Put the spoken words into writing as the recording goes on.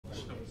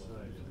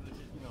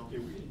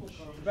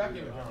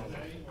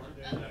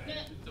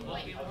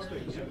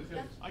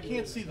I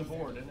can't see the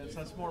board, and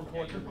that's more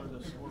important than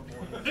the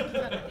scoreboard.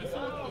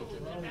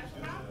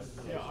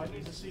 Yeah, I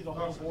need to see the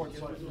whole board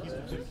so I can keep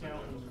the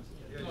count.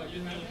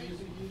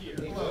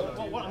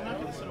 Well, what, I'm not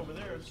going to sit over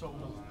there, so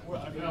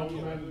I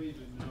mean,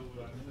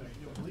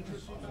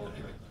 bleachers.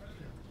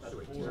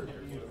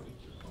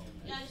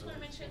 Yeah, I just want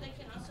to make sure they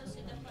can also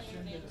see the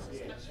player names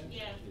as much.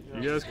 Yeah.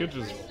 You guys could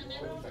just.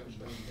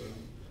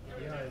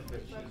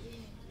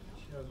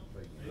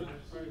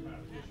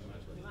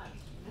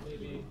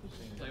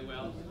 Play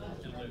well and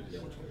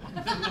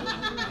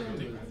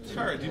lose.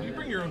 Sorry, did you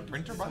bring your own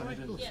printer, by the way?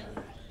 Yeah.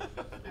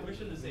 We're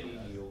in the same.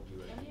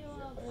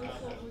 Well,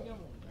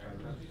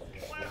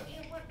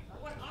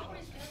 what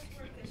always does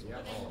work is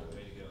putting,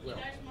 you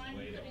guys mind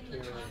putting the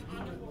clock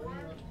on the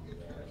board?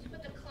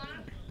 Put the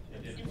clock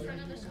in front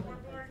of the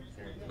scoreboard.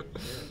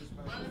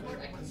 On the board,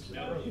 I can see it.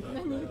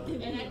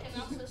 And I can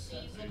also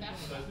see the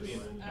backbox.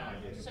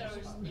 So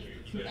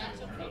if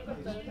that's okay with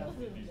the.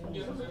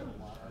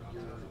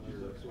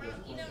 Well,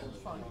 you know,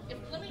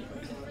 let me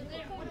for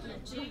there, what I'm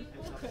going to do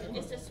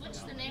is to switch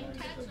the name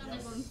tags on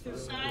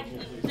this side,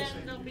 and then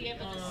they'll be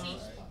able to see.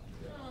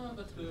 Oh,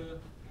 that's good.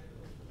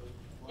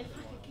 If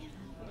I could get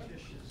them.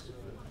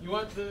 You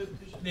want the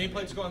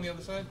nameplate to go on the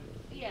other side?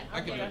 Yeah,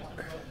 I can do it.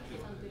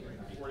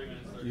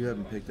 You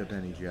haven't picked up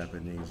any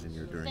Japanese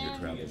during your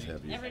travels,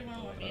 have you?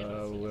 Everyone will be able A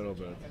to see. little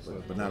bit.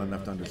 But not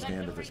enough to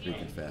understand if they're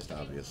speaking fast,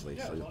 obviously.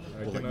 So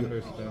I can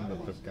understand the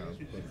pip count.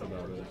 That's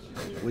about it.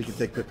 we can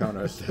take pip count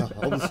ourselves.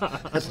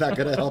 That's not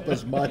going to help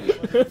us much.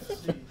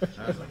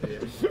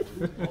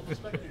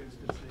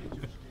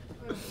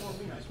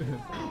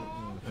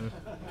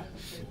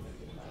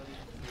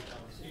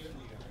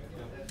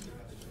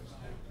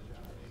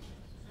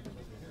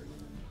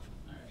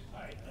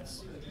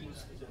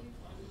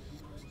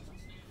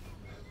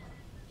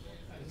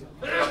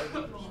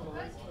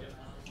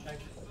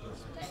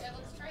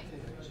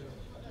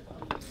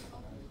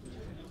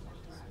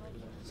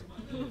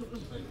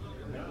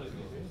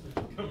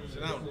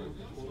 Sit down.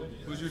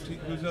 Who's your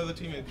who's the other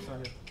teammate?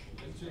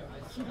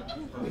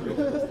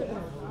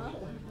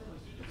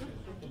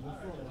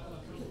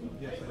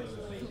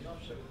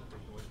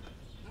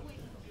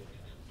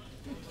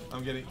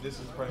 I'm getting. This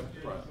is priority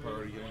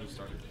getting you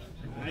started.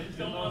 I just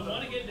don't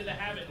want to get into the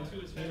habit and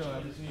too You know,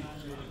 I just need.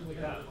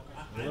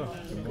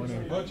 Good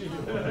morning.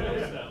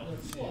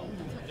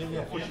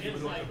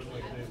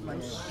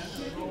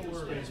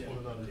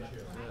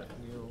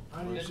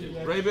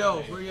 Ray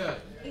Bills, where you at?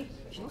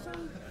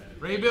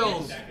 Ray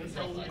Bills.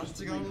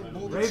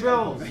 Ray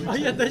Bills.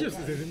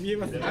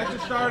 After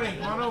starting,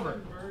 come on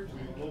over.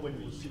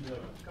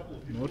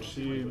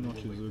 Mochy,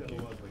 Mochizuki.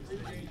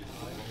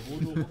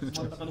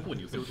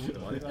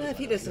 If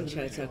he doesn't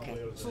show, it's okay.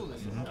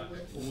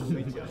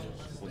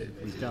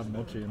 He's got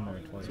Mochy in there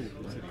twice.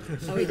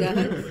 Oh, he does?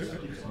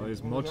 Well,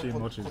 he's Mochy,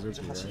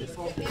 Mochizuki,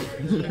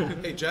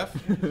 right? Hey Jeff,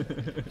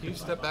 can you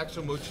step back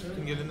so Mochy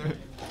can get in there?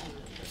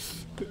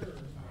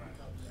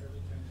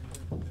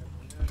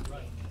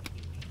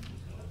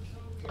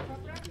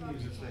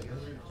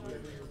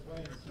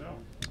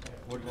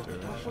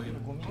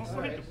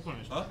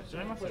 Huh?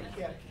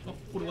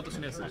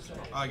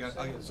 I got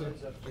it. So,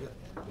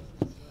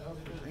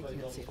 I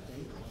can't see a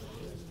thing.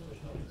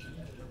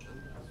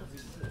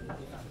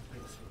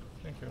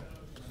 Thank you.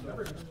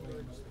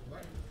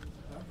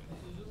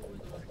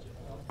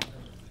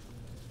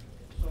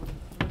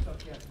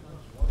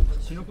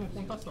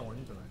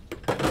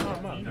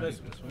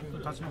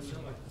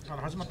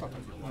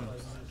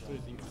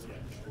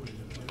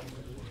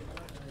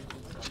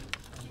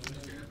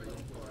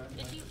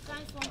 If you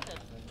guys want the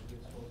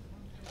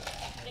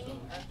thingy,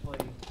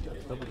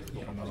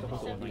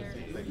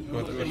 you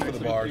want the for the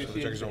bar so the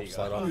checkers don't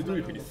slide off. Or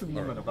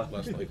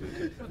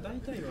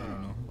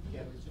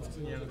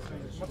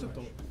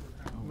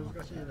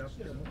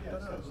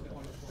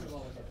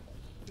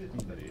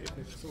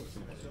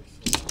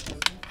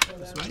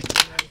less likely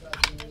to.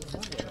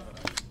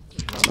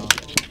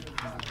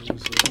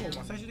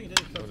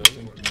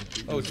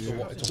 Oh, it's a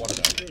water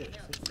bag.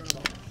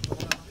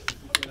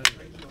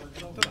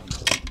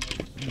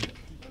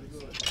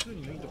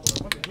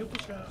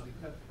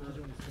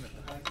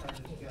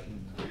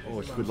 Oh,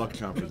 it's good luck,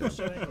 Chompy.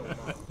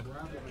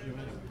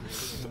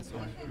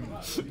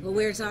 Well,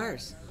 where's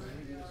ours?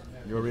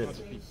 You're it.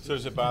 So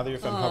does it bother you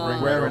if I'm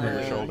hovering right over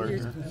your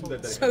shoulder?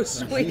 So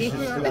sweet.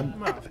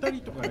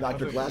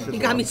 Dr. Glasses. You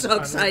got me so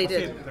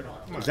excited.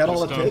 Is that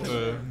all it takes?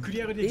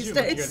 These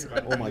days?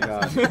 Oh my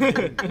God.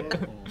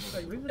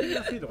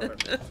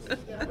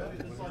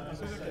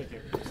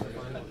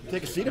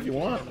 Take a seat if you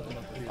want.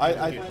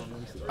 I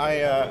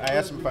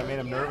asked him if I made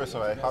him nervous,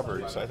 so I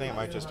hovered. So I think I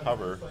might just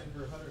hover.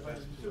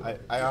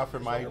 I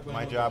offered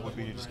my job would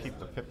be to just keep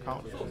the pip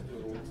count.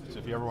 So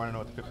if you ever want to know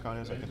what the pip count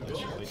is, I can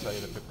instantly tell you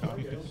the pip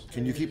count.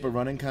 Can you keep a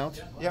running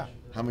count? Yeah.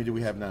 How many do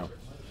we have now?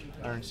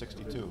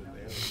 162.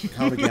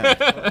 Count again.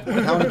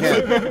 Count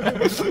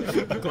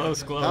again.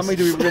 Close. How many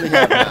do we really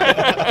have now?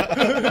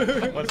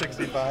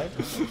 165.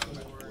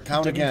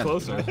 Count again.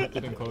 Closer.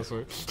 Getting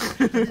closer.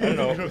 I don't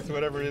know. It's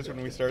whatever it is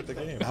when we start the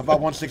game. How about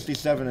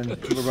 167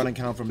 and keep a running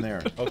count from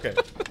there? Okay.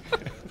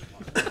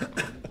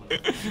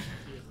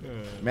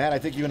 Matt, I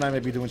think you and I may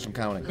be doing some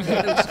counting. It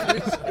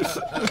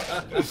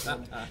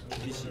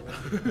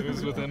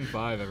was within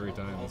 5 every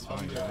time. It's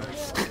fine.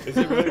 Is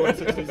it really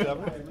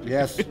 167?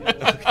 Yes.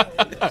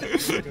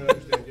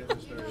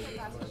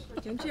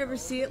 Don't you ever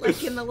see it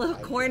like in the little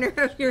corner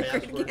of your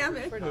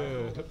gamut?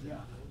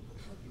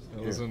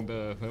 That wasn't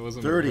a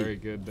 30, very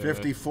good.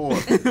 54,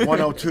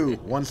 102,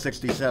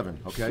 167.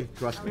 Okay,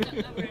 trust me.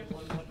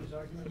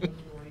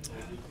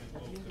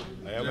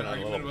 I have it on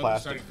a little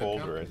plastic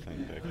folder, I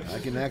think. I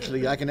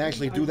can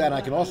actually do that.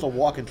 I can also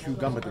walk and chew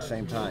gum at the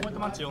same time.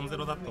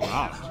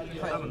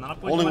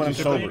 Only when I'm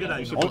sober.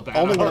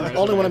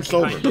 Only when I'm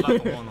sober.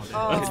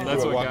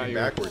 That's what got you.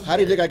 Backwards. How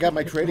do you think I got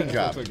my trading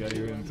job? That's what got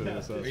you into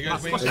this.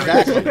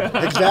 Exactly.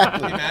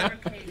 Exactly.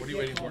 What are you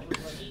waiting for?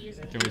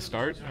 Can we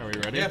start? Are we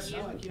ready? Yes.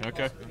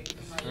 Okay.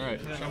 All right.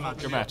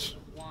 Good match.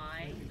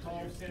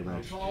 Good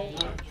match.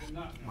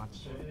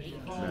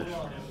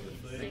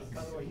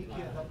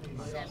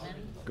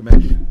 Good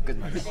match.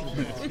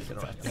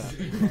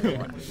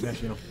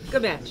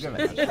 Good match. Good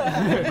match.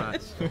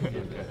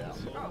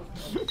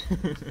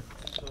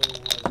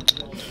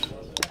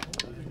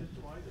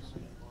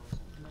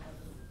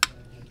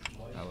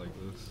 I like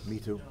this. Me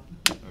too.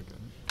 Okay.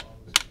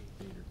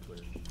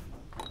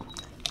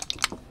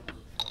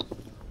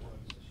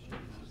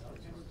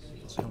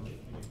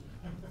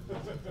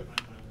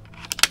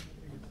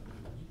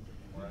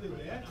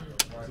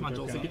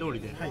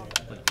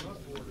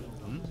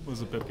 What's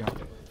the pip count?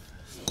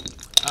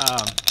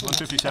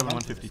 157,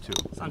 152.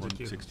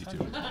 162.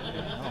 Oh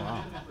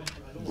wow.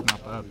 It's not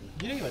bad.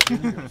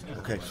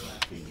 Okay.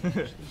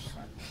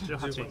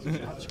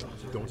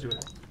 Don't do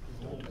it.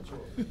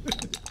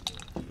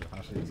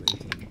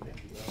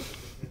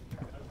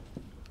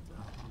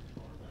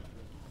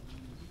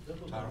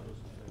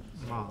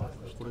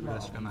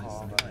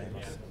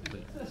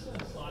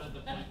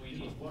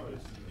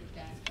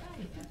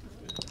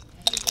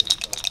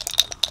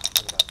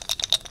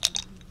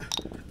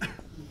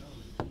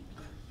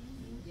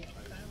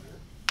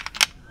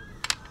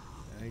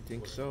 I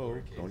think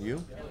so. Don't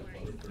you?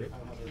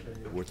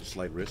 Worth a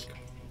slight risk.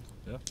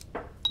 Yeah. I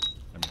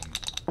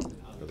mean,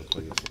 Other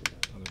players.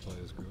 other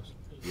players gross.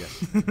 Yes.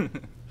 You're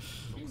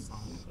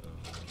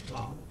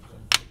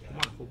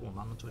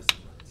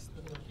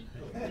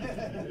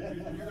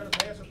gonna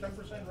pay us a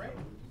 10% rate?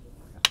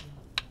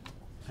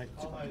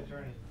 Call my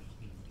attorney.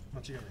 I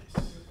was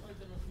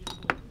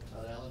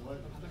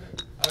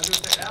gonna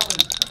say, Alan.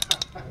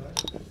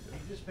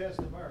 He just passed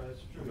the bar,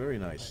 that's true. Very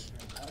nice.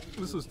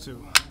 This is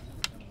 2.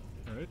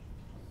 All right.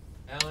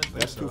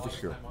 That's 2 for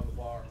sure.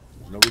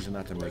 There's no reason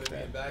not to make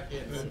that.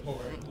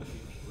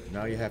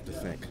 Now you have to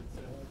think.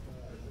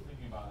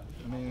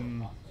 I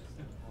mean,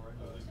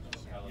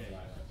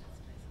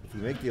 If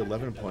we make the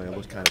 11 point, it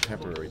looks kind of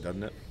temporary,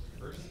 doesn't it?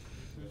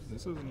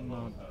 this is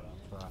not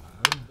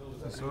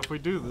bad. So if we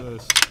do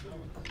this,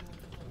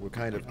 We're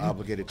kind of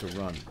obligated to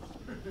run.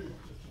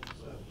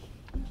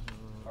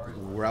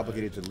 We're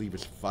obligated to leave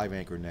us 5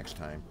 anchor next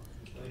time,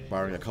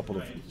 barring a couple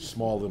of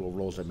small little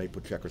rolls that may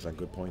put checkers on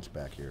good points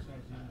back here.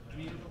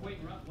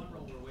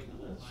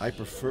 I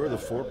prefer the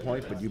 4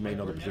 point, but you may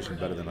know the position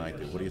better than I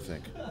do. What do you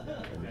think?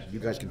 And you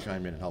guys can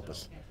chime in and help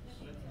us.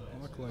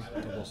 I look like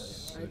double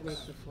 6. I'd make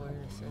the 4 a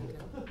second.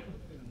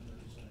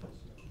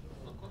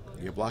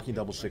 Your blocking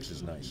double 6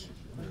 is nice.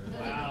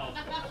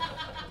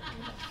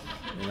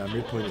 And our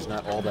midpoint is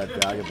not all that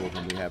valuable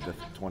when we have the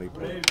 20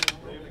 point.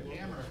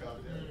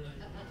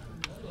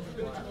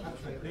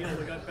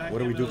 What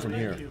do we do from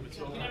here?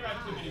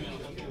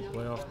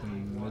 Play off the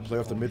mid. Play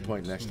off the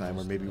midpoint next time,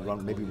 or maybe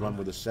run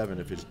with a 7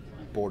 if his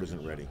board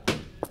isn't ready.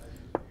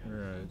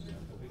 Alright.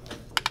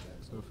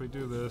 So if we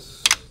do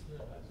this,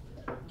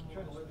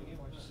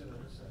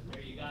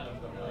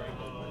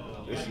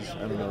 This is, I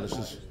don't know,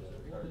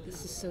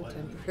 This is so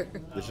temporary.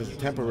 this is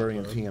temporary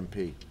in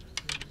TMP.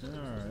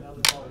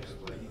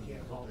 alright.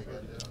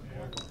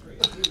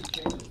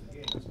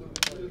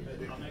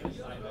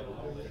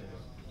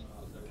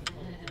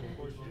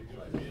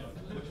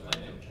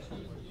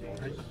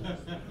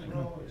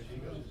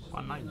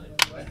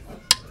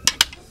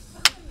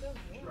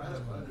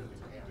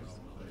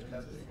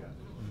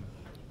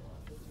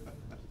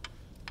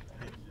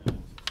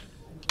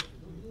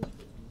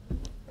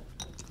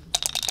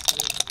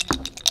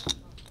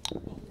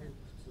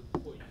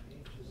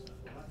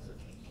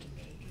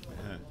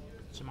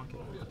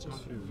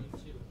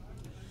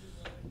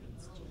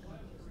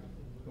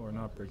 We're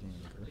not breaking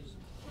anchor.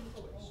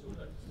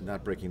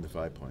 Not breaking the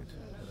 5 point.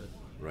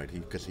 Right,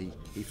 because he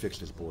fixed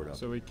his board up.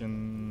 So we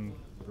can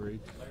break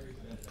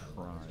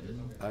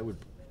prime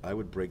I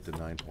would break the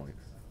 9 point.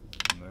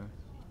 in there.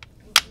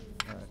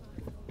 Alright.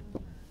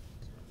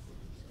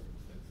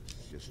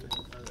 Just to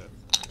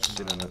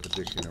sit in that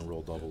position and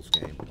roll doubles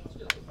game.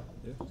 Yeah.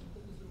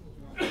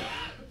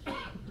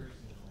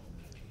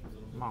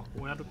 まあ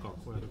こうやるかこ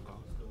うやるか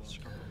し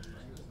かない。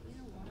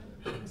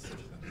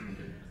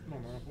もう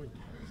7ポイント。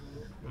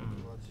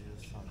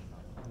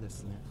で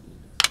すね。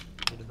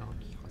フィルダーを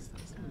聞かせた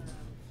いですね。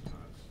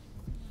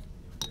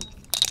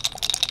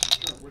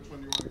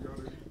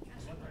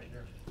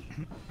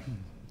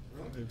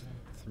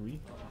Three?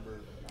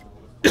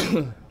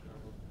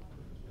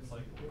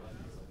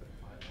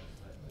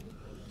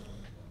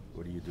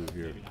 What do you do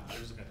here?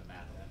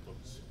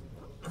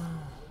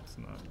 It's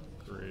not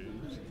great.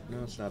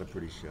 No, it's not a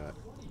pretty shot.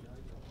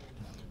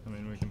 I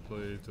mean, we can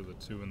play to the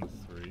 2 and the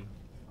 3.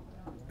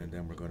 And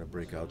then we're going to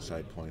break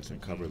outside points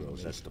and cover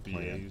those. That's the The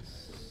plan.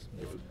 ace.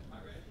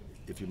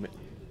 If you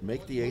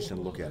make the ace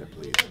and look at it,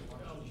 please.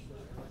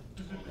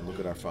 And look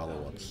at our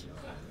follow-ups.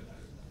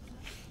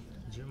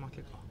 10負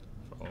けか。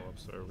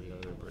Follow-ups are we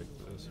either break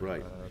this or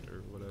Right. that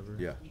or whatever.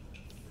 Yeah.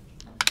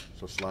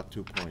 So slot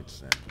 2 points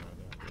then.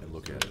 And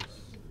look at it.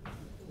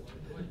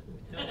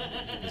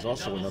 There's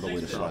also another way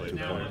to slot 2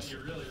 points.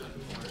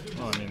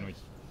 Well, I mean, we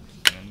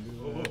can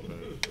do that, but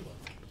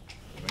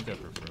I think I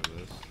prefer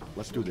this.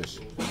 Let's do this.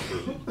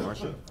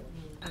 Marcia?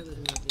 I would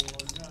move the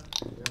ace.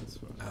 That's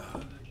fine.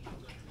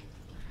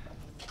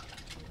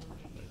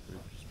 Like, we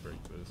just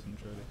break this and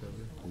try to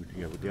cover.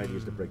 Yeah, but the idea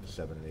is to break the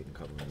 7 and 8 and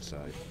cover them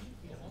inside.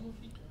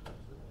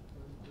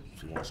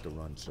 She wants to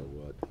run, so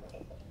what?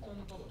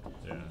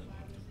 Yeah.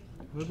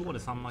 ムーブ後で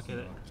3負け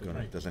で、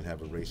 Doesn't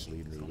have a race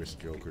lead in the wrist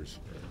jokers.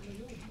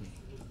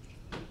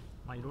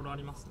 まあいろいろあ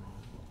りますね。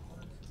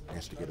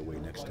 Has to get away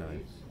next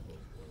time.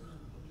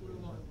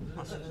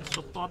 まあ、ショ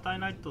ットを与え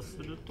ないとす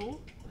る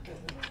と、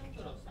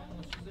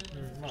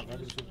まあダ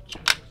ブルショット。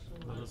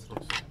ダブルスロッ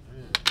ト。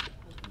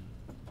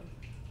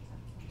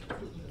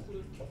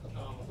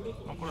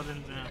まあこれは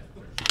全然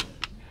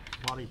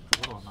悪いと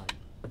ころはない。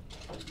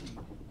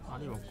あ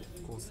るいは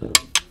こうする。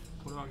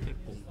これは結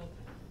構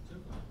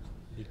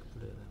ビッグプ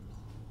レーだよな。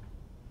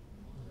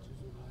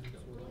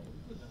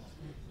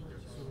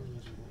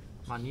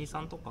まあ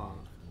23とか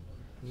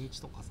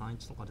21とか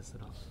31とかです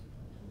ら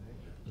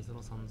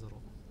2030。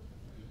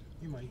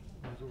今1-0-3。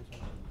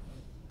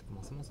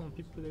まあそもそも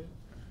ピップで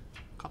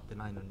勝って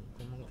ないのに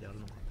こんなことやる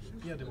のか。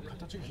いやでも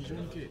形が非常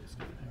に綺麗です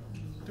からね。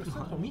で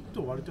もミッ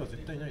トを割る手は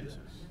絶対ないです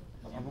よね。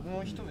僕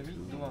も一目ミ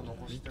ッドは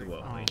残したい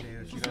って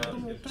いう気がと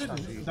りあ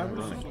えずダブ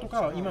ルソフト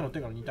か今の手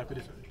が2択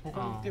ですよね。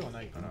他に手は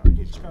ないから、ど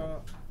っち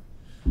か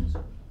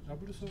ダ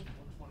ブルソフ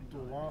ト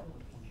は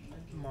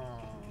ま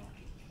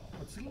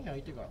あ次に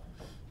相手がど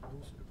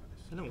うするか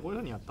です。でもこういう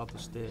ふうにやったと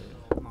して、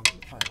まあ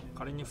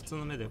仮に普通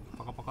の目で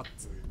パカパカって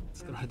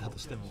作られたと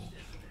しても、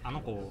あの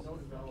子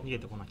逃げ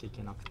てこなきゃい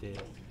けなくて、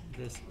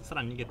でさ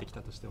らに逃げてき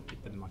たとしてもピッ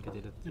プで負けて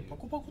るっていう。パ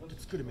コパコって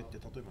作る目って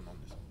例えば何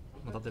ですか？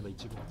まあ例えば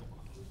1号と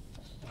か。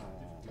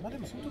まあで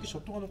もその時ショ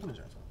ットが残るんじ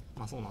ゃないですか。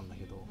まあそうなんだ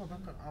けど。まあな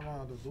んか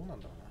まあどうなん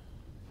だろ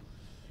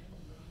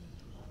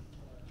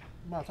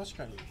うな。まあ確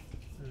かに。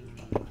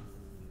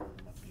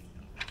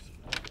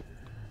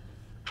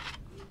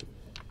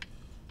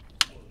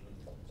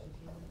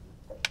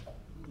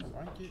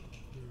相手。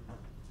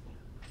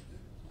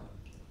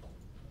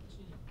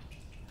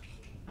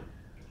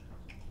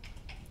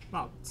ま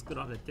あ作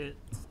られて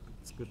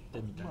作って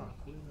みたいな。まあ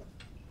これが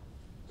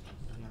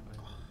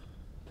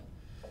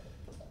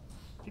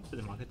ピップ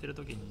で負けてる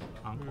ときに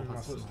アンコー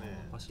外すのは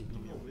おかしいと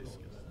思う。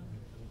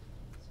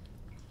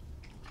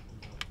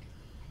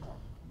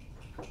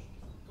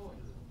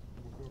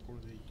僕はこ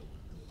れでいいと思い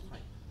ま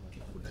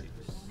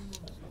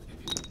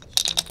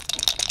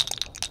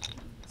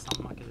す。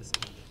3負けですね。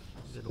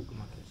で6負け。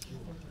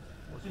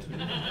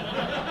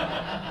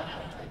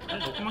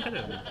6負けだ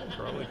よね。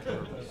Probably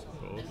cover both.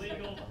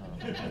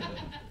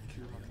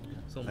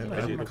 I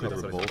would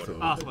cover both and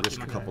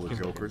risk a couple of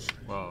jokers.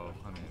 Well,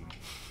 I mean,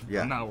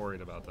 Yeah. I'm not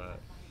worried about that.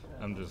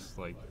 I'm just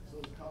like,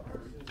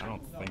 I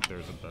don't think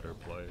there's a better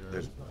play.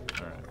 Right?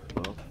 All right.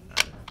 Well,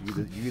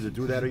 you either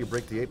do that or you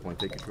break the 8 point.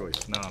 Take your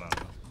choice. No.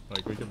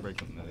 Like, we can break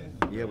them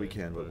in. Yeah, we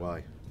can, but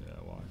why? Yeah,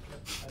 why?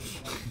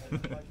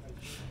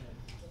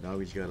 Now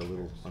he's got a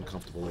little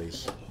uncomfortable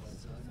ace.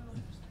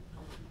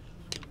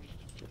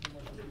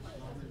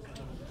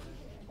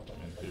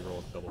 And if he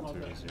rolls double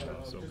twos, you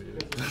know, so be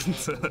it.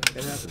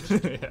 It happens.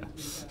 Yeah.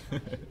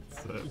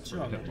 It's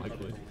pretty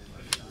unlikely.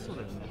 そう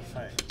だよね。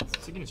はい。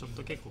次にショッ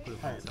ト結構来る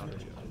可能性ある。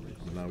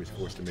Now he's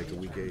forced to make a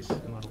weak ace.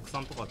 まあ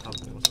6-3とか多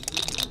分。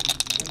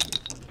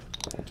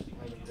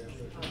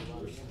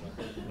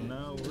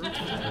 Now we're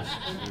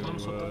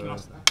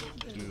supposed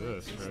to do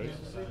this, right?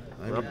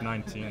 We're up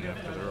 19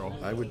 after the roll.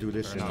 I would do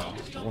this and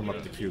warm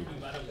up the cue.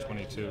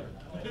 22.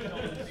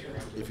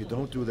 If you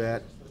don't do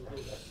that,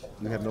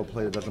 you have no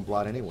play that doesn't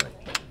blot anyway.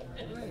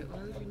 Right,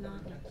 why would you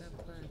not make that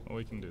play? Well,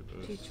 we can do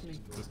this. Teach me.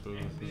 Does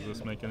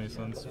this make any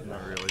sense?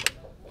 Not really.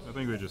 I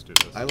think we just do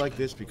this. I like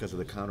this because of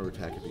the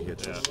counterattack if he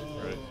hits Yeah, us.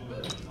 right.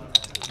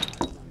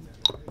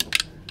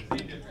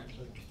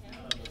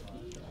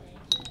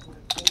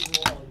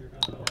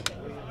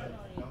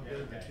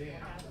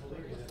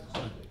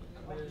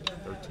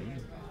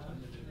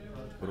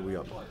 What are we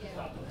up?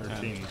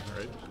 13,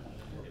 right?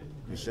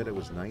 You said it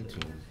was 19,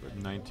 but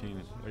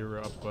 19. We were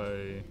up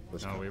by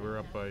we were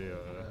up by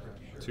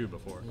 2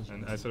 before,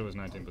 and I said it was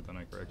 19, but then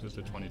I corrected it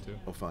to 22.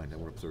 oh, fine. Then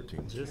we're up 13.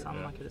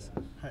 13負けです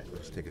ね。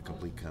 Let's take a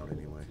complete count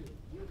anyway.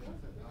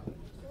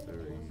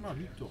 30, まあ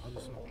ミットを外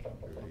すの。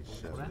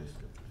 37,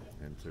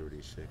 and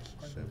 36,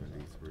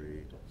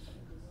 73,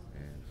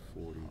 and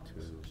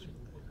 42,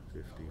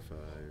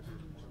 55,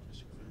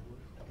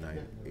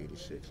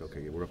 86.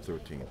 Okay, yeah, we're up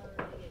 13.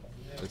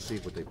 Let's see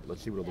what it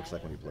looks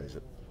like when he plays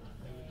it.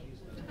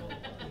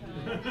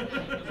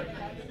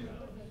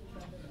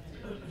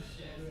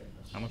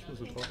 How much was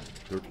the total?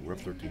 We're up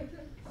 13.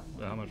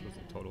 How much was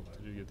the total?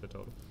 Did you get the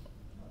total?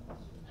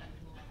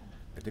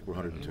 I think we're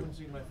 102. Okay.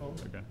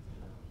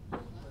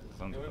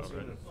 Sounds about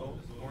right.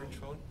 Orange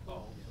phone?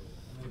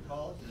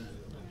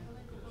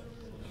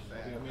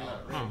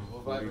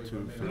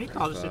 42, ミット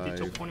外してて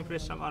一応 55, ここにプレッ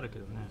シャーがあるけ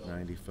どね。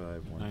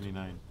 95,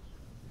 99.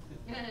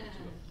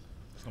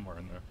 Somewhere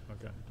in there.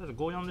 Okay. とりあえず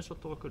5-4でショッ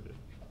トが来る。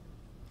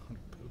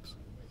 Oops.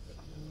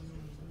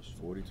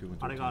 42,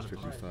 あれがある。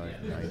 55,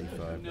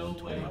 95,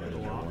 120,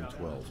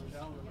 112.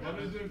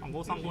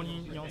 5-3-5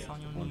に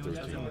4-3-4-2-4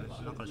全部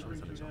中で処理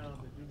されちゃうのか。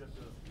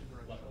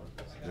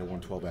 They're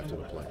 112 after the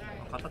play.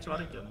 形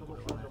悪いけどね、こ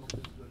れはね。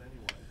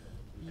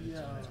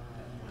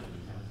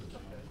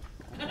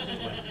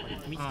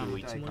ミットを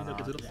1枚だ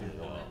けずらす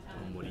のは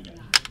あんまり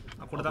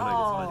あ、これダメ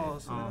で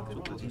すね。ちょ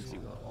っと陣地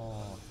が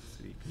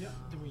いや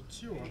でも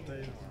一応与え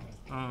る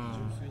のはうん。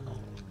純粋に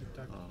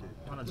痛くて。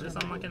まだ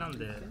13負けなん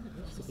で、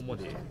そこま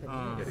でやう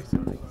んる必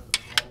要はない。い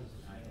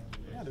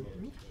やでも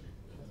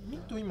ミ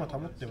ットを今保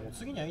っても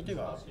次に相手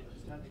が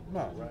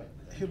まあ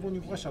平凡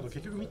に動かした後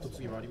結局ミット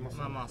次はあります、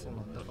まあまあそう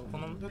なんだ。だから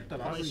このだった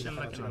らある意味一瞬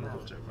だけなんだ。形が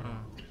残っちゃうから、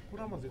こ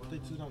れはまあ絶対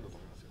2ラウンドだ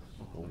と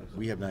思いますよ。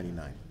 We have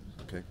 99.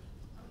 Okay.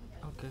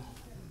 OK。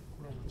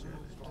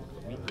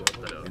ミット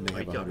だったら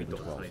相手はミットを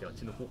重ねてあっ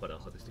ちの方から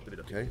外してくれ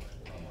た。 Okay.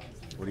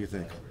 What do you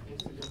think?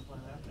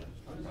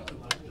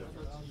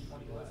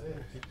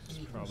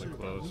 Probably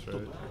close,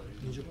 right?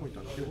 20ポイント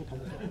は両方保つ。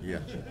 Yeah.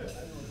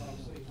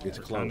 It's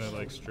Kind close. of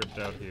like stripped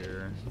out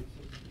here,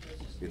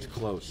 It's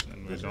close.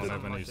 and we don't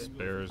have any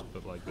spares,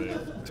 but like they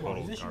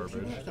total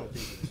garbage.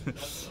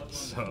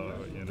 So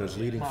you know, Does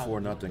leading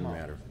 4-0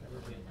 matter?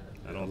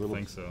 I don't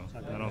think so. I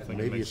don't think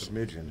Maybe a it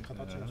makes smidgen. I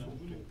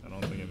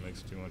don't think it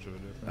makes too much of a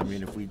difference. I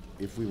mean,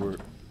 if we were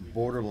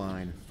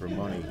borderline for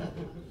money,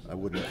 I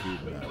wouldn't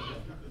cube now.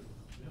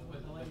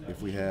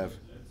 If we have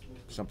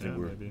something Yeah,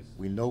 where maybe.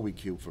 we know we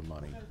cube for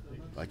money,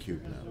 I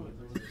cube now.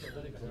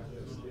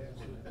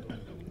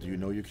 Do you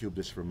know you cube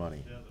this for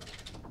money?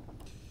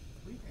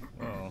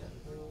 Well,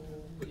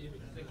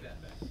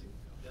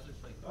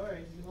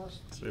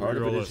 so Part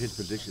we of it roll is a his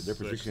position. Their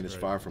 6, position is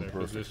right? far from Their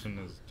perfect. position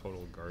is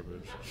total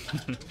garbage.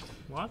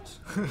 What?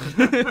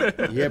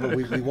 Yeah, but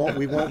we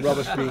won't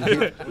relish being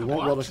hit. We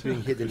won't relish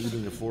being hit and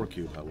eating the 4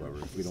 cube. However,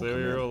 if we don't Say come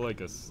we in. roll like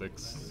a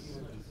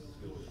 6-1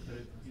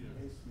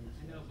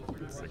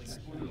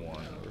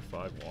 or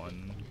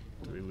 5-1.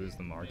 Do we lose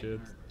the market?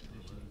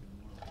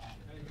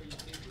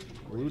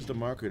 We'll lose the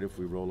market if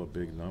we roll a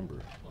big number.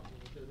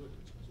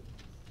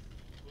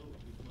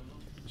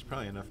 There's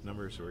probably enough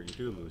numbers where you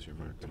do lose your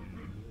market.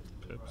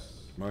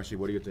 Pips. Marcy,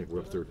 what do you think? We're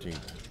up 13.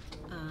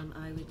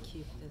 I would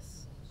keep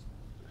this.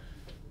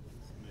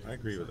 I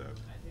agree with that.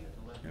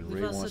 And We've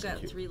Ray also wants to got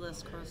keep. 3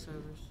 less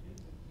crossovers.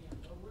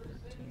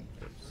 13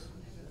 pips.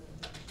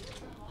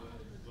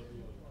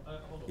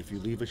 If you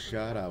leave a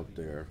shot out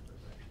there,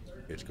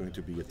 it's going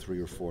to be a 3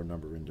 or 4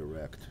 number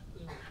indirect.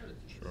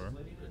 Sure.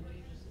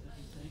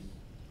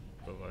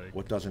 But like,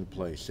 What doesn't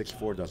play?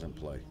 6-4 doesn't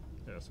play.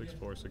 yeah, 6-4,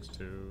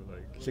 6-2,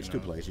 like. 6-2 you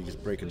know. plays. You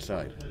just break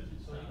inside. Okay,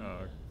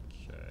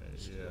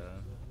 yeah.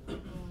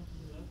 That's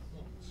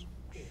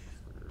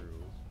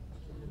true.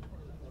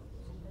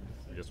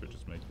 I guess we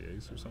just make the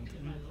ace or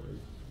something.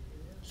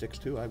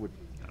 6-2, I would.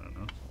 I don't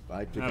know.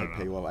 I think I don't I'd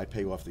pay know. off. I'd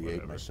pay off the 8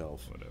 Whatever.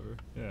 myself. Whatever.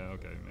 Yeah,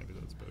 okay, maybe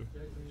that's better.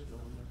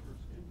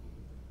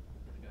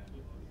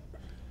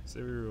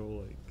 Say we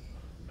roll like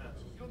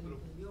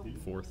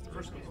 4-3.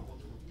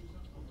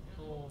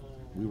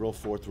 We roll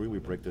 4-3. We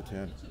break the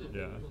 10.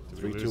 Yeah.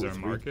 Do 3-2 we lose or our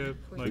 3? market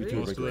like 3-2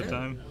 most break of the the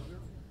time? I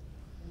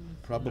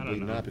Probably don't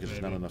know. not because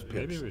there's not Maybe- enough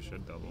pips. Maybe we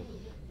should double.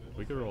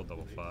 We could roll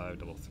double 5,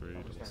 double 3,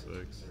 double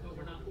 6,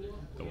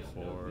 double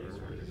 4.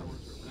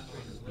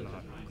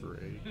 Not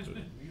great, but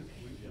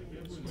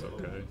it's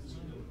okay.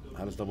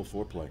 How does double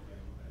 4 play?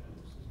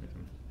 We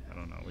can, I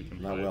don't know. We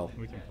can Not play well. it.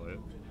 We can play it.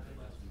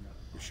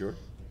 You sure?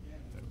 Yeah,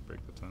 break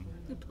the 10.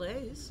 Who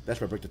plays?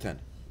 That's right. Break the 10.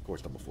 Of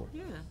course, double 4.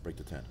 Yeah. Break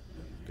the 10.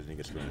 Because then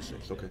he gets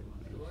 3-6. Okay.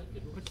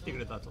 これ来てく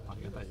れたらちょっとあ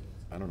りがたい。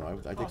 I don't know. I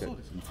think that そう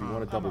です。 if you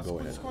want to double, go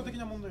ahead. スコア的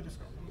な問題です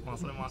か。まあ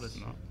それもあるし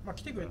な。まあ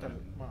来てくれたら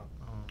まあ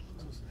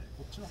そうですね。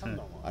こっちの判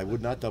断は。 I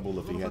would not double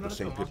if he had the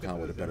same pip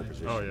count with a better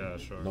position. Oh yeah,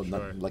 sure. No,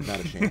 sure. not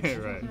a chance. right.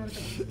 right.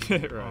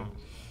 But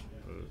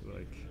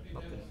like, だ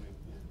って1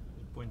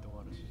ポイント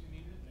があるし。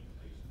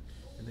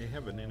 And they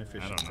have an I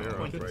inefficient don't know.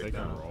 barrel We could right take a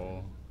now.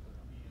 roll.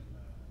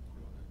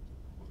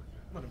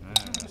 まあでも Want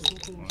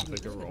to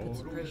take a roll?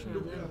 Pressure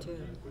on them too.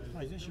 ま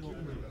あいずれにしろ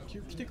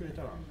来てくれ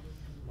たら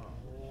まあ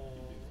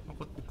まあこ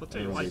こっち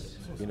は弱い。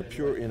 In a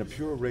pure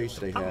race,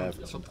 they 多分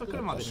have ショット来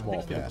るま a でにもで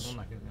small きてると pass. 思うん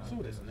だけどね。そ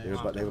うですね。 They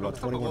have about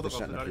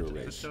 21% in a pure プッ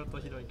race. シャーと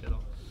ひどいけど、ま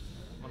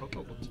あ、6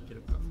はこっちいけ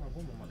るか。まあ5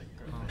問までい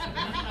くか。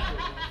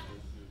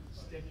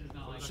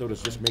 So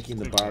does this making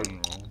the bar?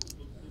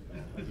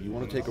 You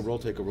want to take a roll,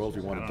 take a roll. If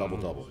you want a double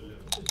double.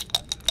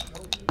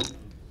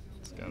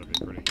 It's got to be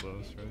pretty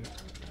close, right?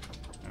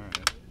 All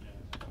right.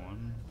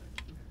 1,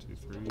 2,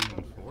 3,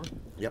 and 4.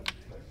 Yep.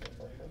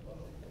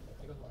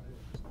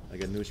 I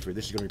got news for you.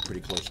 This is going to be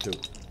pretty close too.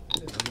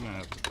 We're gonna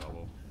have to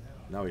double.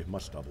 Now we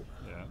must double.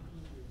 Yeah.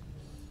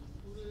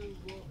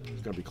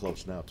 It's going to be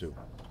close now too.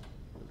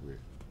 We're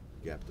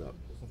gapped up.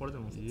 これで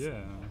も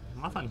Yeah.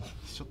 まさに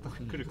ショットが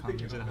来る感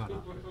じだから。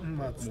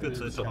まあ作っ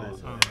といた方が。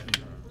So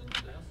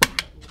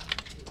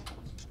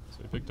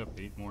we picked up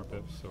 8 more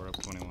pips, so we're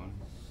up 21.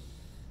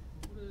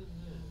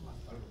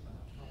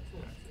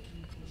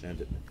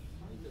 Send it.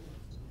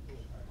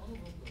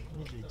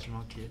 21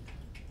負け。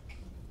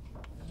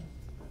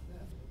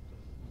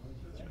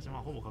しかしま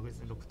あほぼ確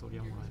実に6通り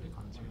はもらえる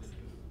感じがする。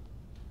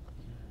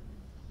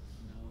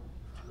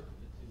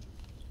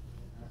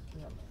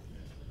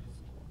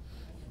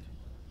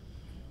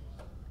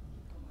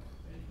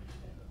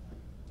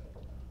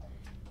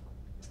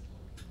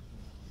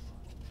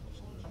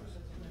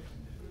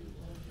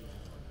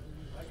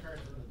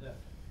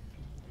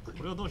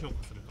これをどう評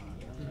価するかな。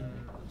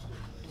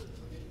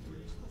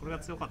これが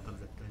強かったら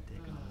絶対テイ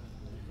クだ。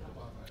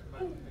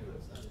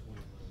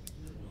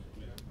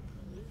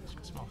し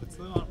かしまあ普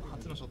通は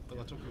8のショット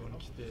が直後に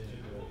来て、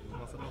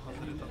まあ、それを外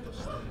れたとし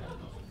て、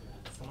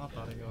その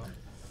後あれが乗っ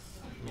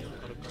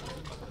かるかど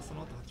うか、そ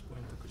の後8ポイ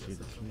ントクリ See ア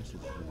the する。 chances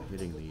of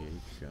hitting the 8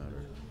 shot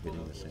or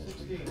hitting the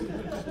century.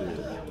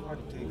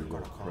 We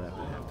were crap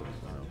after,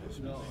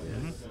 you know.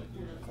 Yeah.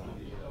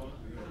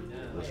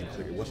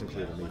 It wasn't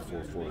clear to me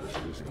 4-4 was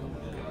losing.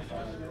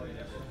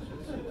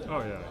 Oh,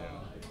 yeah, yeah.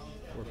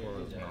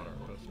 4-4 is not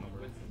our best number.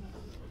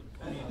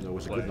 No, it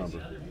was a good number.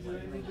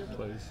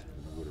 Plays.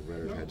 Would have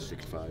rather had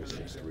 6-5,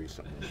 6-3,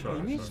 something.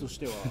 イメージとし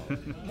ては、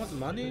まず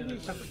マネー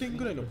に100点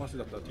ぐらいのパス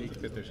だったらテイ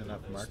クでき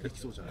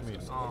そうじゃないで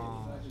す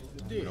か。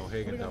で、こ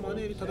れがマ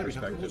ネーに例えば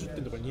150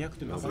点とか200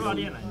点とか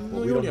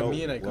のようには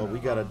見えないから。 Well, we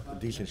got a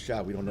decent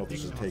shot. We don't know if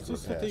this is a take or a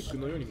テイ pass. ク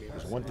のように見え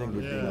ます。 There's one thing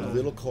we're being a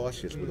little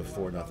cautious with a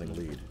 4-0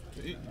 lead.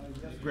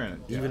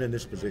 Granted, Even in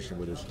this position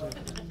where there's not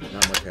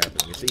much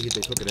happening. You see, they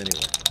took it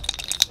anyway.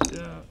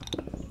 Yeah,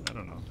 I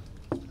don't know.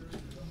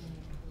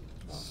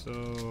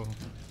 So,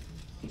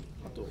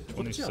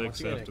 こっちは間違いな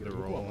いけ 26 after ど、 the こ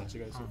こは roll. 間違い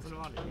そう。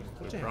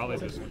 We probably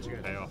just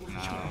pay off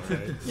now,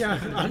 right? いや、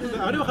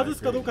あれを外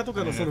すかどうかと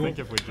かの I そ mean, の I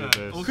think if we do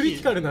this, クリテ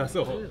ィカルな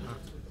そう yeah.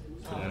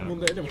 問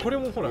題でもこれ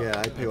もほら Yeah,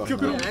 I pay off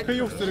極論 now. ペ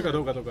イオフするか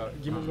どうかとか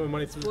疑問が生ま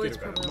れ続け Boyd's る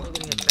から probably only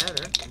gonna get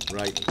better.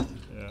 Right,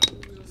 Yeah.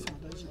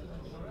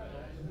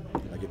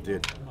 like it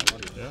did.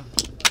 Yeah.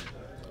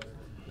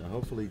 Now,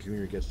 hopefully,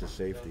 Junior gets the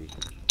safety.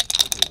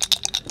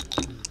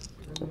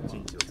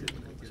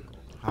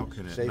 How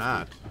can it Safety.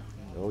 not?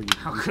 Oh, you,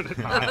 How could it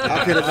not?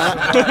 how could it not?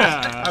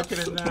 How can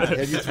it not?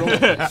 Have you thrown?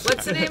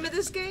 What's the name of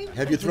this game?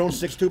 Have you thrown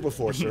 6-2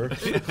 before, sir? 11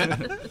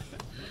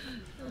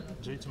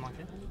負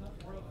け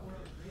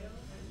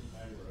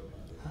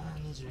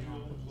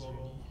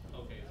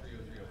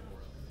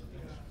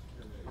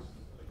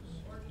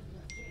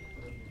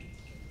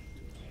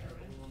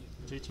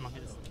11負け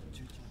です。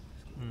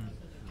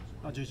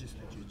あ、11です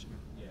ね、11。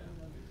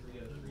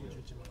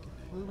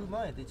ムーブ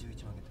前で11負け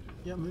てる。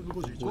いや、ムーブ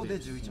51 5で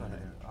11負けてる。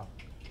あ、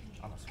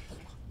そうか。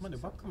まあで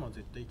もバックマンは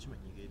絶対1枚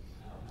逃げま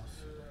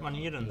す。まあ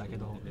逃げるんだけ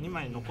ど、2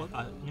枚と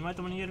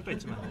も逃げるか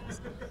1枚なんで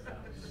すか。や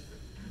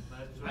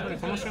っぱり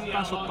この瞬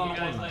間ショットは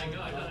残るんだ。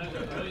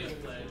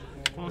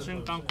この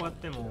瞬間こうやっ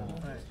て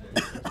も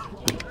シ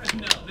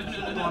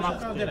ョットはな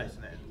くて、出ないです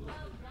ね。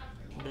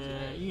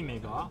でいい目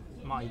が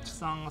まあ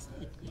13、13、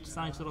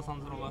10、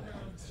30が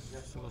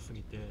すごす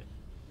ぎて、で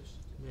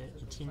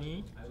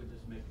12、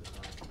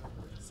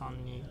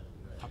32、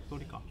8通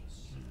りか。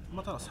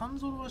まあただ3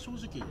ゾロは正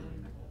直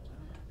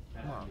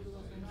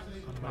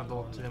まあ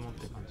どっちでもっ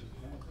て感じ。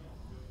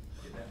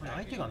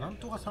相手がなん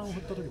とか3を振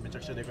った時めちゃ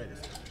くちゃでかいで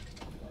す。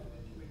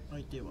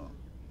相手は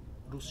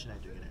ロスしない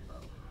といけないから。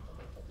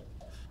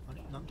あ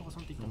れなんとか3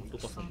って言ったの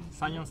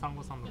34、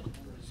35、36。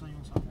34、35、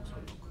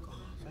36か。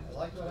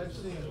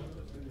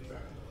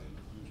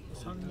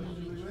3人、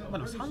まあで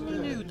も3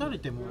人で打たれ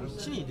ても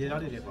1に出ら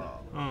れれ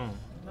ば、な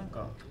ん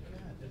か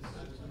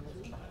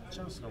チ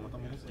ャンスがまた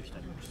戻ってきた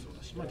りもしそう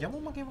だし、まあギャモ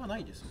ン負けはな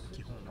いですよ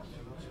基本は。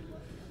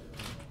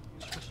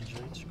しかし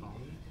11か。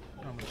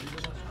あ、もう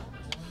11か。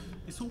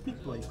総ピ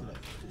ップはいくらで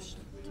し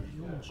たっけ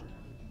？40、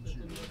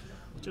10。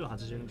一応80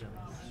じゃない。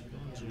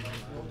You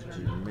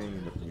may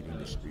end up needing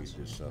to speed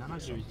this up.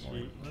 That's going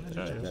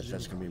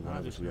to be one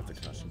of us we have to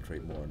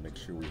concentrate more and make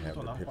sure we have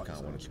the pip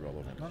count when it's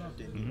relevant.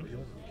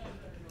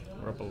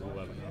 We're up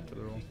 11 after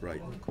the roll.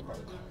 Right.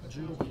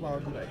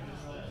 16%ぐらい。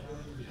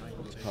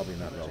 It's probably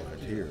not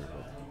relevant here,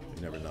 but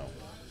you never know.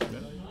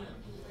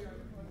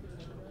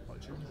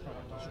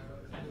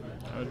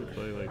 I would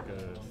play like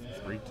a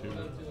 3-2,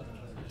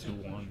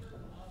 2-1.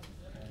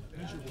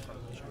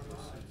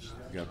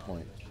 You got a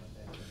point.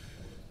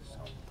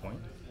 point?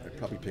 I'd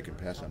probably pick and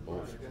pass on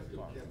both.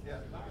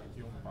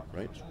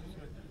 Right?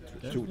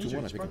 Yeah.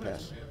 2-1, I pick and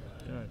pass.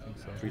 Yeah, I think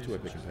so. 3-2, I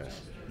pick and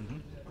pass.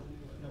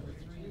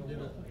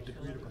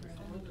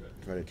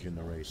 Try to tune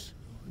the race.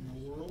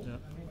 Yeah.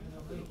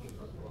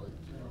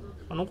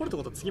 残るって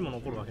ことは次も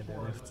残るわけだ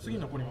よね。普通次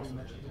残ります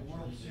ね。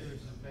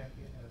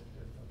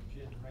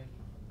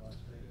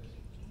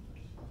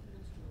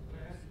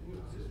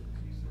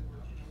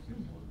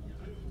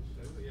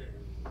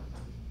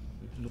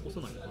残さ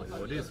ない場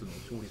合はレースの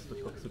勝率と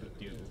比較するっ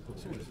ていうのを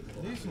そうですね。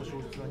レースの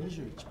勝率は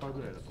21%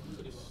ぐらいだと思う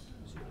んです。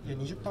いや、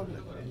20%ぐら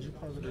いかな。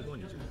20%ぐらい。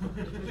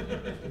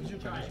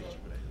20か21ぐらい。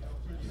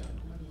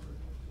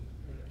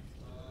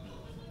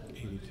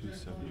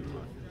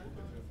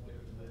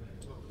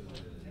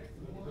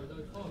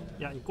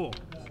いや、行こ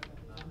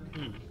う。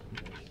いい。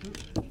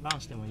ラ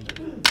ンしてもいい。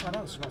あ、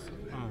ランします。う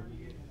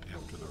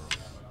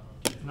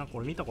ん。なんか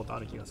俺見たことあ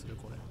る気がする、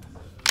これ。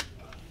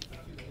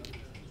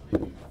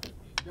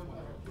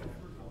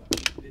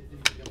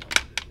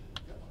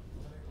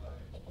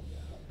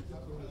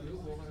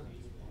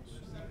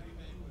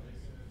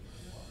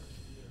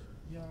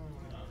いやー、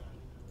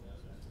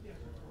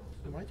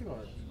でも相手が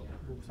635343、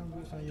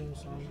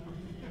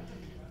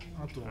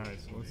あと、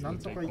なん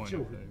とか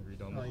1を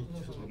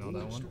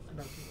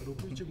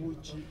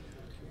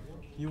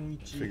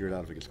615141 Figure it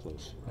out if it gets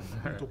close.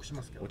 得し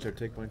ますけど。 What's our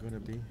take point going to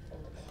be?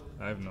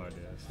 I have no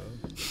idea, so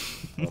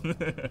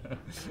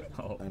I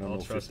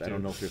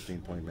don't know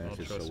 15-point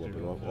matches so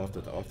well,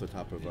 but off the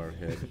top of our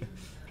head,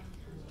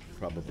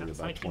 probably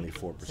about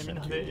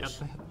 24%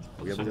 kills.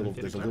 We have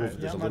there's a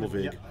little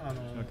vig.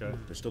 Okay.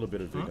 There's still a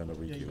bit of vig on the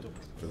requeue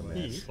for the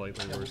match.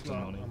 Slightly worse than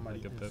money,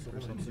 like a pip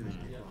or something.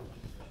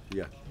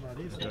 Yeah.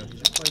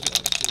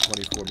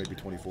 24, maybe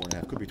 24 and a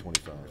half, could be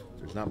 25.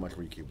 There's not much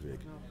requeue vig.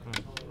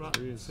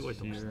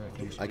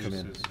 I come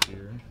in.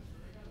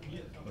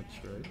 That's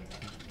right.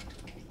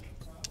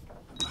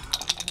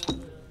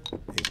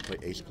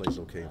 Ace plays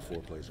okay and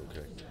 4 plays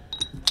okay.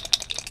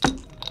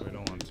 We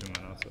don't want 2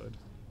 men outside.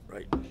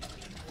 Right.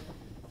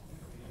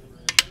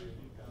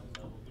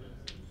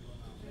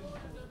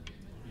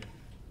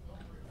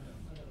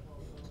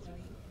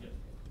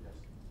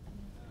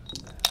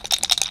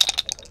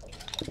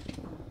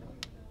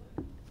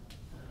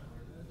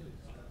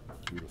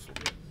 Beautiful.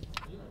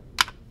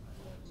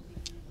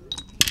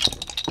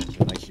 It's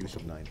a nice use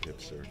of 9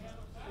 pips, sir.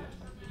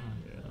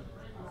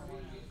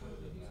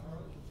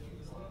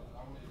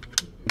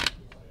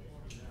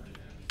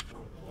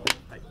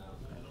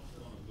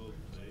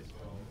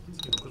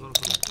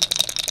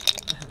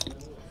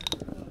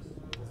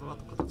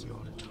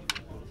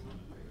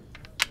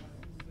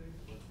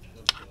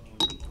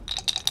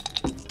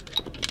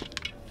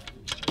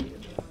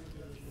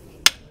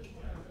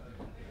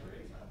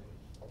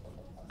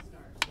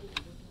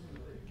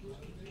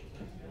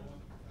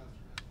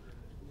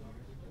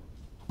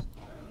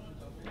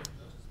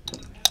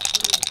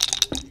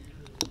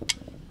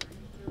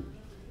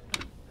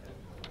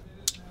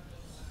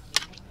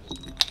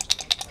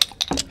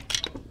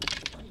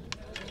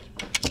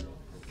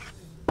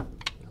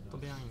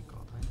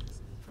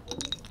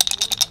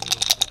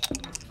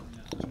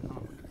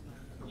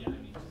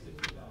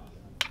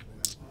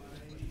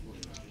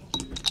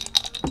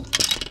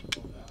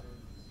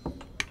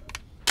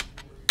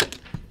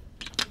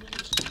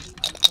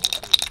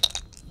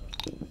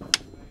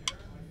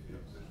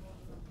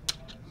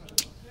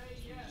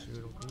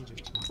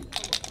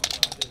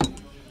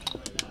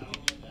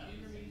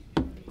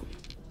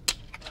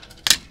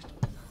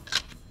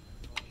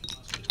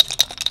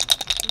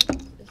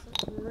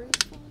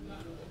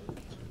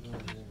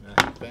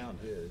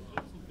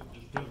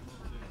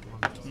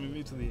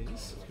 To the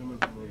ace.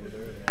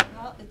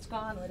 Well, it's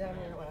gone, whatever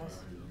it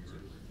was.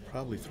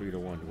 Probably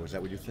 3-1. Was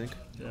that what you think?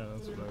 Yeah,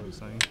 that's what I was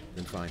saying.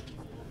 Then fine.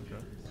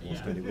 Okay.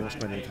 We won't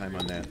spend any time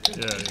on that.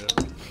 Yeah.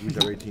 Use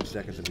our 18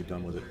 seconds and be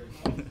done with it.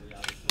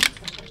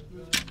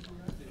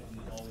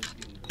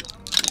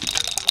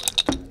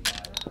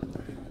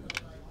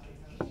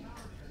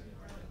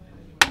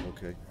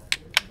 Okay.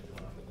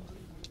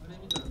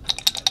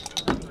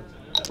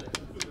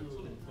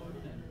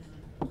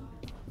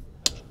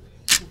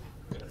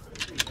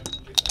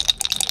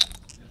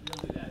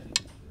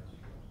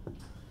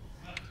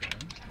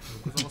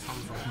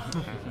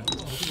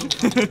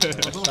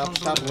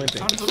 Stop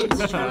limping.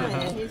 He's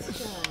trying.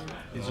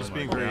 He's just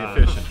being very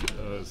efficient.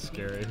 That was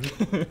scary.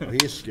 He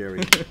is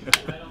scary. I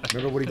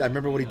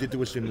remember what he did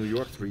to us in New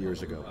York 3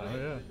 years ago. Oh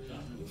yeah.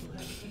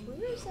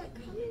 Where is that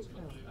coming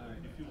from?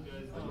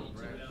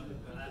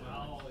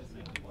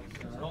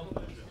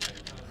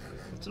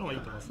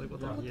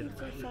 Looking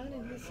for fun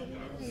and he's sitting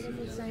there, he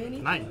doesn't say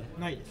anything. ない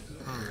ないです。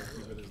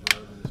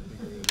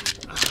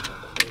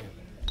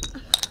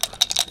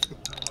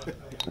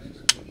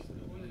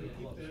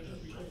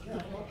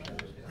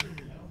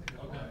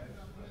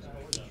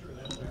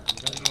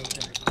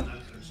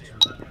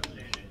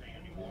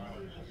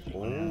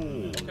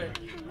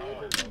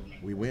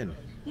We win.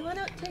 You want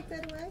to take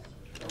that away?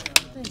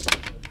 Thanks.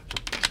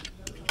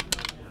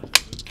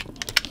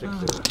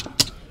 6-0.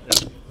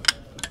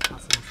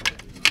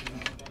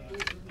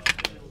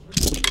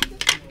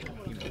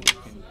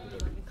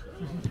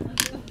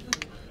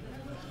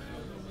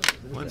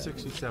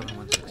 167,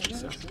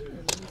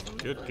 167.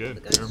 Good,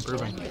 good. You're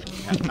improving.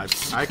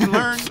 I can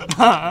learn.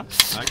 I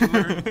can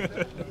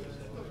learn.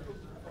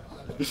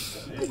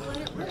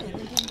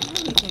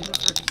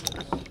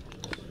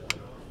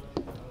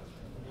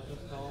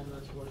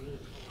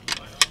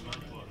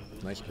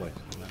 Nice play.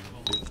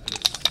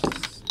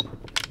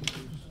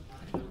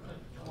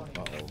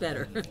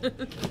 Better.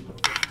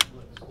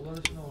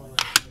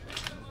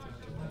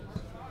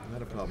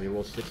 Not a problem. You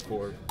roll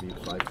 6-4, beat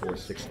 5-4,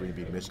 6-3,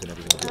 beat missed, and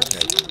everything will be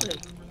okay.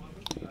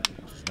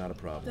 It's not a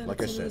problem. Then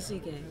Like it's I an said,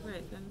 easy game.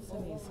 Right, then it's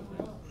an easy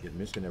game. get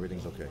missed and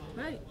everything's okay.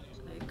 Right.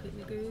 I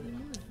couldn't agree with you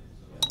more.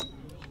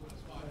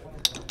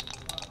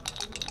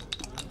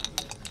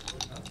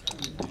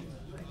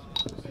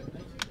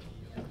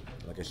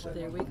 Like I said.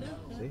 There we go.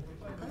 See?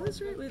 I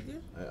was right with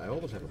you. I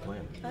always have a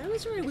plan. I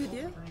was right with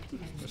you.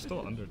 We're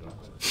still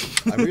underdogs.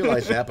 I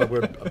realize that, but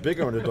we're a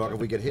bigger underdog if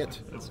we get hit.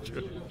 That's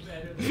true.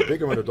 We're a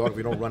bigger underdog if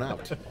we don't run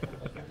out.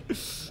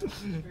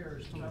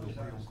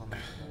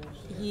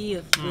 Ye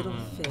of little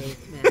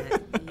faith,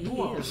 Matt. Ye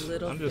of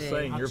little I'm just faith.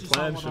 saying, your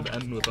plan should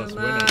end with us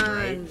Come winning, on.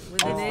 right?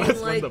 With a That's name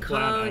when like the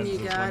plan Cone, ends, you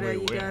is when gotta we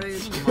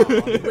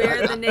win.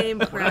 wear the name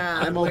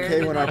proud. I'm Wear okay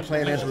the when our name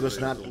plan ends with us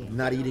not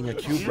eating a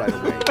cube right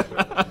away.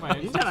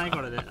 いいんじゃない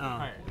これで。うん。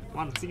ま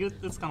あ次打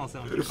つ可能性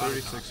も結構あ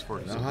るから。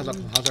 Now, how's our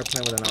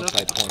plan with an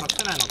outside 勝 point? っ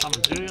てないの多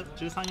分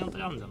13、4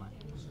とあるんじゃない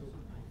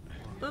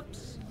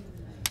Oops.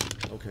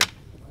 Okay.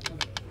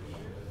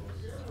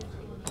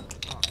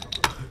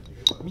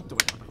 ミッド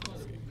がいいかな。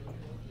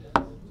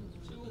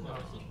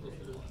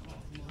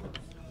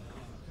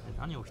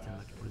何起きてんだ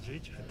っけこれ11振っ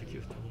て9振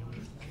って2振っ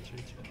て11振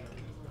って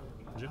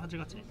18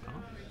勝ちかな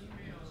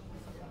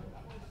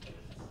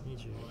24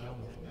振っ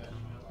て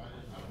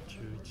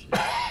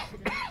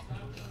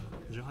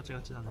11 18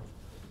勝ちだね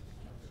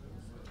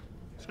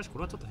しかしこ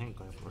れはちょっと変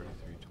化よこれ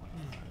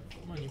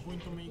まあ2ポイン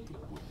トメイクっ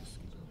ぽいです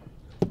け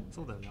ど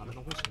そうだよねあれ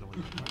残してた方がい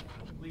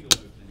い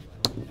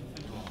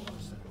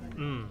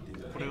うん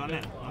これが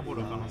ね残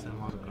る可能性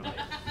もあるから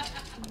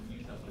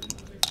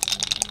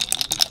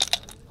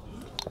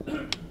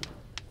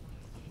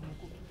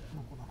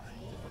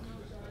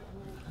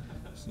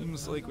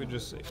Seems like we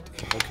just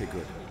safety. Okay,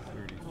 good.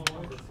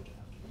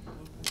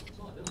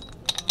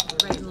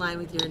 Right in line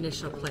with your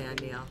initial plan,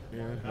 Neil.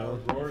 Yeah, well,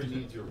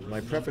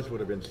 my preference would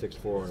have been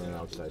 6-4 and an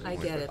outside I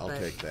point, get it, but I'll but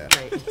take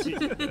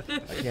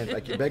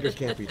that. right. Beggars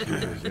can't be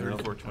choosers, you know?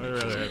 I'd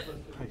rather have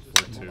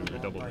 4-2 or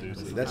double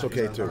deuces. That's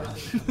okay too.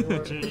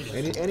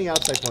 Any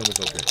outside point was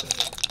okay.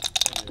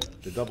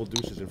 The double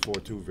deuces and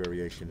 4-2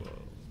 variation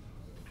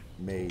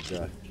made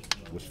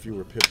was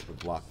fewer pips but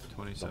blocked.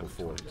 27, double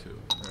 4. 22. Right.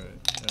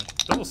 Yeah.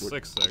 Double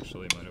 6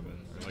 actually might have been,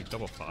 or like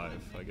double 5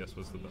 I guess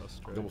was the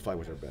best. Right? Double 5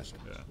 was our best.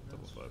 Yeah,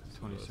 double 5.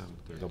 27,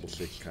 30. Double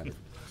 6 kind of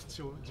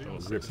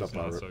Double 6 ripped is up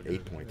not our so good.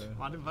 8 point. Yeah.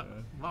 まあでも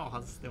輪を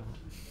外しても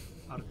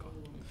あるか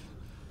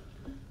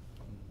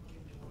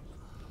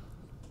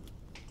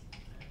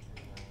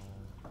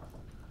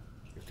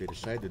If they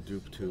decide to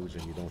dupe 2s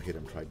and you don't hit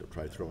them,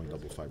 try throwing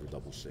double 5 or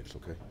double 6,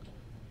 okay?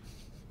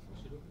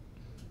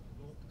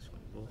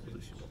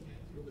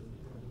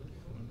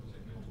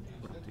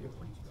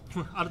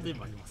 ある程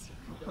度ありますよ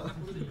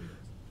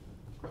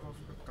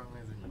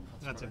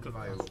ガチャク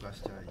前を動か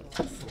しちゃい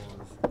そうですね。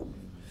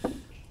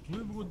ム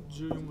ーブ後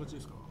14勝ち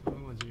ですか。も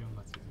う14勝ち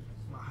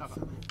まあだか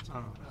らね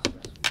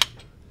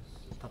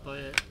たと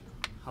え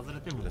外れ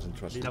ても Doesn't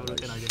trust DW 打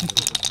てないで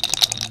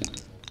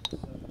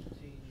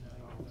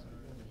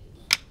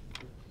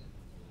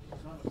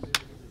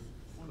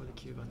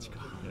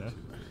Yeah.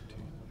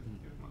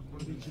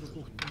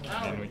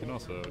 And we can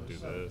also do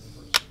this,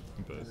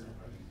 but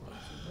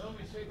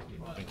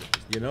I think it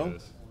just You know?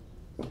 this.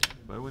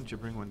 Why wouldn't you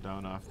bring one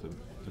down off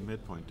the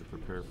midpoint to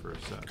prepare for a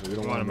set? We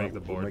don't wanna want to make the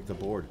board. Make the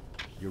board.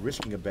 You're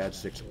risking a bad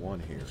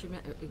 6-1 here.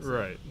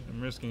 Right.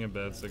 I'm risking a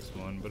bad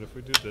 6-1, but if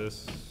we do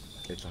this,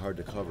 It's hard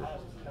to cover. right,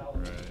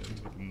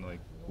 we can like.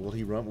 Will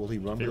he run? Will he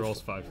run? If he with-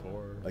 rolls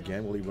 5-4.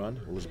 Again, will he run?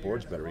 Well, his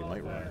board's better. He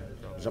might run.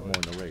 He's up more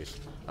in the race.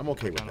 I'm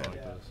okay with Kinda that.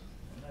 like this.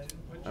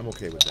 I'm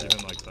okay with that.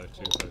 Even like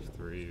 5-2,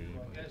 5-3, he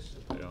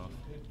might pay off.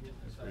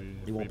 If we,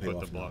 He won't if pay we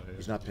put off the now. block.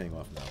 He's not paying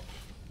off now.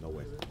 No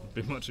way.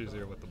 Be much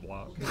easier with the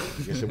block.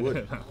 Yes, it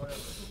would.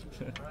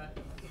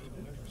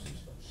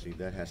 See,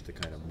 that has to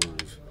kind of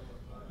move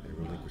and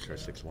relinquish our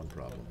 6-1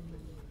 problem.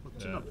 こっ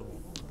ちだと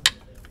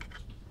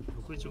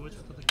6151し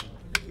た時に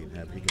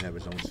He can have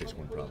his own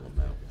 6-1 problem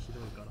now. ひど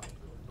いから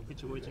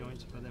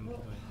615141がでもひ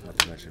どい Not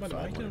to mention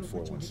 5-1 and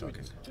 4-1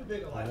 sucking.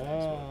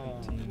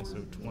 18, so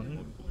 20.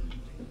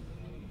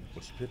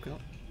 What's the pip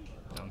count?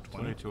 Down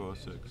 20.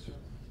 2206.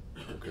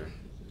 Okay.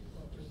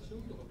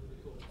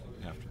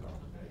 Have to.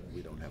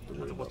 We don't have to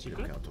worry about pip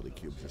count till he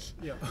cubes us.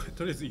 いや、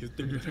とりあえず言っ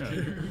てみるだけ。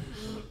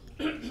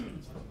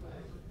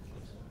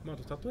まあ、あ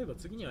と例えば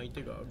次に相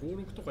手が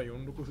56とか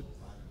46振っ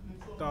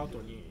た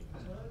後に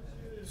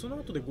その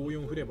後で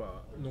54振れ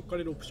ば乗っか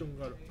れるオプション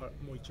が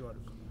もう一応ある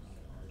か。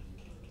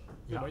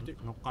いや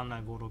乗っかんな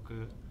い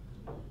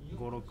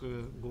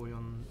5654乗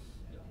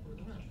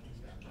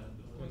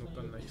っ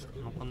かんないですか。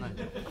乗っかんない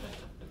で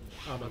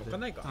あ、まあ乗っか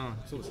んないか。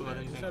そうですね。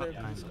全然勝っ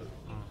てないですから。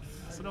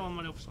それはあん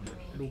まりオプションで。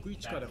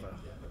61かだから。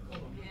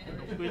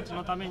61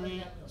のため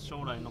に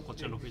将来のこっ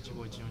ちの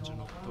615141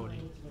の通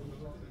り。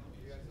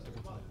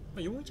まあ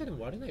41で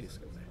も割れないです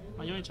けどね。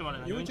まあ41割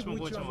れない。41も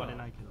51も割れ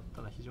ないけど、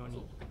ただ非常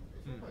に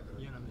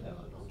嫌な目では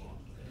ある。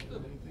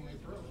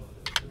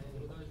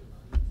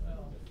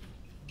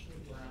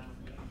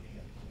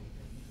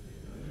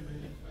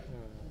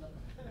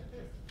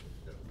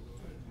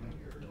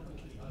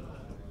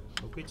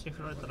61に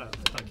振られたら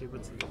打球物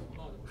打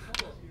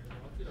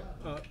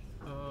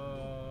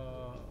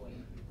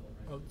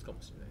つか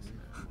もしれないですね。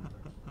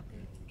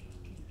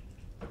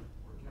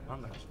な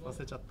んだっけ忘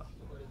れちゃった。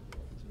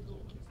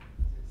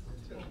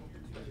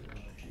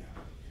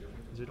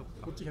16か。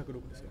こっち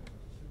106ですよ。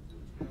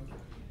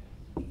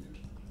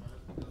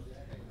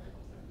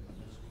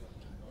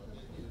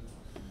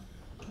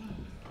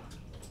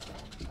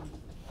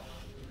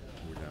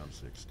We're down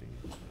 16.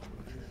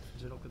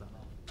 16だな。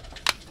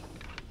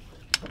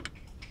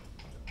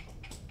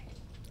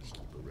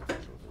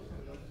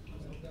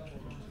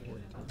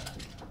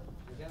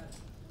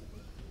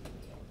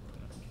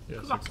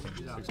Yeah, 16.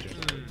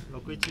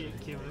 61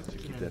キーブ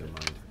記念で。ま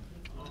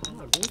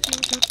あ、合金をや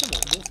っても、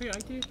どうせ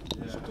相手シ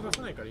ョット出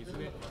さないから、いず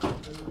れ、ま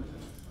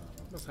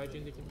あ、採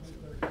点できますよ。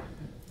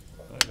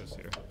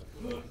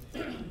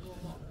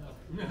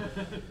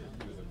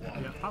い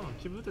や、多分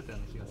キブ打てたよ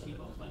うな気がする。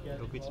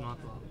61の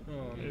後は。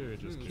9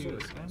ですね。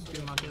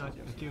9負けだけ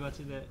ど、9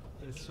勝ちで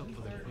S ショッ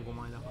トで5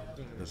枚だから。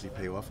Does he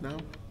pay off now?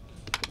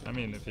 I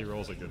mean, if he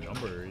rolls a good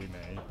number, he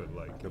may, but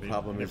like, The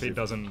problem if is he if-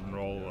 doesn't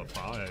roll a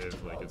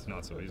 5, like, it's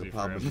not so easy The for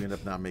problem is you him. end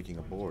up not making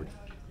a board.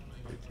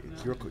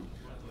 It's your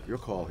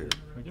call here.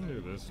 We can do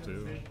this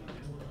too.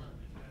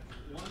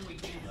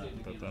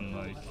 But then,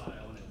 like,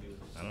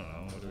 I don't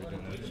know, what do we do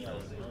next?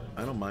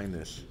 I don't mind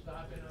this.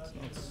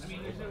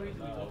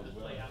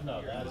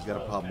 He's got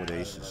a problem with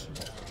aces.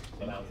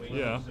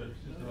 Yeah,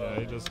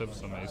 he does have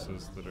some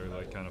aces that are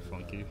like kind of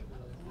funky.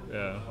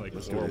 Yeah, like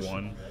Let's do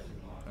 4-1.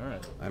 All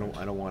right. I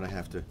don't want to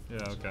have to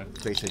okay.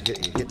 face a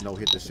hit no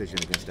hit decision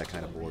against that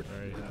kind of board. All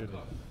right, you could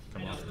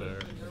come off there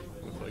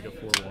with like a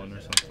 4-1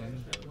 or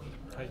something.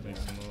 Make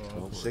some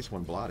Well,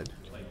 6-1 blotted.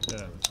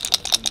 Yeah.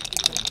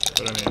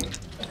 But I mean,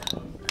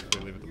 if we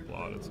leave it to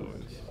blot, it's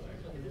always.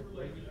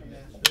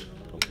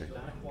 Okay.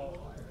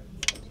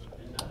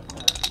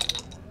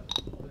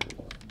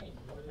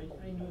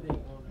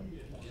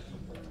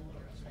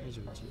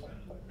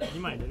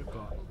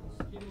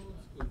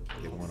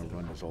 They want to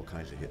run us all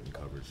kinds of hitting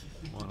covers.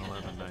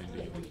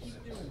 111.90.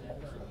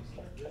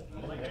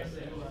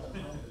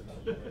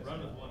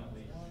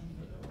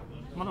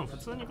 まあでも普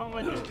通に考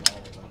えて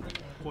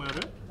こうや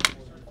る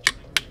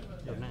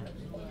よね。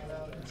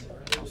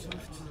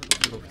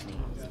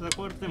それ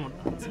こうやっても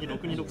次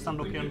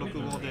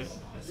62636465で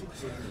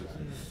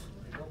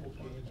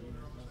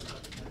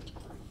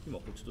今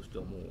こっちとして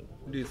はもう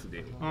レース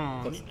で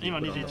今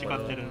21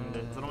勝ってるん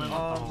でゾロ目も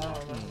あった方が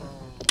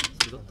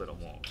それだったらま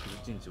あ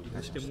11日を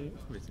出しても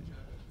別に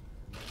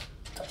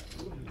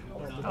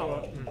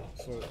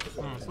そ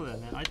うだよ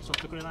ね。相手しょっ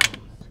てくれない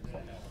もんね。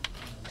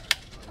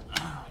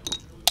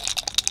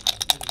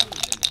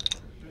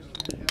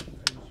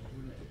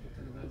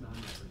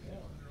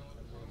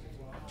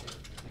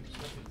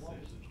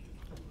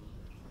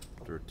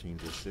13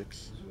 to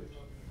 6.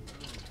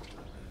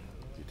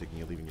 You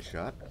thinking of leaving a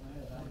shot?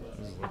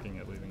 I was looking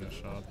at leaving a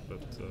shot,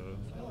 but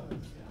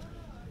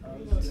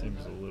it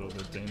seems a little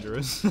bit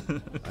dangerous. I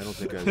don't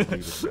think I would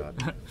leave a shot.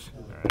 Alright.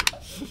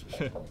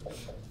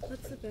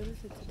 What's the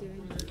benefit to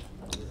doing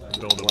that?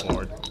 Build a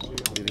board.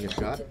 Leaving a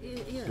shot?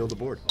 Yeah. Build a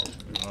board. We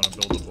want to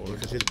build a board.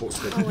 Because his board.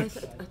 Oh, I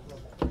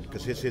thought.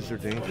 Because his hits are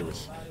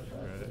dangerous. Right.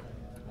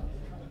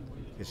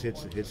 His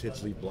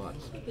hits leave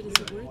blots. But is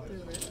it worth the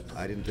risk?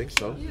 I didn't think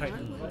so. Yeah, I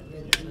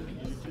wouldn't think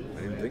so.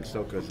 I didn't think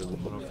so because a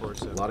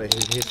lot of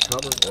his hits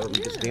cover, or we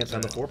just dance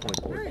on the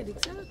 4-point board. Right,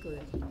 exactly.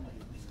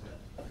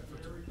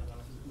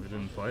 We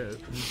didn't play it.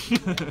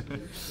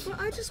 Well,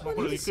 I just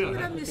wanted to see what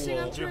I'm missing.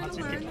 I'm trying to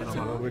learn. That's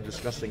Well, all. we're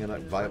discussing a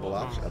viable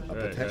option, a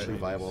potentially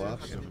viable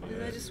option.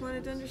 And I just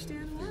wanted to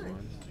understand why.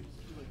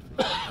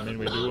 I mean,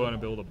 we do want to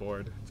build a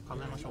board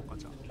数えましょうか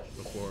じゃあ。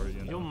 before, you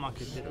 4 know. 負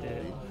けてて5勝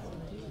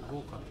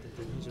って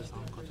て23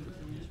勝ってて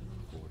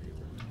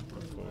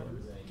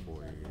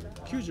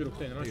96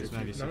点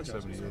78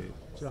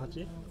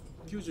 18?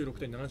 96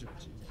点78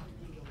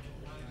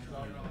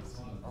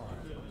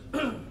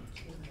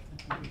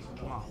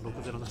まあ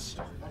6-0だし。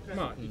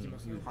まあいきま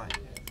すね。はい。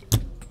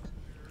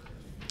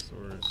 So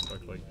we're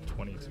stuck like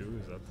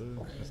 22.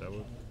 Is that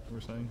what we're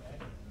saying?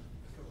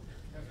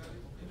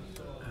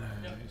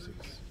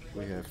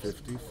 We have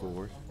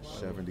 54,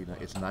 79.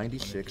 It's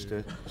 96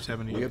 to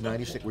 70. We have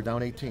 96. We're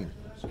down 18.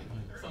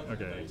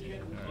 Okay.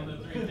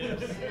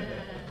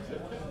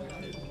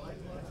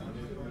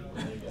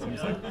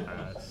 Seems like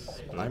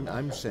pass. but-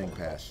 I'm saying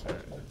pass.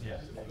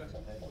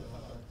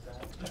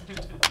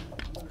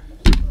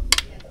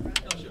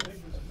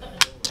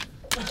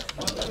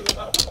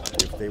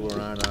 If they were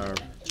on our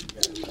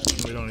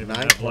We don't even 9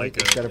 have point like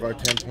instead a. of our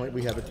 10 point,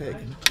 we have a take.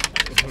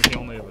 We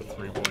only have a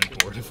 3-point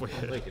board if we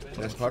hit.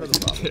 That's part of the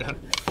problem. Yeah.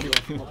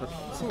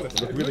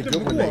 Look really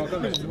good when they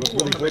look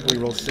really good when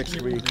we roll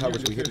 6-3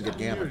 covers. We hit and get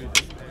gamma.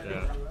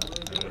 Yeah.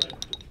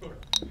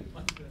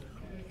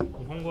 日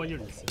本語は有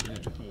利ですよ。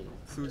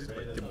数字と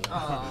か言っても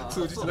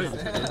数字じゃないんで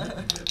すよ。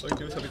相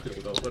手の喋ってる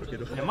ことは分かるけ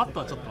ど。いやマット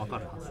はちょっと分か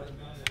るはず。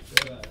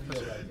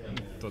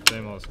と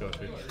ても難し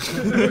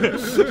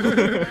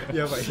い。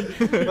やばい。マ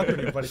ッ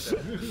トにバレちゃ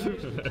う。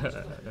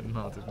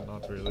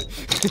not really.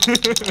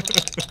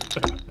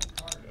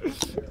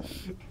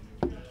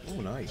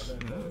 Oh, nice.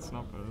 Yeah, it's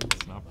not bad.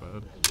 It's not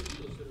bad.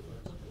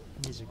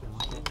 25負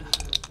け。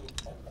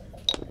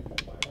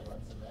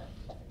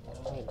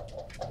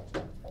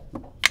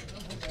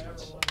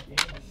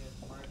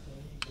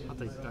あ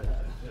と1回。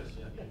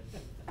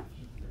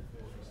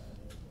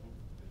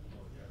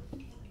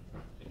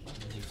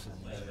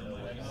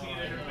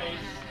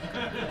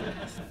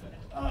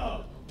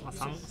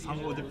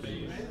3号デプ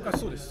リ。あ、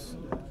そうです。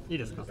いい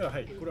ですか？は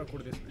い、これはこ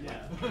れです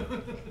ね。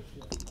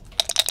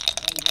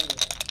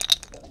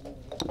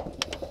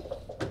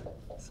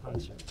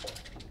30。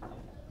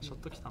ショッ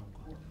ト来たのか。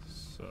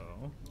So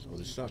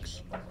this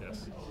sucks.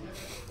 Yes.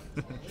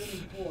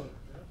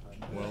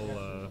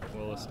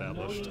 Well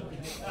established.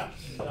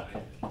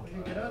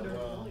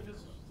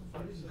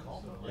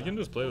 We can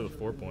just play with a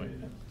 4-point.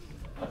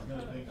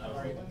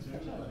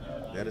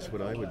 That is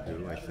what I would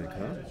do, I think,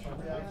 huh?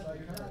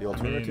 The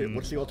alternative.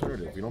 What's the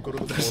alternative? You don't go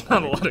to the 4-point. There's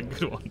not a lot of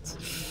good ones.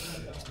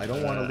 I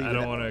don't want to leave.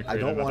 I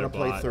don't want to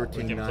play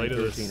 13-9,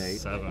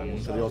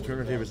 13-8. So the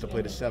alternative is to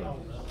play to 7.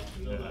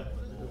 Yeah.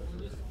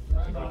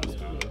 We'll just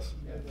do this.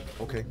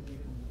 Okay.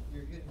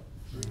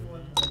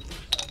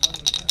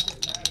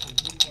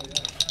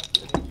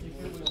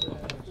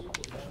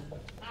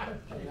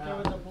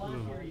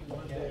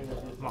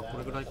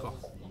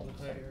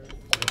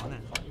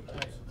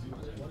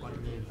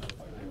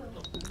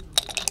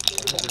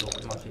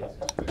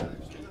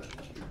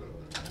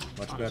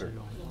 Much better.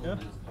 Yeah.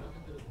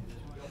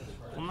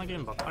 こんなゲー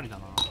ムばっかりだ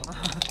な。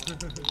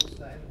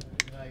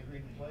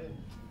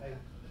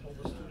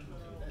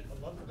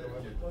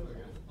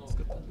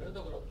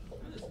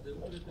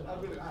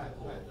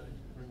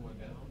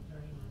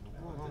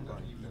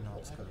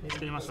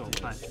作りましょう。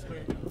はい。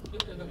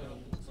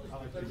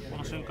こ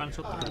の瞬間にシ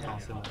ョット来る可能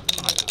性もかなり。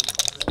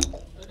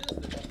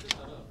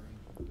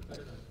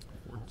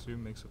 4-2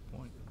 makes a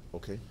point.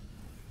 Okay.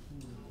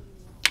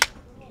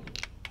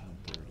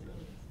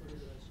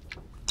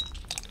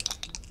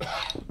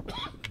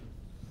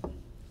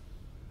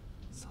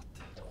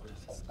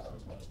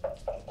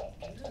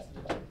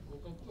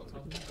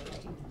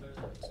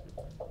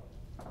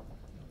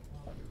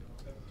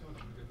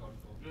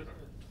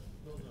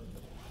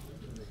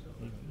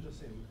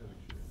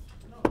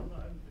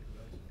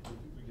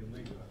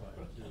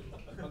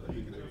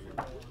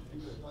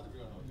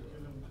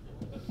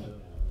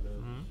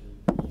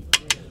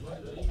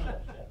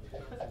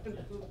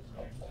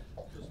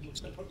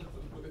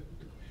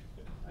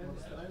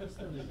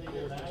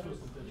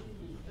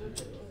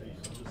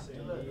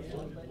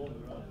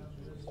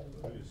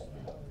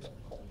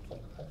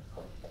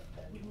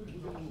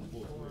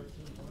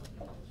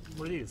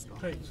これでいいですか？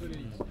はい、それで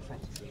いいです。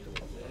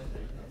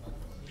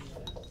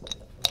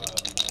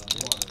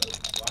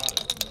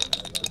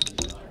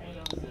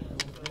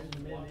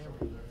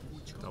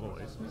Double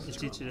aces.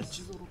 1-1で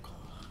す。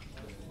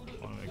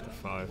 I want to make the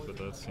 5, but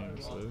that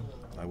seems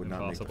I would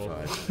not impossible.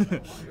 make the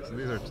 5. So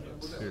these are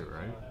 2,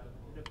 right?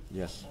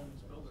 Yes.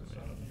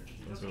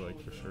 Those are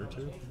like for sure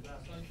 2.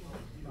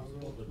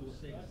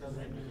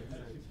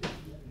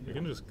 We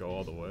can just go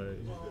all the way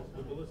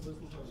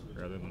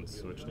rather than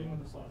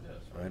switching.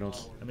 I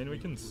mean, we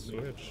can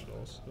switch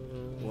also.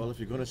 Well, if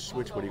you're going to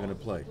switch, what are you going to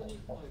play?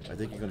 I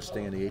think you're going to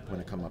stay in the 8 point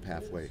and come up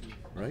halfway,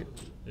 right?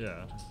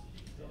 Yeah.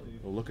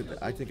 Well, look at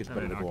that. I think it's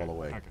better to go all the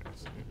way. Okay.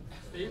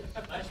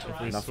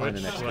 If we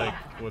switch, like,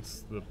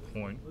 what's the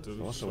point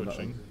of also,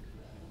 switching?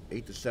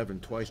 8 to 7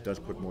 twice does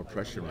put more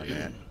pressure on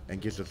that and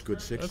gives us good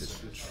 6s.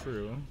 That's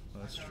true.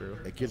 That's true.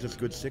 It gives us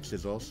good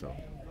 6s also,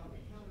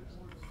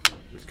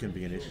 which can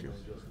be an issue.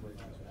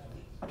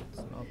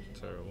 It's not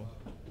terrible.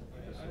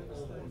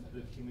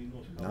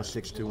 Now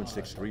 6-2 and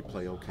 6-3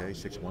 play okay.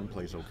 6-1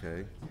 plays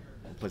okay.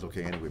 It plays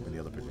okay anyway, but in the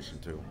other position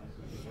too.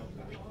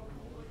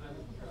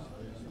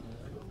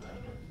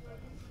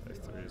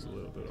 5-3 is a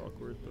little bit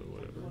awkward, but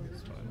whatever.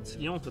 It's fine.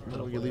 4振った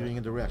ら Well, you're leaving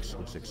into Rex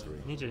with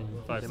 6-3.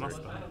 22出ま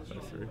すか？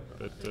 5-3.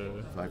 But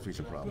 5-3's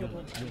a problem.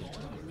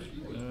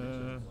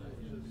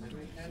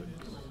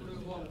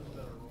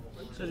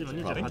 正直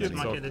も I think 28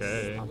 it's 負けです。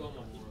 okay.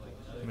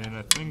 I mean,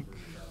 I think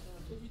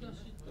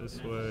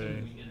this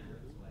way.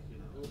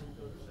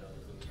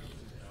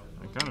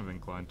 I'm kind of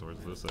inclined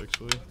towards this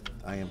actually.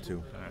 I am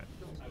too. Alright.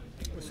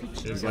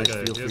 You It's guys like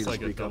feel free to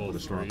like a speak up double with a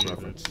strong 3,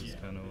 preference. which is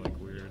kind of like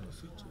weird.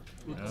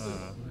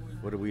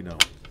 What do we know?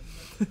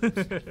 8負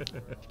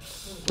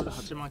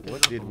けだ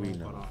What と did 思 we う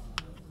know? か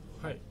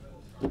ら。はい。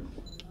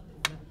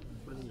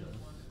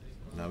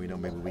 Now we know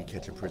maybe we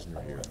catch a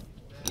prisoner here.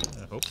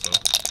 I hope so.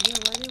 Yeah,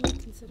 why did we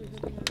consider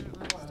hitting on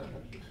that last time?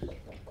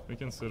 We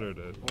considered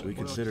it. We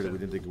considered it. We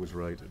didn't think it was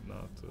right. Did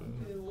not.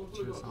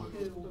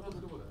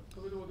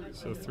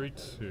 So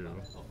 3-2.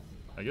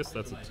 I guess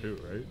that's a 2,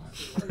 right?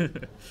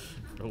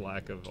 For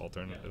lack of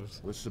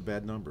alternatives. What's the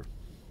bad number?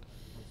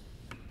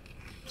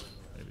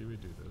 Maybe we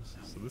do this.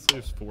 So this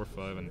leaves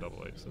 4-5 and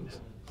double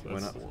aces. So Why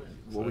not?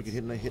 Well, we could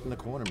hit in the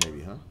corner,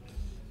 maybe, huh?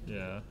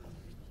 Yeah.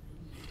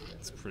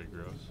 It's pretty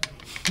gross.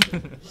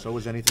 So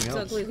is anything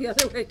else. It's ugly the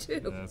other way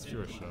too. Yeah, it's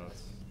fewer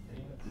shots.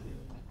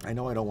 I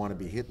know I don't want to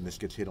be hit, and this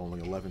gets hit only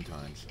 11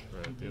 times.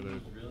 Right, the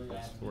other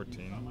is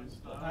 14.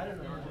 I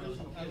don't know.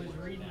 I was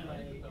reading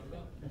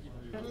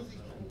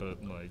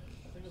But, like,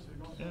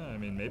 yeah, I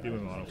mean, maybe we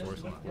want to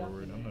force him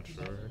forward. I'm not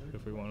sure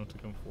if we want him to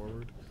come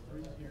forward.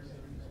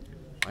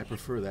 I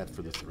prefer that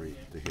for the 3,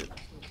 the hit.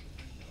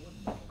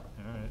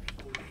 Alright.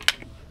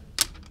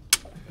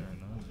 Fair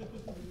enough.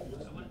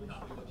 I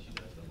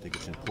think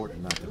it's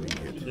important not to be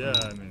hit. Yeah,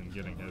 I mean,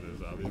 getting hit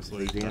is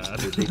obviously they bad.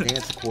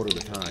 dance a quarter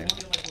of the time.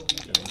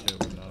 Getting hit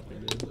would not be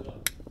good.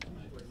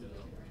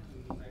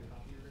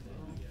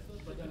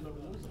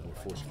 Or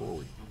force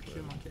forward.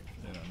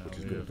 Which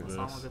is good. This.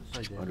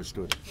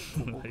 Understood.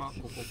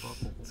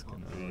 It's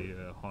going to be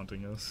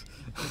haunting us.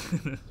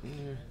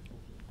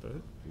 But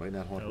might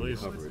not haunt at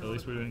least we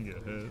didn't get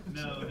hit.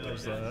 So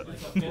there's that.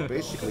 We're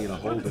basically in a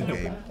holding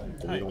game,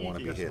 but we don't want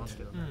to be hit.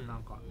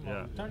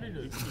 Yeah. But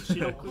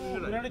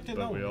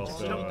we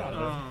also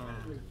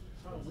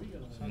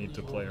need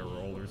to play a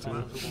roll or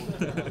two.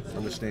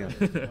 Understand.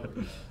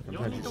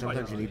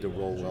 Sometimes you need to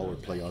roll well or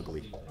play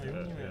ugly.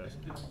 Yeah.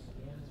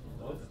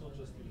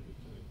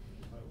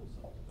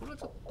 これは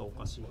ちょっとお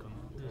かしいかな。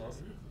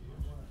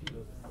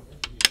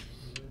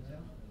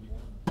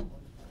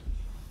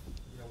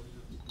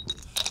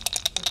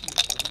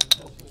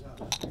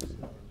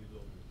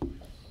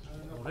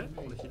あれ？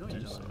これひどいん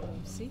じゃない？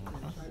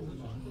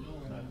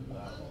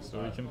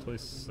 So we can play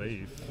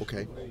safe.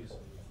 Okay.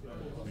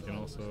 We can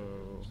also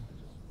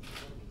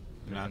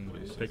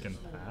pick and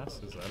pass.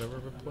 Is that ever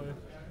a play?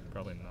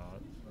 Probably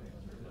not.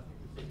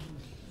 I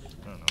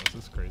don't know. Is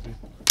this crazy?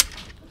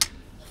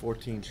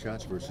 14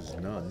 shots versus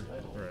none.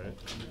 Right.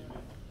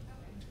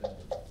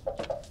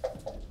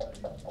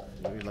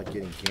 We like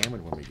getting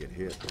hammered when we get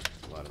hit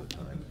a lot of the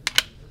time.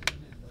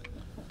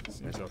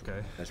 Seems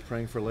okay. That's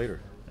praying for later.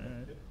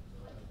 Alright.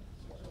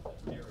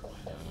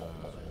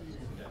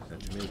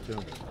 That's me too.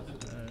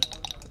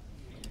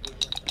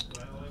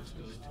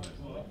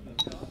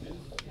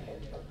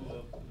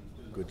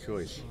 Good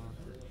choice.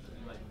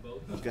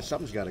 Because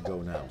something's got to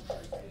go now.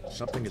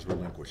 Something is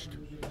relinquished.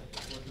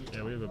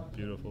 Yeah, we have a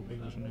beautiful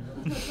position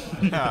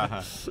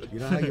here. You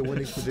know how you win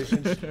these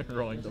positions?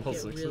 Rolling double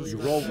sixes. You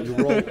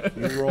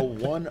roll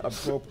one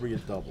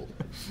appropriate double.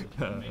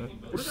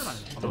 And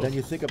then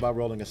you think about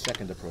rolling a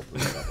second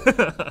appropriate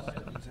double.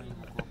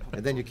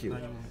 And then you cue.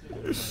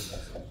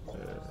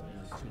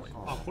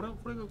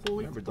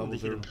 Remember,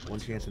 doubles are 1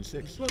 chance in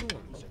 6. What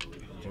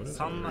is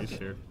the race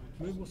here?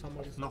 It's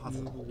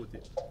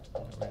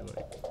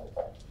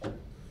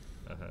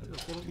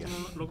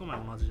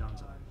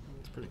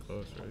pretty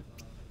close, right?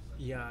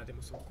 いやで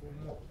もそこを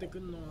持ってく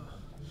んのは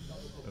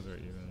Those are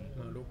even.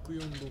 まあ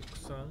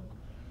6463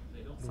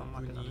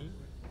 62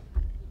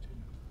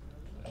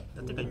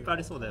だってかいっぱいあ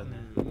りそうだよね。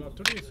まあ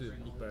とりあえずいっ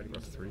ぱいありま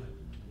す。3?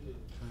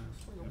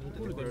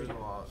 これで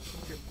は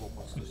結構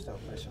コツとしては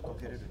プレッシャーか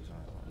けれるんじゃ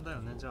ないかな。だ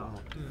よね、じゃあ。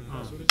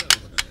まあそれじゃあ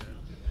ね。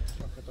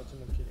まあ形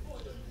も綺麗。こ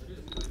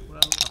れ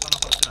はなかな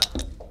か落ちない。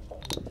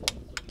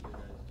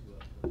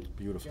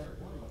 Beautiful.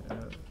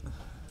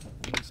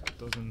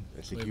 Doesn't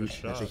that's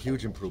a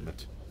huge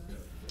improvement.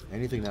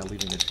 Anything not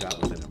leaving a shot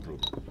was an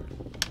improvement.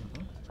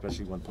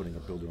 Especially when putting a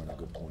builder on a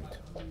good point.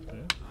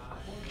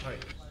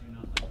 Right.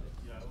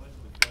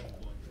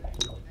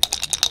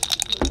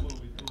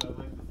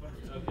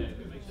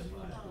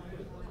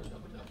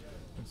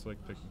 Looks like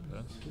pick and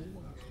pass.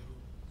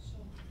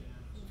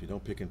 If you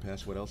don't pick and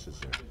pass, what else is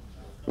there?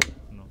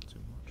 Not too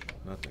much.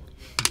 Nothing.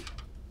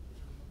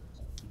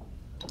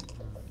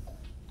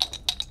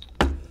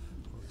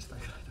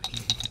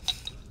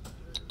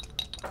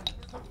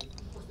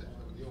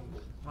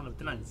 まだ打っ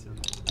てないんですよ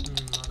ね。ま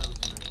だ打っ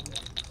てないね。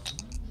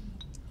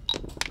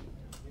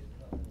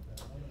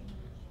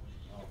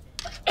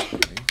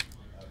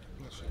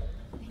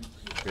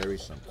Bury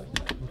something.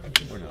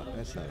 Or not.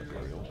 That's not a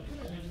burial.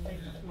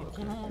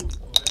 この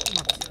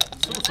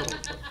そろそろ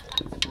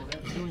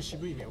非常に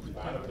渋い目を振って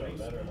なか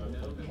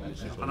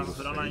なか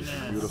振らないね。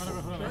I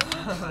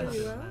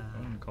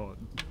wouldn't call it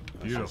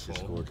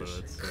beautiful, but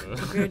it's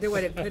Compared to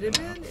what it could have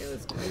been, it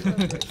was quite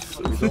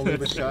You don't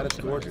leave a shot, it's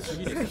gorgeous.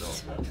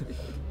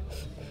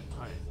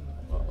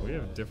 we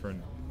have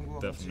different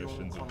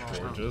definitions of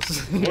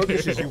gorgeous.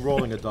 Gorgeous is you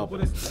rolling a double.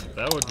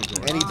 That would be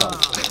gorgeous. Any double.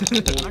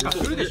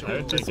 I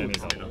would take any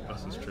double.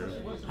 This is true.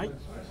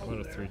 What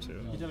a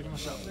 3-2. いただきま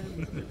した。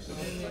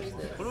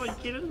これはい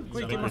けるん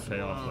I think we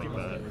pay off like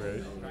that,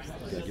 right?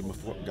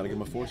 Gotta give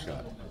him a 4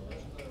 shot.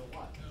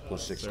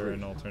 Plus 6 Is there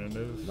an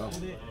alternative? No. I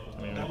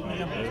mean, if we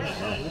did. You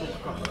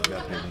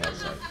gotta pay him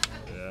outside.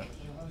 Yeah.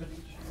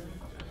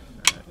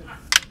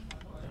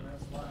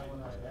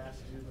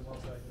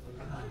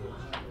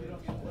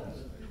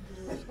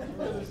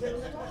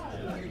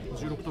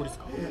 です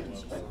か。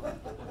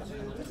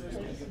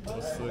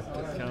 What's the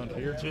count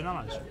here?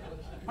 17でしょ。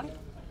あれ？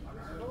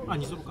あ、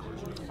2ゾロか。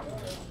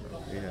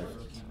 They have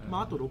ま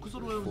ああと6ゾ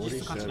ロは実質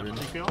勝ちだから。い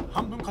くよ。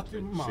半分勝って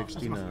る。まあ。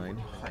 69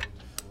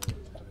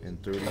 and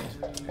 30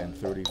 and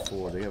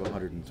 34. They have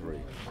 103.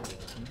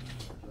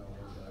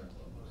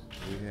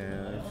 We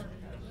have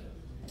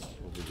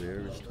over there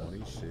is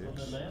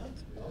 26.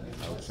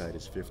 Outside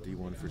is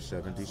 51 for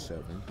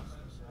 77.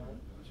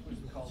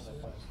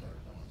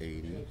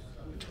 80,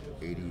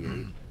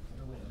 88,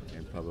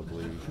 and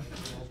probably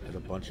with a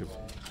bunch of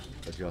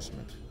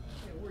adjustment.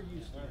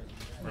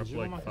 We're up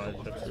like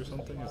 5 pips or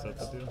something? Is that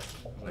the deal?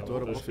 I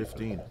thought it was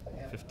 15.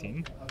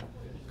 15?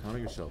 Counter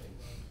yourself.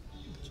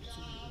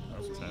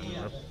 That's 10.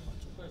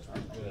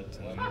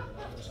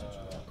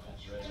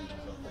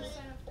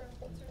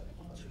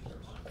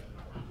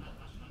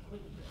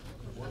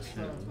 We're up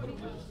 10.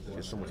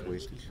 There's so much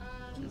wastage.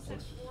 2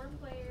 plus.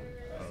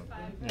 Oh,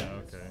 yeah,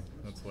 okay.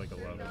 That's like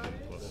 11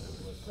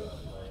 plus 4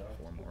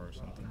 more or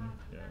something.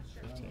 Yeah,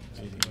 15.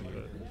 Something like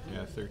that.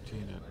 Yeah,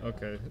 13 at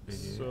Okay,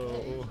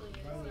 so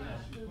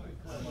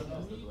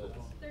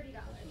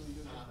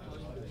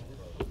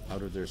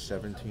Out of their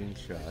 17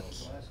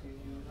 shots,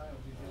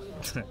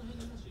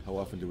 how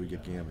often do we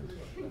get gammoned?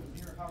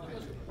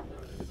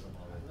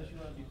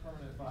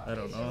 I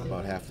don't know.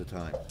 About half the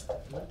time.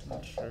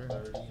 Not sure.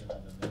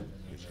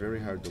 It's very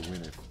hard to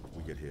win if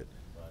we get hit.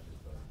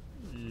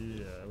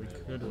 Yeah, we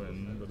could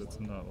win, but it's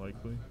not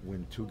likely.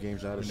 Win 2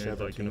 games out of We need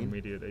 17. like an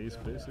immediate ace,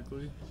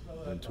 basically.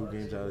 Win 2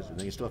 games out of,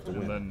 then you still have to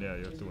win. And then, yeah,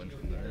 you have to win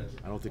from there.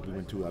 I don't think we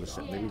win 2 out of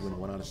 7. Maybe we win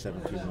 1 out of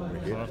 17 when we're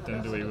hit. How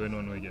often do we win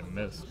when we get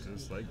missed?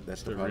 Is like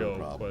That's the the part of the real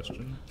problem.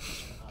 question.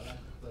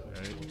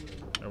 Right?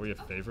 Are we a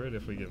favorite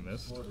if we get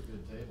missed?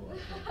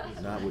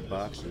 Not with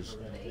boxes.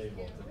 Say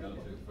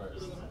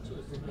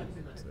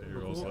he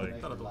rolls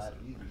like,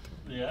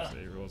 say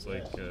he rolls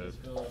like 5.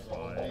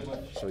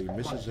 So he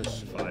misses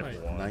us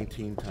 5-1.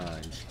 19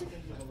 times.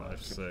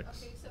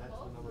 5-6.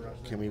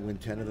 Can we win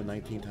 10 of the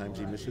 19 times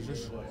he misses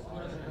us?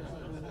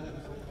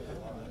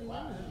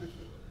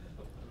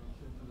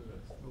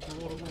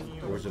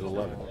 Or is it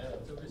 11?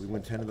 We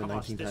win 10 of the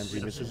 19 times he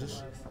misses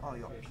us?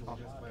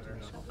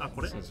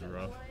 This is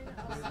rough.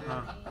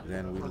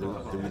 Then we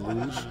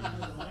lose.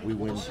 We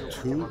win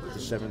 2 of the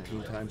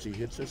 17 times he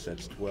hits us.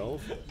 That's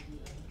 12.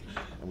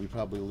 And we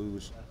probably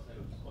lose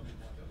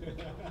 7,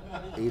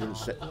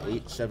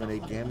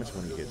 8 gamuts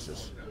when he hits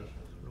us.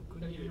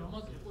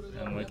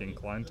 I'm like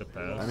inclined to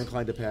pass. I'm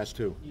inclined to pass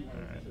too.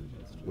 Alright.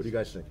 What do you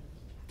guys think?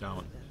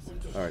 down.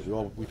 All right,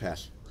 we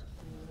pass.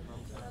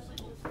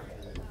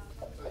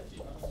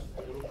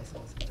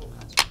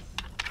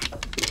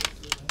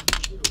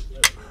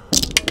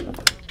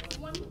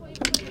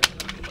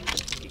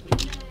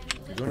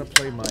 You're gonna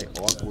play my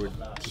awkward,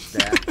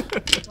 stacked,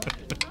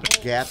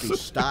 gappy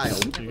style.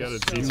 You gotta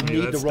teach You me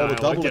need that to roll a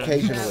style double again.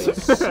 occasionally.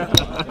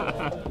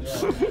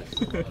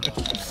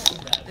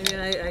 I mean,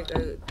 I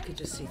could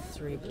just see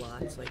 3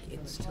 blots like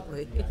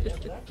instantly.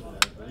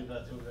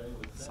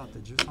 さて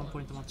13ポ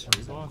イントマッチ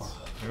のゾーンか。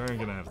 We weren't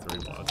gonna have 3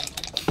 blocks.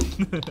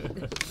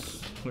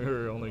 We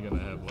were only gonna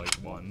have like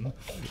 1.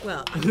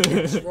 Well,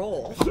 let's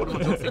roll.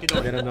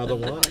 Then another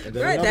one. And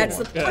then Right, another that's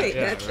one. the point.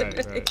 Yeah, That's right.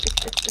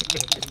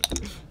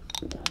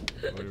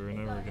 We were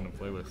never gonna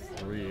play with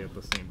 3 at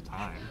the same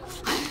time.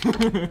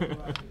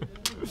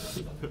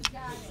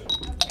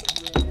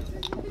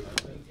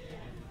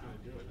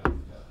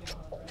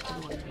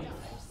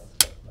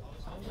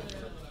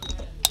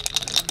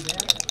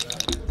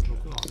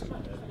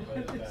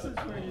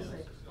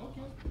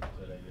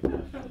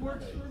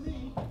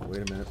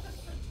 Wait a minute.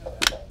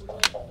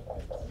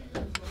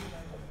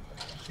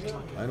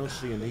 I don't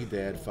see a need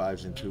to add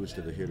 5s and 2s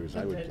to the hitters.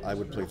 I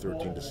would play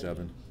 13 to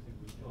 7.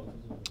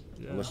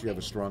 Yeah. Unless you have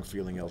a strong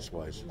feeling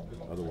elsewise.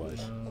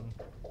 Otherwise,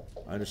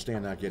 I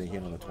understand not getting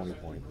hit on a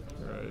 20-point.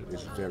 Right.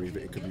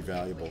 It could be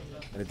valuable,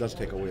 and it does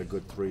take away a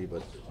good 3.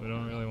 But We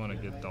don't really want to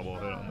get double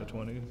hit on the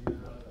 20.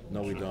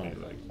 no, we Should don't. be,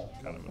 like,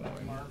 kind of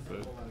annoying.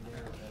 But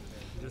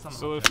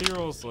so if he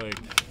rolls like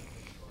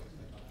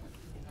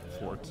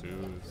 4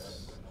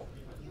 2s,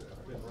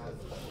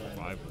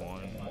 5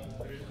 1,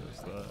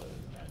 what's that?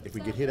 If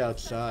we get hit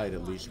outside,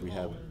 at least we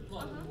have.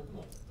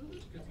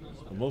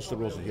 Most of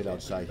the rolls that hit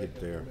outside hit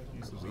there.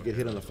 We get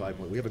hit on the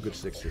 5-point. We have a good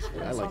 6 this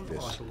way. I like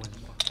this.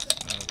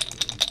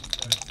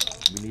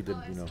 We need to,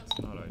 It's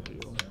not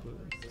ideal, but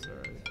it's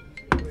alright.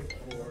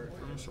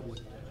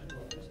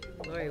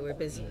 Lori, we're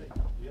busy.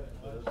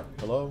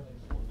 Hello?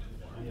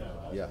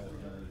 Yeah.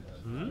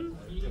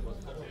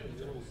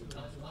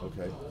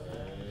 Okay.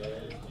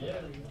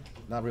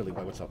 Not really,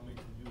 but what's up?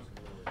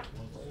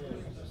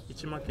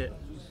 1負け。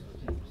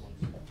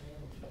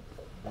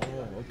 Oh,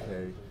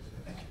 okay.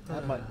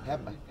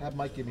 Have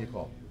Mike give me a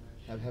call.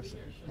 Have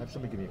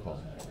somebody give me a call.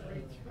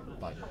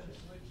 Bye.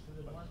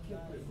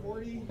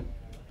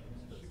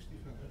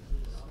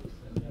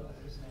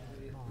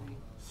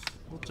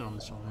 どっちなん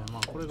でしょうね。ま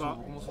あこれが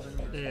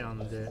A 案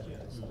で、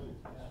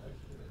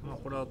まあ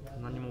これは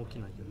何も起き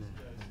ないよね。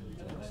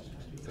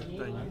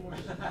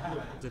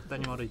絶対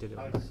に悪い手で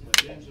はない。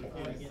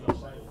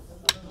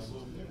こ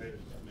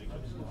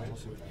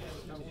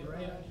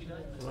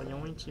れは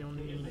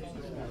414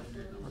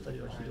あたり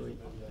はひどい。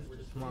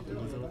まあ、あと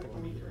水のとか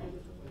もひどい。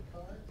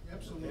ロ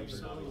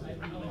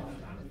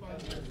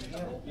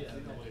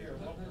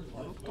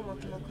ット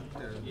巻きまくっ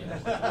てるな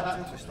んか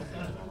強くした方がい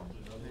いのか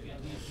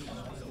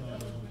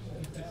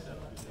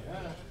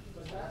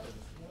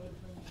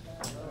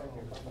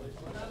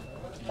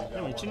な。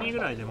でも1、2ぐ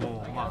らいで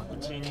もまあ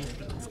1、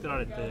2作ら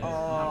れて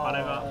あ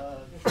れが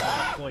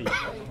濃い。1、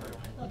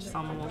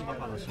3もだ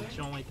からし、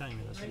1音は痛い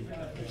目だし、1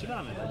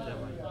絡めが痛い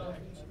場合、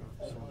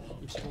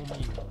1音も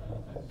いいんだ。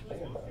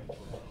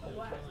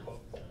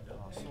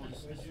そうで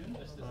すね。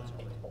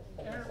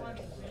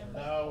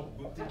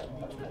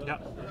いや、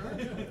こ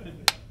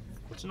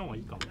っちの方がい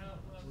いかも。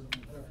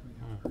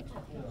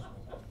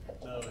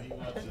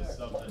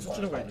そっ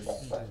ちの方がいいで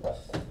す。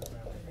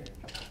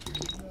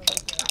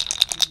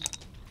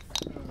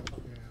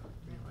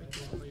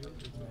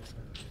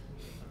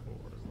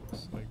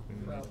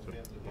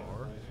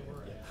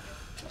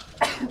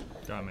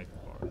Gotta make the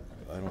bar.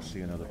 I don't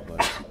see another play.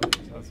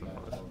 That's a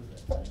five.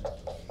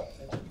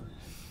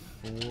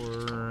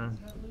 4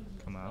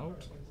 come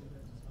out.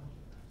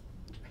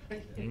 You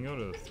can go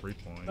to the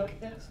 3-point, but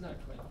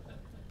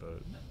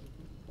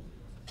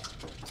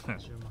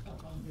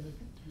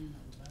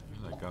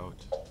Like out.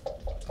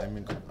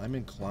 I'm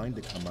inclined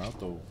to come out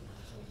though.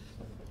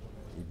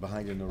 You're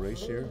behind in the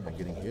race here and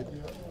getting hit.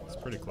 it's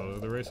pretty close.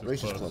 The race is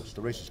Race is close. close.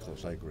 The race is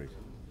close. I agree.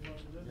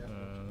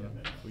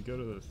 If we go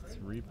to the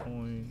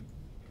 3-point,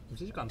 1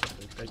時間経っ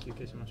て1回休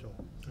憩しましょ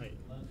う。はい。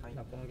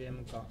このゲー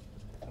ムか、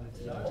この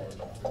次のゲー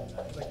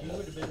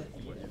ム。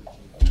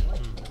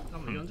多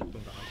分40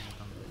分から始め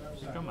たので。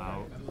come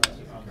out.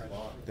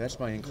 That's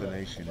my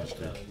inclination is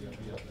to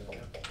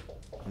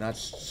not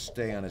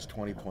stay on his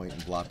 20-point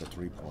and block the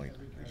 3-point.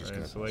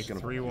 Right, so like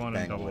 3-1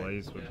 and double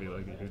ace would be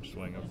like a huge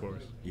swing, of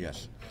course.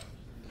 Yes.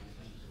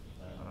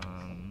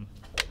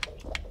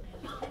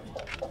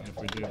 If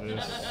we do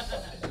this,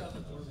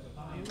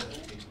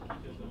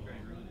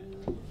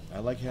 I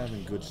like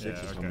having good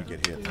sixes when we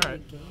get hit.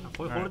 Alright.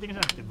 こういうホールディングじ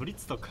ゃなくてブリッ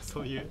ツとか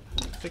そういう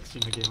セクシ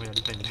ーなゲームをや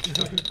りたいんだけ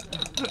ど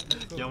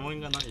やもん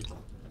がない。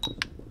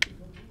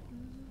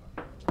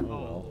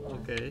Oh,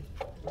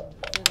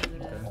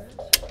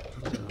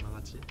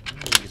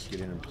 OK。just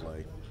get in and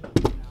play.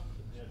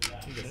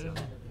 いいですよ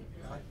ね。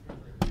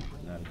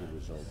Not a good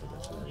result, but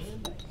that's life.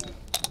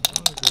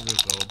 not a good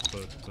result,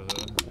 but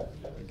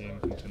the game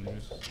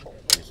continues.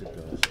 Yes, it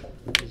does.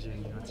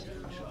 22勝ち。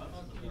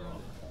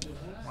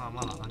まあ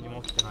まだ何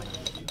も起きてないので、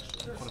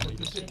これもい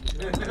るし。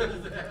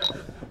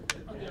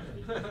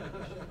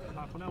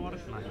あ、これは悪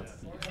くないやつ。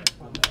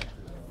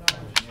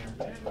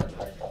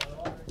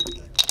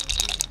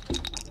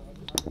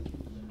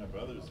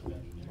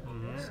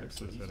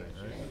Six is hitting,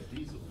 right?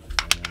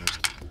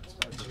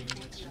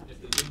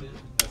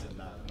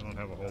 I don't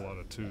have a whole lot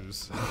of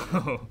twos,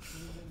 so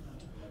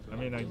I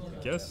mean, I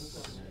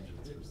guess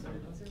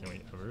can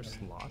we ever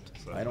slot?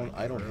 I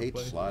don't hate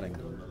slotting.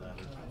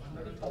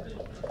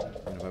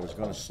 And if I was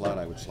going to slot,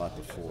 I would slot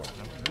the 4.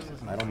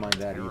 I don't mind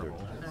that either.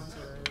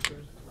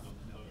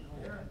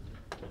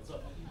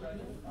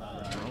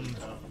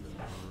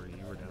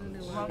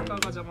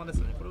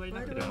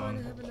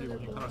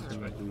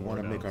 We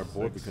want to make our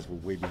board because we're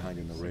way behind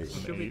in the race.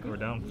 8, we're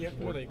down.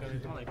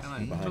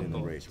 Behind in the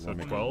race. We So wanna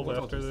make 12 our board.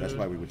 after the. That's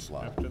why we would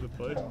slot. After the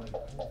play.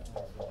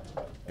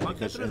 And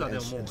because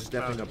and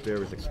stepping up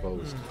there is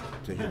exposed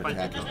to him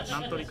attacking us.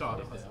 何取りかあ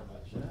るはず。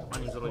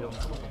204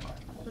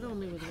 But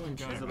only with one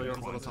check.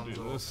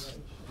 20403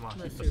まあヒ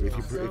ット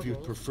If you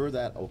prefer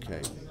that,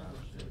 okay.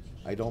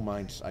 I don't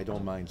mind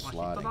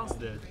slotting, ダンス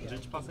で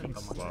 11% かま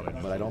で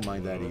but I don't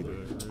mind that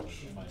either.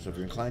 So if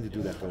you're inclined to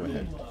do that, go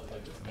ahead.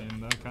 I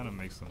mean, that kind of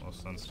makes the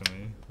most sense to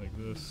me. Like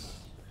this.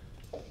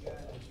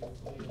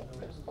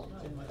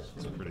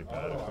 It's pretty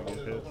bad if we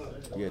get hit.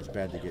 Yeah, it's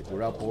bad to get.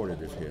 We're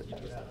outboarded if hit.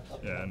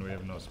 Yeah, and we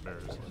have no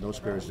spares. No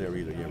spares there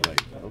either. Yeah,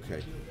 right.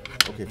 Okay.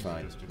 Okay,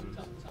 fine.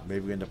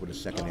 Maybe we end up with a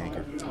second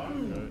anchor.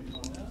 And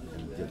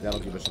that'll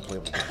give us a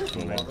playable for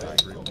a long time.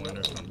 3-point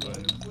or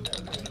something.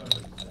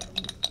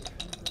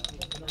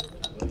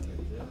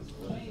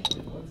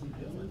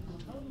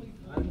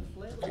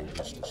 Okay,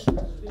 justice. こ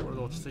れ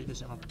で落ち着いて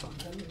しまった。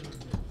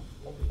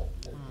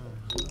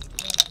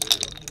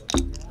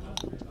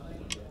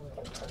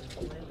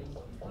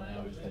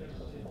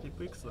キッ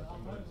プいくつだっけ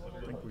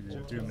I think we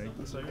do make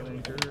the second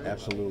anchor.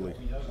 Absolutely.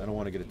 I don't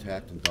want to get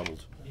attacked and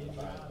doubled.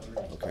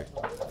 Okay.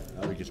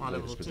 Now we just play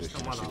this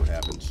position and see what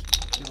happens.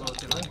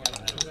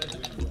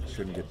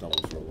 Shouldn't get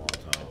doubled for a long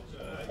time.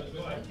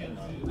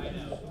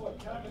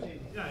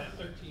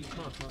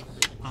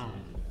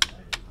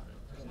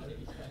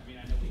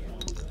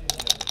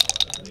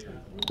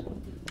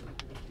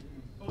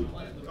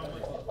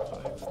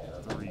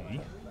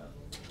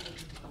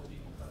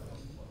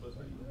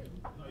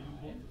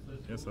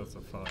 Guess that's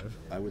a 5.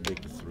 I would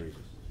make the 3.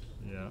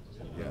 Yeah,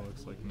 Yeah. that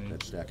looks like me.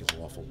 That stack is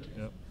awful.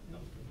 Yep.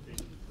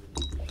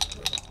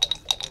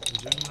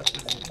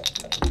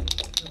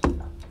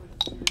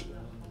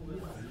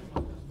 な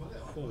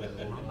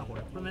んだこ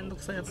れめんど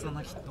くさいやつだ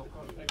なきっと。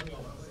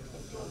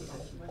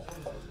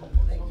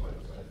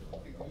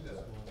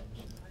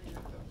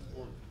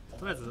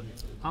とりあえず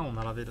案を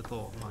並べる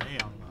と、まあ、A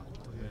案が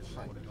とりあえず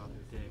これがあっ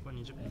て、これ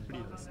20ピップリ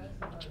ードですね。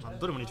まあ、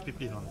どれも20ピップ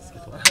リードなんですけ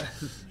ど。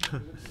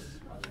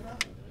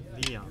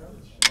B 案。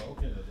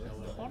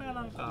これは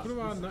なんか、これ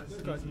はな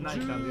い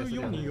感じがする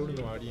よね。14による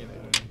のはありえない。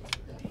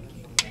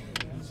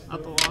あ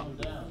とは、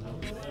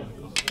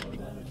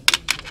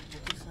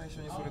最初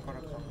にそれから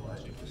考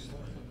えるとした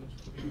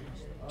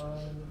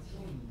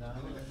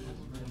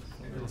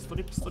でもスト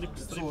リップだ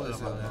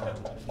からね。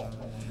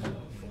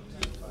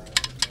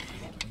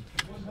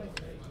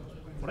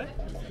これ？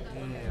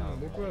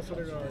僕はそ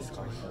れがとり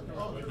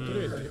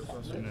あえずよくこ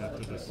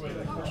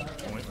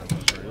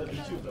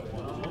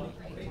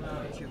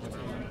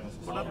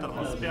れだったら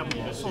まあスペアもい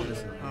るし、そうで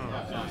すよね。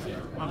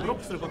まあブロッ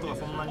クすることが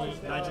そんな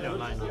に大事では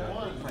ないので。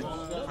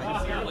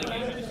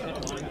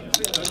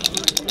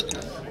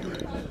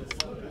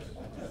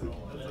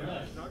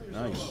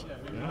Nice.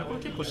 これ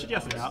結構シリ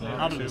アスに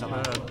あるんじゃな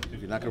い？ If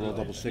you're not gonna roll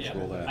double six,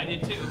 roll that. I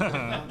did too.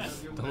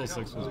 Double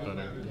six was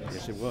better.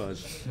 Yes, it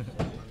was.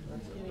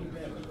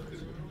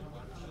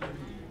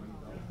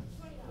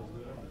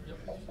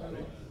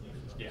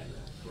 Yeah.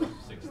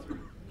 6-3.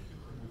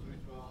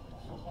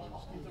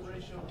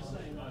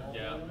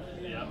 Yeah.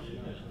 Yeah.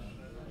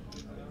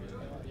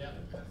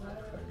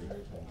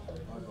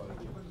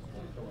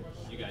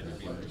 You guys are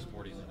being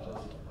sporty.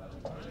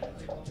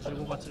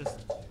 15勝ちです。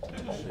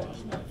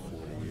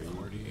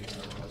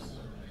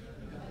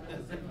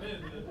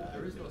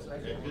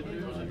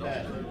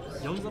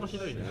4-0ひ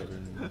どいね。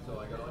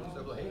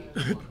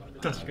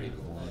確かに。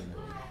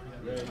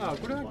あ、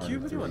これはキュー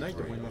ブではない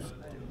と思います。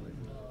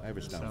I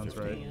was down 15. Sounds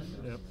right.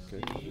 Yep.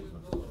 Okay.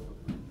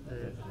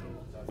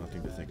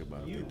 Nothing to think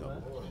about. They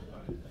double.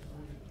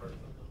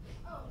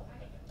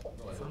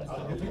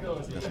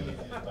 Doesn't it?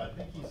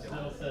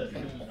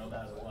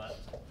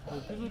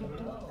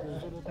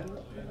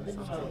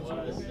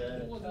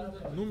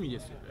 のみで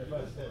すよね。こ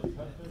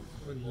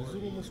れ2ゾ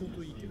ロも相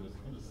当いいけど。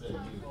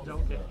じゃあ OK。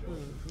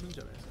振るんじ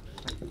ゃないですか。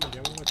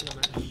山勝ちがな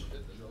い。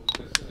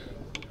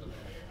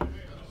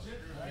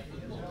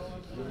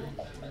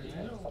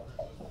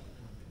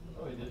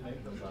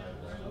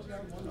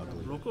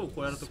6を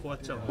超えるとこうやっ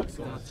ちゃうの。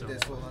そうなっちゃう。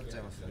そうなっちゃ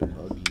いますね。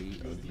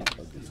Ugly, ugly,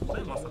 ugly. そ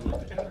れまさか。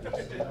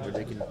Where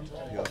they can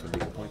pay off and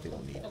make a point they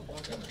don't need.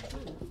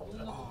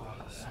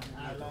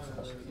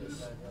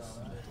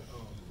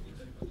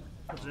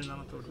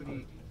 17通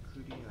り。ク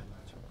リアに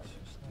着手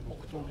して6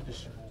通りで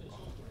死亡か。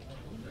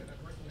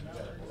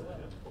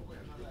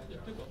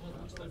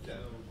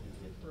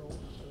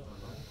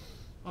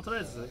まあ、とりあ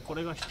えずこ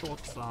れが1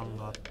つ案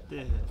があっ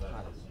て、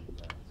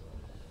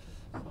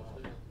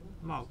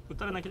まあ打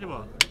たれなけれ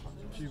ば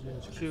9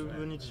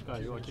分に近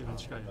い、要は9分に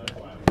近い、ね、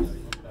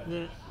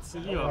で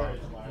次は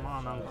ま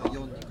あなんか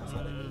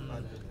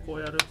こう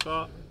やる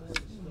か、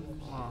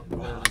まあこ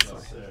うやるか。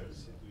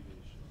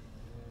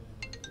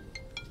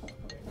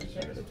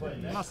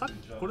まあさっ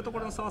きこれとこ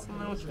れの差はそん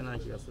なに大きくない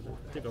気がする。っ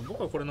ていうか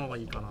僕はこれの方が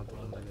いいかなと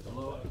思うんだけ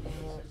ど、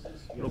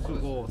6、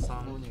5、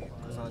3に重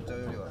なっちゃう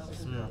よりは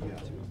スペアが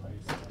一番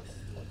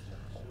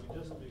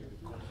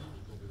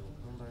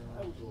問題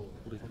はこ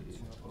っち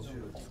の10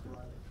を作る。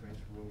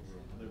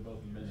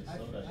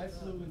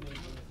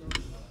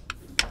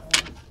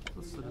そ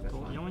うすると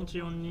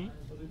4142、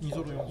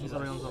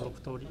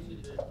20436通り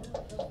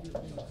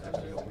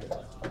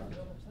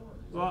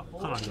は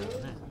かなりだよ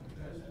ね。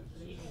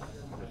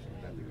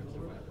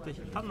で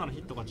単なるヒ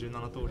ットが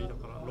17通りだ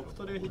から、6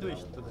通りがひどい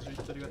ヒットで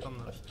11通りが単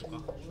なるヒット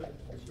か。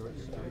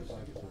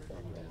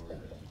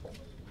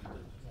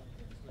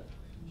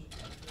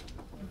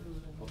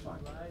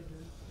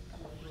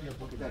いや、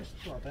僕がヒ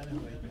ットを与えない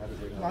方がいい。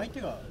相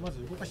手がま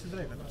ず動かしづ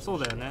らいから。そう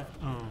だよね。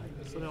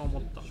うん。それは思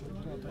った。あ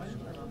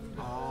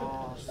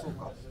あ、そう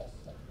か。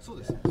そう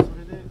ですね。それ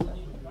で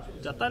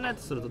じゃあ与えない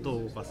とするとど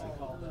う動かす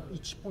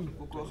？1ポイント。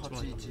僕は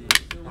81。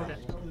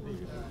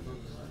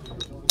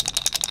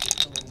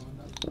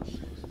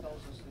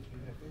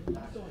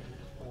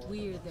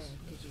Weird then,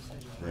 did you say?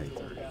 Right.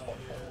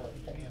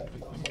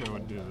 I think I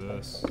would do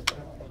this,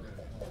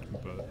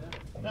 but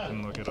we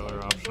can look at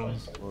other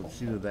options. Well,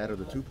 it's either that or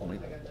the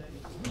 2-point,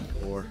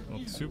 or Well,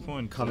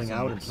 2-point coming doesn't-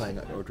 out and playing,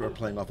 or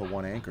playing off a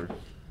 1 anchor.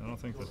 I don't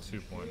think the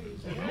 2-point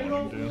is what I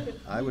want to do.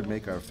 I would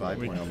make our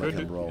 5-point and let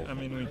him roll. I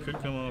mean, we could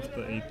come off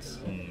the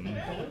 18,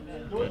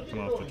 could come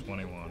off the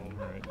 21,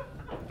 right?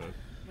 But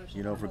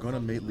You know, if we're going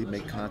to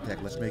make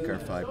contact, let's make our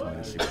 5-point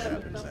and see what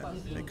happens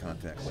then. Make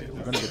contact later.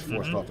 We're going to get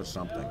forced off of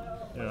something.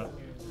 yeah.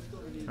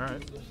 All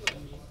right.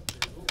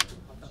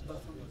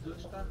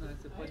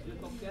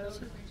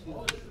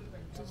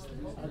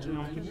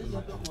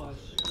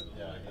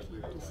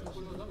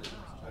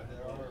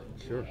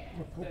 Sure.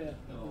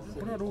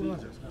 これはロールなん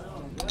じゃないですか。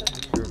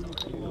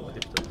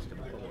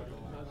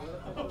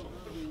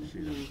 Can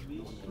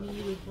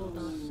you withhold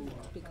off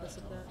because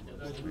of that?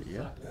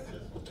 Yeah.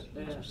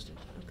 Interesting.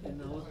 Okay.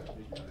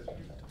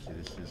 See,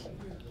 this is.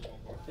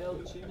 It's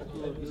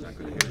not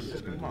going to hit. It's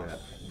just going to do that.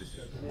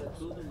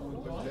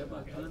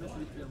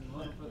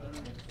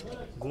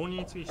 5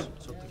に次ちょっ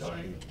ときつい。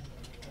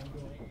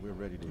We're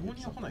ready to 日本 hit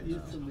には来ないで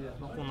すよ。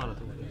 まあこうなるっ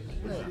てことで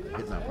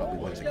hit now probably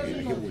wins the game.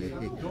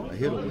 A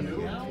hit will win the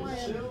game.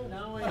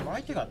 でも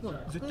相手が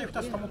絶対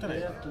2つ保てな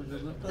いから。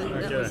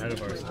 Get ahead of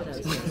ourselves.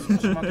 少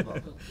し待てば。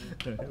 It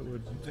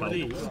would これ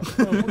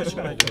bite. これし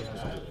かないと思う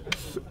んで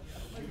すよ。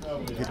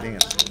 Hit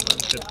dance.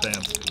 Hit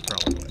dance,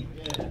 probably.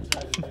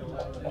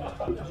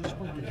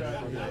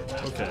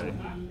 Okay,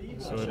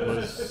 so it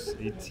was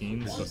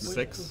 18, so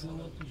 6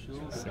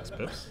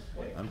 pips.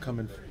 I'm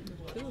coming,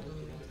 I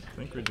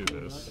think we do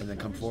this. and then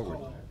come forward.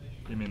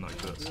 You mean like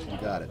this? You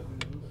got it.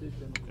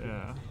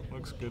 Yeah,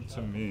 looks good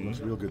to me.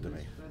 Looks real good to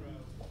me.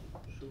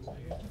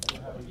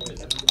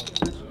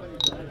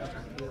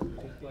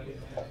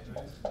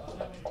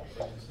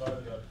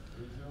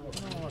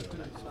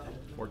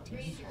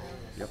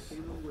 Yep.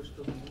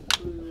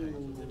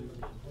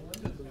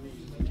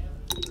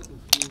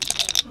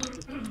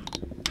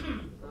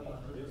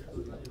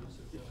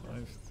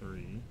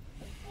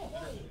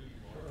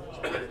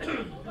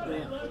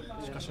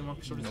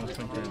 You don't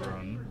think I'd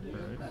run,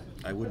 right?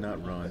 I would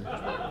not run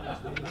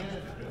At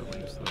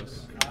least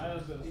this.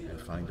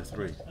 and find a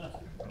 3.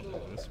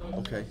 This one.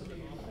 Okay.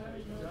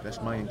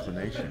 That's my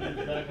inclination,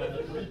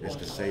 is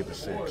to save a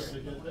 6.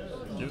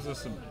 Gives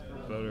us a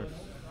better.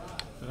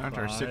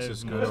 After 6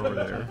 is 5 good over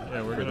there.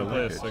 Yeah, we're for gonna the play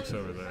a linkage. 6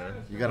 over there.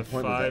 You got a The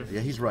point with 5, that.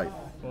 Yeah, he's right.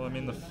 Well, I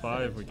mean the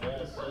 5 we can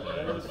play.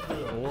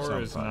 4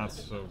 Some is 5. not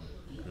so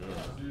good.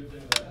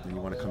 Do you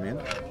want to come in?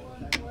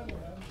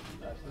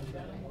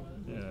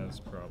 Yeah, it's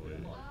probably.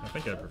 I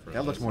think I prefer.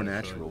 That looks this, more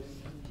actually. natural.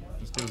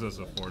 This gives us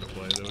a 4 to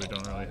play that we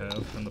don't really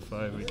have. And the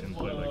 5 we can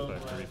play like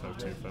 5-3,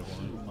 5-2,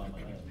 5-1.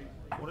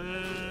 これ持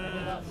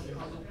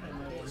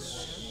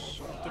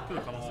ってく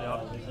る可能性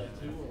ある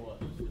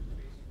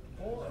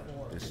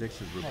The 6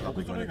 is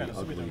probably going to be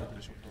ugly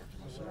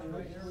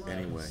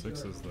anyway.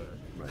 6 is there.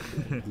 Right.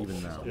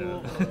 Even now.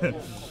 Yeah.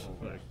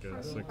 Like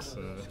 6.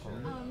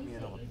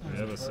 We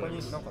have a 6.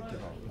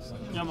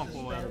 いやまあ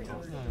こうやると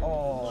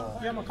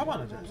いやまあカバー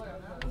なんじゃないです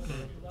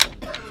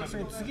か。さす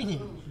がに次に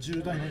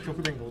重大な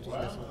局面が訪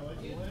れそう。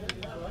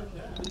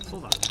そ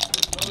うだね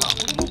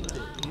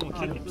もう9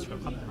人しか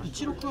勝ってない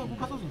16は動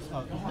かさずにス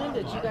タート。 When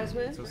did you guys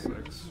win? It's a 6,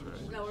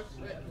 right? No, we're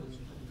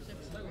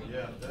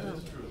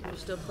Oh, you're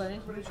still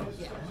playing?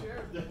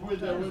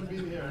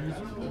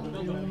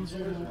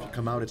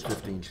 Come out, it's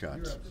 15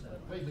 shots.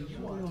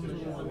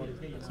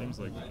 Seems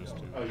like we just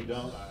do.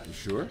 You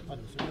sure?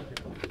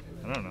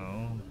 I don't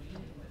know.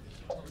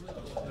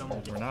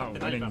 We're not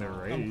winning the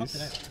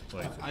race.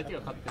 Like, 相手が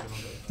勝ってる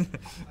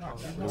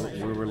の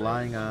で We're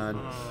relying on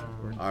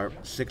our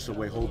 6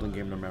 away holding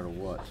game no matter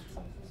what.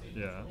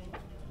 yeah.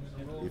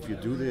 If you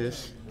do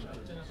this,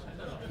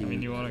 I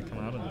mean, you want to come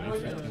out and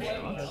leave 15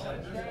 shots?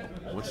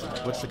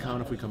 what's the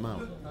count if we come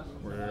out?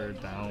 We're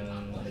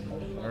down,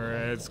 or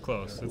it's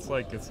close. It's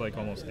like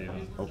almost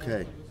even.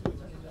 Okay.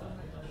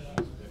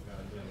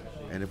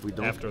 And if we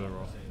don't, After the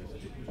roll.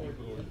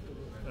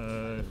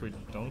 If we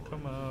don't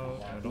come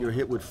out, I don't. you're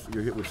hit with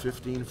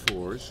 15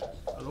 4s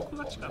 6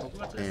勝ちか6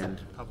勝ち and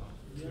多分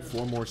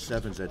 4 more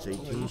 7s. That's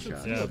 18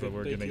 shots. Yeah, but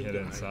we're getting hit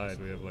inside.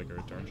 We have like a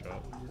return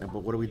shot.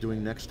 But what are we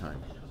doing next time?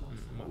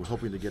 We're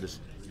hoping to get us.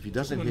 If he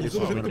doesn't hit it, So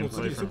we we're can going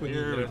play to from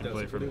here. We can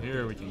play from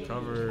here. We can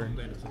cover.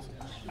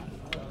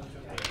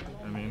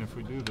 I mean, if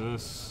we do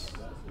this,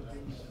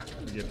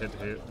 we get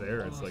hit there.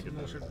 It's like a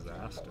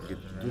disaster.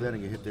 do that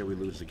and get hit there. We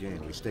lose the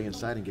game. We stay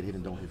inside and get hit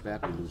and don't hit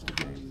back. We lose the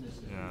game.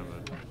 Yeah,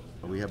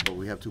 But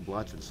we have 2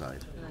 blots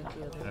inside.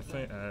 but I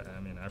think I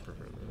mean I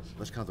prefer this.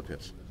 Let's count the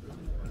pips.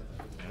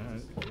 All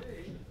right.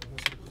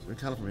 We're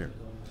gonna count it from here.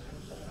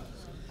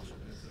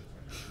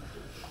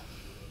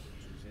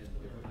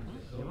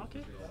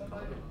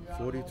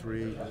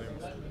 43,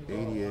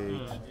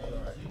 88,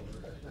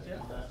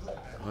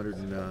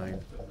 109,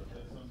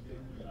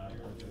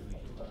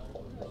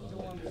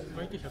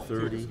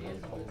 30,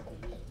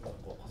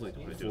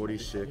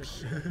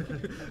 46,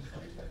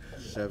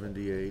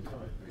 78,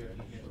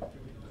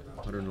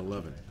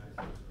 111.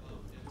 Am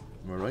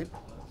I right?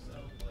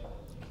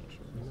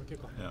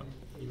 Yeah.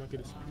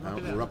 Now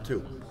we're up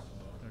 2.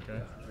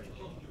 Okay.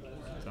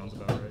 Sounds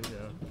about right.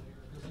 Yeah.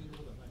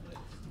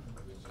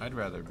 I'd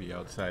rather be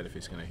outside if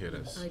he's going to hit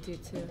us. I do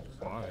too.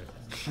 Why?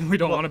 We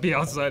don't want to be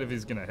outside if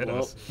he's gonna hit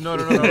us. No.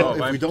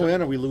 If we don't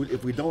enter, we lose.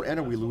 If we don't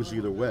enter, we lose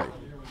either way.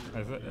 I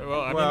mean,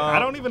 I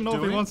don't even know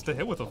if he wants to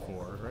hit with a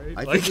 4, right?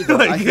 I think he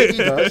does. I think he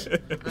does. I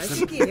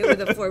think he hit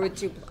with a 4 with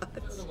 2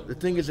 blots. The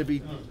thing is, if he,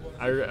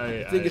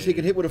 the thing is, he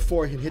can hit with a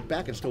 4, he can hit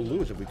back and still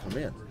lose if we come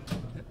in.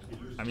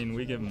 I mean,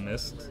 we get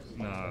missed.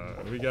 Nah,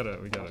 we gotta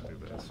do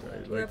this,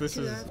 right? We're Like up this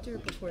 2 is after or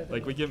before the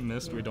like we get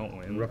missed, we don't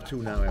win. We're up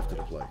 2 now after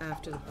the play.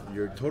 After the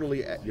You're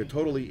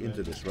totally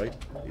into this, right?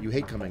 You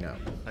hate coming out.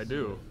 I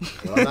do.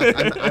 Well,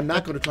 I'm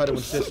not going to try to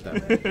insist now.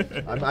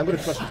 I'm going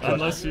to trust the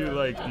unless you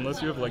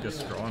have like a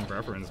strong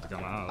preference to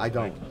come out. I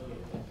don't.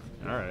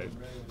 All right.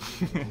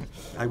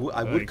 I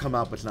would come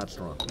out, but it's not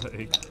strong.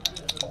 Like,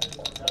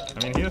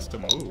 I mean, he has to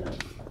move.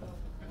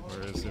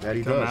 Whereas if That he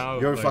you come does. out,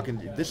 You're like, fucking.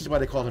 This is why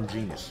they call him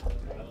genius.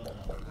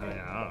 I mean,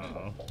 I don't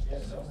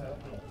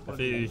If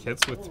he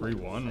hits with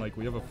 3-1, like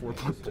we have a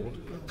 4-point board.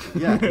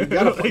 Yeah, you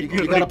got a, Like,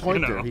 you got a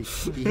point you there. know. He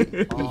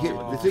hit,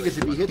 the thing is,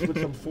 if he hits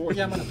with some force,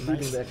 he's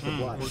shooting the extra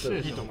block.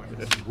 So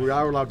we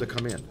are allowed to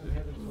come in.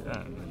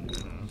 Yeah,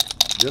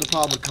 The other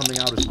problem with coming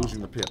out is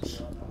losing the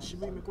pips.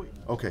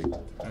 Okay.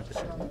 So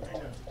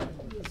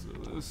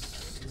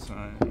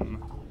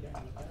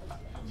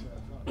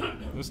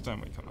this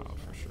time we come out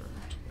for sure.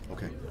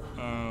 Okay.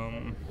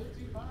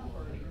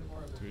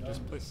 Do we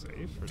just play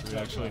safe, or do we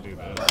actually do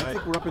this? I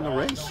think we're up in the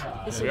race.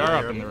 We are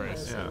up in the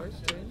race. Yeah.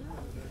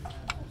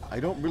 I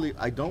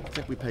don't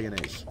think we pay an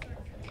ace.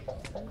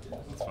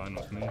 That's fine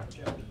with me.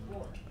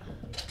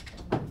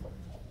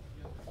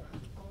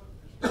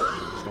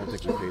 Just don't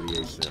think we pay the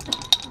ace there.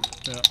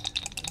 Yeah.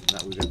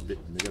 Now we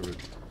got a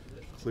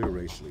clear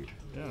race lead.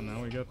 Yeah,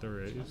 now we got the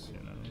race, you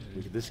know.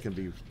 This can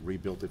be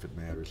rebuilt if it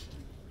matters.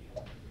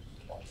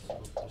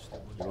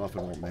 It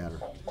often won't matter.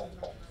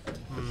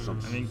 I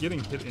mean,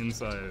 getting hit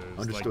inside is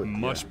Understood, like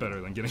much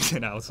better than getting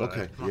hit outside.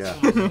 Okay, yeah.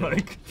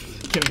 Like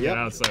getting hit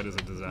outside is a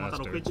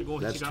disaster.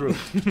 That's true.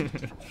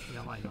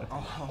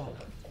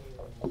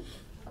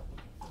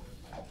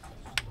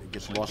 It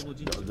gets lost.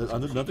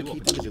 Another key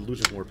thing is it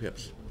loses more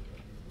pips.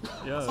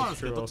 Yeah, そうなんで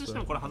すけ that's true ど、どっちにして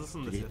も also. これ外す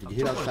んですよ。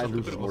 You hit outside,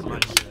 loses more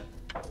pips.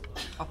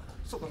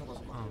 う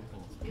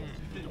ん。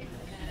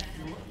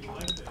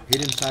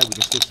 Hit inside, we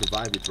can still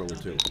survive. You throw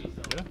it too.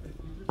 Yeah.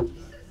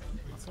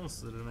 損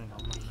する面が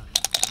あんまりない。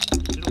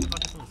16だ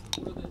け損す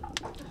る。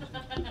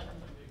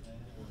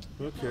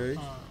 Okay.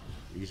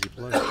 Easy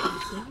play.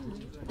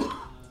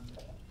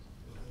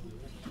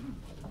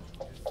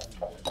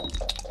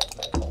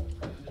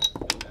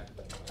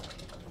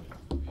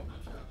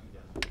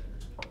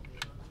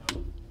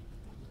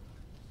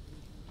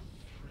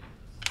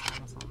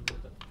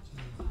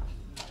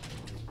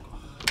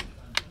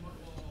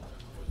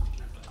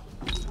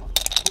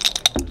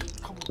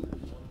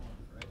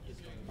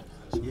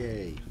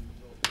 Yay.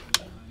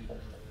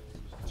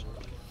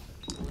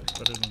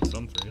 Better than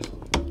some threes.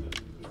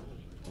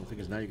 The thing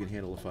is, now you can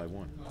handle a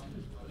 5-1.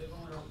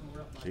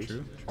 See?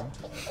 True.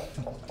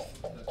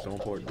 So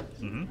important.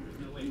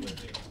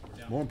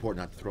 More important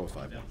not to throw a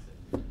 5-1.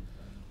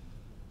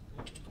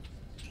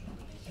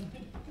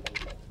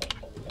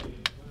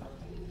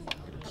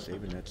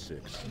 Saving that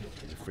 6.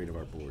 He's afraid of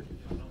our board.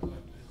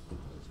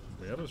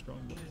 We have a strong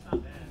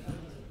board.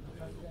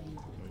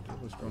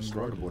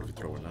 Stronger board if you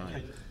throw a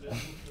 9.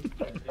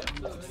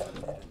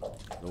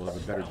 They'll have a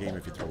better game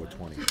if you throw a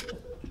 20.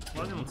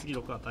 これでも次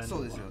6は大変そ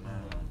うですよね。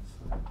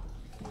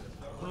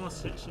これも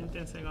進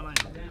展性がない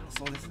ので。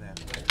そうですね。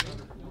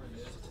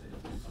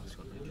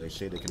 They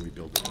say they can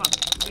rebuild it. まあ、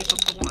次ちょっ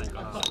と来ない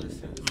から。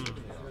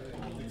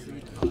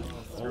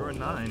Throw a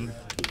 9. I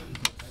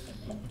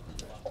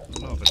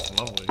don't know if it's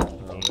lovely,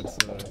 but it's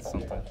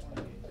something.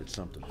 It's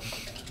something.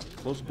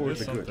 Close It boards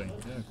is are good. something.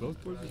 Yeah, close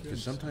boards are good.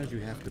 Because sometimes you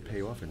have to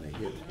pay off and they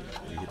hit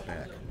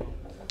back.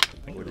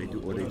 think Or they do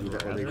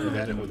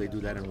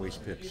that and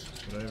waste picks.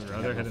 Would I Have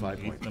rather a hit an 5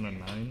 8 point. than a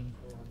 9?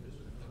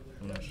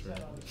 I'm not sure.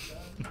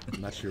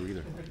 I'm not sure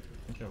either. I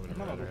think I would have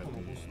rather had the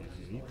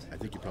 8. I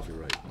think you're probably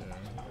right. Yeah.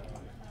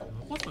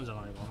 残すんじゃ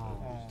ないかな。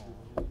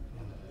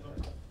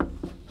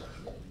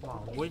まあ、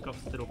5以下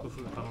振って6振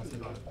る可能性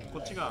がある。こ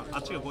っちが、あ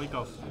っちが5以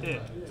下を振って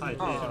耐えて、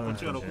こっ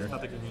ちが6振った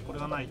ときにこれ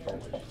がないと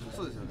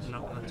そうですよね。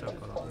なくなっちゃう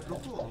から。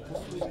 6を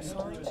残す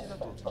31だ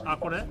と。あ、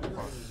これ So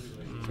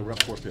we're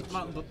up 4 pips.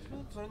 まあ、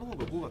それの方が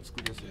5が作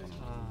りやすいかな。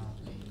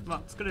ま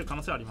あ、作れる可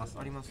能性はあります。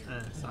あります。ま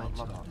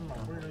まだ。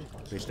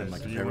 Based on my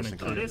So you wanna comparison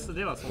keep- レー counter. ス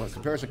ではそう Well, です。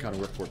 comparison counter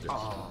work 4 pips.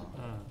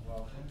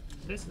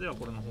 レースでは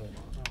これの方が。 It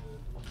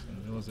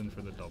was in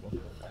for the double.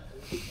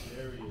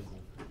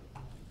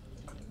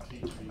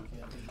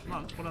 ま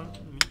あ、これは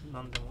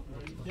何でも。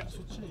いや、そ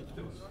っちに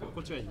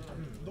こっちがいい。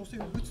どうせ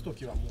打つと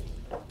きはもう、ど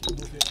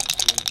うせリ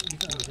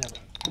ターンできなかった。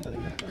判断で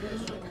きなかっ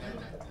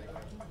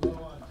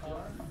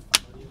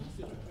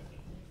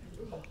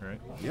た。 Right?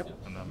 Yep.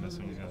 I'm not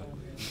missing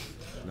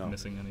No.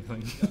 missing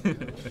anything.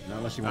 Not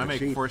unless you I want to make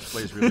cheat. first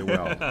place really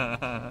well.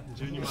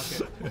 12負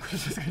け。僕さ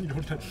すがにロ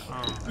ールなんで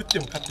打って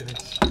も勝ってない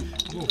し、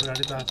もう振ら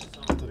れた後で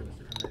も考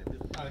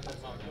えれば。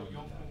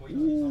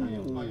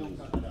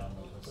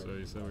 So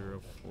you said we were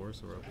up 4,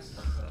 so we're up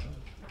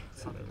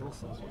 7.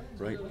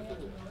 Right.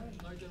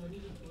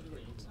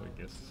 So I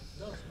guess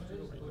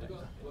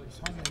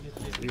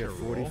We have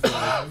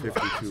 45,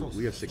 52.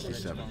 We have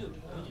 67.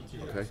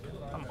 Okay.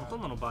 多分ほと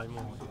んどの場合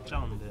もういっちゃ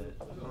うんで、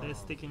レー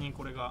ス的に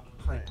これが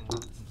入って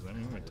ます。 does that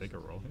mean we take a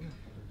roll here?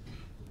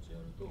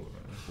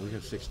 We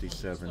have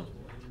 67.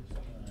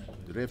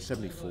 Do they have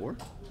 74?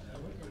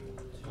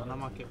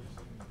 7負け。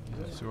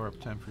 So we're up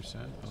 10%,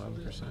 11%.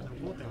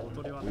 5.5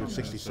取りは We have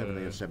 67.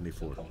 They have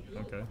 74.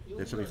 Okay. They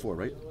have 74,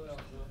 right?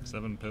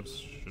 7 pips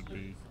should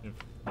be, if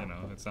you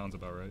know, it sounds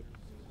about right.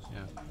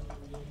 Yeah.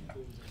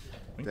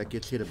 That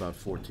gets hit about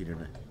 14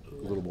 and a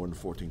little more than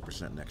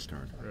 14% next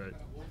turn. Right.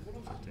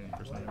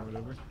 15% or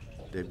whatever.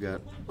 They've got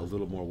a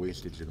little more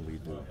wastage than we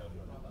do.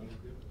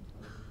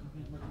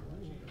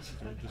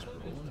 Do we just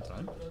roll in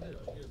time?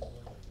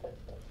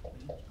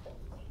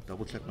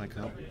 Double check my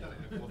count.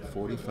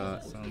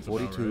 45,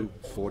 42,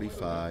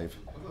 45,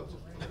 We're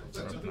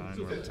up 9,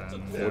 we're up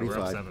 10.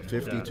 45,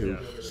 52, Yeah.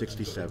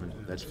 67.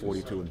 That's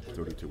 42 and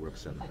 32. We're up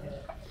 7.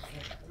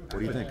 What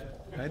do you think?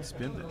 I'd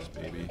spin this,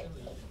 baby.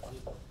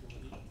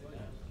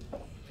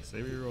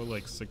 Say we roll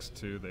like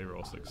 6-2, they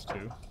roll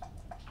 6-2.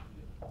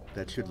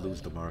 That should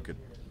lose the market.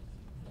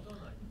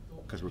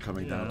 Because we're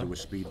coming down to a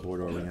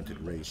speedboard-oriented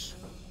race.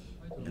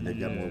 And they've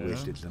got more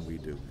wastage than we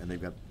do. And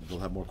they'll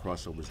have more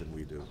crossovers than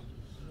we do.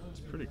 It's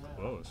pretty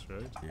close,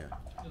 right?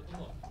 Yeah.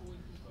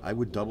 I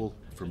would double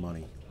for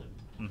money.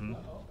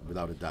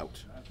 Without a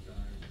doubt.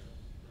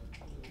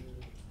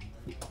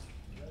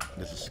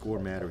 Does the score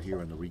matter here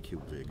on the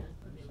Recube Vig?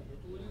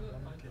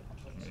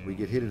 We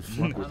get hit in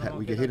flunk.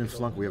 We get hit in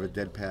flunk. We have a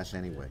dead pass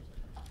anyway.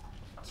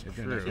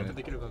 They're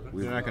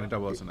not going to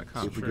double us on the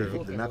count. If we get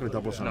hit, they're not going to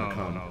double us on the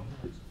count. No.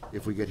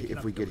 If we get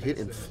hit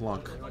in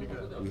flunk,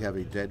 we have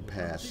a dead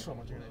pass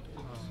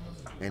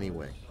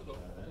anyway,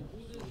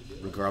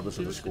 regardless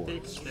of the score.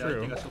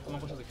 True.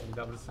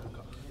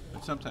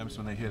 But sometimes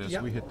when they hit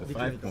us, we hit the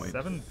 5 point.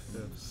 7.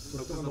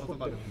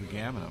 We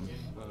gammon them.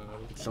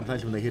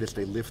 Sometimes when they hit us,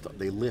 they lift.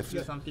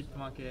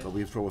 But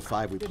we throw a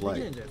 5, we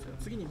play.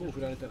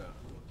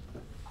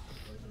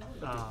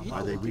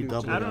 Are they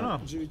redoubling? I don't know.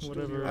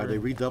 Whatever. Are they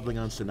redoubling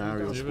on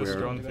scenarios Do you have a where?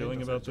 strong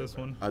feeling about this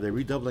one? Are they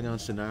redoubling on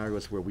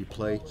scenarios where we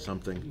play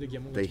something,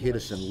 they hit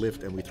us and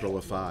lift, and we throw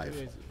a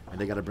 5, and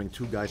they got to bring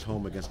 2 guys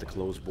home against the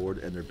closed board,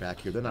 and they're back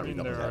here? They're not I mean,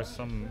 redoubling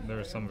there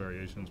that. are some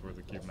variations where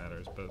the cube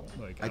matters, but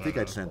like I think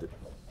I'd send it.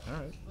 All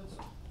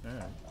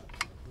right.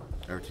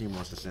 Our team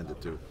wants to send it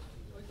too.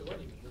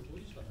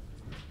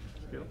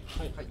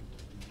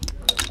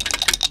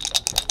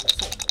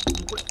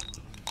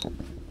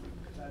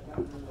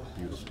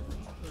 Beautiful.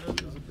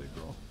 That was a big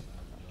roll.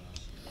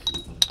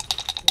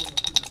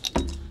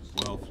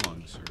 Well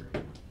flung, sir.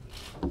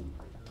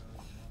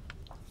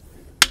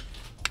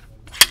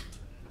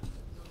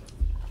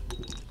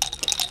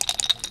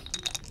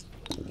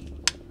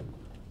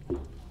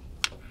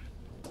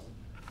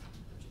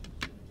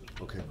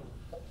 Okay.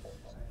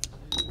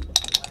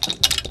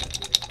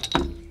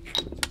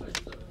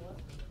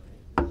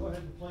 Go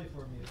ahead and play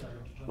for me a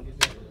second.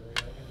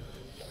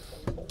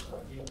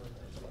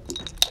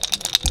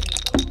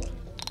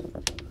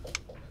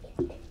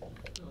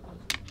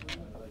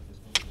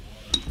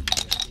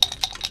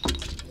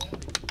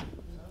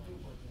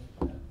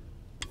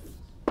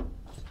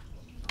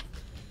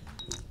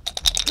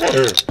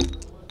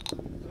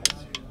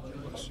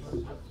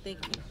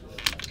 Thank you.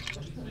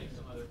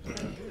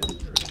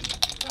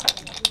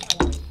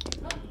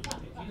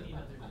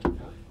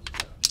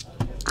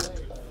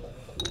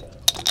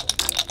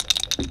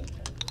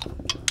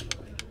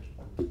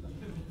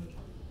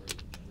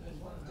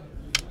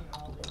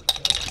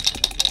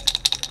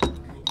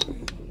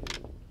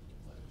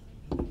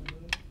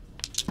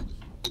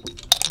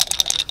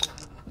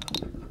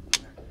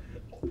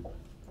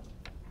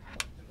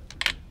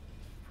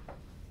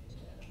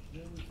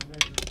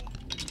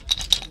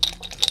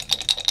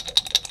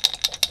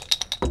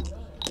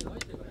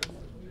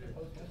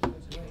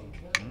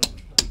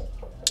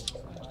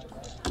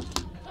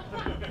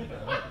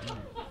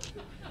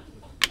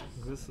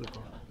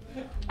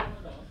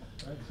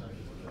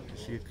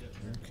 See, it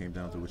came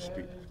down to a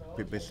speed,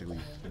 basically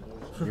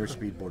near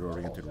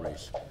speedboard-oriented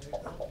race.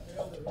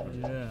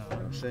 Yeah. What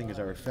I'm saying is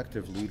our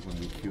effective lead when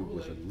we cubed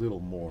was a little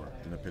more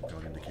than the pit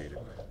cone indicated.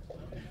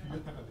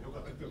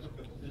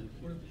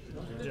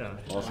 Yeah.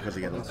 Also because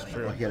he had a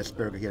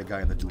spare, he had a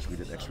guy in the deuce, we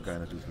did an extra guy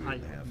in the deuce we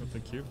didn't have. But the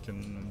cube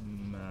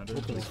can matter.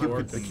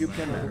 The cube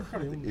can matter.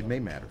 It may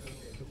matter.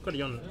 We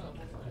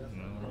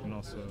can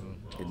also.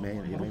 It may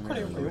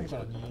matter in the race.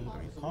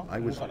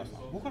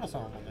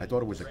 I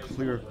thought it was a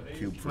clear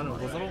cube for me.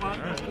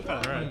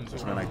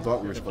 That's when I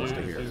thought we were supposed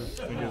to hear. I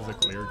think it was a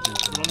clear cube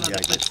for me. Yeah,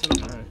 I did.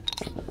 Alright.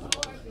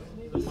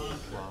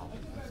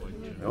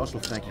 I also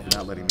thank you for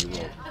not letting me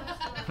roll.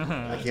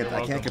 I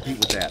can't compete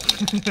with that.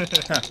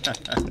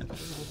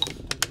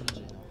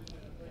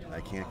 I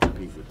can't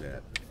compete with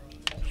that.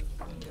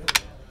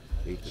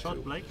 8 to 2.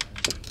 Short break?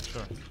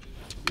 Sure.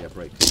 Yeah,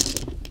 break.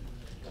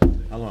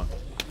 How long?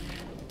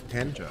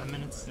 10? 10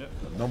 minutes. Yep.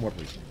 No more,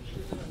 please.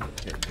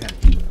 Okay, 10.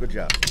 Good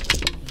job.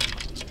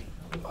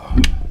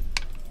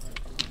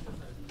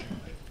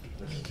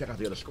 Let's check out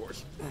the other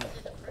scores.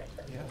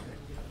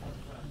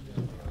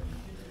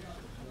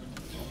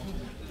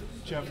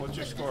 Jeff, what's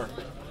your score?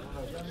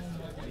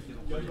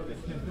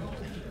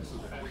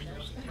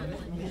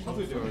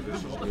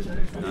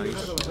 Nice,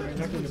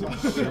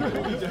 simple,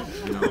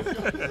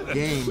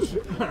 games.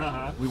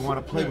 We want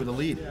to play with the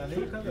lead.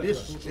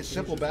 It's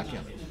simple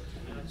backhand.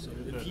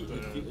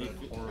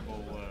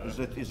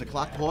 Is the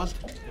clock paused?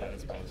 Yeah,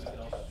 it's paused.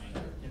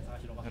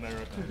 And I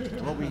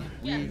wrote Well,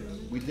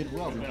 we did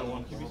well.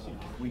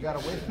 We got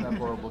away from that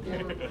horrible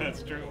game.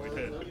 That's true, we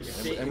did.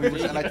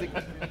 And I think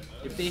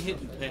If they hit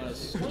and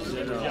pass, is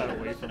it got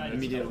away from it.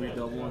 immediate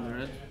redouble on their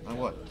end? on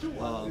what?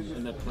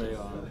 In that play,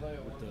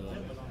 with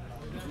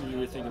the, you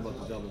were thinking about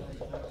the double,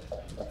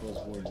 the close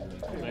board.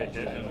 They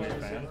hit and we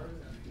fan.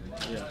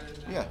 Yeah.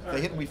 Yeah,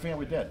 they hit and we fan,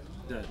 we're dead.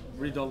 Dead.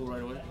 Redouble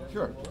right away?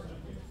 Sure.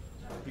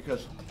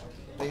 Because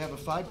they have a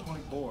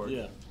 5-point board.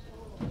 Yeah.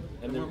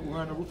 And we're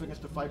on the roof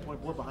against a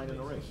 5-point board behind in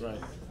the race. Right.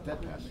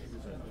 Dead pass.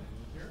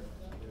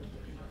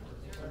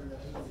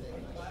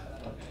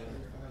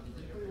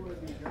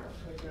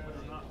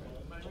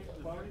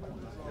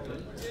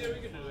 Yeah, we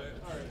can do that.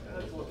 All right.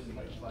 That's what we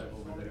might slide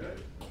over there.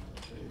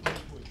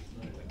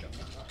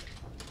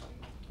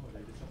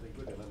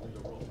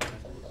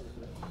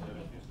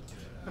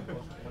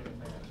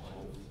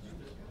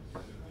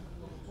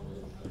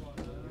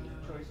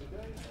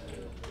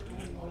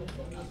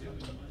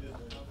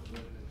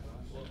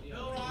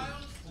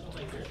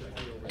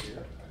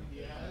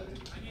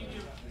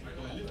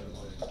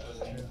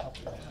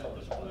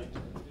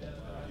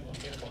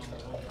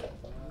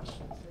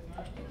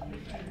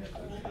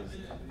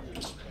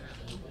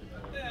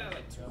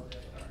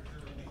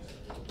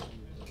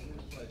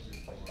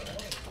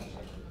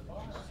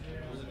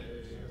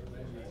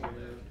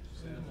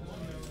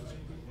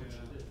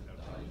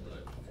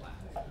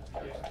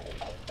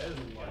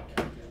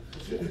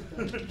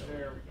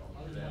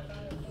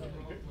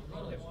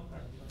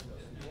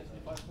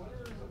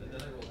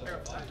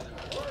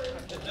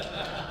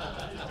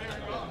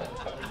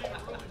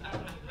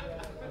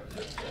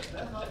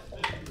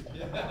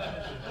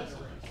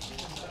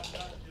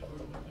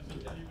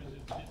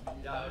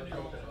 There we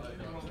go.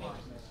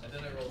 And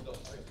then I rolled up.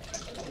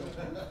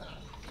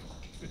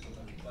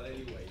 But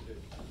anyway,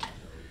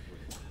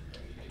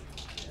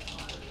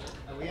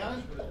 Are we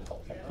on?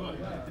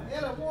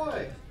 Yeah,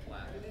 boy.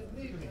 You didn't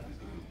need me.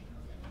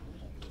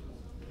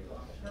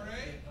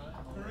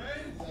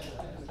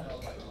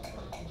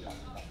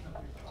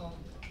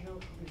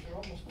 You're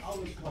almost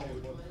always calling for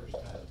the first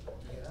time.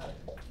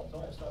 It's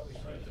almost always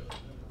right.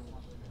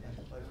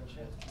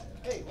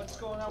 Hey, what's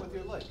going on with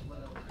your leg?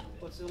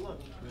 What's it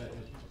look?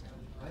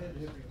 I had a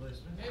hip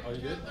replacement. Oh,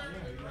 you did?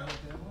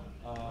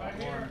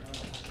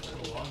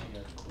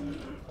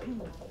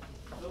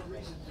 No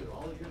reason to.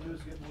 All you're gonna do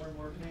is get more and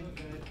more pain.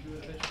 You're gonna have to do it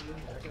eventually.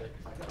 I got a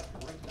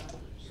great time.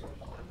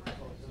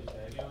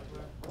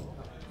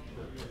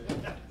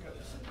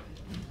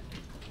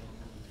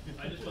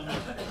 I just don't know.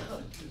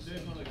 They're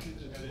gonna keep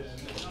it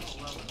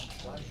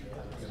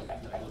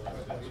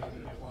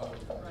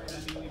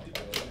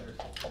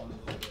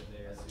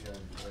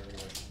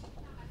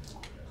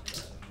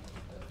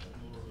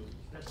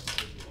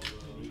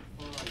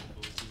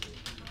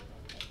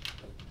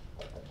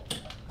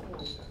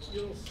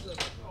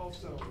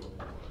also.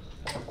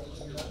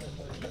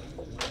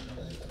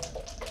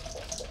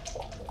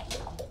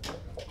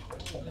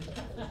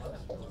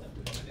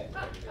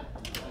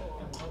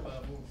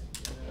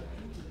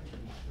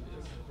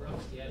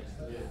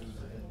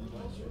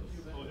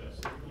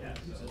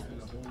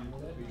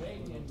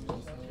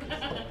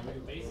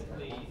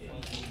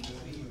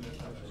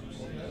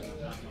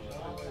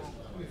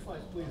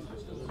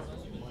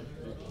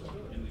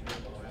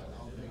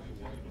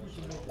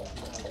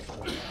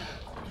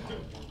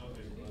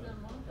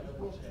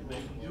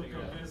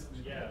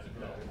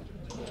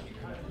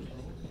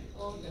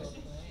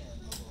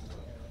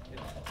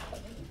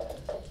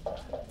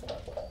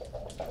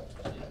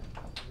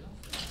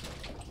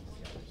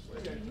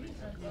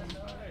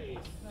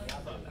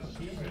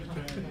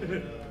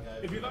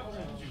 If you're not going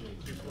to do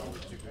it, just go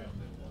with $2 grand.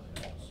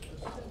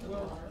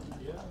 Well,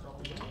 yeah.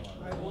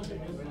 I wanted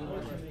to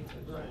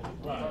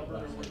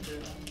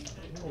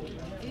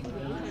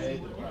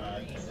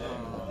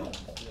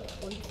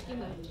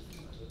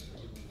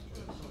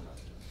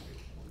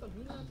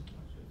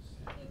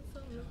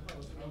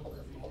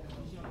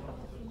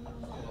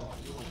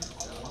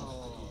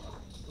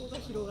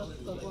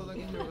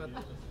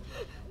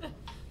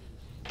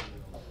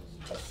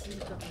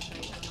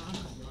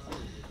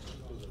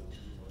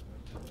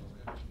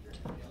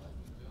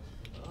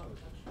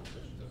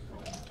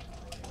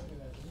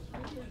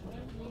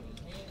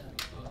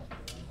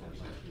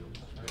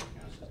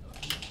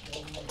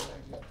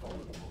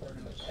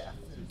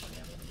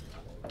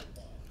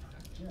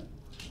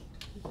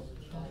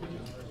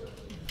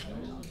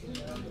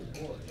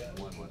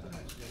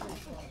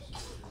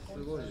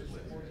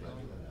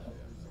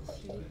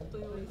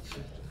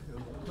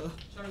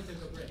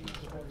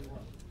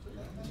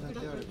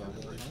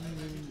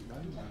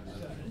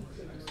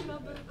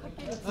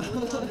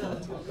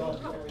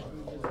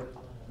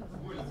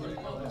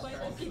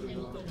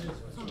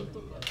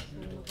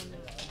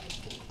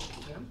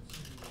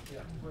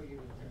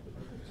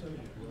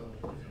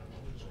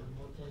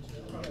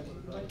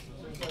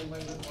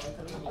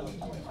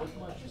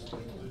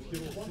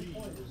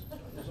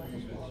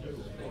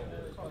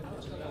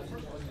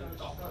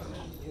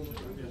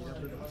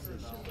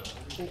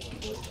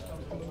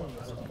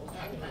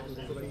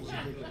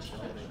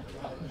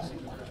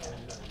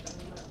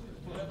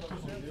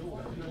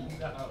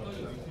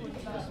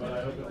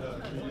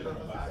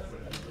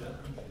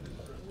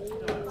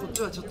こっ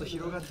ちはちょっと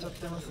広がっちゃっ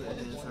てますね、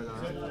点差が。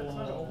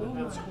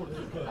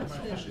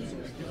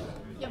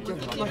いや、負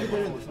けて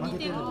るんです。負け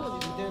てるんで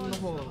す。2点の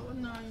方。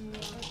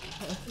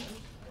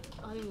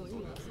あ、でも今、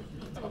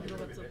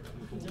広がっちゃった。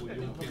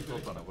4点差だ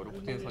ったのが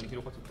6点差に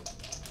広がっちゃった。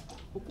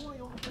ここは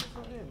4点差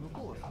で向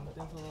こうは3点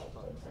差だっ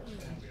たんで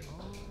す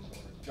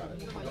だから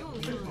4、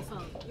3、4、3。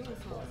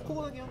こ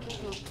こだけ4点差。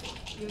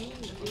4人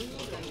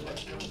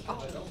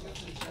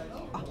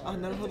あ、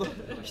なるほど。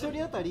1人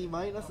当たり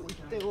マイナス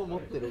1点を持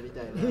ってるみ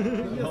たいな。い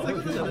や、そういう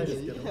ことじゃないで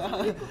すけど。多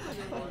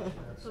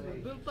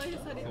分分配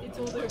されて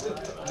ちょうどよくなる。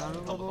なる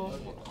ほど。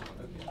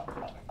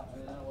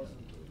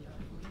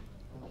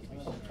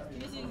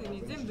厳しい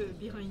に全部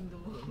ビハインド。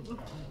相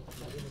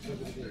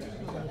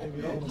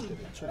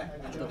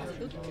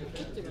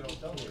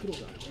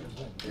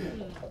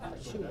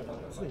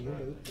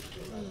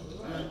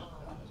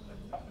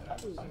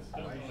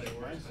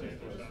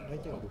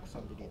手が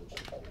6-3でリードし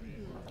てこ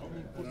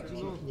っち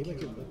の2倍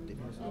強持ってる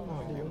んですよ。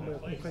で4倍もう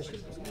返してる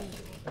んですけど。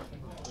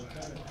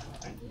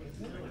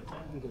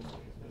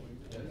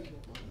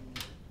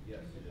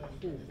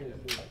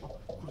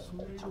これそん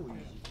な超いい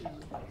G テイク。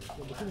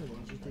僕のも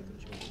G テイクの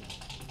違う。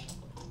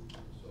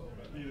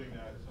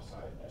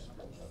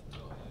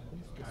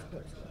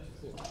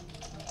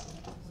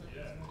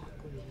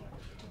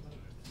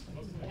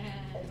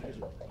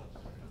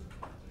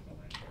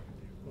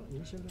イ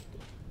ニシャルだった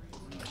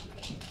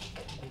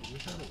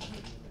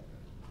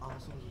あ、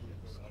そう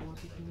スコア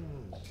的に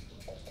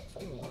ス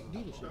コアリ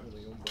ードしてる方の4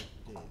倍っ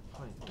て、は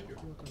い、明ら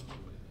かに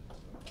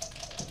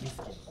リス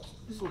キーなんで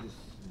す。そうです。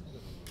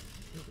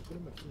なんかこれ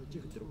まで普通にチ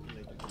ェフって6分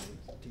ないといけないっ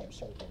ていう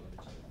仕事がある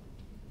し。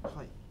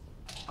はい。そ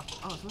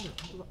うだ、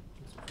本当だ。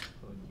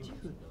チェ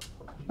フ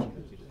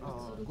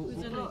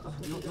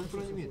5プ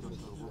ラに見えてまし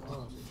た。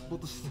ぼーっ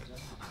としてた。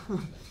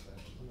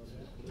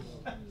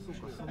そうか、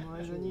その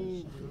間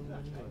に自分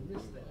が2枚で。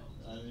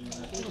相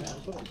手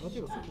がす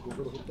ぐ5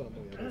ドル振ったら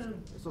もうやる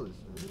んですか。そうです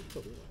ね。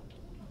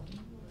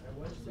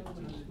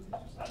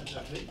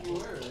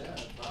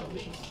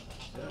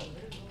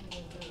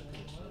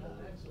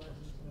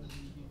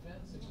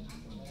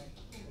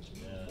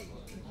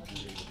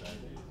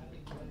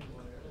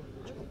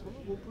この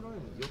5プライム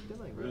寄って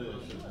ないぐらいです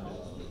よね。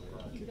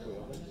結構や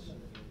ばいし。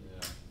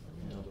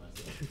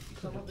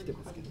来て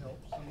ますけど。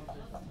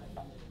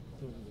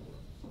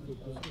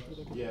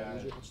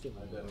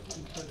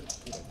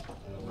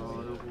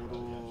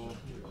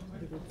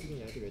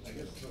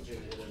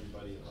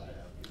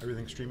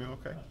Everything streaming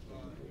okay?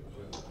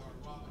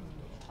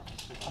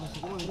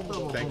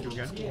 No Thank you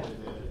again.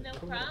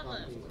 problem.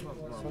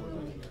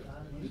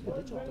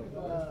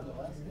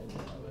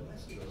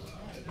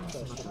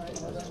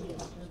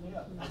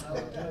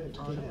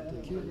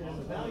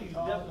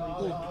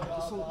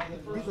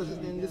 出た時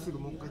点ですぐ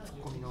もう一回突っ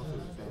込み直すみ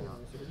たいな。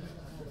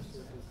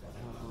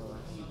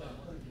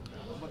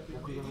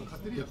僕が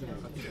勝手にできない。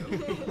シ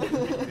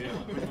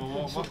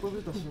ョット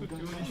出た瞬間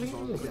に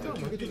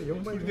負けてる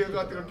4倍で上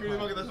がってから急に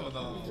負け出したもん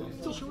な。ちょ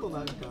っとな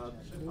んか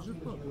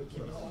 50% いけち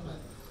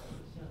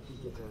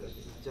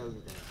ゃう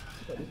みたいな。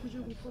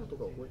65% と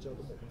かを超えちゃう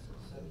と思います。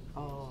あ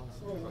あ、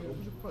そうか。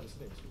60% です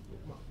ね。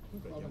まあ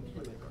今回やめな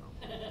いかな。さ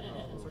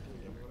っきの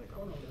やめないか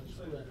な。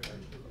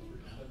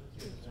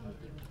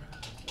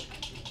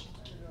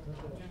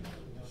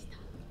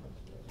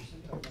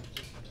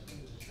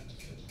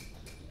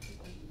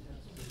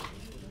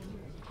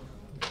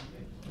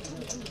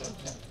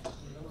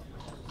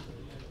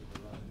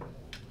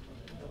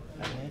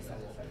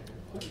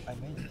I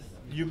made this.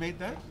 You made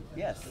that?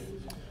 Yes.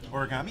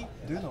 Origami?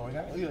 Do you know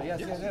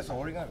origami? Yes,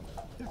 origami.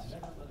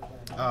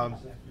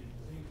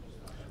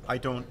 I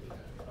don't.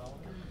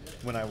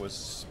 When I was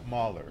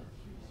smaller,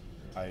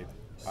 when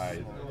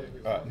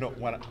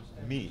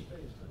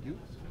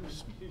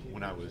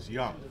I was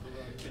young.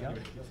 Yeah?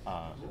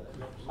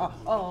 When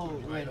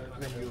you were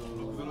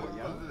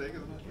young?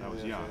 When I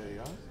was young,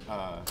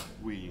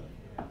 we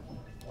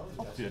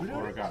did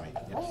origami.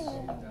 Yes.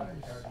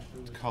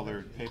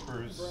 Colored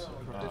papers,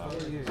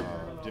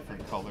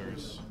 different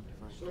colors.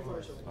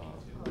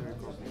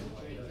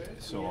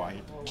 So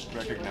I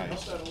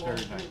recognized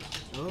very nice.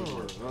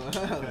 Oh,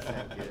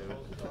 thank you.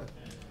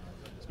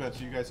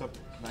 Spencer, you guys up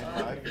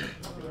 95?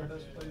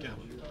 Yeah.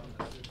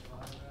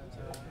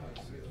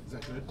 Is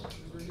that good?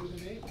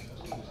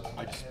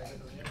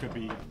 It could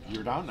be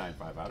you're down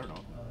 95. I don't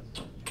know.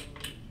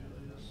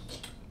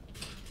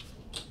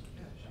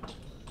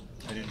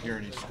 I didn't hear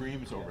any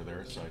screams over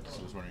there, so I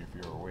just was wondering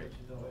if you were awake.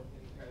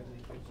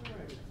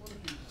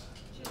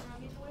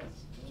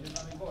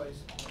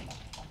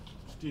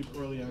 Steve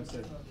early on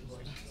said,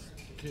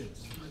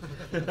 kids.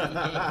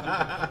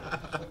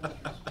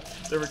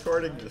 They're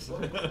recording this.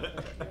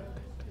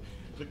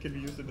 It can be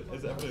used as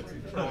evidence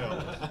in trial.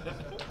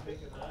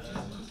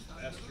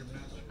 Master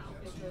match.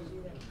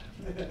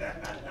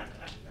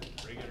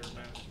 Regular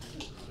match.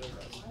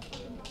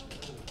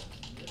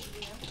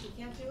 You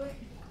can't do it?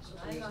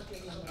 I'm not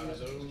doing it.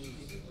 Those,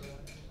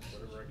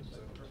 whatever I can say.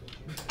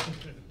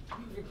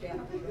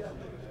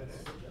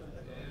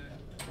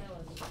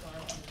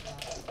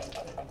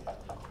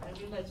 I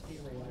do like to be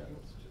real.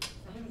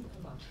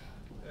 Come on.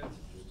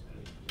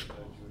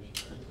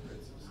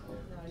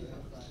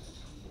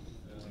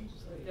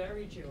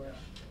 Very Jewish.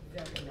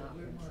 Very not.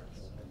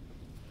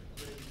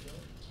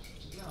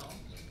 No.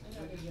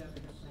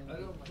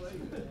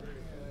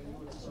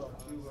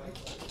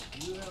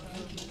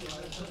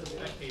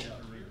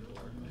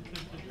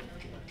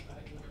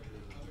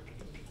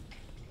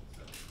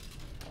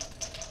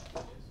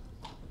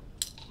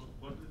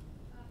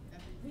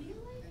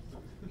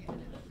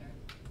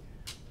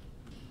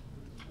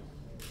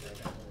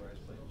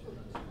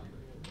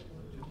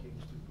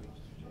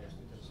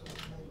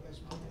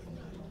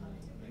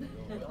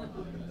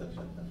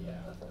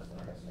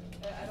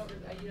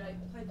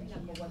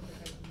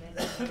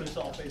 It's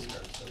all face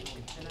cards. So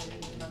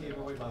I gave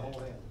away my whole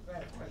hand.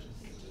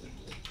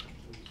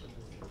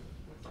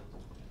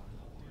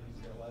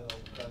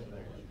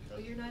 Oh,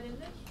 you're not in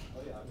this?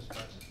 Oh yeah, I'm just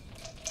practicing.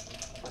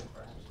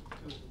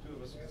 Two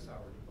of us against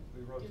Howard.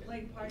 We rotate. You're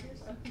playing partners?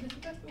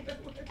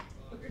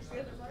 Where's the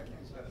other partner?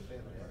 He's got a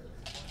family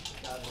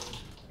partner.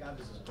 God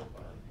is his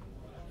co-partner.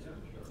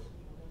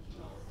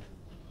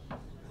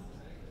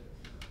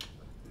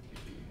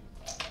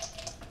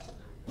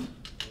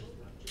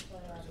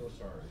 So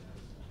sorry.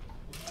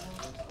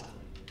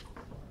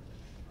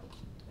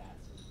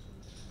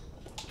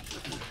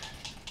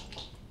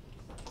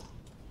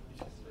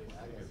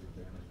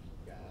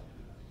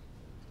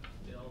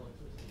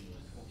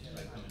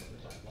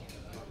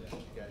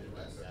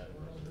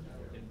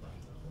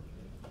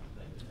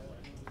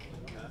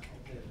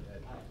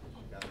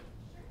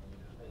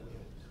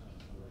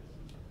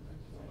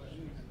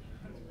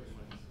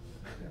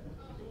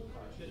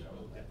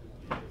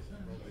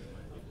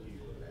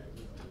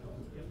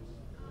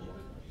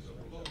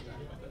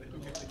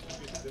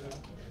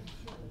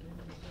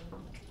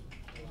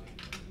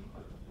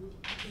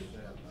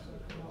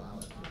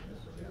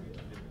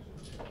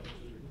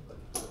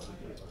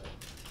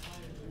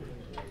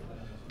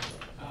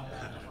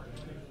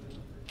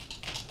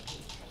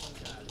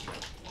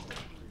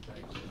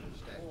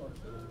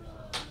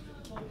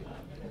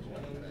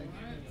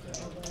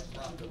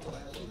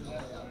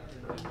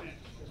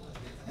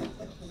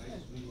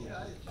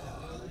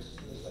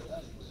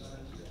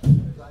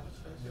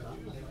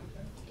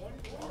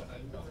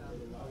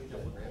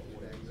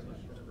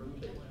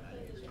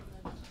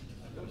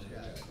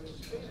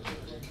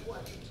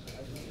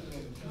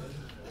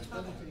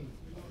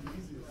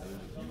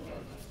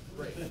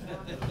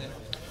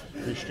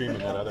 You're streaming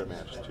that other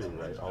match too,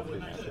 right? All three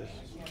matches?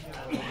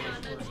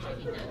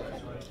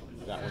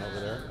 That one over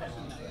there?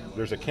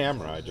 There's a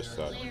camera, I just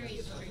saw.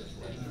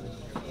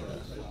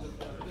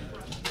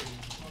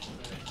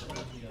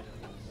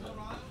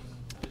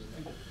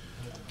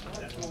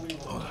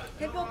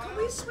 Hey, Bill, can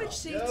we switch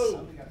seats?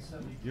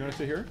 You want to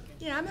sit here?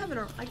 Yeah,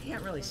 I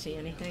can't really see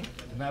anything.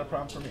 Not a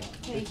problem for me.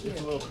 Thank you. It's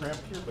a little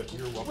cramped here, but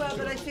you're welcome. Well,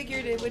 but I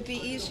figured it would be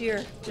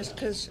easier just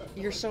because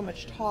you're so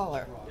much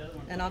taller.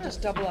 And I'll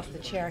just double up the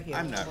chair here.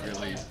 I'm not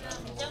really.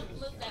 Don't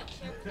move that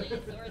chair, please,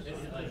 or this.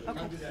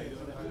 Okay.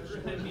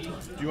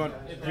 Do you want,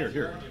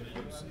 here,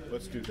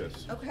 let's do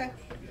this. Okay.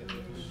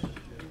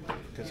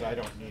 Because I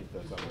don't need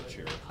this other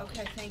chair.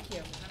 Okay, thank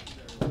you.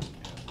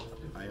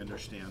 I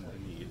understand the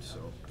need, so.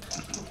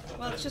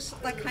 Well, it's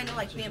just like kind of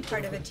like being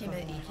part of a team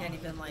that you can't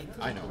even like.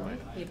 I know,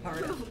 right? Be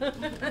part of.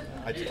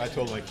 I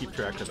told them I keep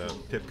track of the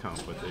pip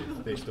count, but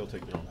they still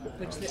take their own pip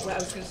Which count. I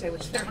was going to say,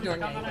 which they're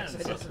doing anyway, so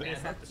it doesn't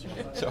matter.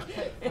 So,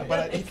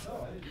 but it's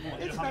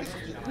nice,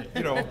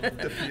 you know,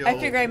 to feel. I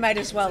figure I might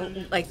as well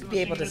like be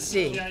able to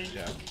see.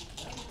 Yeah.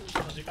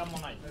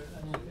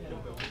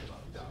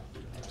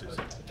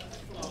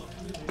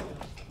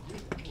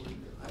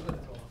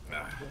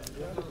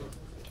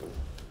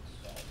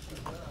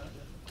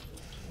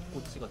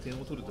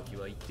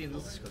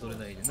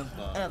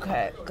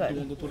 Okay, good.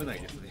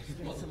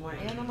 Some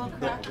animal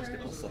crackers.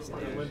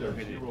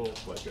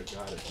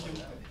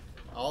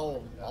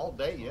 All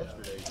day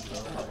yesterday.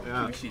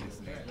 Yeah.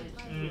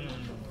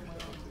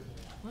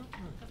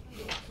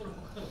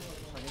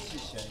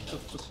 ちょ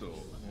っと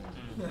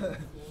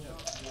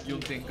4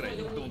点くらい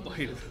にドンと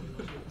入る。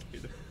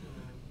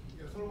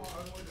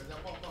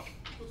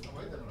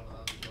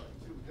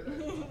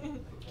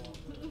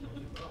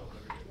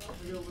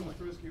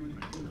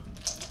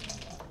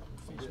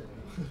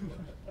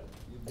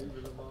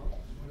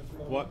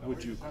What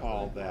would you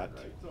call that?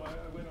 So I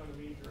went on a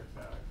major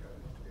attack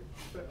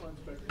on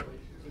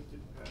speculation. It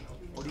didn't pan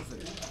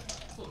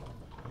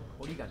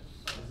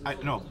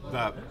out. No,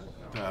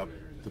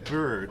 the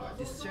bird.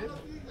 This shape?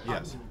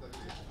 Yes.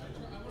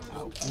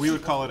 We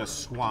would call it a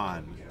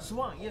swan.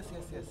 Swan, yes.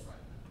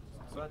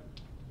 Swan.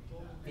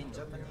 In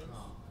Japanese?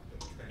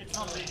 It's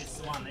not really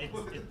swan, it's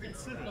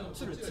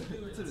tsuru.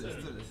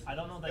 I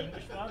don't know the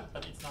English word,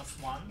 but it's not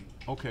swan.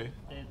 Okay.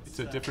 It's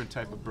a different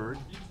type of bird?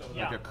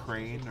 Yeah. Like a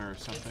crane or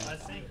something? I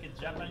think it's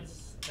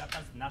Japan's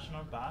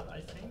national bird,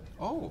 I think.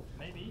 Oh.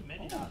 Maybe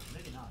not.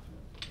 Maybe I'm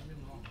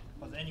wrong.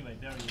 But anyway,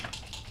 very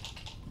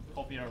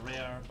popular,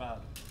 rare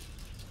bird.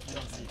 You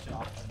don't see it too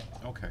often.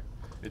 Okay.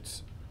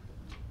 It's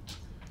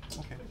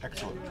okay.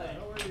 Excellent.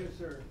 How are you,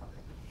 sir?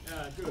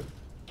 Good.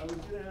 I was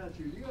going to ask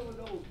you, do you have a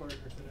doubles partner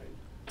tonight?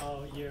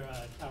 Oh, you're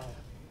Carol.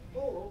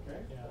 Oh, okay.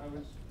 Yeah. I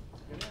was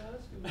going to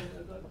ask, and then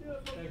I thought, yeah,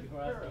 Thank you for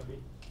fair asking me.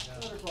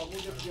 enough. Not a problem.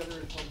 We'll get together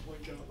at some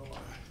point down the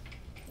line.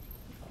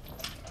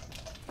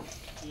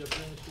 Your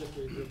friendship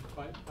is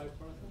 5%?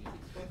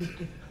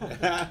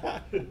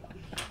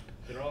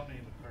 They're all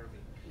named Harvey.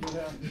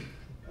 Yeah.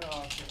 Oh,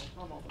 okay.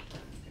 I'm almost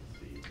done. You can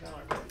see. Now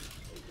I'm ready.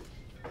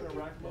 I'm gonna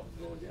rack them up and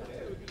go again.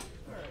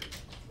 All right.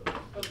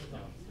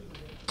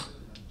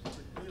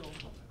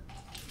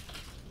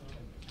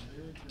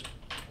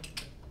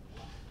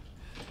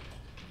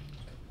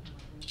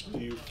 Do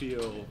you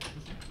feel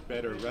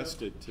better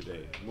rested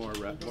today? More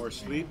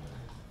sleep?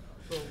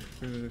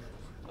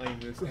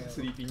 I'm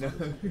sleepy now.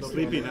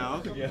 Sleepy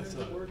now? Yes.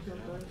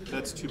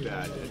 That's too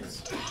bad.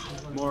 It's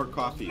more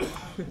coffee.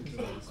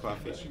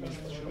 Coffee.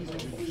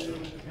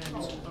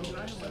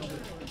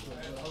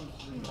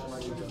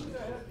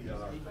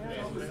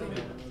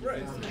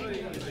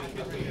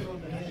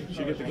 Did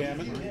you get the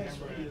gammon?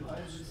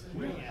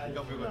 I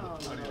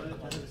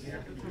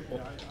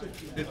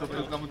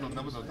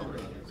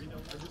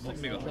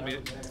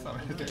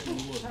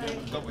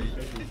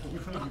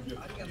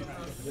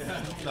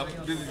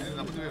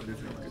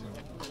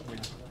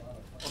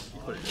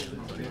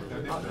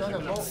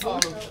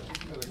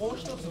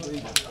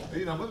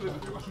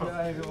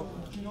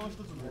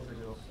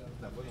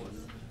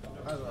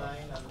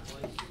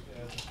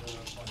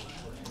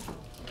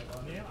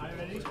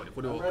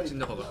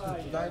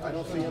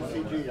don't see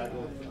MCG. I go.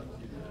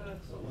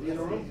 In a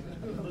room?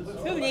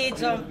 Who needs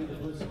them?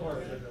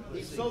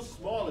 He's so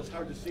small, it's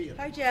hard to see him.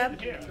 Hi, Jeb.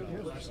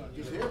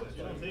 He's here.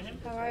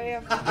 How are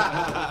you?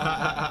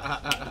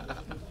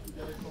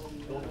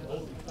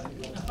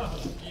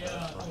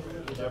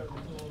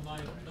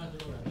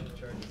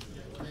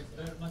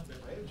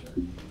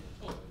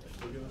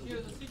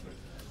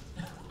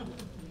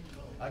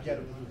 I get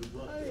him.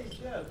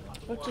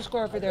 What's the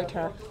score over there,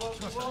 Tara?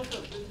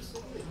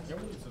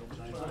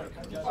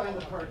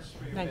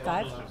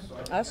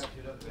 9-5. Us?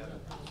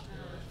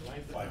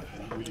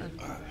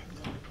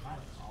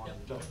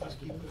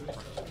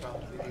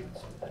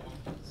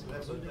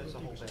 That's a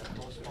whole thing. A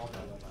whole small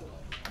thing.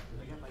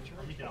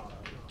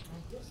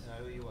 I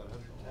owe you what,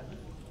 110?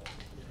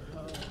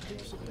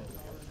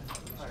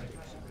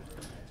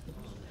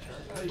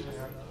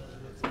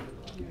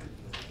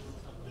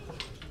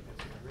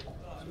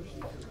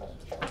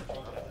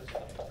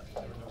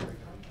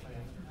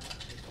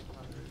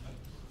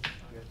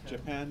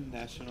 Japan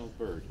national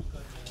bird.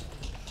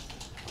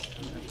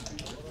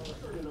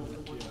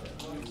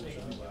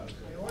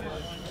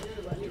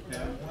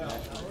 Japan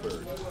national bird.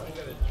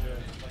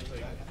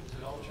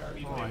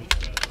 All right.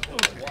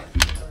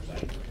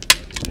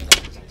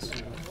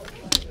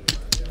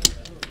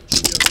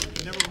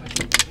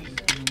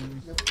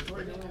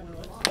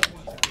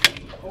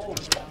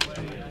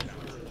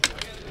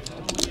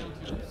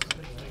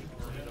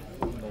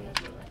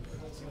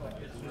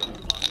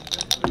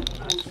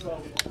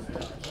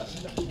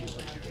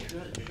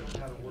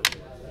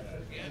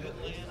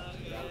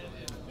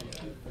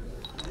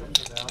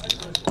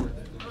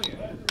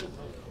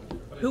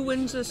 Who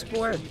wins this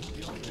board?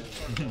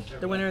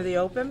 The winner of the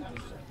Open?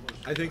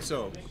 I think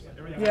so.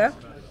 Yeah?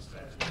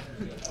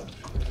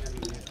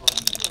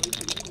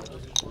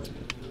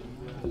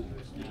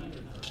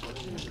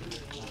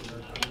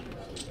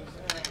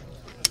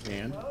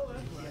 And?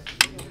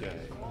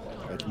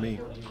 That's me.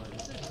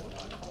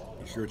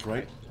 You sure it's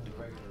right?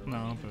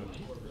 No, but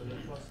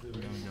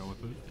we're gonna go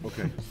with it.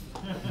 Okay.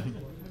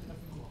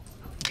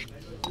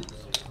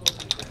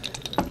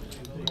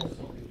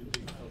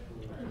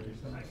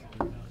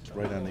 It's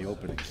right on the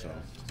opening, so.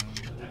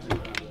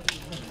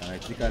 And I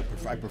think I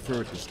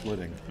prefer it to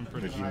splitting.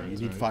 Because you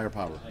need right.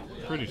 firepower.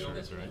 Pretty sure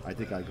it's right. I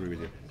think I agree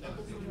with you.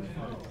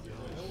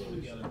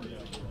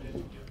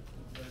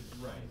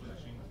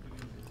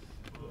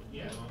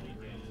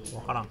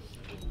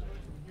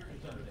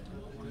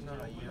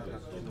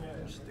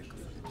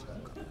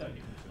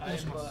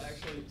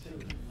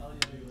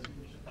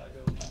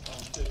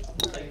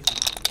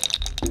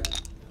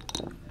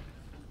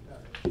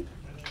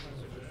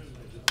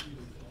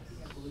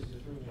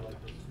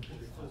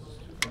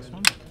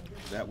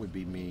 That would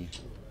be me.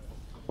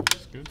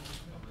 That's good.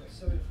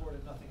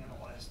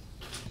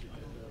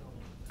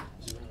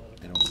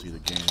 I don't see the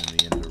gain in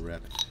the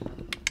indirect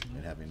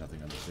and having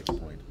nothing on the 6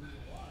 point.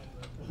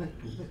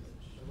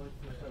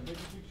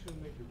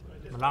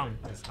 ラン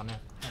ですかね。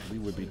 We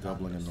would be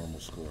doubling a normal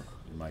score,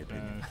 in my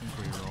opinion. I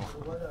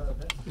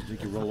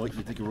think we roll.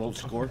 You think you rolled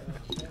score?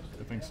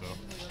 I think so.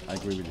 I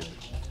agree with you.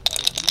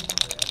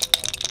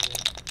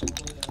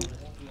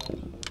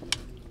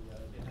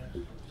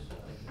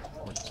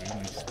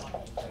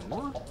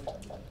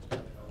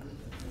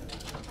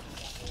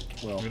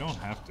 Well, we don't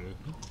have to.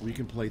 We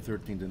can play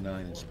 13-9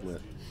 and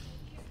split.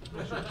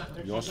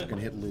 You also can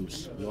hit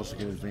loose. You also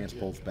can advance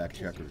both back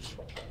checkers.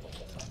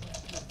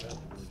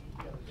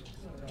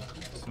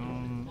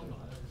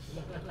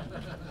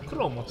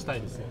黒を持ちた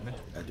いですよね。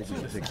 I think we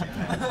should take some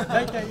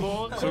time.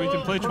 So we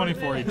can play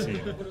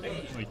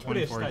 24-18. Like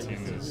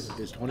 24-18 is.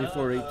 Is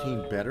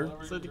 24-18 better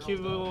それでキュ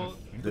ーブを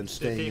than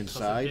staying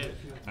inside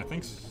I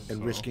think so.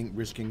 and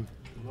risking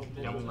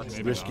Yeah, well,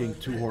 let's-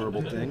 two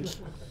horrible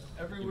things?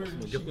 everywhere she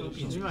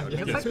goes, I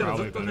think it's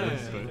probably better,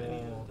 but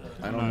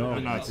I don't know.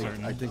 I'm not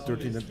certain. I think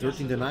 13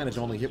 to 9 is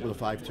only hit with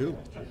a 5-2,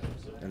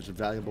 and it's a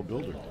valuable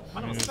builder.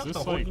 I mean, is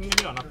this like...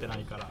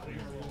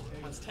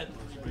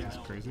 That's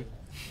crazy.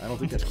 I don't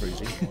think that's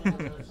crazy.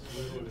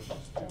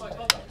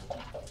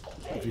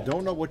 If you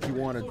don't know what you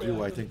want to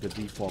do, I think the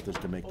default is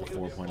to make the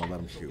 4-point and let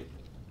them shoot.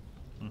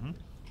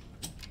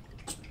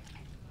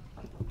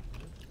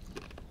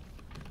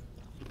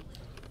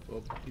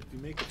 Well, if you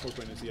make a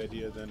 4-point, is the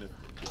idea then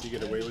if you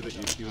get away with it,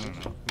 you cube them?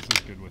 This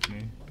is good with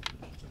me.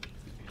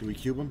 Do we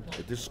cube them?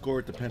 At this score,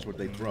 it depends what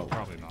they throw.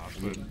 Probably not,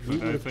 but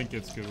I think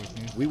it's good with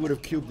me. We would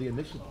have cubed the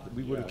initial.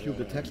 We would have cubed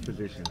the text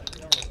position,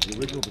 the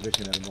original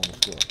position at a normal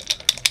score.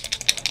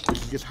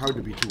 This is just hard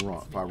to be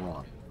far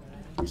wrong.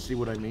 You see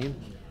what I mean?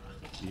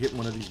 You hit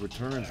one of these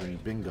returns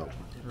and bingo.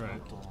 Right.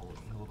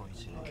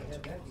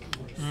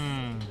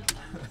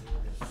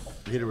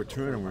 You hit a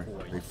return and we're in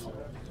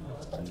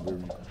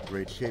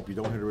great shape. You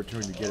don't hit a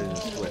return, you get it in a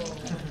split.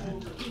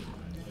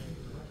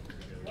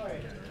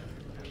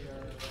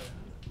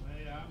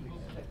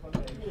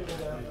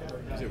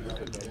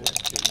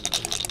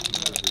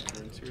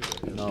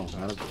 No,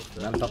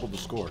 not double the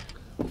score.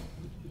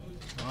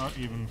 Not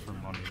even for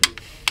money.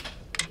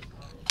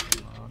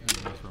 Not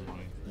even for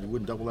money. You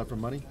wouldn't double that for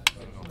money?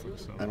 I don't think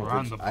so. I don't We're think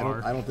on so. the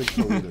bar. I don't think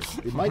so either.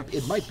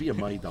 It might be a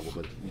money double,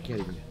 but you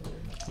can't even.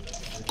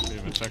 They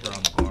have a checker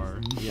on the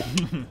bar. Yeah.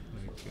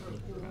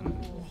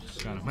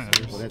 Kind of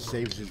matters. Well, that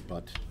saves his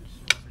butt.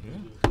 Yeah.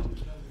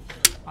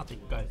 あと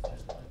1回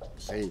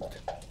Saved.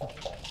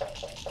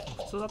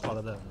 普通だとあ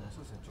れだよね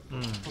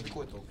飛び越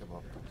えておけば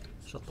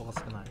ショットが少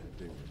ない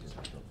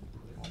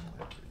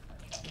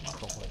あ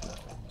とこれで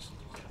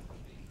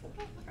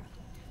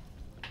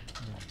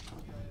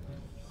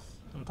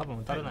も多分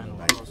打たれないの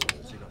が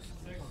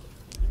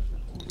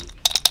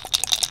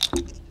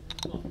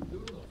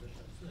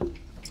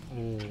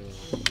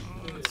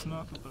It's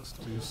not the best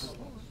deuce,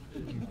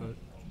 but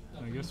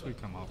I guess we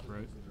come up,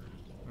 right?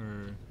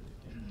 Or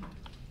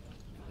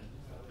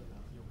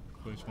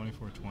play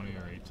 24-20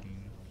 or 18.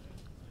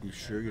 You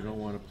sure you don't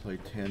want to play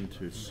 10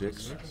 to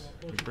 6?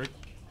 We break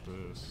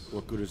this.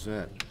 What good is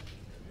that?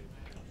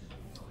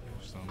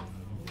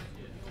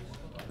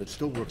 It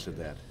still works at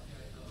that.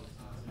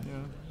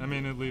 Yeah, I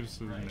mean it leaves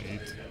an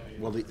 8.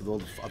 Well,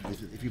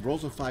 if he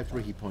rolls a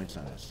 5-3, he points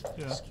on us.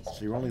 Yeah.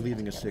 So you're only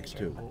leaving a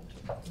 6-2.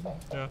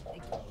 Yeah.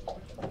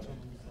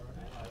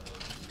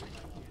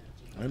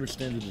 I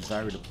understand the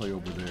desire to play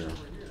over there.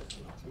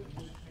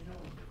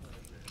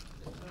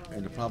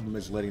 And the problem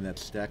is letting that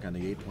stack on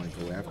the 8-point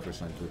go after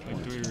us on good Like,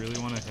 points. do we really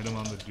want to hit him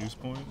on the deuce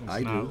point? It's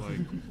I not do. Like,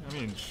 I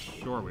mean,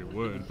 sure we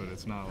would, but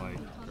it's not like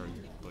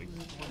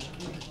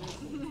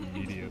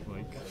immediate.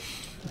 Like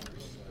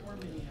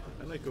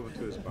I like going to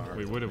his bar.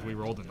 We would if we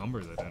rolled a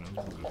number that in him.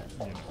 But,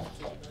 you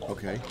know.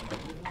 Okay.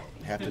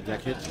 Half the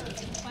deck hits.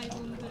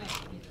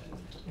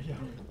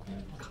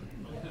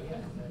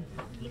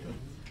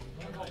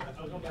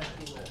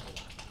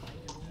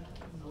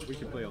 We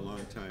can play a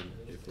long time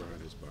if we're on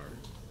his bar.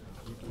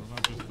 What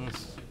about just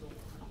this?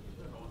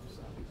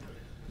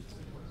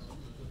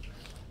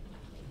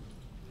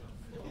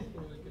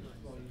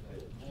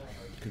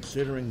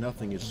 Considering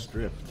nothing is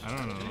stripped. I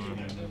don't know. I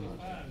mean,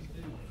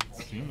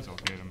 it seems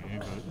okay to me,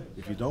 but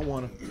if you don't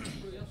want to,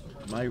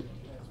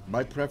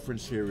 my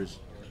preference here is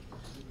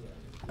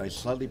I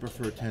slightly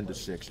prefer 10 to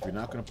 6. If you're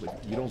not going to play,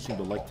 you don't seem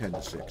to like 10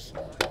 to 6.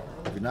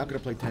 If you're not going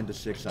to play 10 to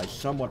 6, I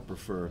somewhat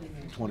prefer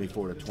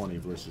 24 to 20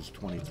 versus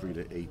 23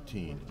 to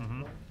 18.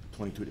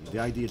 22. The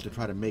idea is to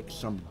try to make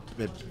some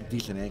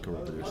decent anchor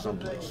over there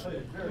someplace.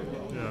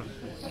 Yeah.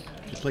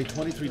 If you play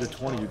 23 to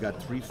 20, you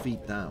got 3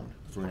 feet down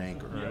for an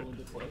anchor. Right.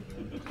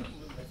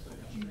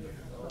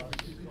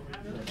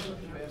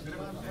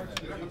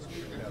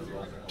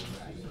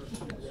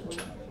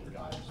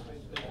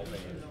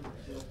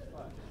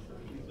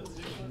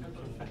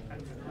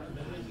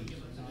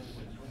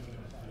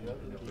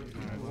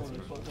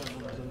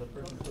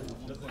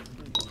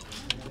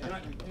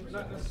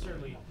 Not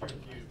necessarily your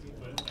view,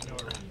 but I know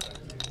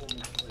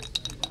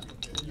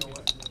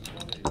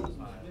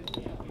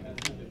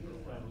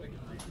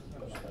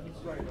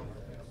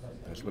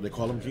That's what they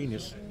call him,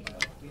 genius. I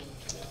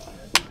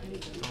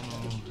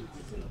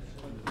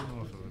don't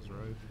know if it was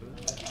right, but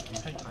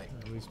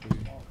at least we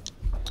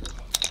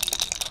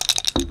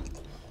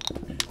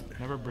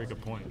never break a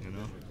point, you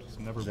know? Just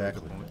never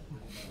Exactly. break a point.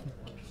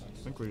 I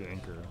think we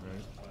anchor,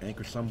 right?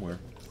 Anchor somewhere.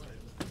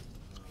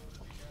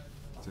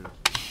 2.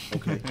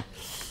 Okay.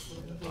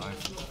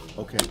 5.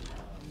 Okay.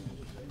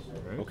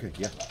 Right? Okay,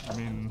 yeah. I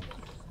mean,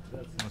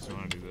 unless you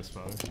want to do this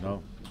 5.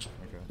 No.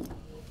 Okay.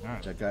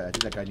 Alright. That guy, I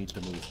think that guy needs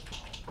to move.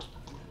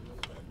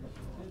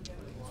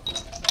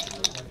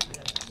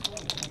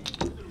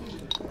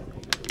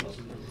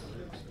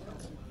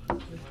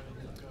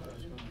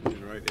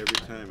 You're right every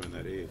time on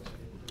that 8.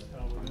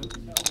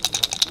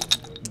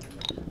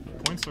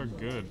 Points are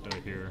good, I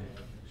hear.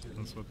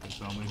 That's what they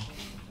tell me.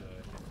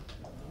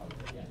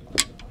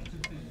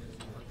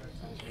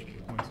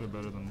 Points are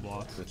better than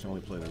blocks. That's the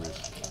only play there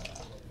is.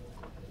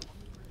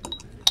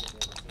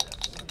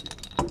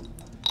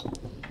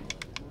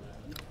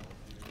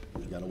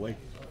 got away.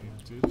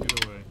 Did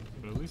get away,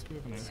 but at least we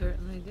have an answer.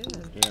 Certainly did.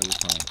 Yeah, we're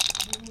fine.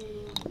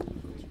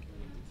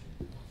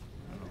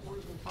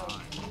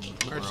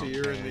 Marcy,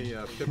 you're in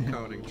the pip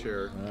counting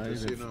chair.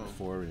 Just so you know.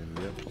 4 in,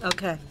 yep.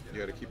 Okay. You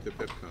got to keep the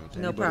pip count.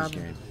 No Anybody's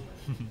problem. game.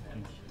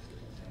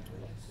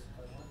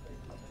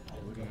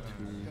 42,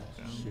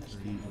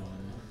 61,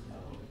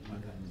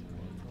 101,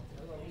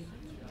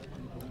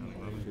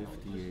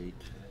 58,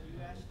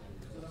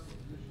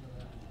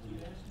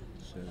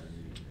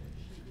 70.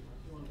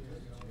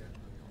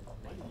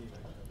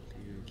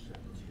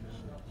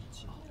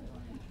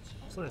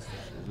 そうですね。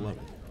 Love it.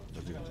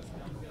 Let's do it.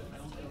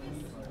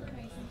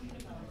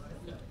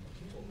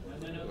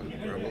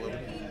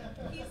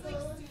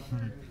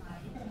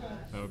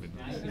 That would be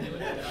nice.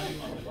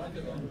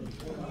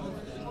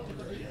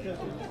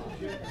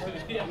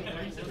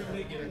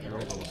 You're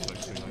all double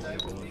sexy, like you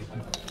have 11.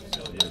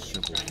 Nice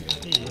simple game.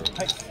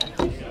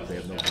 They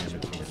have no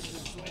damage here.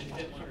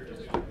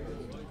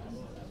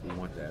 We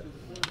want that.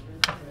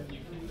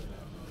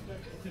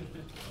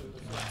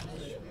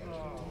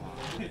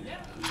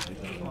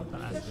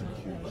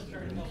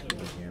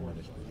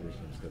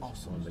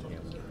 On the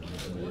gamma.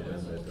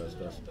 That does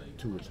us.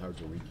 2, it's hard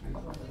to recube.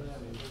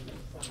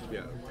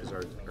 Yeah, because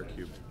our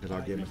cube. Because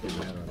our gammas don't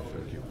matter on the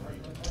third cube.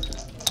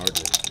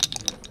 Hardly.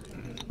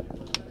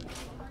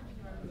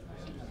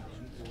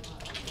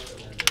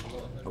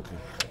 Okay.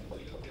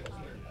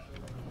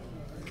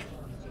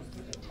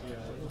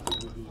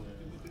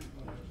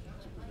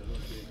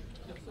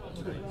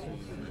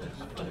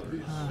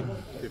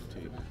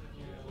 $15.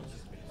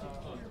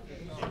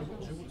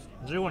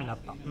 15になっ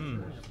た。う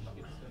ん。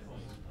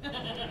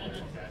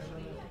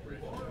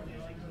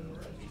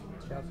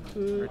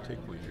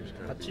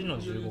108の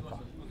15か。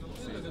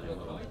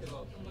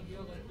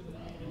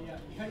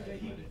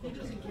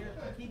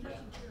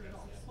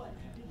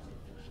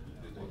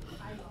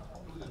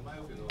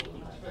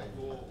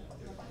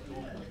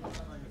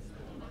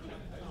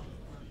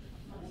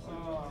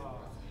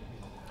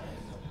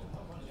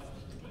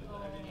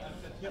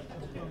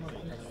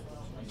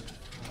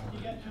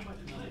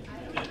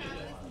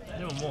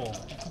でももう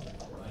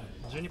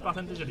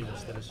 12% 以上リード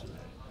してるし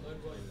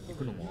行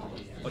くのも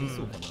あり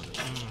そうかな、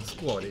ス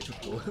コアでちょっ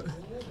と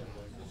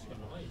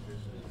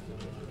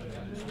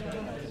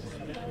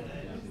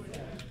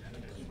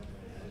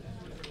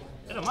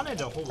でもマネー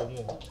ではほぼもう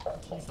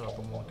僅差だ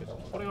と思うけど、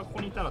これがこ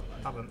こにいたら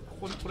多分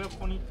これがこ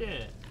こにい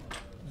て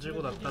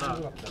15だったら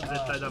絶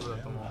対ダブル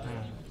だと思う、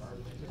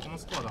でこの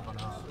スコアだか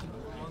ら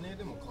マネー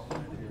でも考える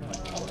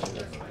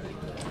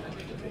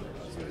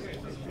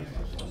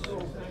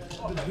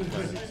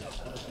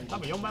多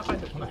分4倍返っ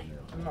てこない。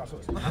まあそう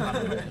ですね。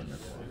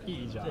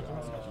いいじゃん。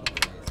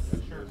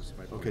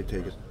Okay,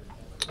 take it.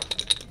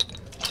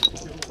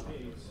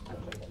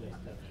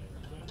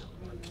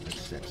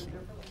 Sexy.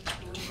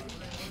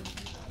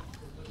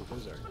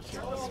 Those are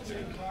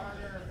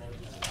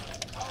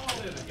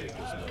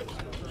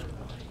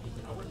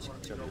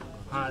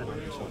はい。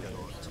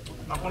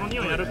まあこの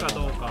2をやるか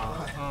どう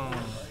か。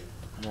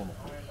Normal.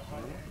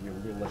 Yeah,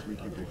 we'll go less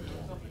recube big.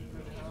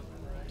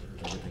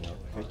 Everything else.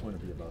 Take point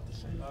will be about the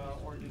same.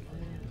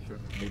 Sure.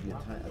 Maybe a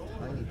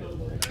tiny bit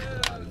lower, but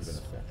not even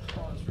effect.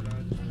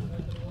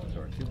 So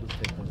our cubeless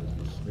take point will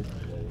be a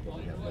smidgen lower, but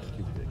we have less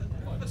cube big.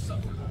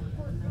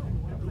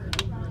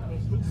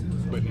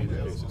 But in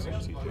that case, it's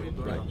MCG.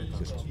 Right,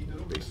 just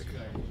basic.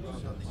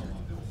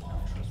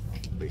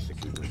 Basic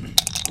cube big.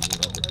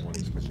 Without the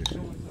 20s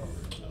position.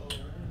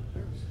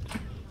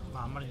 ま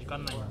ああんまり時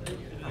間ないんで。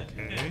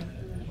Okay.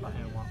 この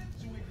辺は。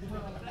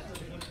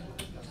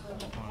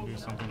Want to do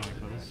something like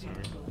this,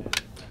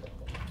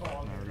 or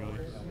not really?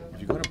 If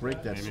you're gonna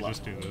break that maybe slot,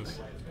 just do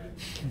this.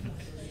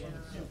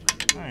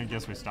 I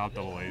guess we stop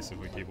double ace if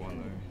we keep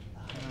one there.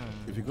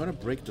 If you're gonna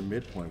break the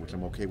midpoint, which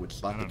I'm okay with,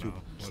 slot the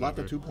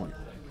 2 point.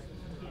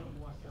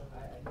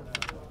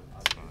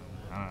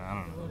 I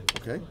don't know.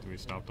 Okay. Do we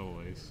stop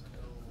double ace?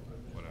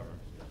 Whatever.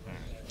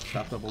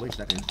 Stop double ace,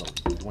 that can go.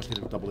 You want to hit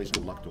a double ace,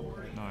 good luck to him.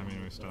 No, I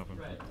mean we stop him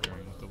from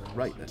clearing with double ace.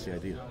 Right, that's the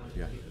idea.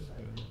 Yeah.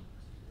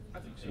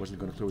 He wasn't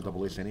going to throw a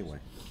double ace anyway.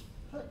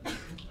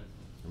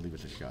 And leave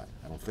it a shot.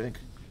 I don't think.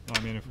 Well,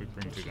 I mean, if we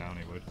bring 2 down,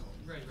 he would.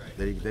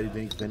 Then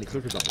he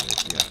cleared the double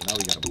ace. Yeah, now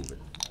we got to move it.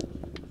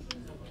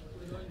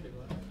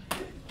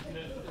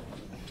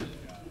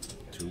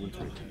 2 and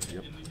 3.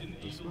 Yep.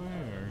 This way,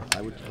 or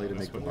I would play to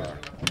make the bar.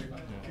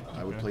 Yeah,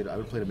 I would play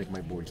to make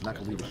my board. He's not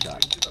going to leave a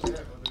shot.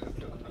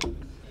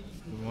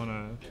 We want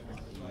to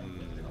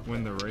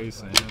win the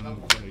race and like,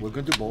 we're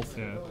going to do both.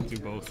 Yeah, do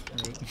both.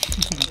 Right?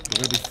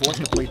 We're going to be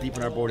forced to play deep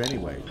in our board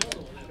anyway.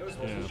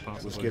 Yeah,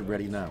 possibly. Let's get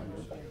ready now.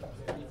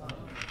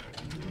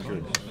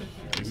 Good.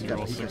 Can you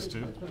roll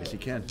 6-2? Yes, he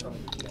can. Double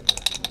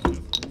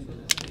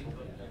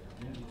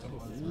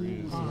 3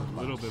 is a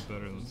little bit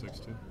better than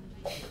 6-2.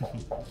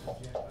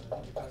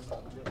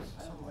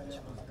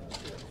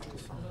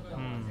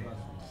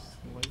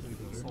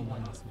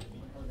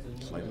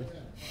 Slightly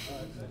better.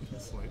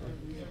 Slightly.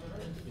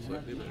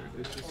 Slightly better.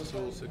 It's just a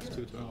whole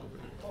 6-2 taco.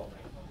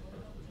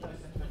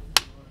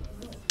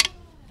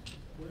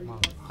 ま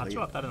あ8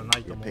は当たるのな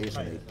いと思う。 Pay us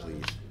an 8,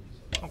 please.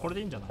 あ、これ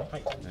でいいんじゃない？は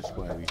い。 That's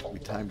why we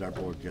timed our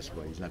board just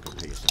right. He's not going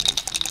to pay us an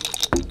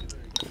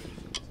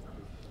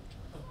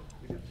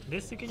レ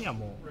ース的には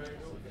もう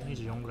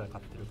24ぐらい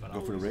勝ってるから。 8.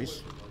 Go for the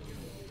race?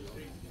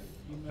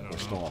 I don't Or know.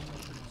 stall?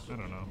 I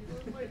don't know.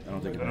 I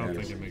don't think it I don't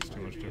matters. think it makes too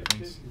much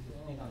difference.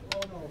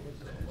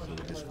 So we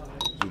just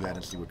do that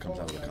and see what comes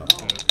out of the cup.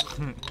 Yeah. I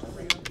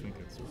think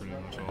it's pretty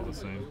much all the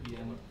same.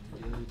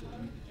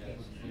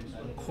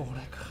 こ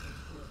れか。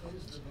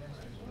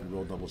 We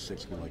roll double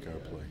six. We like our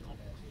play.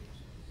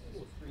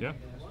 Yeah.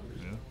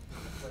 Yeah.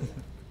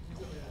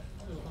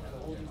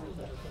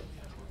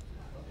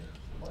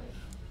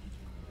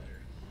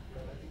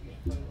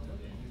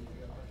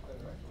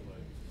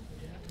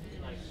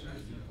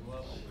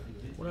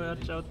 これをやっ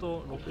ちゃう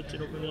と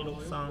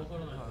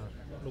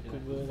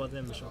61626365が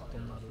全部ショット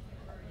になる。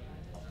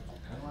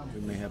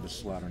 We may have a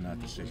slot or not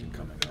decision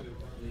coming up.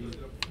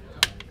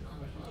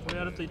 これ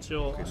やると一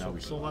応ショ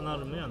ットがな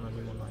るのは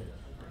何もない。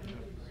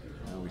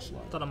 Now we slot.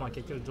 ただまあ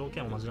結局条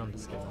件は同じなんで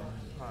すけどね。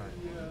はい。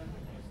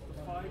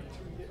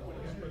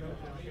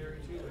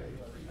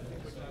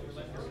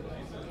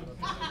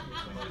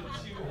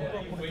 I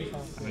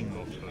think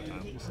most of the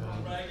time we'll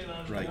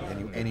slot. Right.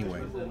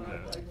 Anyway.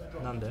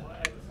 Yeah. なんで？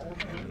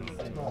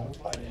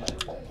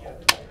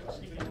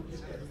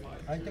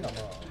 相手が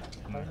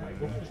まあ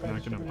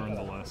Not gonna burn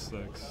the last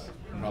six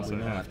unless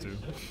Probably I not. have to.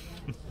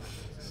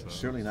 So.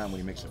 Certainly not when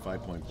he makes a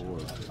 5-point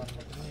board.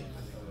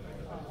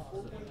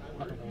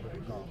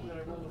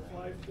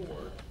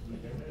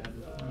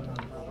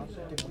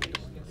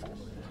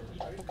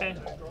 Okay. And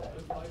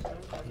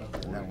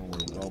that one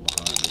we're well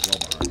behind. We're well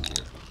behind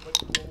here.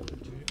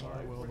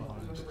 Well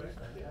behind.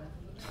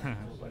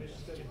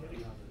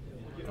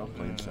 I'll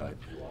play inside.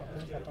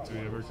 Do we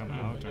ever come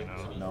out or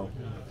no? No.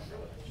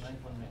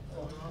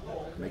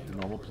 Make the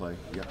normal play.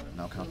 Yep.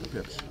 Now count the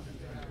pips.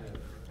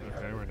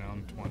 Okay, we're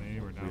down 20.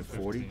 We're down We have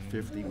 40,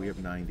 15. 50. We have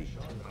 90.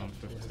 Down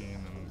 15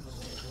 and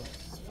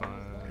 5.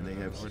 And they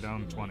have. We're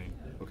down 20.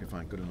 Okay,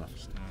 fine. Good enough.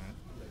 All right.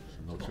 So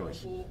no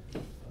choice. All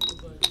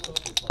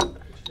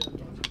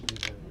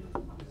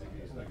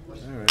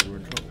right, we're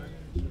in trouble.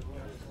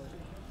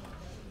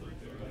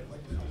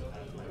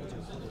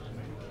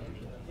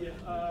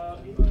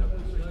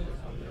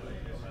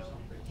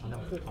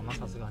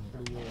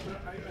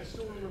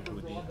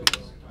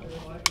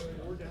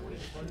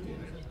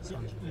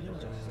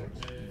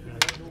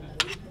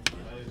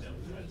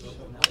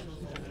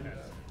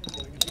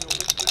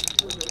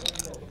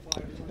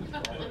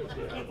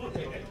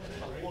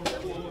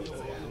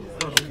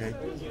 Okay.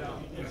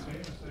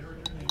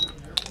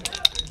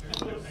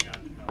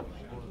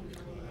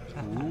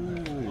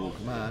 Ooh,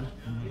 come on.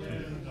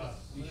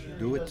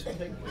 Do it.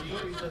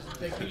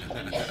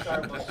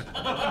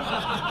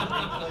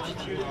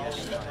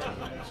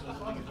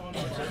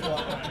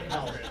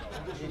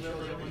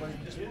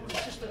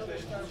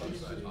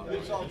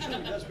 It's all true.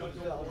 He does go to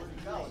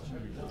college. He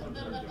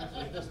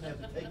doesn't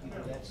have to take you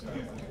to that stuff.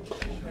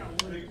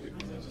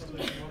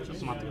 ちょっ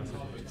と待ってくだ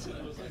さい。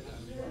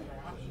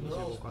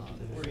25勝っ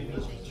てる。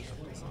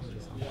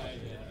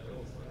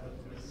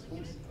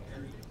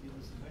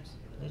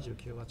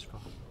29勝ちか。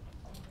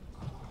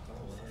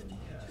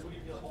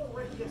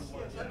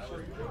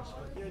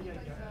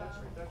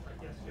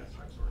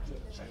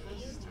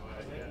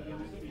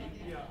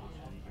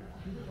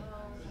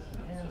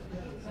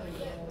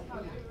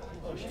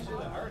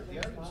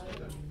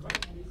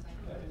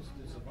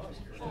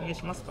お願い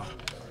しますか。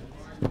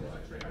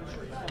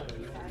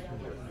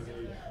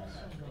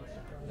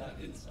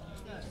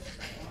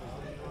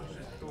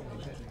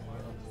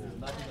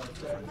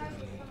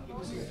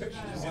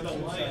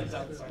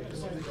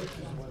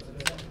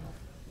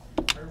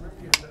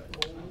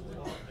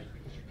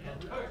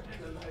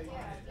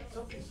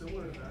Something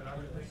similar to that, I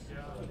would think,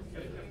 yeah,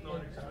 if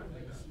not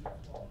exactly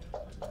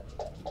this.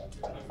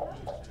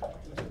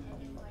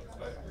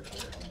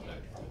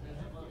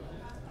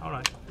 All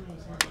right.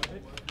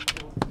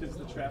 Because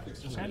the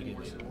traffic's just getting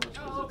worse and worse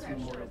because it's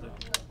Memorial Day.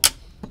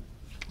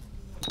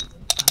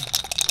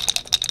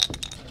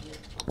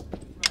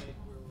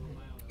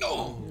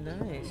 Oh,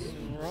 nice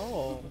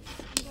roll.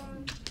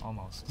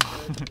 Almost. Do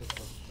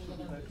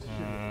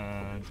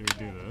we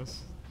do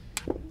this?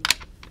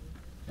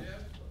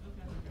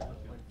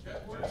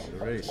 The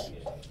race.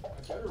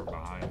 We're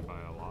behind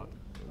by a lot.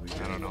 I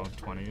don't know,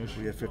 20-ish.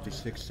 We have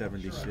 56,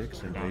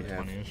 76, and Down they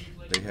have 20-ish.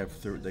 they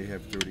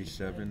have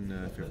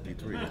 37,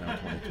 53. They're down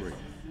 23.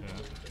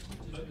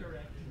 Yeah.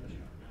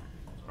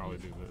 Probably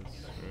do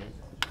this, right?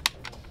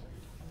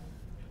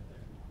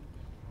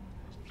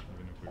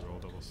 Even if we roll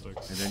double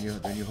six. And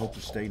then you hope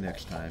to stay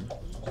next time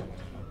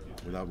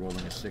without rolling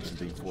a 6 and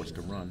being forced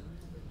to run.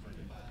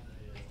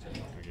 I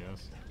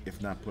guess.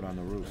 If not, put on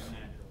the roof.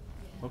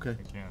 Okay. You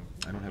can.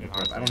 I don't have It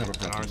I don't have a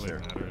preference hardly there.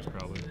 matters,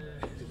 probably.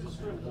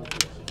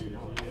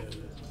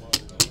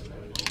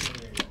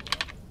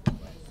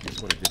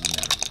 Guess what? It didn't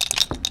matter.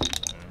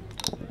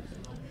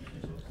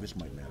 This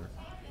might matter.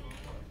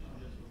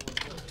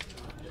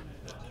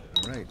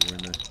 All right, we're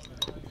in the.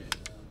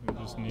 We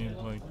just need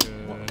like.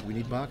 We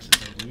need boxes.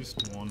 At least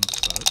one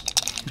set.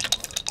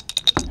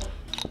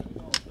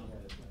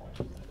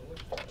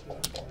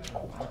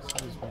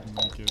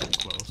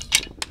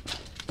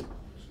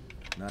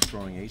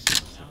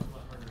 aces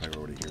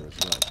priority here as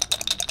well.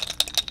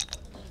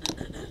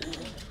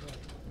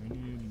 We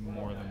need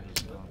more than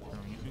just not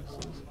throwing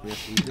aces. Yes,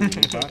 we do. We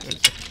need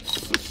boxes.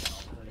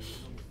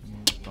 We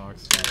need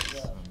boxes.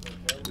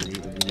 We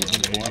need them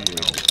to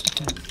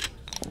cooperate.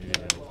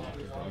 Yeah,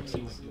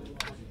 boxes.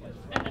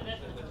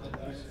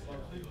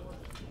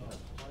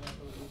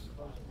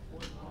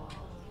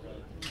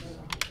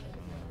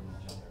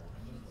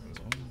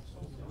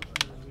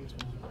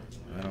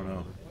 I don't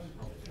know.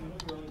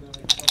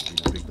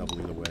 Need a big double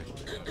either way.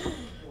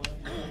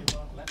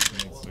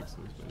 We need sixes,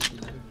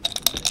 basically.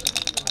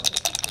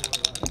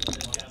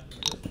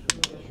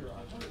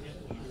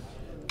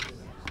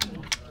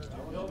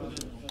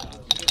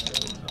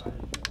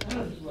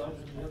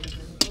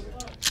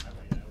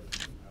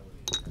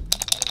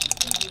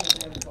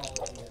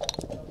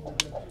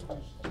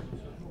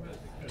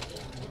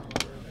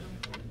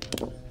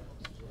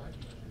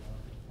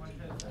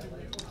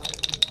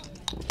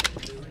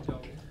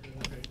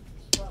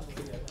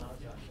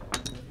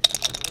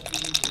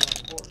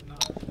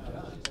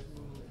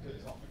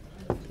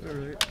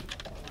 Alright.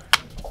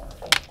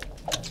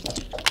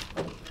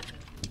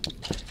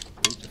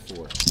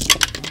 8-4.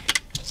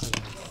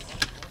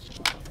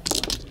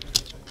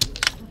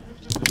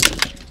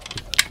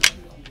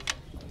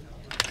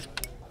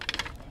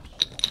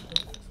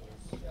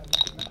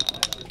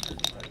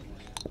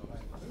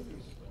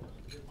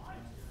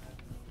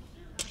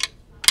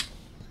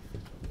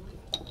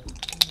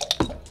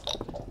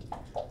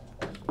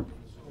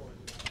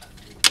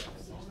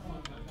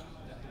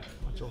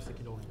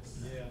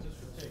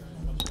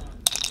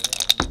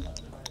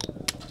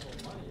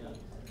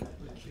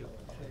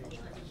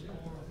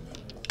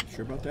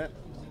 Sure about that?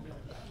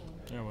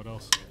 Yeah, what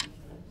else?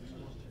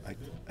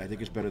 I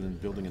think it's better than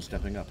building and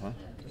stepping up, huh?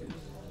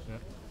 Yeah.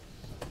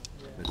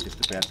 That's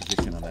just a bad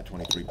position on that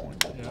 23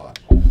 point Yeah. block.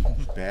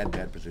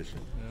 Bad position.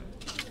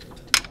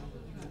 Yeah.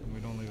 And we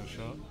don't leave a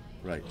shot.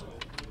 Right.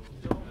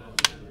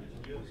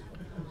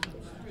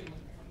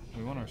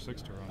 We want our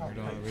 6 to run.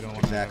 We don't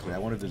want Exactly. I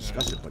wanted to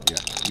discuss it, but yeah,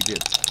 we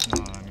did.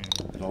 No, I mean,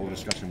 With all the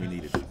discussion we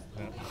needed.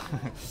 yeah.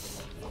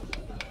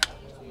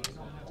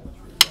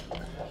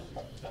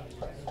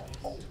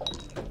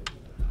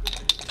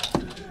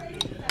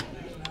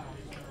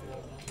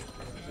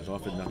 There's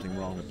often nothing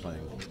wrong with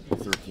playing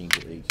 13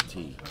 to 8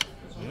 T.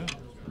 Yeah.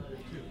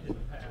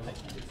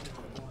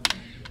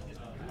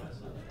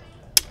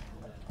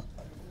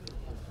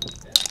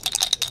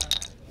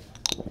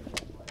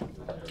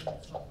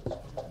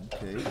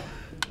 Okay,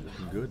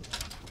 looking good.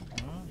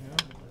 Yeah,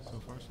 so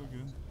far so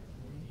good.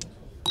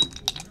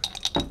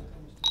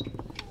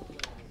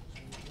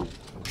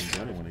 Looking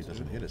better when he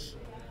doesn't hit us.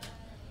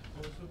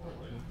 Good.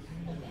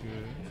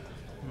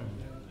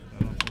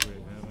 I don't think we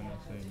have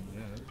anything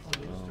yet.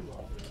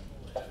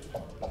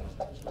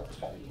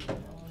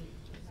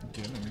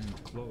 Getting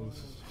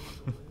close.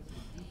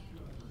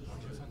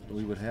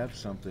 We would have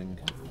something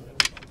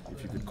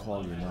if you could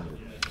call your number.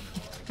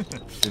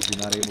 If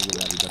you're not able to do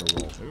that, we better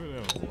roll. We would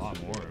have a lot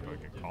more if I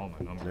could call my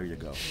number. There you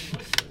go.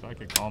 If I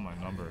could call my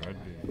number, I'd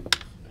be in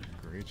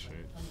great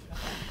shape.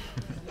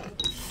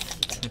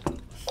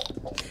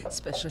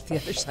 Especially if the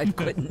other side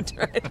couldn't,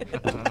 right?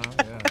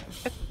 Yeah.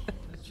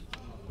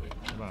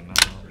 How about now?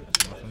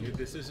 Nothing?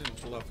 This isn't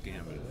fluff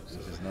gambit.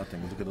 This is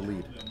nothing. Look at the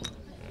lead.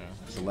 Yeah.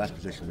 It's the last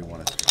position we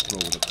want to throw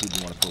with a lead.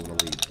 We want to throw with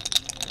a lead.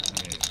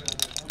 I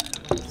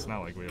mean, it's not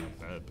like we have a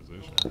bad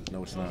position.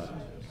 No, it's not.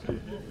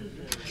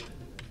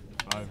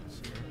 5 is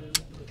here.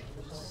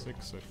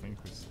 6, I think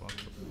we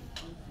swapped it.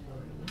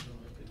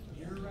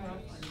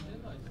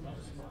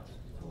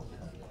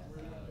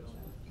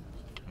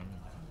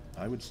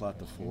 I would slot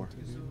the 4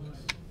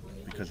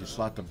 because you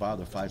slot the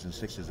bottom, the 5s and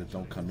 6s that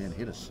don't come in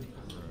hit us.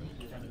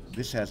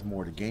 This has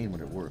more to gain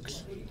when it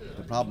works.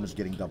 The problem is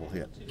getting double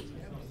hit.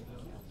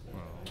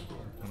 Well,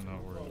 I'm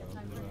not worried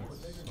about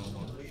that so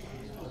much.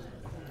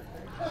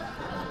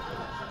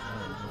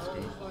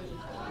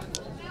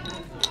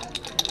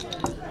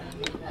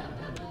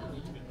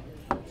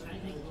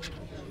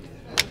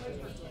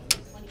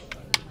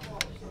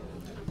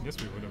 I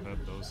guess we would have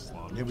had those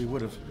slots. Yeah, we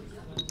would have.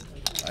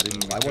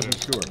 I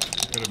wasn't sure.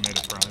 Could have made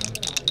a prime.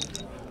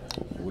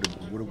 It would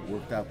have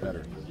worked out better.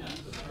 It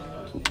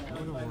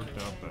would have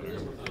worked out better.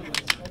 But,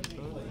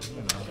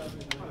 you know.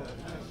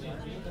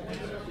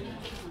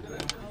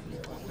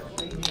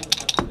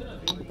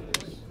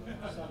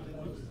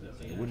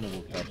 It wouldn't have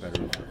worked out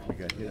better if we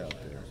got hit out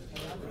there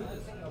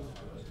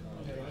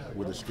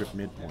with a strip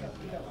midpoint.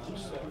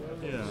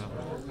 Yeah.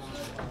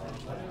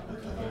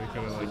 We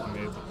could have like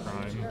made the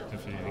prime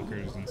if he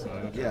anchors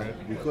inside. Yeah,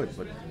 right? we could,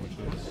 but Which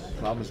is, the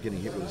problem is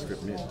getting hit with a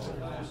strip mid.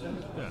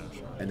 yeah,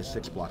 sure. And the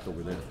 6 block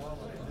over there.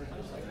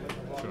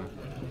 Sure.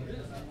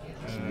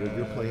 So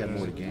your play had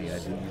more to gain.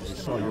 You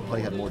saw your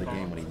play had more to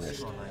gain when he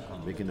missed.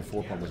 Making the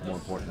 4 point was more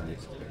important than the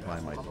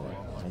prime, I thought.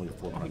 It's only the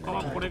 4 point. 他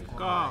はこれ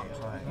か、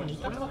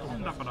これは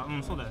本だから、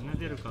そうだよね、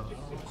出るから。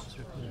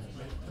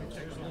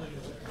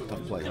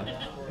 Tough play, huh?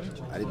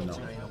 I didn't know.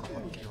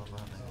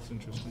 It's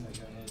interesting.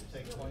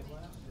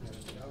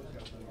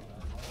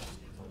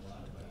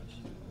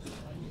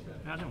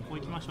 いやでもこう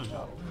行きましょうじゃ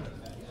あ。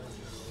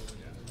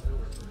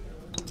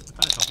打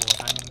たれた方が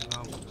タイミングが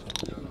合うかもし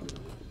れない。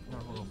な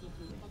るほど。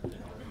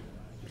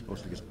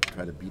Supposed to just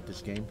try to beat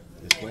this game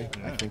this way?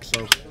 I think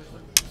so.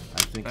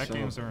 I think back so.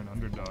 games are an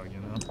underdog, you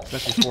know.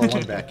 Especially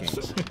 4-1 back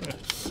games.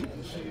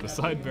 The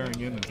side bearing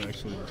in is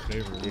actually your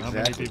favorite. Exactly. Not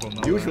many people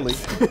know Usually.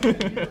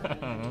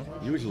 that.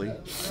 Usually.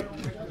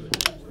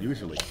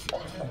 Usually.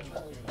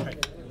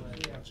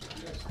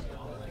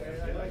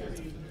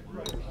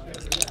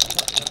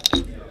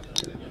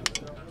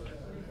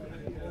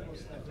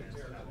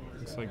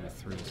 Looks like the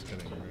 3 is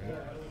hitting, right?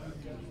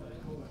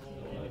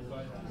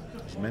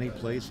 There's many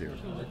plays here.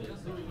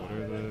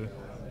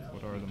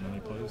 What are the many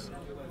plays?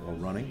 Well,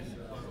 running.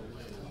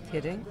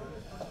 Hitting.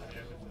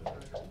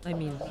 I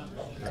mean,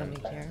 coming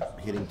here.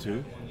 Hitting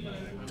 2.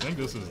 I think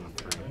this is the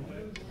 3.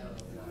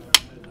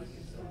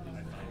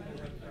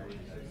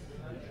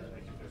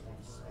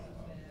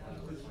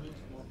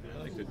 I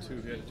like the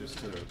 2 hit just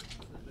to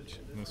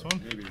this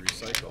one? Maybe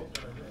recycle.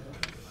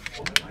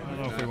 I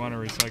don't know if we want to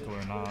recycle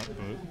or not,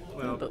 but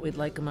Well, but we'd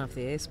like him off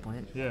the ace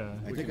point. Yeah.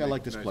 I think I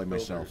like this play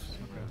myself.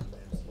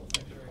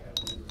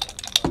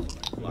 Okay.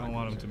 We don't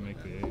want him to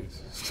make the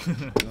ace.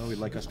 No, we'd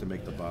like us to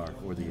make the bar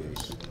or the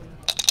ace.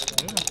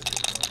 Yeah.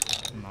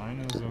 9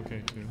 is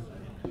okay too.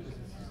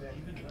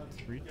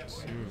 3-2.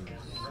 So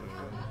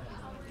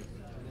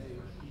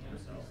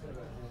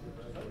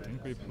I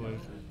think we play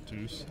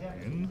deuce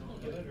in.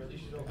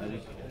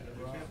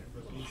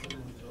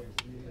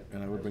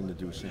 And I would bring the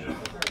deuce in. Yeah.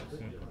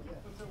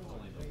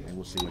 And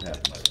we'll see what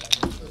happens.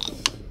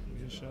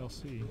 We shall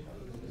see.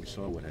 We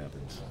saw what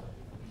happens.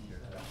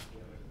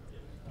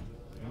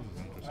 This is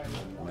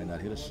interesting. Might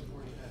not hit us.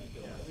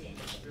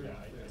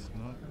 It's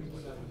not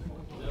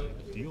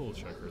deal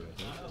checker, I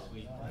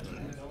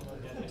think.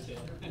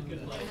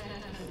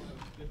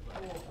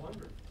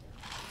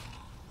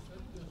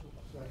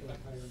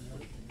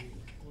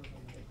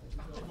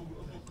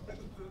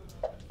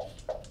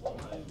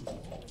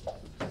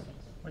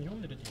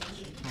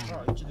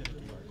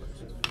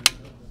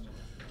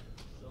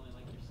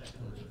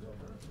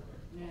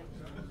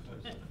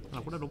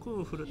これ6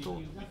を振ると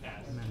めんど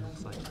く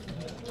さい。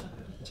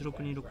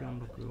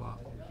162646は。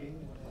こ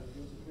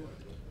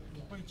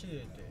れ1で出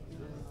て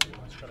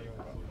8から4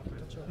が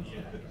形は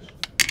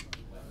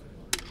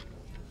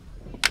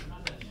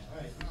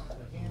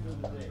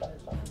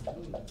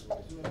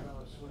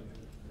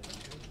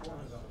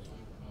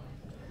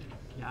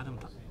いやでも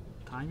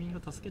タイミン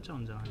グ助けちゃう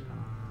んじゃないか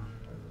な。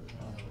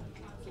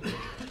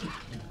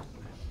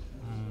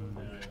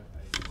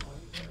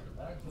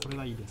これ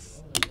がいいで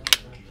す。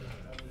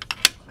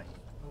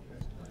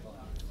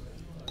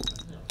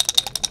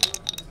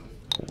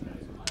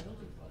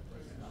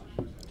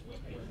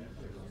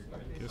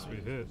Guess we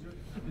hit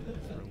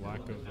for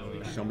lack of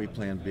Show me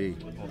plan B.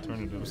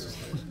 alternatives.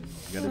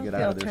 You gotta get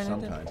out of there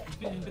sometime.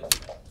 You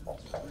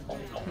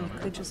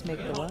could just make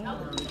the one. No,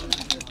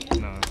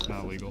 it's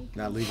not legal.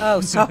 Not legal.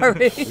 Oh,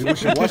 sorry. We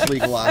wish it was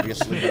legal,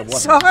 obviously, but it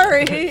wasn't.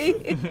 Sorry.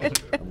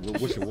 We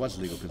wish it was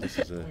legal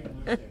because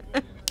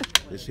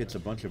this hits a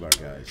bunch of our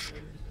guys.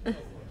 I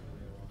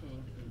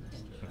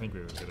think we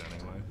would hit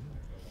anyway.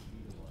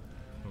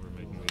 Over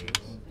making the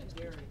ace.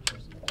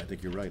 I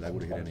think you're right. I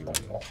would have hit anyway.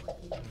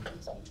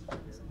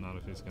 Not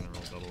if he's gonna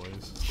roll double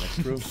ace. That's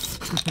true.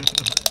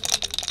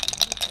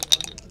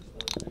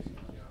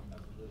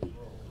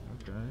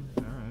 Okay,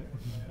 alright.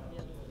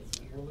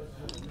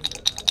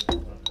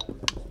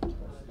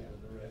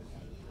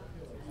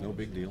 No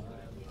big deal.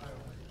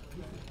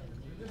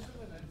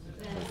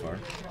 So far.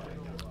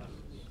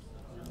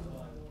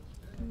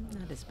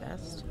 Not his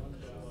best.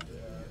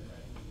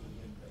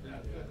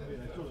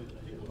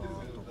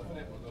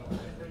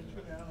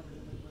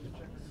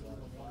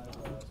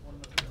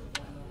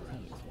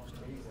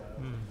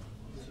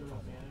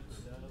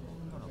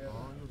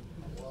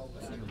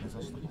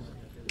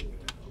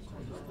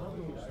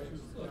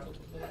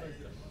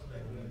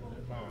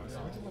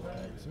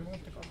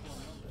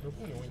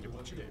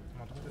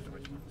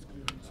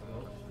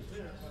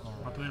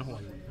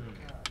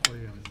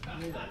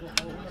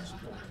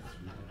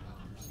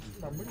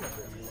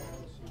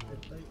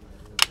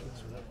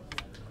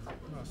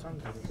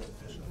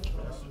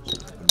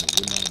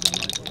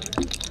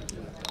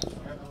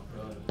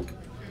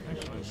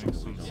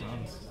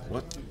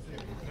 What?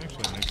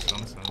 Actually makes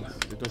some sense.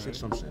 It does make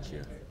some sense,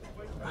 yeah.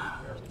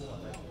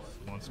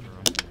 Wants to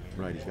run.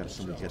 Right, he's got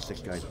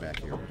 6 guys back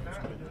here.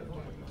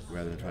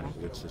 Rather than trying to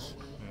blitz us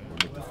or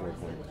make the 4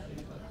 point.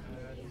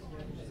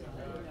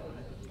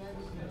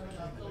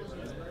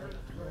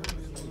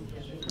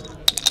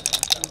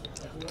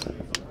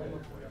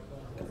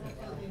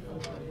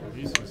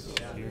 Ace is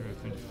here, I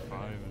think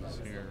 5 is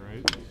here,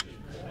 right?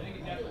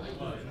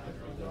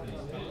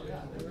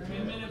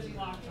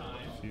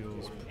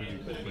 Feels pretty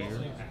clear.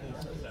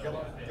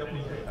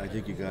 I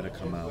think you gotta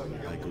come out.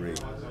 I agree. You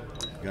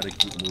gotta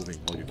keep moving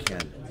while you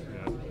can.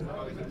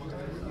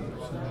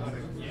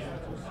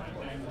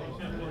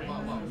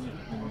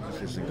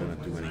 This isn't gonna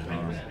do any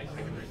harm.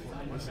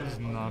 This is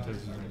not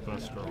his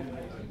best draw.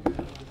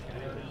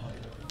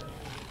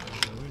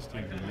 least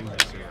you can move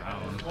this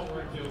around.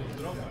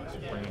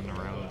 Bringing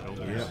around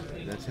builders.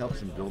 Yeah, that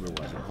helps him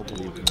builder-wise, and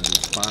hopefully you can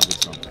respond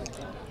with something.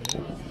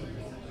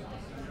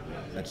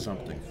 That's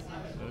something.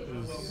 That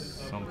is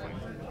something.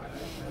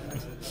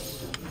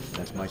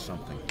 That's my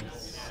something.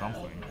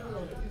 Something.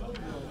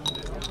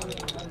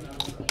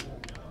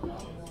 You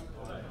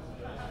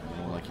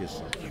don't like his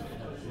something.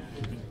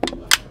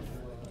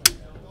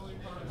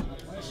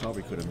 I saw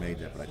we could have made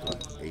that, but I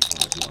thought 8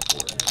 might be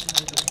important.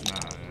 Nah,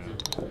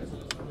 yeah.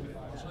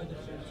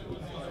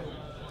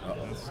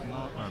 That's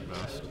not our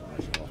best. Do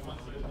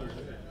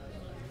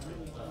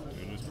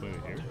we just play it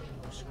here?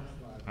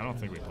 I don't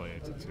think we play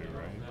 8 to 2,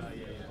 right?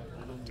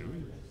 Do we?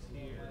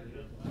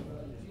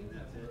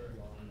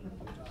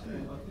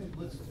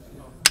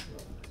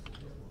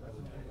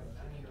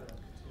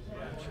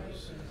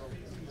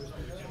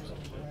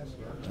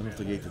 I don't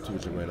think 8 to 2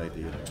 is the right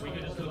idea.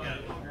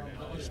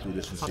 Let's do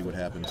this and see what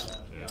happens.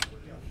 Yeah.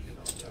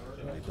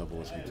 They double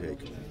us, we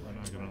take. We're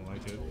not gonna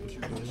like it.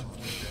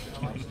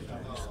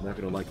 I'm not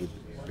gonna like it.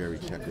 Bury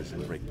checkers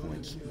and break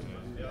points.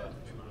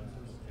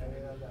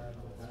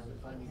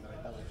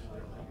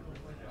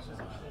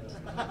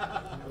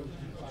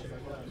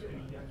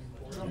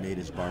 He made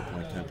his bar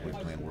point,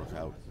 10-point plan work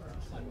out.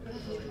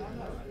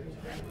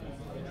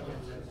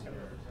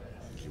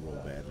 She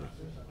rolled badly.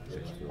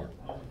 6-4.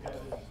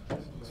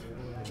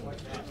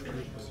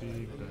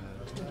 Pretty bad.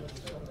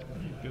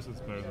 I guess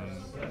it's better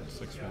than 6-1.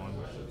 6-1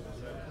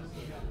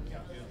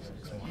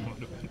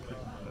 would have been pretty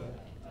bad.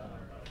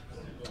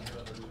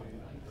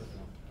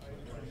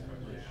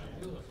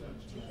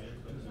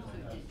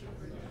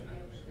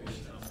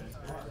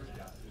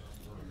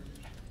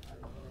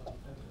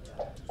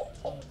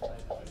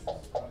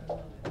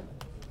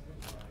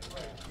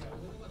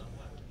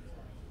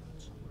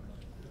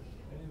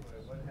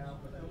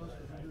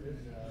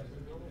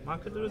マー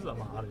ケットルーズは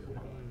まああるよね。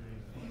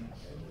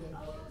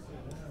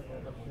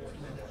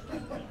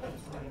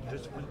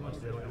11分マジ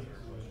0-4。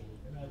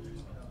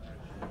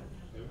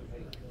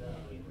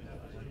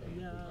い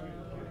や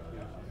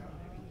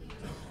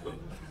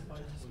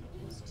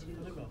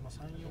例えばまあ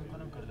3-4か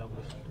なんかでダブ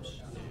ルヒット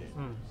して、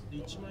で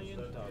1枚エン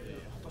ターで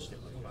果たして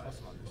ここがパ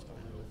スなんですかね。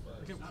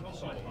結構厳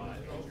しいのが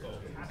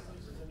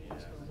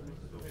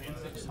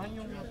3-4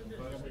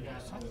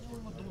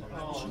はどうな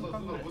の？瞬間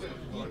ぐらいです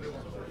か？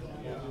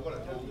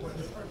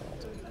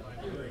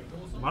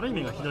丸い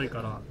目がひどい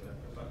から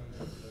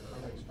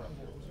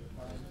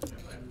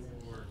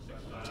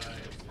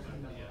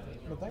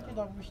大体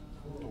ダブルヒッ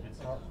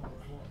トか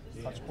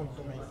8ポイン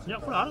ト目。いや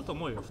これあると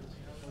思うよ。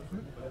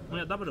い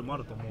やダブルもあ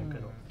ると思うけ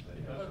ど、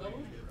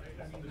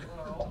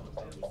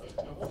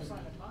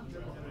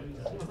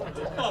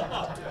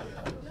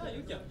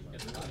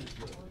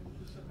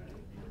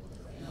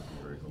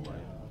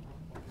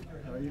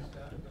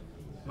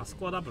まあス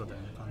コアダブルだよ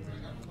ね完全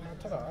に。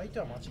ただ相手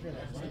は間違いない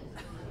ですよ。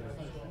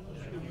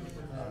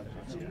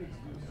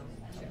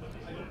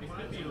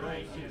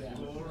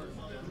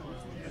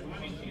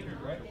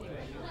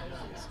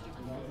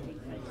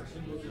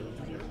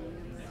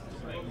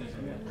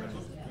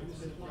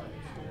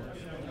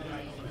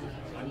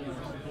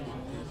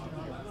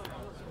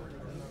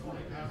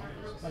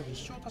まあ一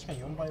生確か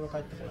に4倍は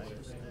返ってこないで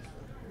すね。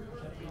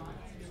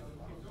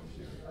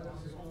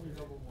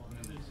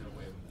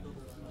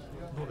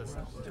どうです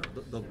か？じゃあ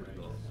ダブル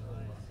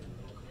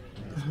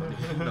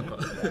がなんか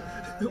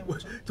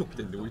得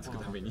点で追いつく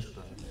ために。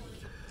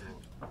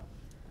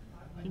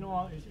日野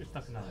は打ち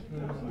たくない。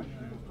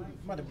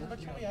まあでも僕は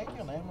基本相手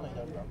が悩まない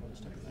ダブルはあんまり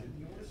したくない。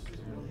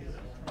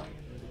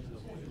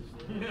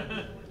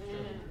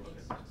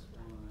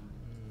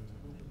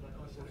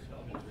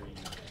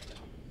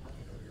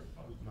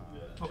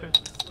OK。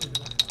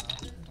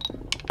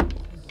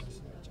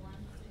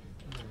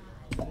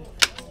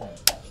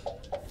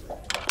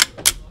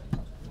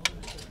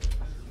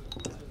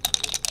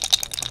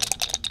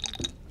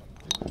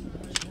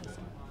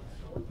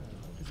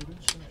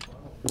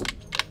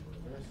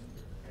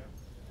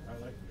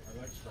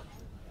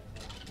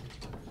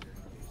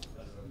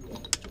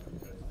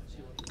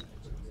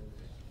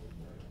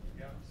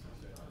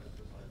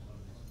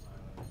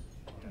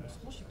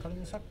仮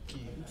にさっき打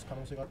つ可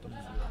能性があったとす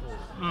ると、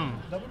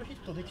ダブルヒッ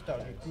トできた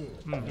挙句、リ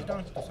タ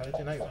ーンヒットされ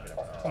てないわけだ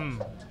から、明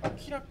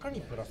らか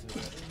にプラス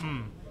ですよ、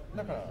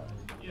だから、か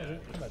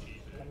なり、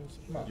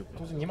まあ、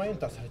当然2枚エン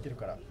ターされてる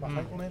から、まあ、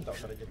最高のエンターは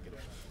されてるけど、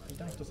リ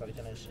ターンヒットされ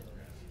てないし、こ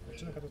っ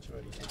ちの形は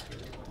理想的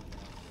で、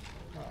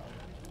まあ、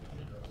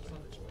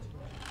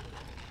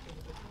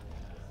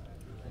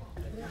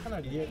これはか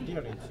なりリア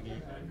ルに次。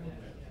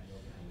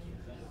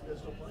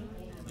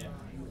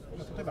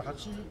例えば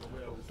8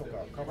とか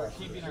カバー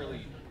する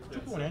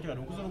直後に相手が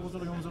6-0、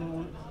5-0、4-0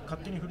を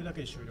勝手に振るだ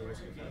けで終了で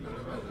すけど、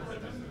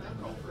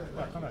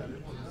まあ、かなりま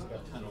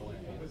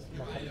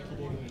あ、勝手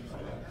で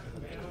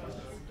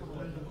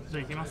じゃ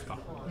あ行きますか。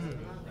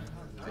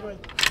それは行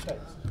きたい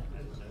です。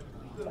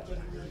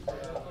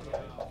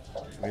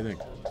What do you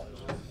think?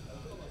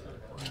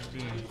 I'd be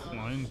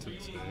inclined to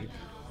take.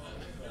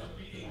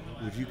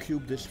 Would you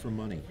cube this for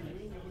money?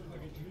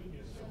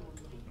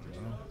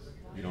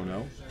 You don't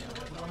know?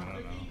 I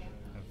don't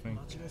know.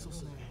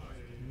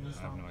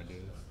 I have no idea.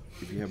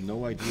 If you have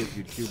no idea if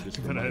you'd cube this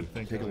for But I money,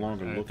 think take a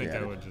longer look at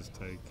I it. would just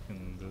take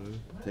and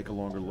Take a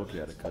longer look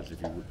at it, because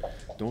if you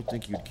don't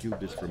think you'd cube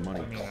this for money,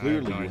 I mean, I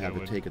clearly have no you have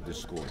idea a take at this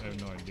score. I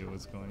have no idea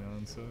what's going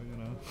on, so you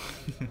know.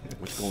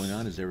 What's going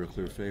on is they're a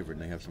clear favorite,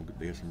 and they have some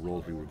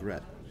rolls we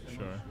regret.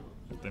 Sure.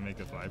 If they make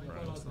it 5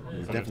 primes. We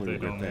But definitely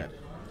if they regret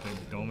that.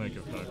 If they don't make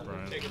it 5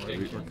 primes,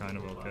 we're kind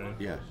of okay.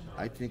 Yeah,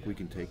 I think we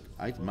can take.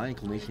 My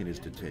inclination is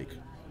to take.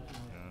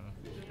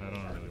 Yeah, I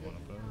don't really want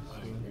to pose.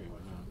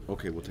 So.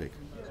 Okay, we'll take.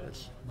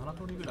 That's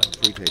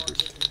 3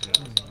 takers.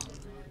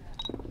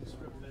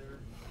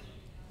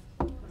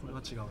これ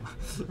は違うな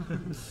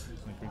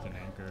Like we can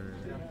anchor.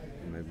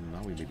 Maybe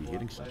now we may be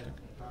hitting something.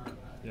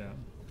 Yeah,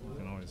 we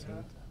can always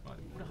hit.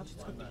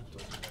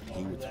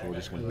 He would throw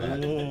this one back.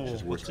 It's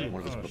his worst,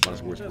 one of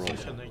his worst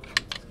rolls.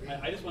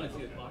 I just want to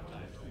see the clock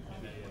time.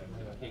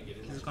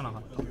 気づかなか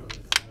った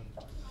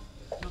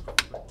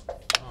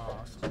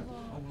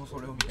僕もそ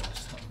れを見てま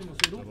したでも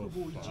それ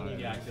651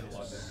に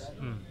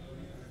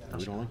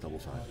We don't like double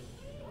 5.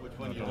 Which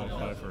one do you Double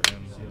want? 5 for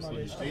him.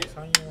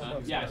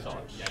 Yeah, I saw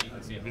it. Yeah, you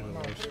can see it.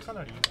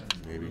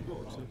 Maybe.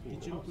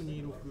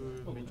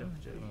 1626めちゃく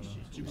ちゃいいし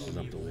This is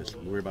up the list.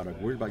 Worry about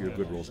your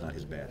good rolls, not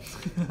his bad.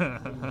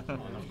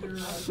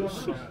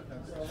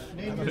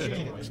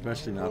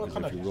 Especially now,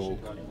 because if you roll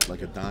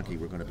like a donkey,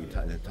 we're going to be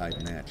in a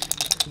tight match.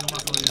 I'm going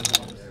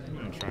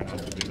to try not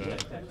to do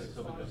that.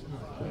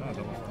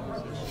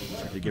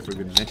 You get for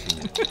even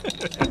mentioning it.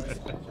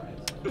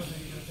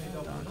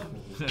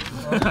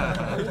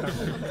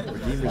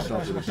 Redeem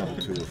yourself with a double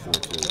 2 or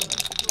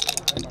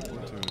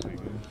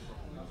 4-2.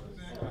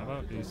 How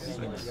about ace 6?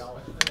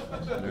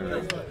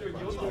 Alright.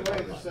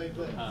 It's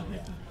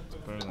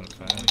better than a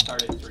fan.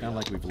 It's kind of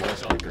like we've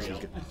lost here because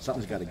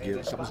something's got to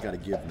give. Something's got to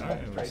give now.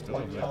 We still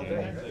have a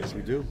game. Yes,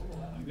 we do.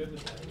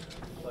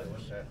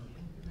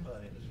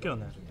 けど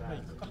ね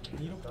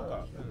26と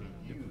か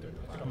言ってる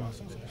からまあ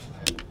そもそも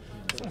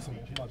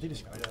まあ出る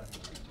しかないから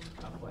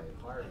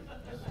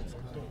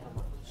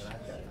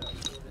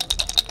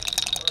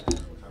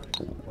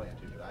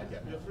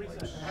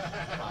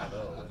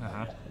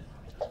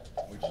I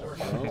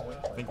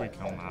think we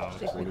come out.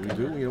 What do we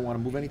do? You don't want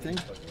to move anything?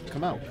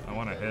 Come out. I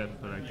want to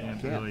hit, but I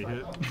can't really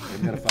hit.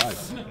 You got a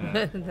 5.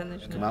 Yeah.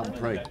 Come out and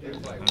pray.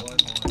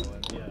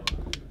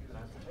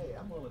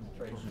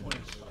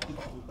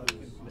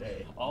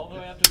 All the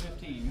way up to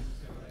 15.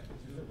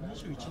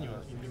 21には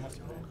入れます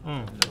よね。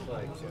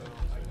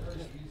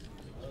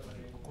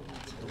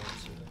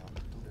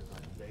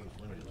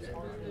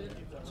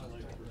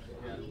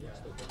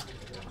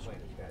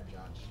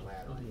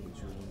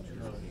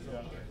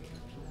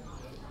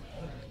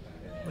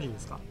いいで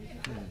すか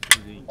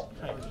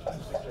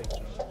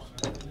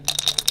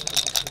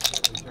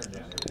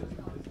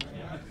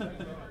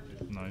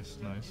Nice,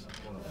 nice.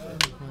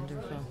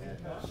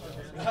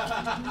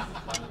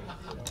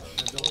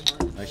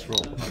 Nice roll.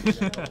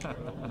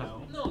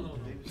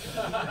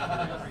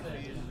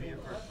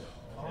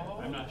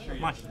 I'm not sure.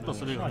 まあヒット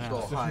するよね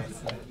Doubles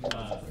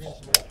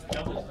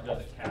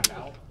doesn't cap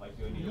out like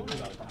you need to.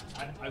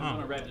 I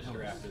want to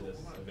register after this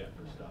event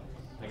for stuff.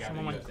 Like そ after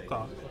のまま行く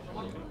か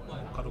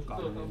買うか I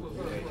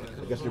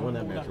guess they won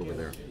that match over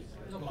there.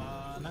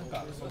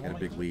 Had a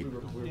big lead.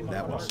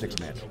 That one, 6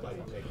 match.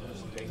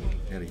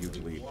 Had a huge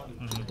lead.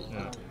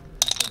 Yeah.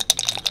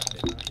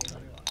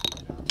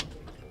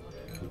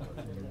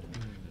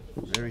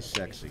 Very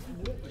sexy.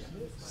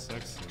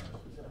 Sexy.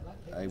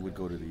 I would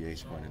go to the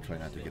ace point and try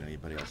not to get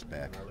anybody else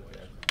back.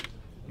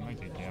 You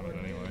might get Gambit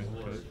anyway,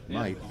 but...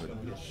 Might, but... I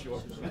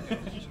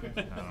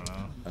don't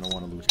know. I don't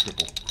want to lose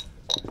triple.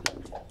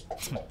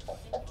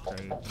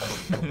 Great.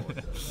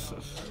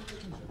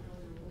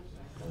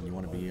 And you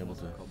want to be able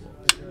to...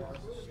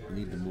 You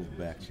need to move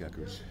back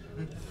checkers.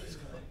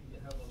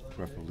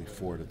 Preferably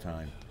 4 at a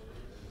time.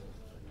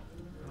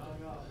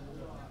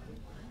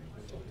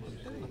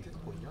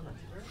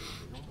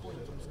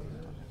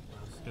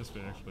 I guess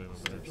we actually have a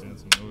better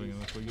chance of moving them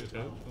if we get hit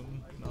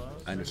than not.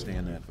 I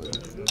understand that, but...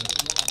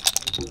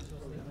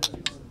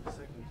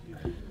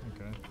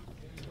 Okay.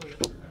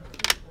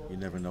 You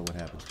never know what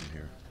happens from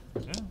here.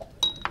 Yeah.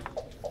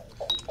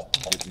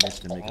 Get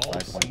missed and make All a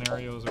 5 point.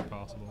 scenarios are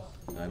possible.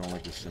 I don't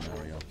like this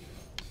scenario.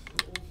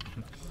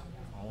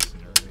 All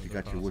scenarios. You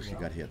got your wish, you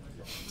got hit.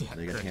 Yeah, Now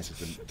you got great.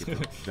 chances to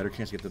get better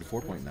chance to get to the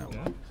 4 point now.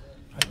 Yeah.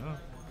 I know.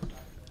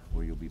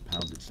 Or you'll be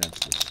pounded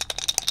senseless.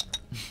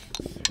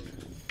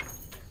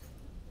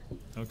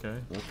 Okay.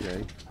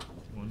 Okay.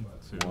 1,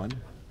 2, 1.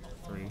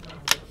 3. Right.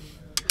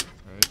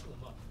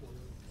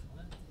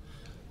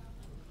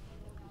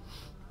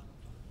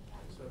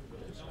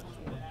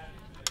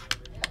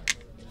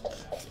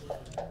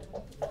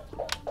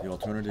 The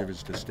alternative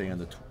is to stay on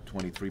the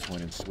 23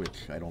 point and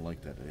switch. I don't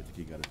like that. I think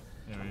you got to.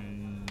 Yeah,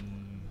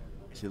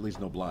 See, at least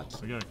no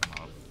blots. we gotta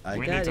come up. I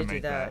We agree. need to Gotta do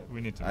make that. that.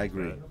 We need to I make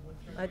agree. that.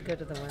 I'd go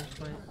to the last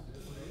point.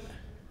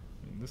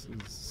 I mean, this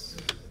is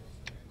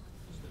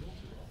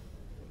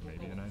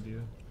maybe an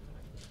idea.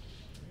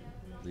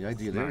 The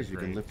idea It's there not is you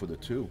can great. live for the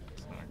 2.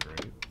 It's not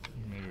great.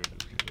 Maybe we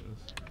just do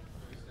this.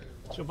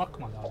 一応バック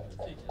まである。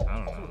 I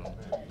don't know.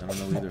 I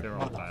don't know either. They're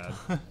all bad.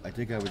 I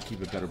think I would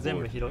keep a better 全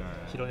部 board.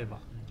 拾えば。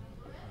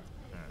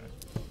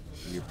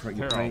 You're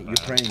They're all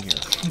praying bad.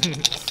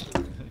 here.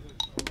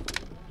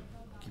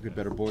 Keep a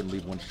better board and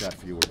leave one shot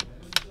fewer.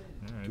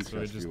 Alright, so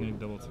I just need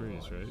double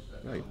threes, right?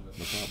 Right,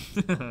 no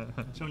problem.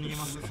 一応逃げ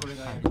ますか。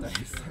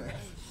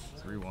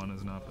 3-1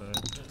 is not bad.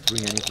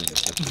 3 anything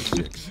except for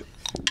 6.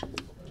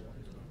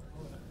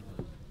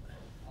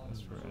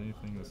 As for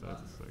anything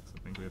besides the 6, I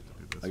think we have to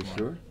do this Are you one.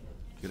 sure?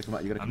 You gotta come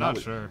out. You gotta I'm come not out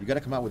with, sure. You gotta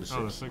come out with a 6.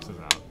 Oh, the 6 is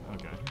out.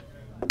 Okay.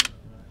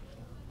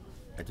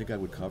 I think I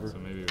would cover. So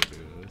maybe we'll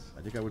do this.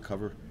 I think I would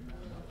cover.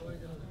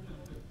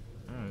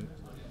 Alright.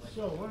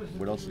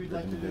 What else? I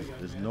mean,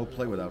 there's no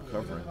play without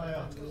covering.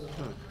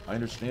 I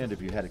understand if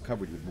you had it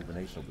covered, you'd move an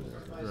ace over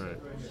there. Right.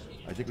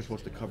 I think we're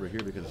supposed to cover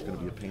here because it's going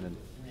to be a pain in.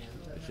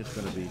 It's just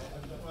going to be.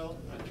 What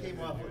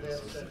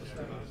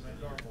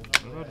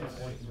about this?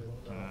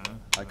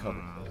 I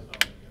cover.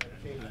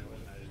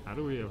 How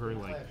do we ever,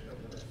 like,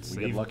 We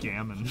save get lucky.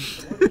 gammon?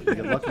 We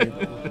get lucky.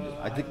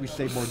 I think we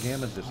save more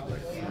gammons this way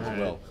as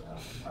well.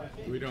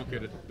 We don't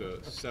get the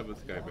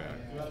 7th guy back.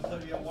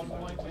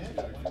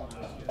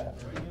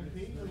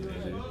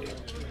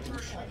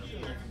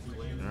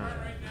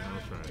 Alright,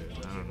 I'll try it.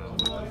 I don't know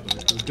what the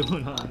fuck is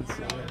going on.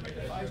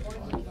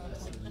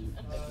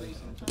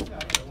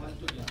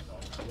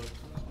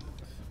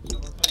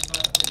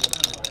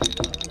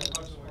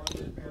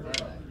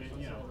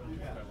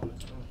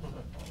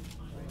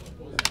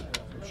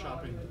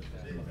 Shopping.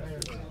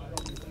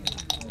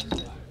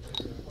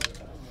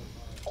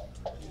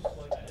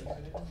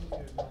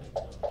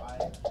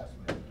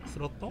 ス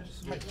ロット？はい、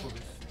そう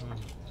です。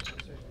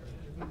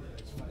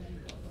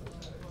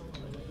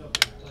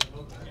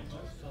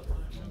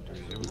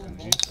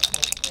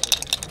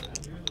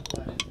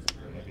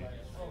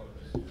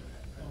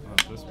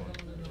This one.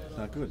 It's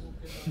not good.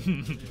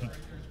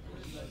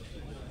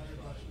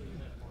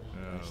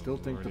 I still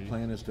think the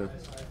plan is to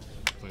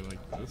play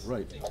like this.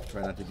 Right.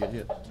 Try not to get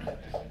hit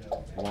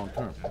long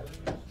term. I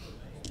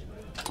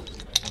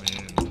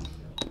mean,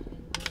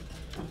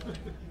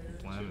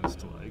 plan is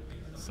to like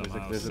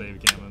somehow save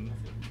gammon.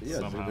 Yeah,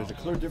 somehow. there's a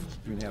clear difference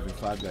between having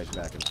 5 guys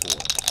back and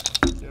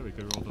 4. Yeah, we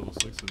could roll double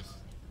 6s.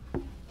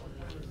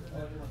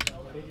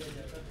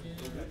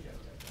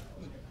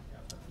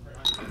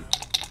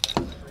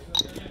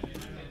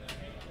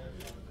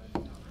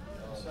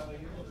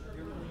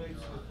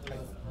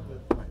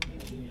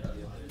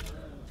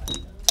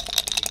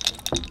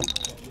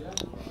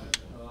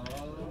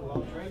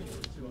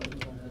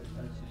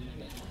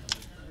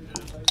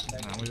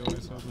 Now we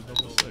always have the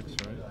double 6,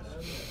 right?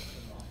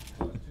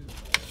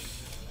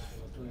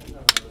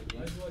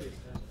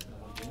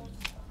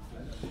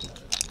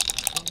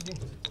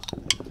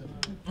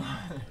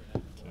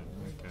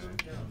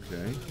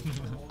 Okay.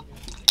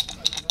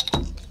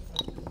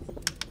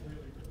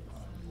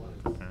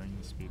 Preparing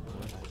the speed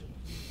board.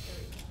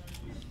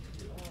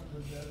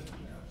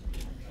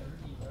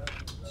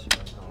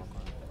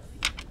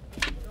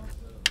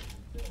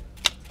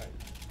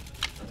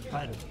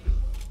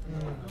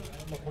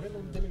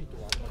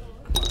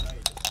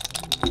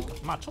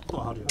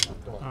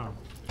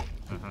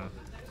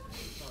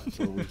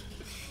 So we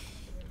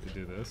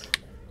do this,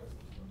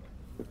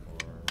 or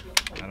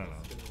I don't know.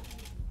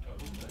 I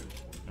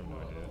have no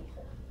idea.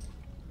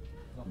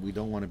 We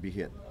don't want to be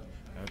hit.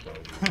 Okay.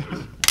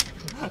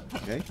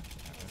 Okay?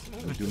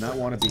 We do not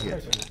want to be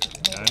hit.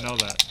 Yeah, I know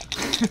that.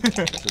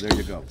 So there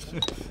you go.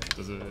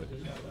 Does it?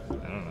 I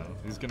don't know.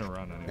 He's gonna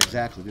run anyway.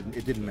 Exactly.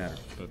 It didn't matter.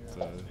 But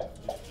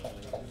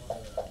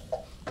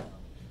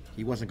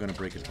he wasn't going to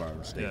break his bar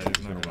and stay. Yeah, He was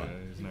he's going not to gonna-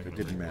 run. he's not It gonna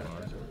didn't break matter.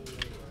 the bar.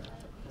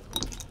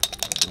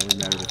 It only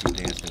mattered if he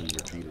danced and he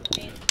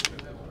repeated.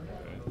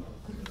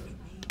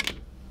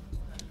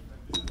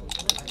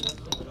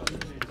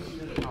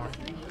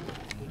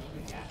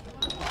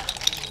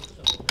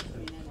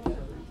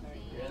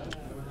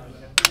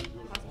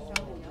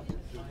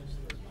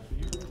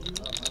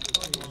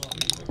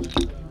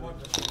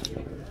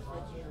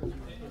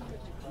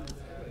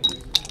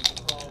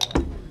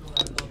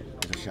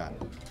 It's a shot.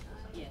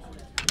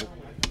 Nope.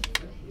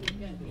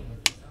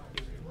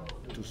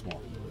 Too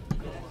small.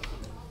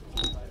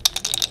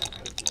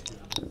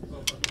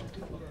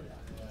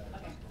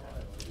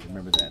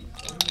 Remember that.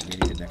 We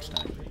need it next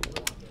time.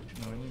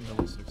 No, I need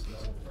double 6s.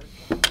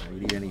 We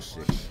need any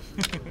 6.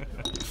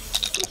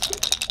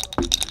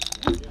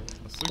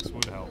 A 6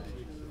 would help.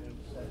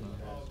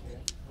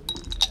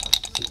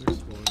 6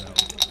 would help.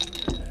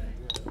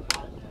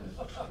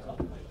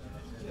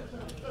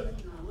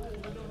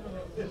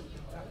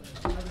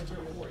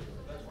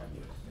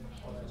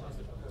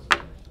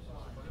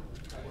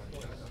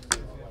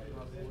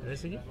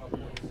 Is it?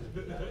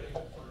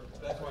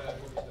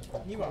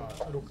 2は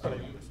6から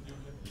4です。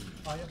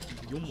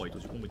 4枚閉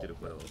じ込めてる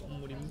からあ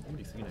んまり無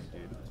理すぎないんで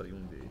6から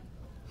4でい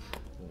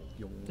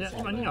や、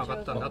今2が上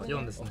がったんで、あと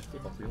4ですね。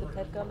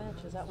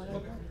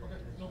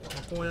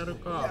こうやる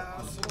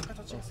か。その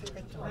形が正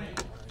解ってない。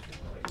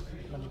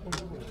まあ日本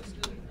語です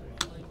けど。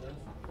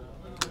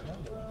な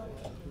ん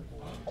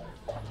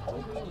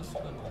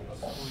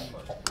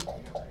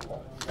で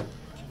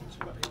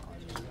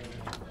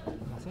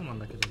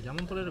ヤ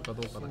モン取れるか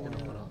どうかだけだ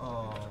から。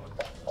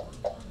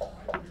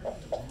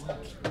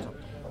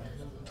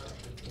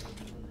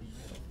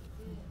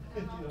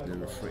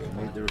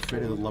They're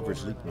afraid of the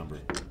lover's leap number.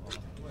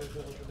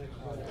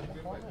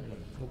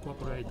 僕は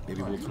これ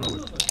Maybe we'll throw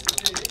it.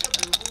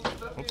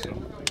 Hope so.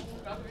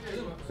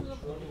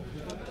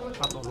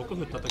 あと6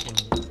振った時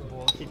に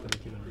ボールキープで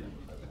きるんで。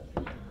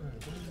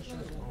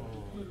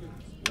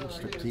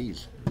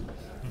Striptease.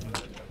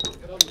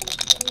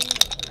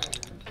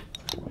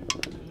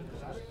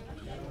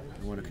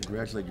 I want to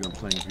congratulate you on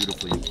playing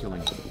beautifully and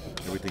killing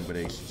everything but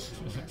aces.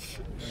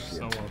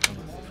 So welcome.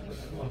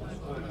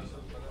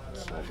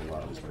 Solved a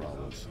lot of his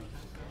problems.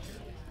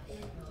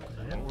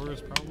 What were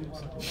his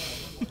problems?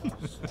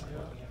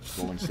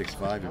 Going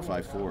 6-5 and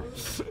 5-4.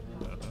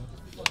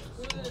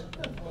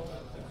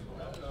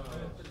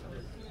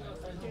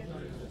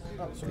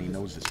 And he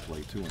knows this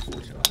play too,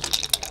 unfortunately.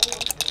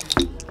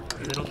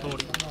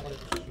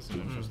 It's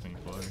an interesting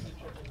play.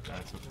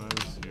 I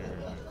suppose here.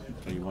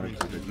 Oh, you want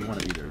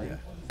to be there, yeah.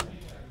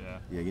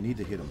 Yeah, you need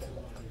to hit him.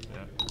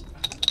 Yeah.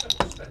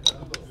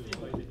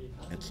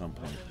 At some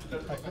point.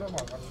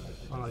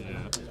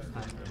 Yeah.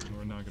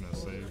 We're not gonna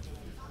save.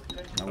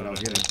 Not without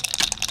hitting.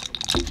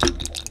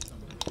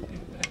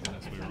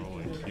 Unless we roll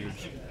like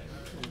huge.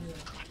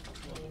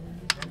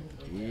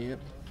 Yep.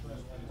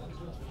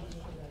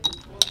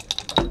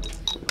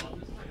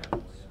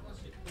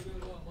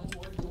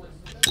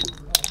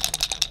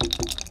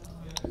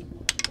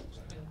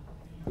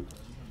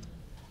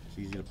 It's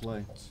easy to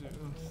play.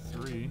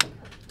 2, 3.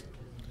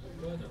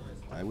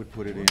 I would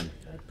put it in.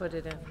 I'd put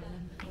it in.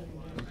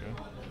 Okay.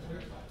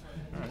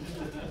 Alright.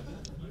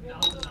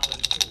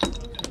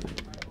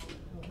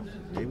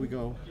 Here we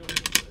go.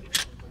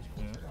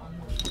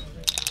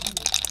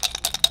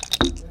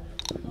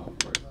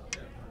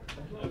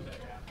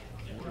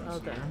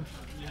 Okay.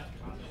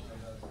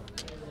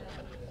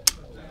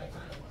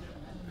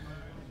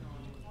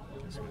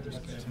 So we'll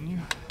just continue.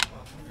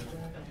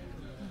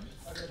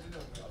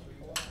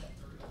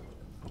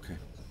 Okay.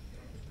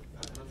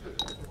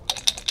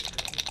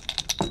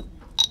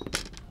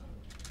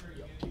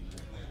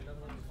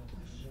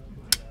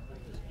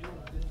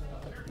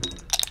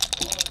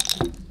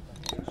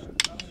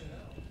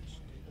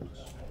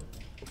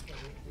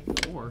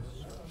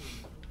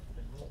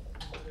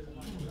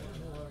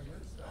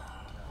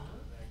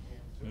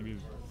 Maybe,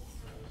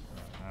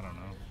 I don't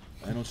know.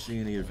 I don't see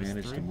any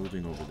advantage to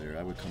moving over there.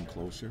 I would come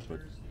closer, but...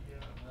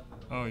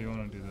 Oh, you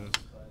want to do this?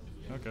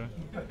 Okay.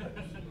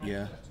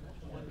 Yeah.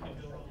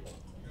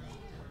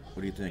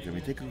 What do you think? I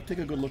mean, take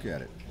a good look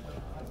at it.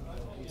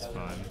 It's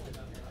fine.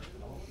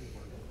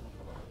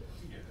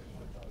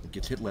 It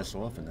gets hit less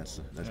often. That's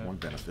one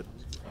benefit.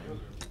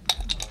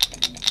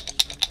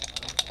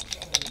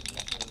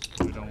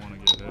 We don't want to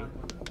get hit.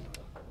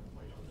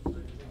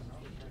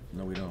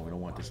 No, we don't. We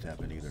don't want this to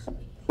happen either.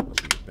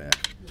 Let's get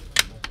back.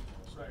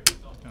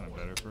 It's kind of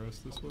better for us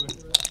this way, I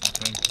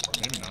think.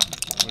 Maybe not.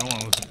 We don't want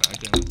to lose the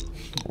back end.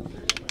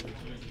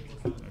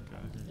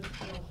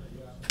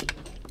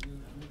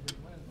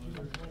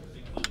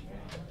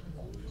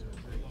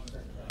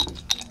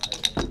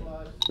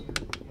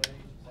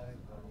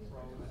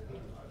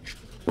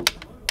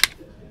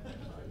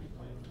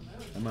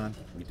 Come on,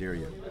 we dare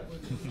you.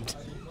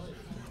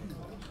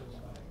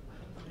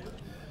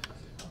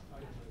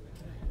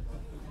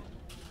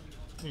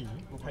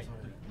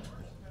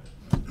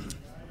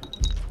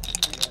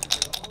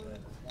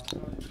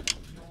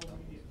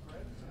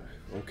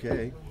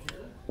 Okay.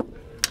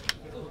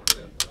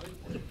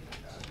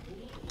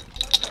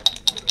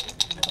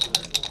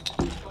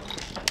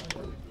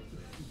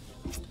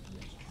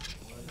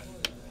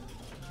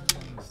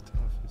 It's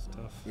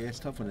tough. Yeah, it's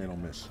tough when they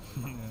don't miss.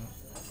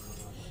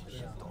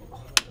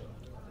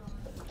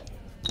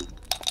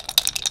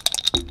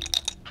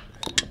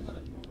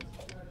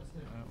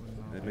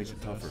 That makes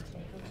it tougher.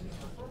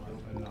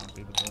 That would not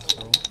be the best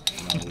roll.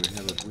 No, we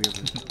have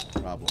a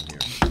problem here.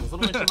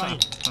 Look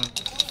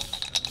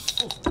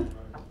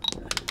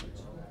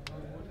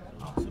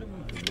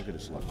at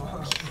this left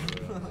box.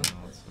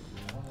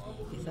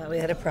 You thought we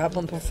had a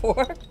problem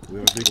before? We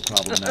have a bigger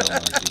problem now,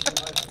 Mochy.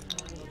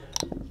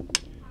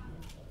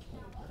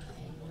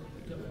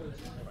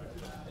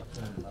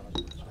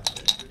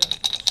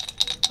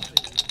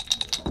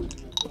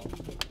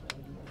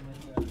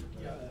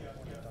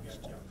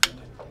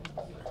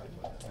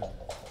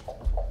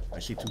 I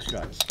see two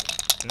shots.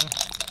 Yeah.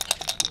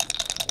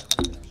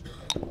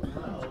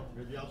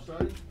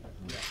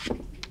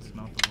 It's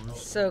not the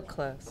worst. So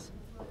close.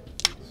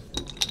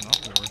 Not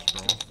the worst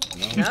roll.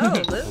 No,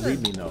 listen.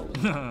 Believe me, no.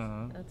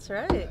 That's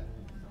right.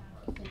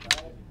 And we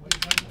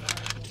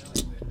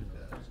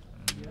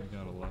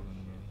got 11.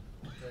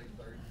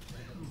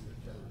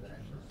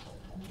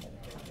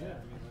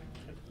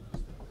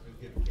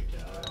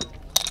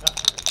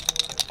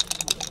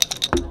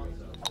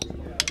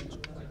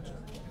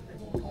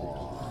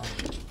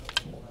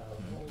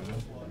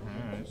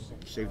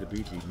 Save the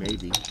BG,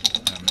 maybe.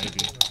 Yeah,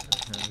 maybe.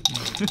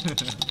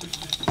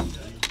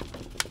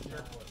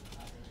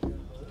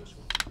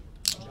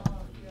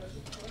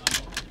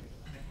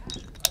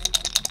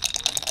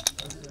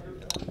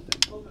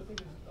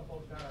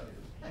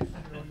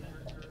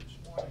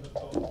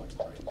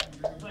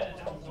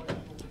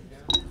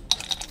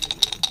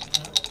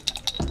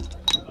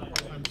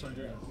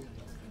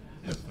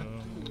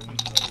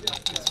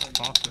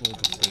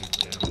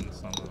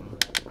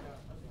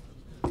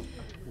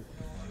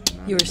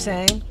 You were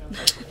saying?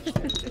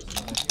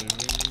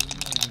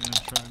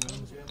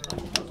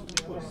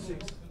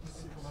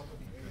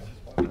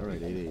 All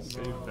right, 8-8.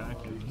 Save back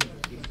in.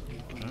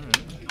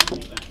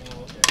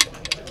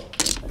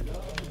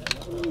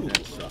 Ooh,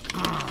 that sucked.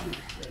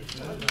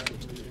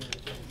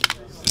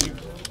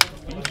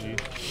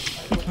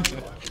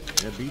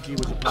 Yeah, BG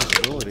was a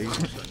possibility.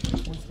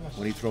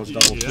 When he throws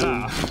double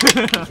two,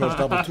 he throws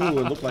double two,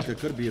 it looked like it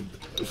could be a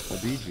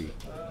BG.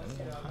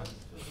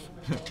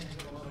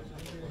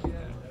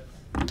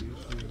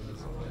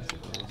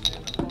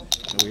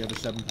 So we have a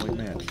 7-point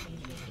match.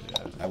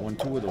 I won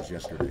 2 of those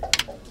yesterday.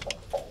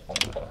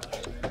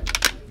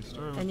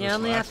 And you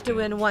only have to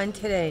win 1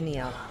 today,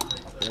 Neil.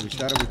 Yeah, we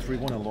started with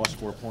 3-1 and lost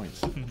 4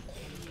 points. I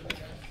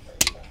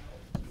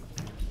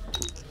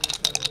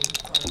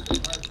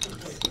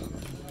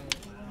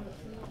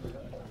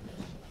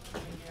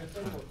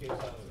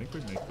think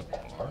we make the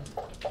bar.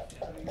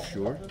 You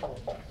sure?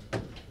 I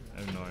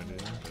have no idea.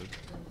 But,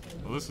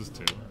 well, this is 2,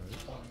 right?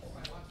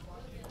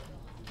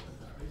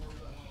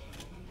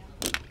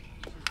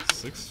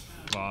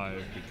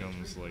 6-5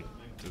 becomes like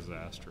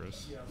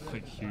disastrous,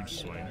 like huge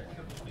swing.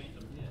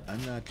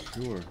 I'm not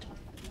sure.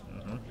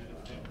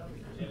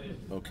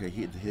 Okay,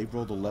 they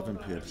rolled 11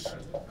 pips.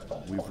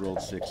 We've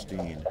rolled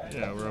 16.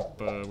 Yeah, we're up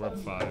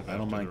 5. I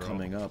don't mind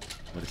coming up,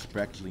 but it's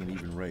practically an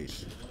even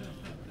race.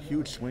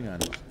 Huge swing on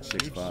 6-5.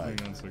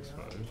 Swing on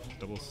 6-5.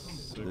 Double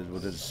 6.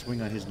 There's a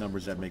swing on his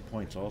numbers that make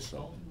points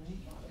also.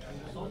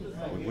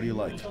 What do you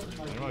like?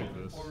 I like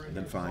this.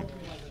 Then fine.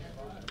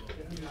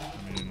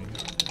 I mean,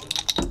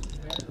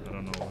 I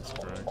don't know what's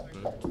correct,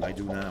 but I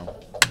do now.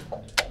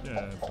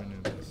 yeah, if we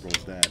knew this.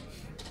 Rolls that.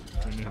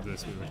 If we knew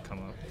this, we would come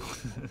up.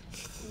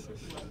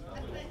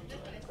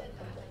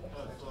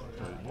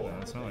 But, you know,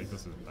 it's not like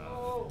this is bad.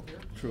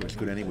 True, it's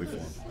good anyway for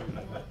him.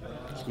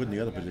 It's good in the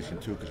other position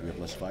too because we have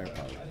less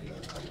firepower.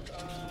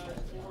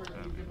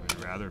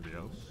 I'd rather be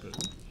up, but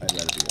I'd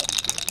rather be up.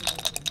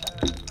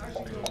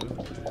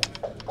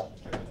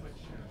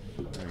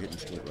 They're hitting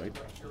split, right?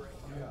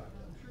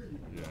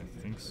 yeah, I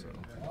think so.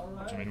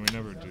 I mean, we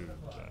never do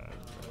that.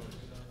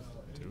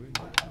 Do we?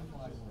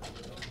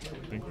 I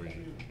think we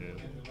hit.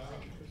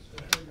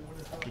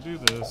 We do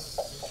this.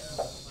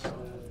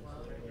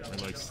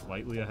 We're like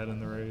slightly ahead in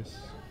the race.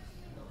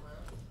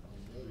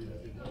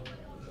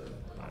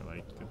 By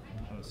like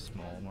a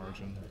small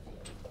margin.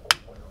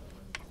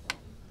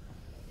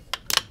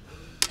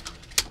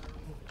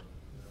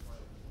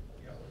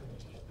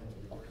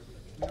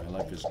 I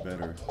like this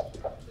better.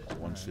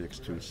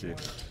 1-6,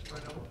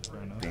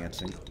 2-6.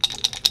 Dancing.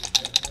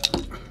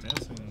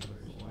 Dancing has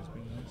always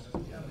been nice.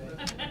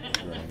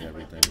 Throwing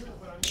everything.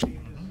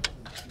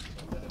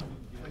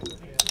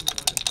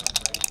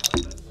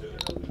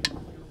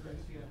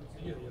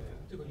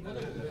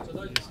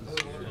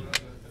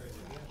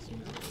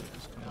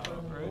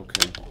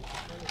 Okay.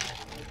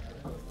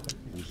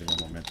 Losing our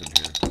momentum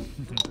here.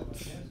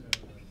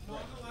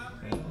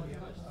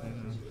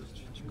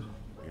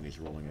 And he's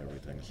rolling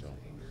everything, so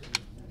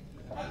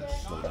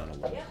let's slow down a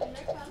little.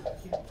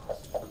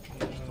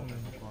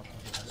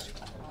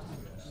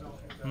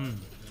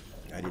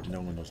 I didn't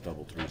know when those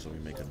double threes, let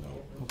me make a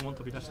note.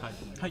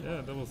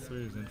 Yeah, double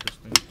 3 is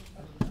interesting.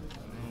 I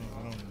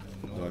don't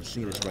know. No, I've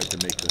seen it's right to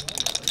make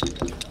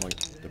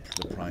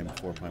the prime,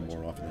 4 prime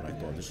more often than I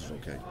thought. This is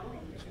okay.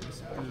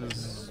 This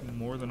is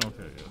more than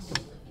okay, yes.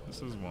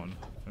 This is 1.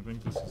 I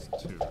think this is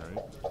 2, right?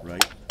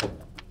 Right.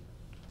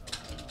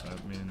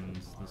 That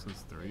means this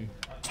is 3.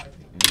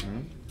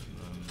 Mm-hmm.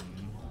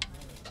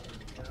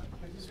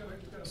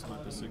 It's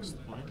not the 6th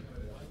point.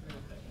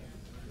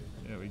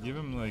 Yeah, we give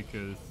him like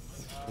a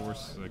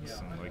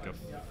 4-6 and like a.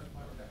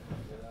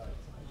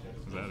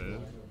 Is that it?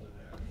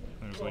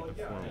 There's like a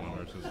 4-1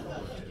 versus a 4-2.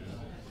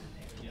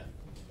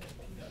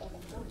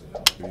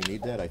 Do we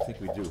need that? I think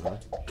we do, huh?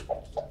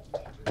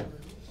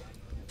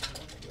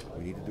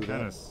 We need to do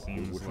Kinda that?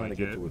 seems We're trying like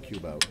to get it. to a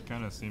cube out.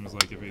 Kind of seems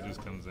like if he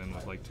just comes in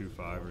with like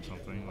 2-5 or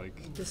something, like.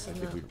 This I is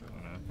think not. we,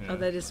 Yeah. Oh,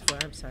 that is 4.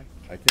 I'm sorry.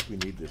 I think we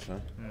need this, huh?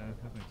 Yeah,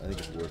 I think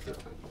it's worth it.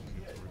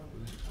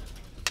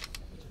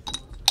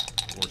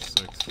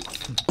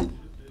 4-6.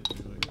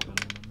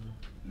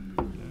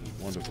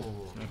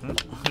 Wonderful.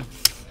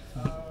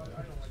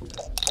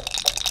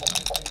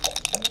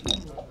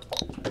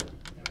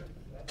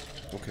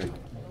 Okay.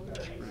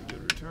 Pretty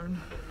good return.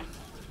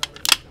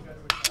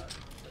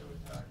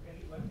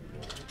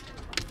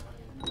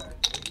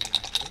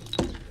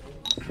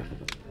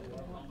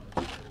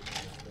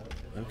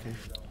 Okay.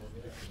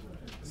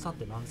 さ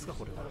てなんですか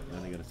これは。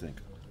 Now you gotta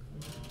think.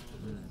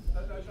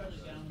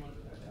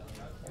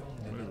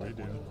 What did we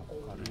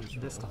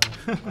do? ですかね。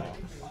 I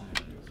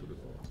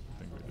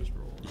think we just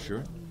rolled. You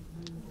sure?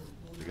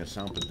 They got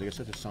sound. They got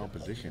such a sound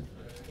position.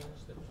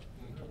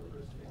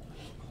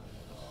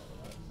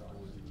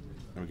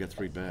 And we got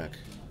 3 back.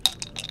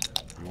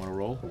 You want to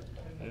roll?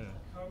 Yeah.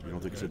 You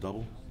don't think it's a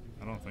double?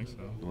 I don't think so.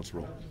 Then let's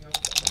roll.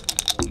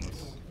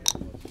 Unless,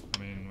 I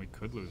mean, we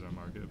could lose our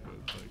market, but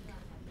like,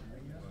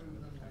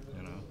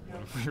 you know,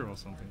 what if we roll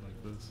something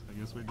like this? I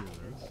guess we do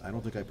this. I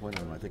don't think I point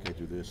on him. I think I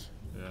do this.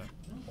 Yeah.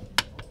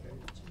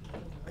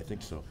 I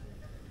think so.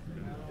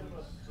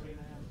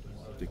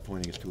 I think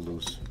pointing is too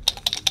loose.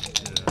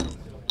 Yeah.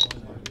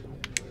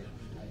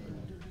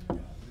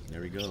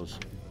 There he goes.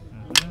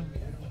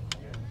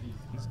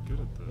 He's good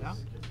at this. Yeah.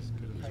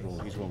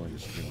 He's rolling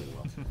extremely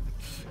well.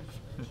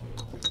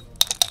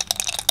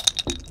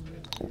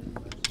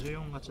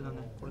 14勝ちだ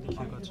ね。これで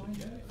9勝ち。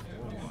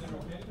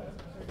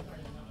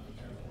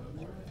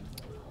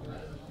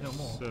でも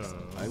もう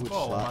I would スコ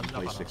アは slot 同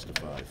and じ play だから。 6 to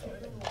 5.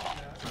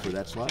 For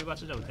that 9 slot? 勝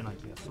ちじゃ打てない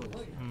気がする。そう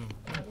で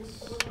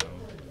す。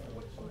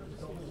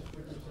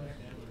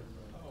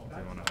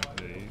They want to have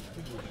the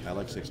 8. I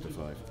like 6 to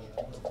 5.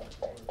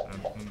 I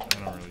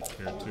don't really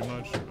care too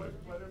much, but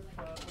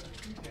I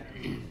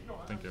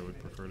think I would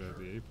prefer to have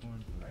the 8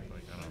 point.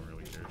 Like, I don't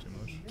really care too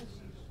much.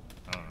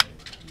 I don't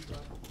know.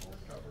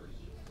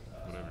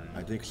 Whatever.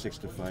 I think 6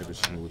 to 5 is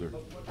smoother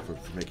for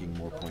making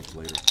more points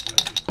later.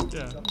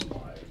 Yeah.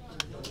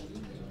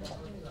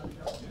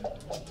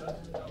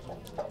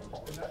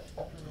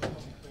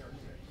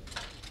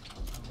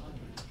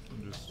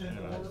 Just,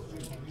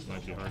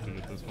 might be hard to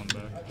get this one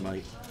back.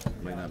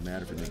 Might not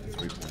matter if you make the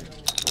 3 point later.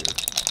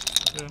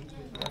 Yeah.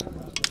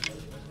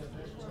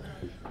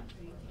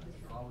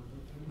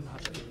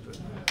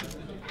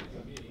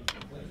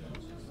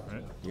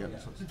 Right? Yep.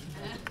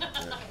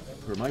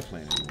 For my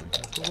plan anyway.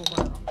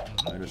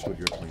 I understood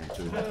your plan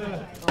too.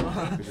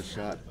 Here's a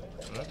shot.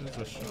 That is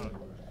a shot.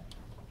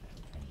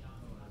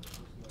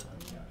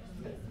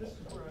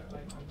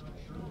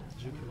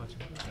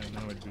 And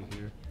now it'd be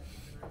here.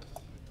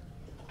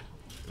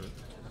 But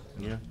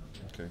Yeah,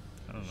 okay.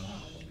 I don't know.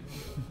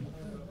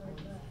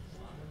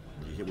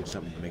 You hit with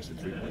something that makes the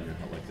 3 point,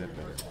 I like that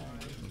better.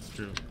 That's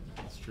true.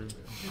 That's true.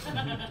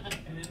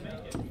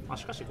 まあ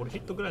しかしこれヒ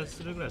ットぐらい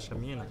するぐらいしか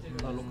見えない。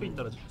6いっ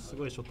たらす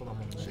ごいショットだ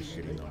もんね。15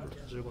通りだ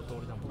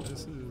もんね。This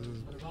is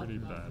pretty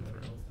bad for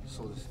him.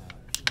 そうですね。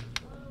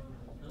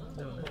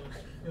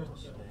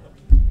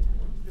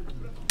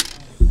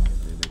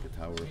 They make a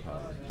tower of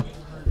power.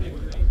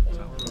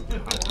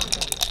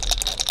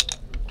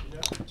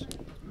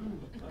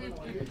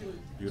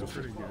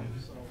 Beautiful.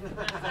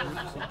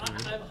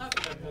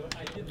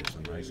 It's a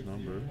nice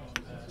number.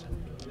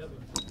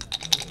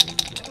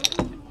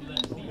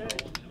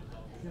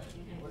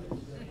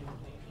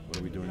 What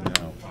are we doing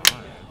now?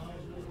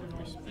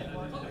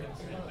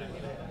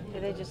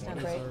 Did they just not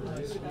break?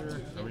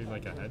 Are we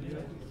like ahead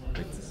yet?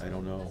 I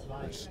don't know.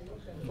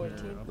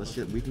 14. Let's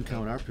see. We can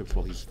count our pips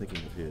while he's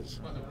thinking of his.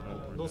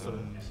 We're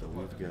done. So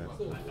we've got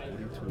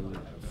 42,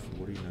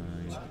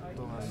 49,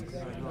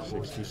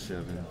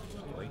 67,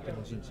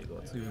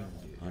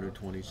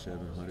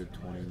 127,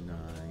 129,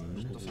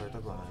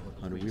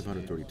 100, we have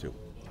 132.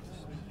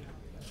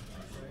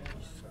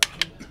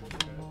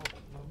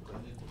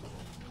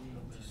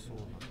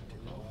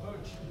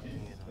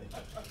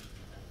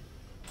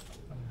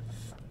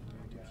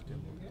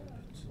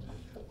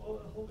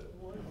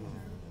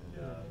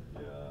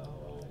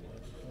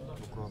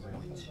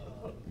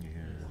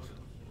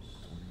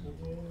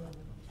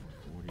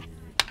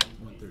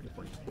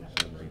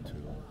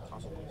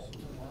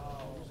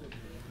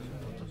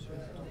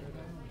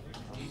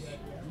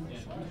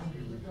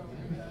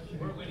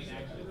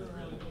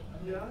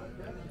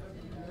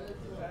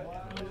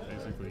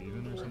 Basically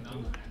even or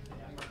something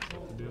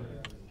to do.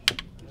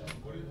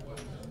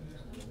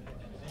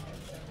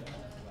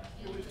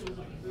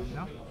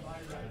 Yeah.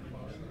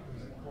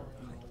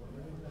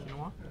 You know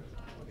what?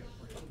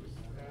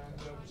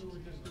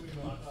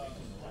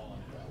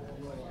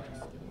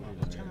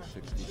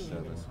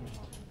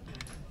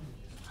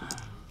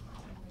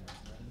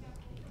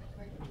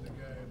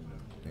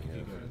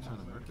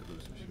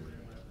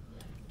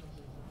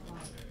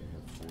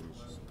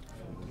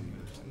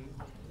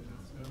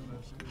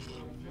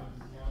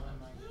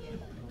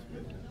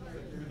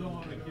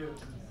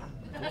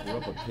 We're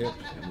up a pip,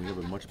 and we have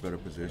a much better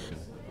position.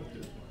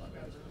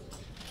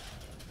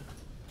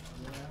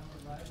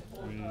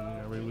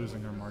 Are we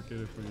losing our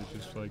market if we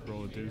just like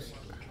roll a deuce?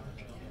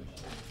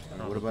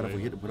 What about if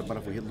we hit? What about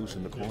if we hit loose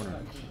in the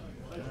corner?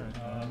 Yeah,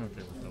 I'm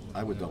okay with double.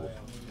 I would double.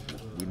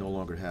 We no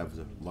longer have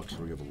the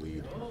luxury of a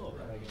lead.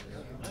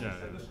 Yeah.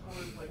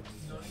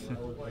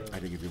 I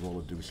think if you roll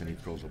a deuce and he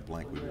throws a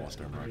blank, we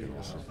lost our market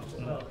also.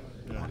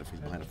 Yeah. If he's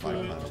behind a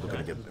 5 pound, looking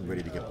to get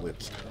ready to get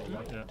blitzed.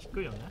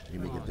 Yeah.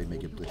 They may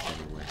get blitzed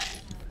anyway.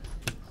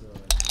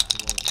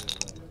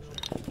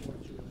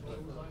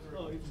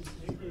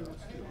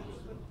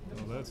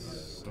 Well, that's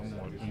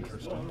somewhat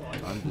interesting.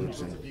 I'm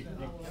blitzing. You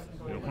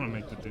don't want to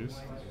make the deuce?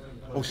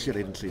 Oh shit, I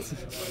didn't see it.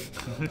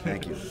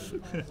 Thank you.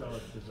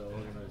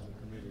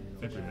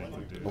 I think we make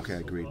the deuce. Okay,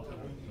 agreed.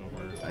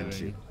 I didn't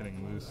see it. Hitting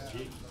loose.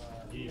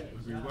 We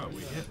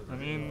hit. I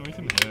mean, we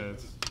can hit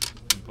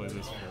and play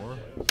this 4.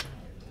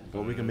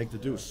 Well, we can make the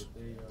deuce.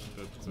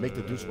 But, Make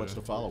the deuce. What's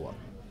the follow-up?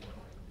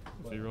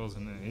 If he rolls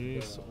an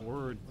ace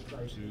or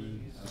deuce.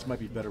 This might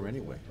be better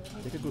anyway.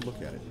 Take a good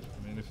look at it.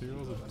 I mean, if he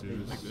rolls a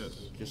deuce. Like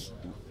this. Just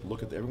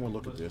look at everyone.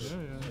 Look at this. Yeah,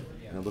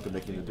 yeah. And then look at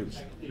making the deuce.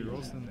 If he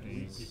rolls an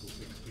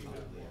ace.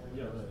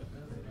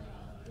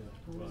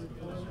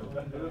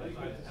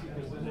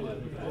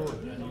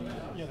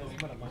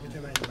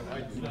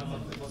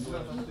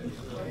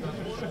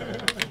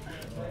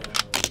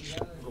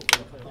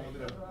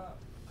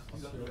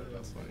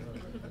 That's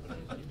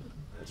like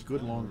It's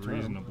good long term.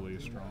 reasonably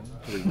strong.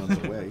 Till he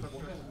runs away.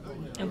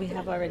 And we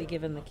have already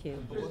given the cue.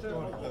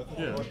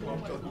 Yeah. If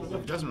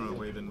he doesn't run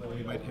away, then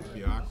he might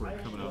be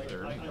awkward coming out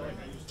there anyway.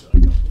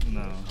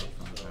 No.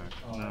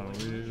 No, we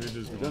just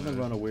If he doesn't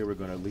run away, we're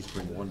going to at least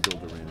bring one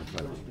builder in and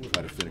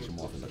try to finish him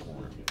off in the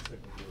corner.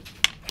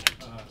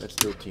 That's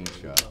 13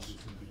 shots.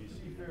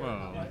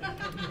 Well.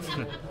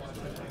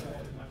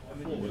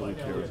 What do we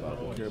care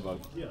about? We care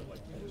about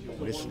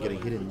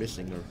getting hit and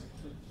missing or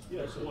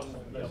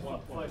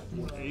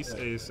Ace,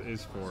 ace,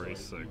 ace 4,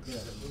 ace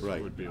 6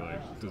 Right. would be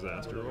like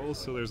disaster rolls.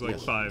 So there's like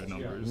Yes. 5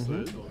 numbers.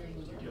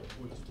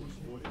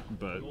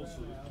 But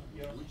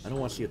I don't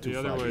want to see a 2-5 the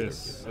other way, either.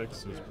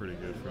 6 is pretty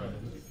good for him.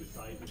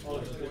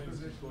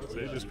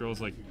 Say he just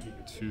rolls like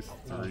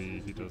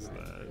 2-3, he does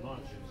that.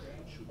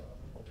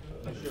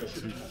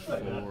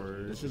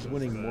 2-4. This is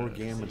winning more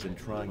gammons and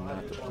trying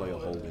not to play a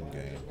holding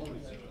game.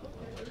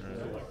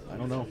 I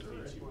don't know.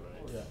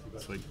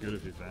 It's like good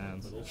if he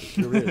fans. It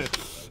sure is.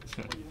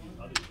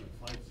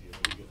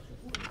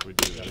 We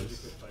do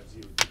this.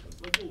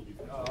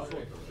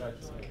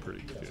 It's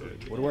pretty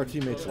good. What do our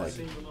teammates like?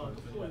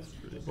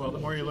 Well, the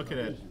more you look at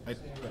it,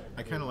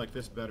 I kind of like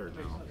this better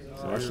now.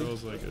 So he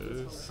rolls like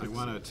a I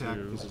want to attack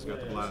because he's got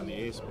the blot on the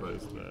ace,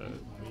 but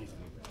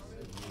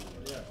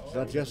It's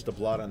not just the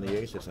blot on the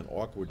ace, it's an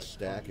awkward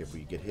stack. If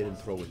we get hit and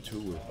throw a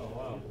 2,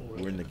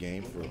 we're in the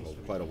game for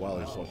quite a while.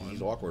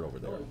 He's awkward over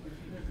there.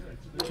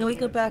 Can we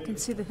go back and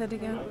see the hit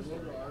again?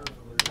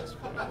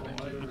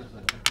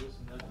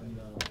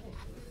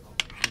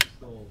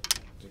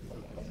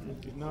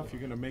 now if you're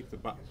going to make the,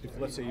 if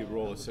let's say you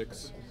roll a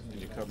 6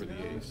 and you cover the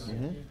ace,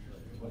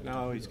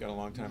 now he's got a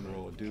long time to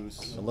roll a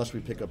deuce. Unless we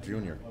pick up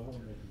Junior.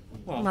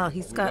 Well,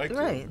 he's we'd got, like to,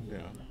 right. Yeah,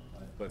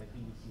 but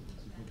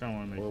kind of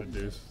want to make the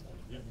deuce.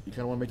 You kind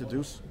of want to make the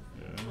deuce?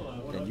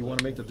 Yeah. And you want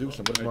to make the deuce,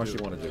 and what does Marcy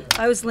want to do?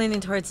 I was leaning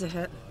towards the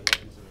hit.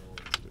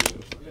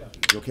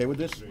 You okay with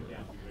this?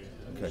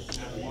 Okay.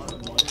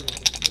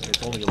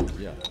 It's only a,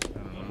 yeah.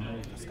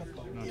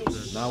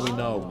 Now we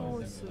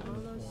know.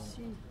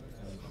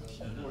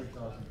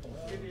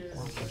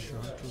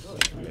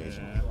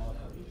 Amazing. Yeah.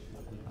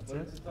 That's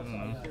it? I don't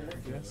know.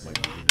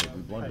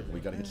 We blundered. We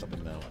got to hit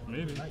something now.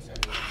 Maybe.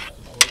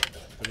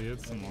 But he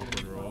had some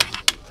awkward rolls.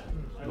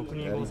 Yeah, he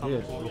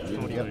did. He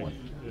didn't get one.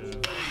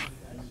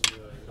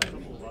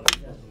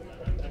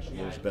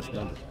 Yeah. His best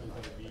number.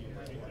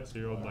 So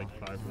you rolled like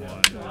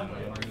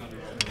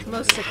 5-1.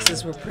 Most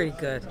 6s were pretty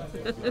good.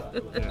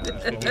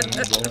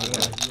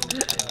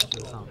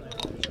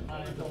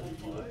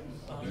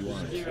 You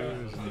want to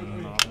choose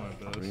not my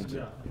best.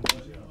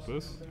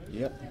 This?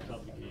 Yep.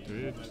 Do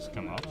we just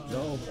come up?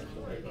 No.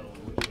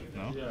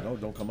 No? No,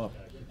 don't come up.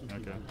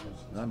 Okay.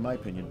 Not in my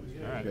opinion.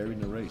 Alright. Buried in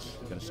the race.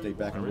 Gotta stay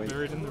back and Are we wait.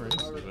 buried in the race? Is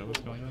that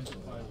what's going on?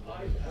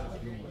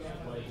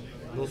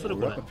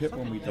 We're up a pip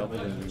when we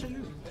doubled and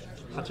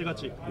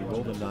we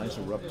rolled a 9,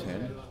 so we're up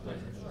 10.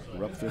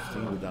 We're up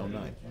 15, we're down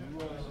 9.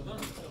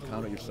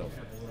 Count it yourself.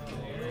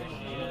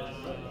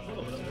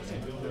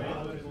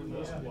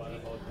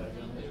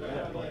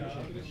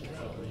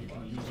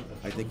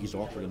 I think he's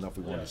awkward enough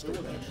we want to stay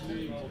back.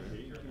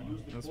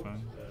 That's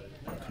fine.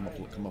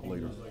 Come up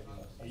later.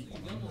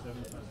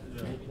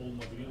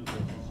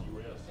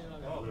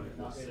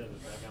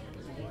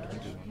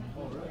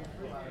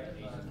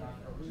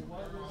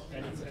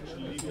 And it's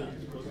actually legal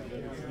because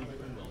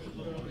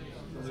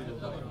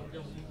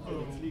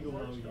it's legal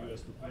now in the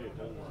US to play it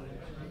online.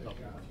 A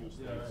couple of few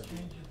states.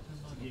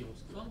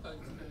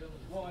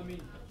 Well, I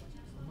mean,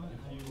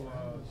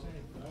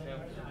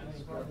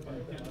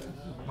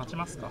 待ち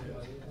ますか。は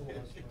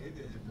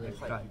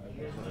い。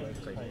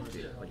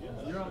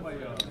 You're on my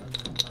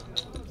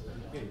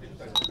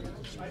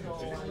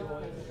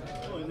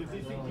Oh, and if they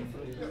think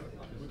different,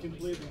 we can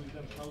play them with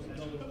them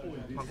 $1,000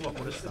 coins. まあ、ここは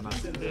これしかなく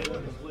て。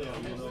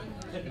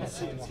 And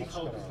see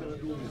how it's gonna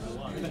do with the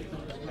line.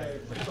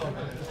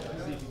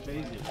 See if he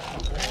pays it.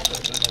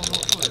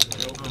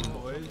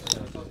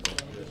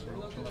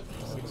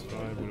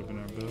 6-5 would have been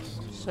our best.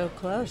 So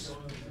close.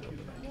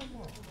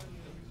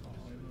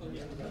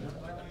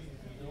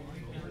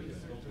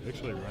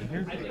 Actually, run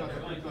here?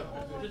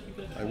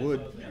 I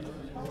would.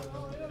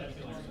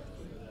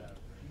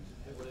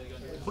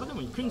 これで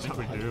も行くんじゃ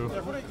ない？ We do.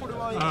 これ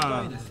は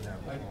痛いですね。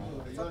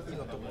さっき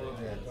のところ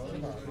で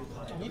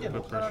2.6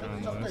 Put から pressure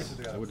on 100回 this. 数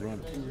で I would run. っ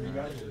ていう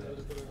か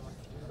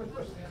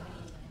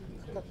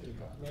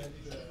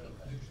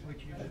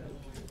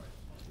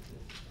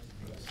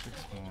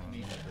 6-1.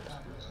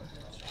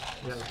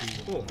 いや、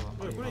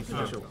これ行き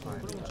ましょう。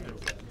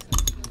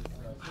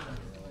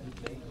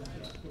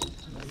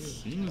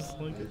 Seems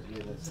like a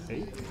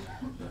take,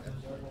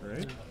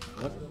 right?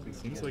 What? It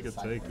seems like a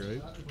take,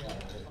 right?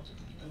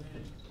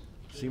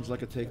 Seems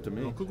like a take to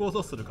me. 6号ど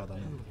うするかだ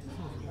ね。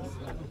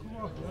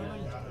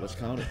 Let's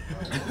count it.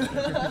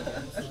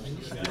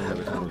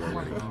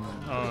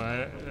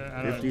 I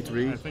don't,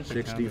 53, I think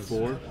the count is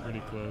 64.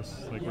 pretty close.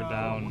 Like we're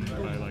down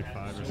by like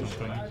 5 or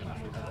something.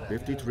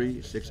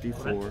 53,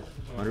 64,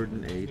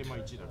 108,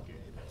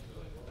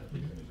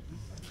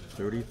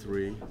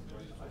 33,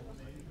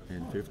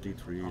 and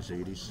 53 is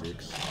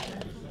 86,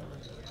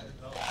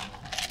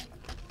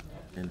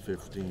 and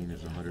 15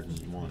 is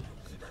 101.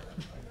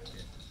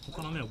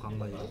 他の目を考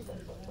える。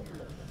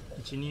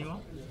1、2は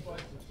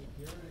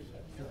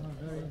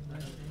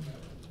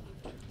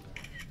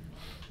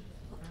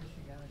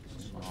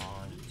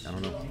I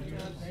don't know.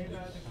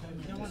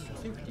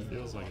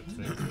 Feels like a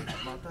take.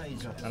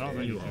 I don't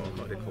think you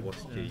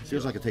can.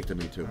 Feels like a take to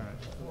me too. I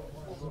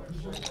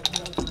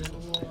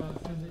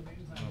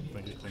don't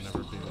think it can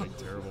ever be like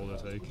terrible to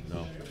take.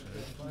 No.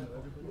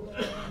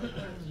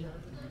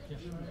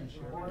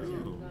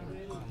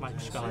 マイ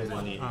クしかない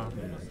のに。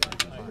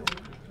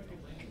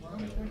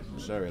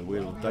Sorry, the way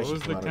the What dice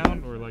was the came out count?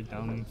 of We're like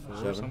down 4 or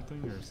Seven.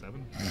 something? Or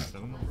 7?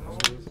 7?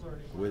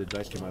 the way the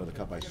dice came out of the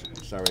cup,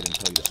 sorry I didn't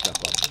tell you to step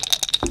up. That's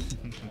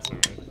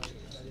alright.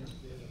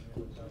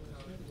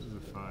 This is a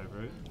 5,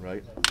 right?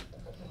 Right?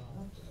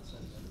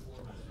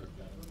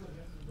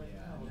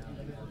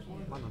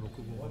 まだ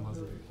6号がま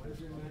ずい。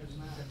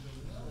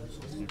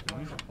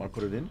 Want to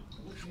put it in?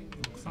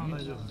 3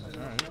大丈夫。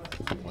 Alright.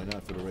 Why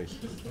not for the race?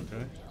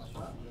 Okay.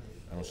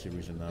 I don't see a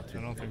reason not to.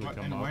 I don't think we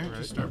come And up, why aren't you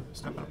right?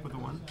 step up with the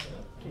 1?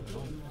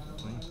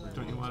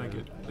 Don't you want to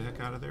get the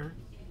heck out of there?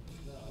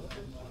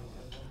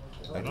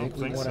 I think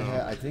we want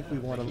to. I think we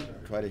want to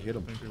try to hit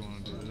him. I think we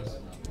want to do this.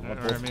 We want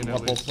Or, both, I mean, we at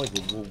want both least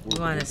plays. You We're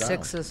want a down.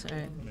 sixes,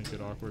 right? make it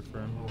awkward for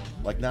him.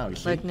 Like now, you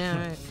see? Like now,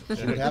 right?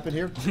 See what happened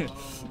here? We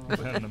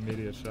had an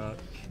immediate shot.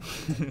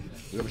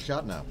 We have a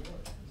shot now.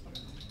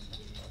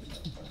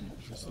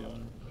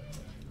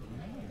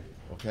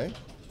 Okay?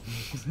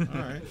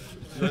 Alright.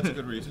 So that's a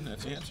good reason.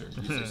 That's the answer.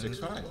 You say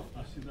 6-5.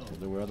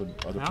 There were other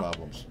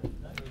problems.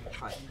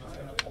 I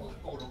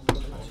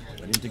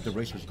didn't think the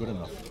race was good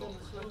enough.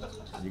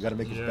 You got to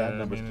make his Yeah, bad I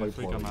numbers mean, play if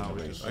we for him come in out the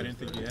with race. I didn't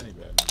think you had any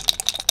bad.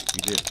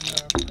 You did.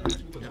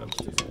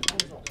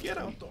 Get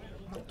out.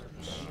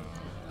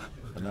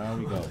 And now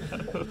we go.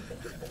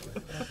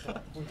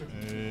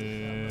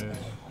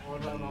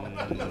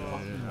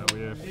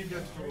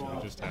 We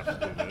just have to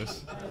do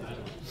this.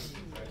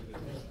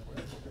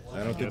 I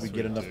don't think Yes, we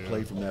get enough do.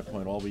 play from that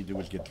point. All we do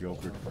is get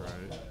jokered. Right.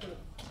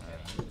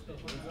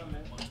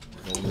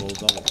 Go and roll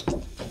double.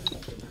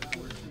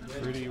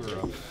 Pretty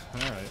rough.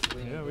 Alright.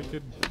 Yeah, we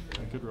could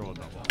roll a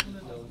double.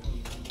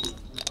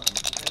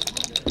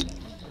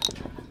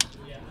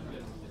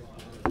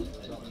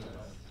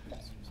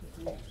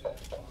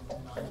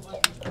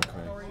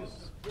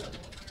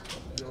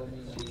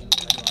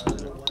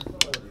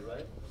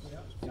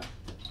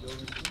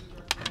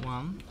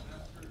 One,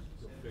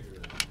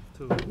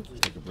 two,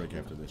 Take a break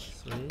after this.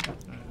 3,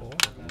 4.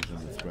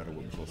 Losing the thread of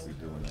what we're supposed to be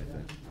doing, I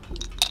think.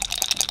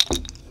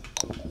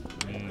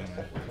 I mean,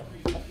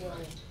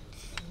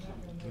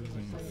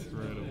 losing the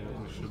thread of what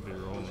we should be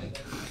rolling.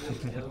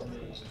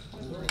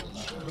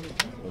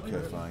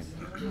 Okay, fine.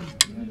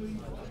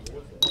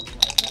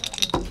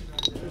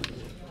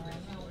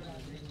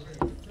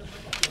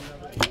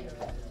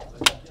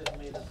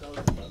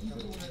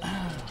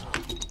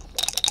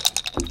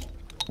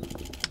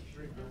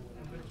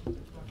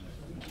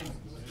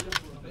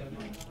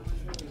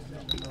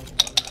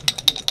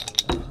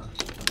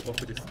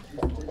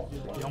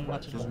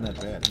 Isn't that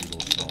bad if you go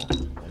small?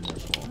 And they're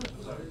small.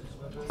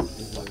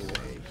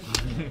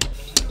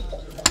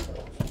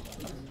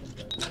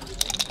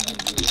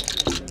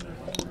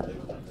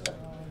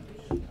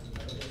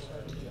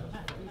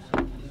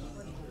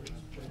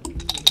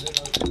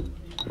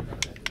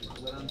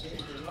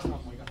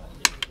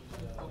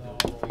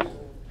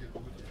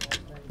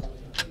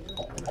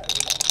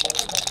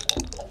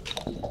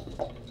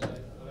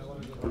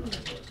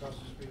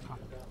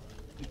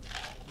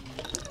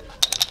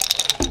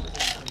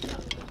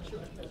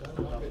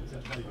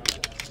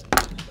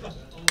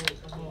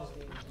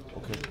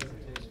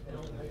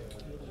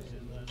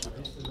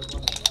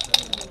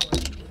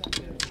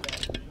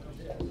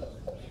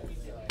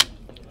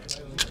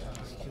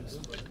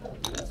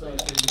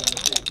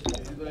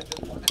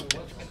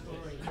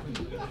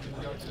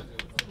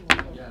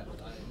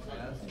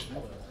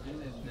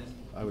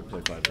 I would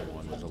play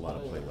 5-1. There's a lot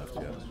of play left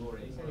yet.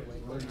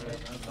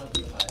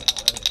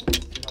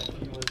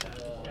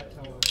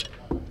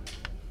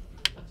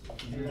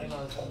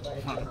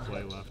 A lot of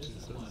play left, he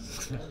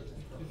says.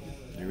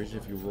 There is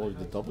if you roll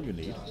the double you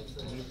need.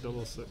 You need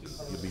double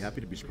 6. You'll be happy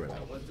to be spread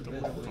out.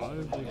 Double 5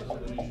 would be okay.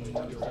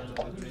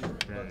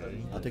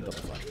 I'll take double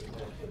 5.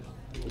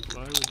 Double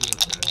 5 would be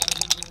okay.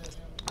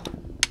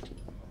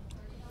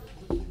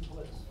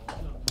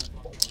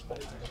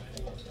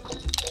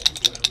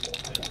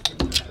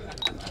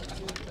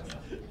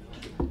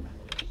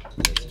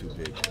 That's too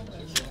big.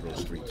 She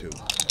throws 3-2.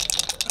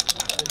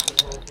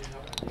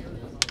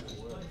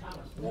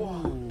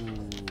 Whoa.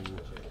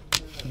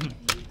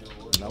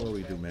 Now what do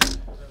we do, man?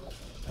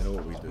 I know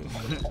what we do.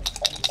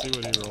 See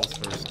what he rolls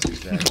first.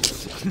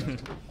 Exactly.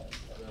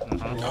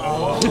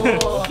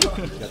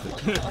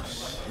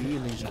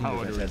 Now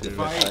what do we do? The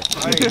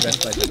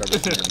best dice I've ever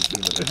seen on the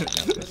team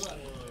against us.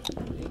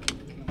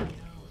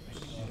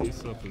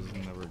 Ace up is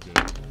never good.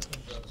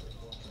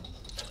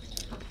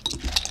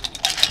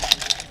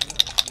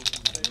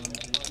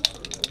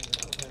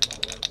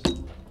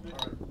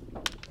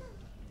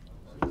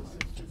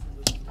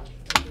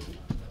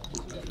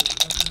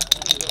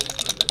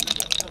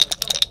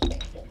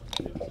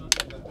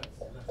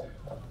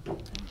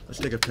 Let's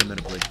take a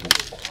 10-minute break,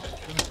 please.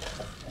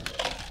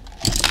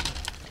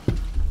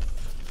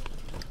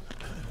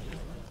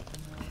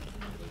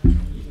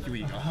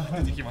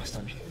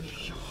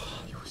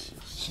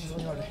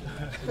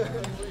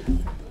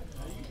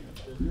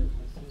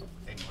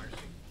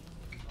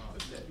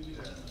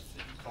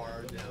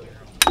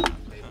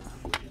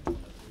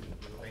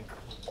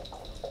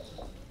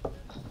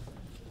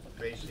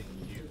 Facing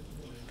you.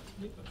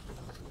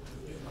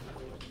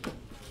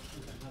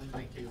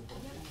 Thank you.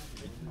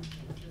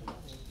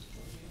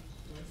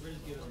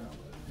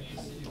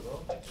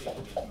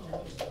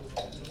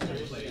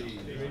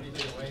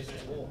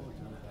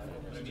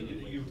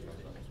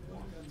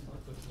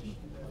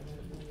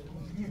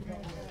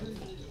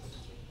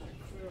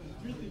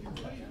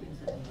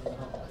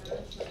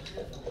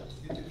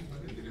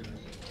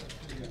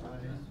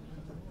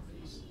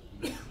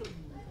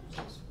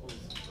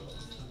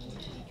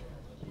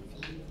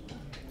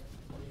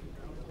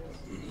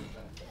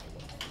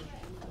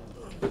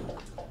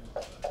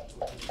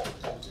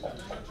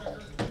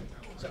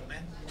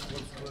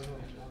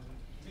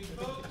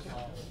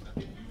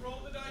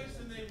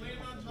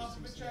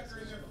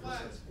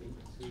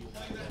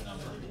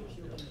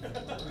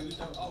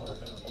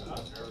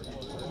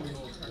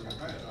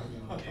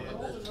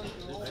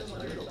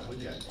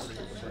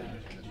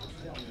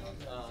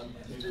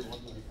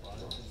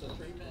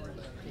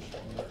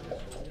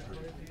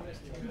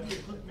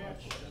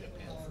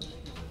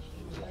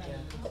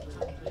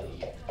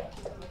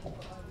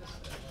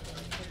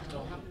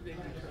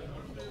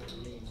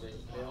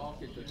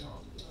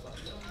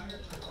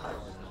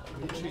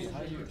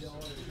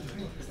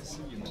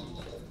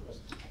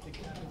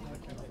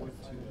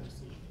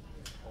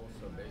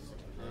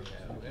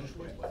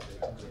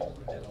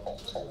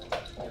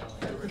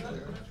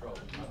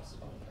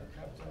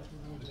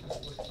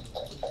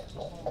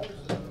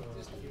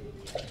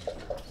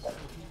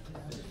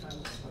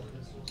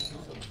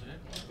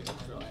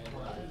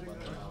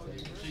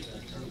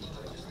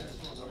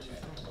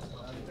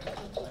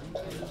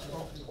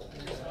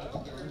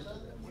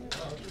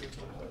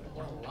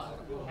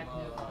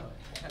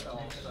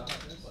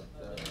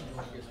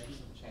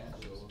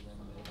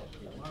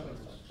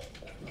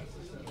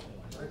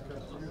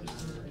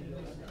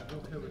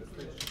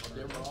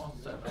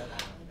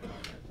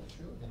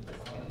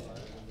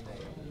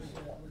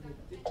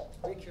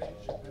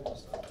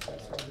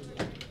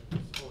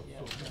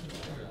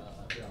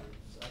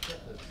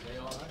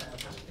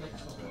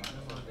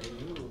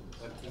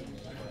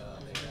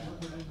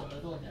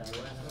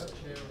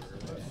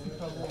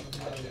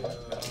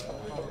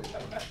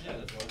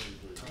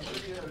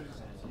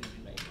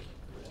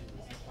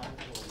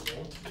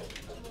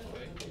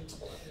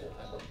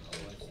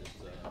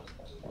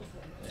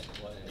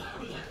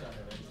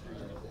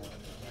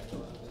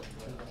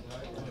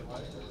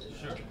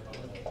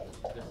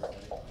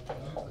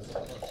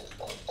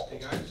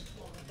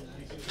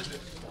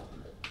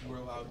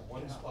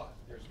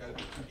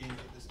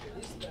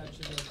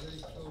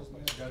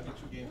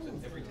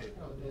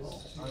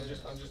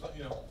 I'm just letting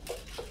you know.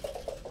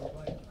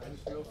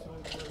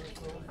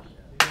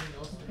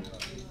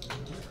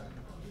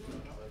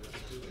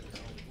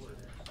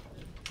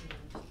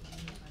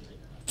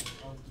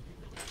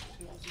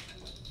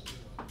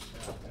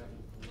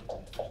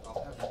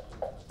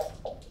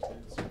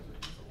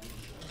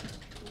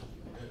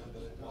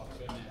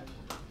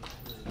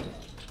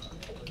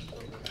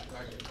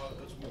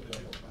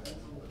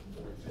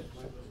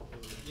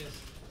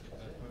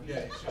 Yeah,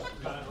 it's just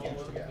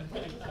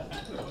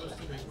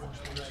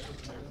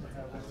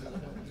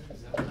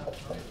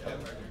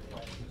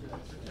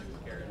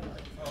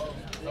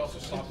it's also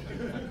soft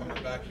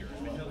coming back here.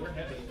 We're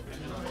heavy.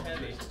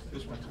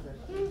 This one.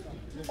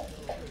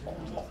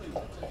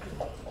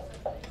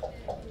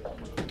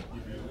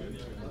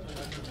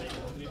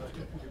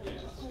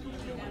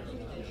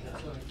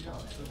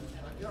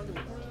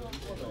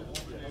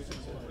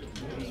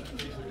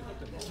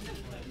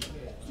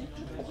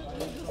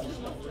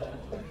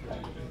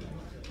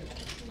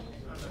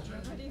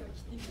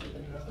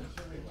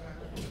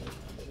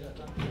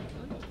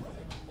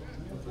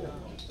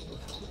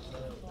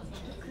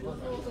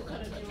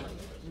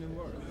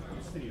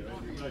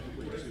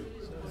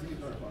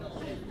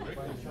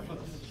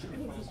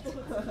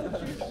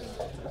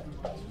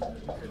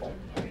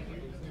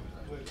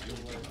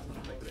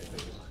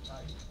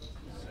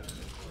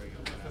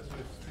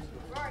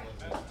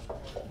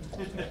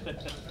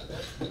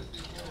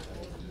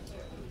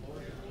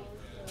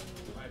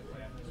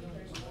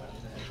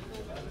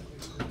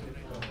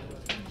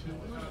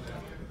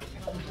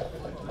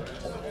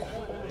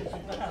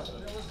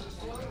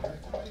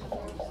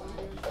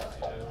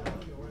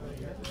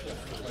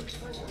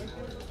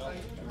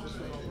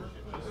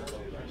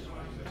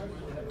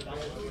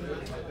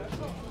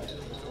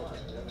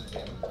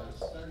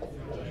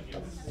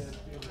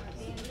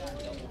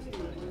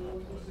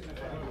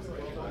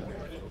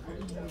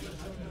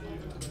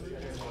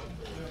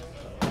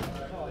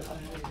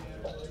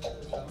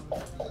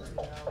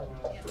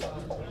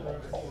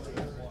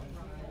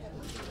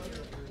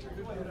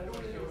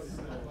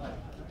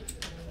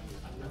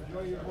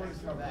 Enjoy your boys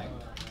come back.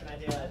 Can I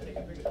take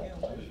a picture?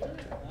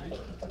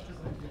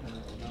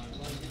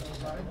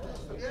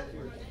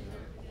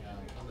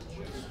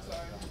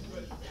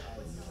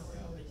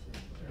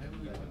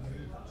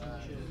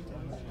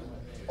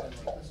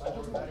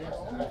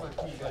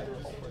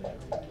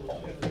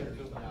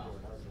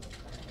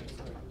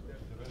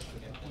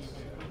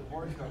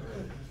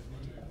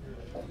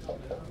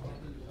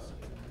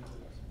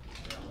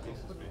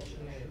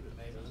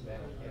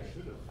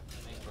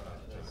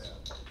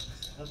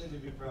 Nothing to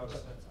be proud of.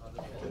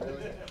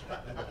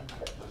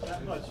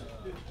 That much.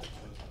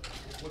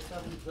 What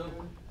time is it?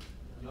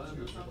 You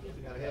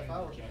got a half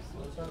hour.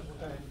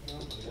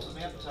 Some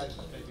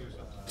appetizers maybe or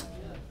something.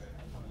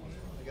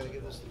 I gotta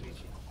give this to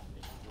Mochy.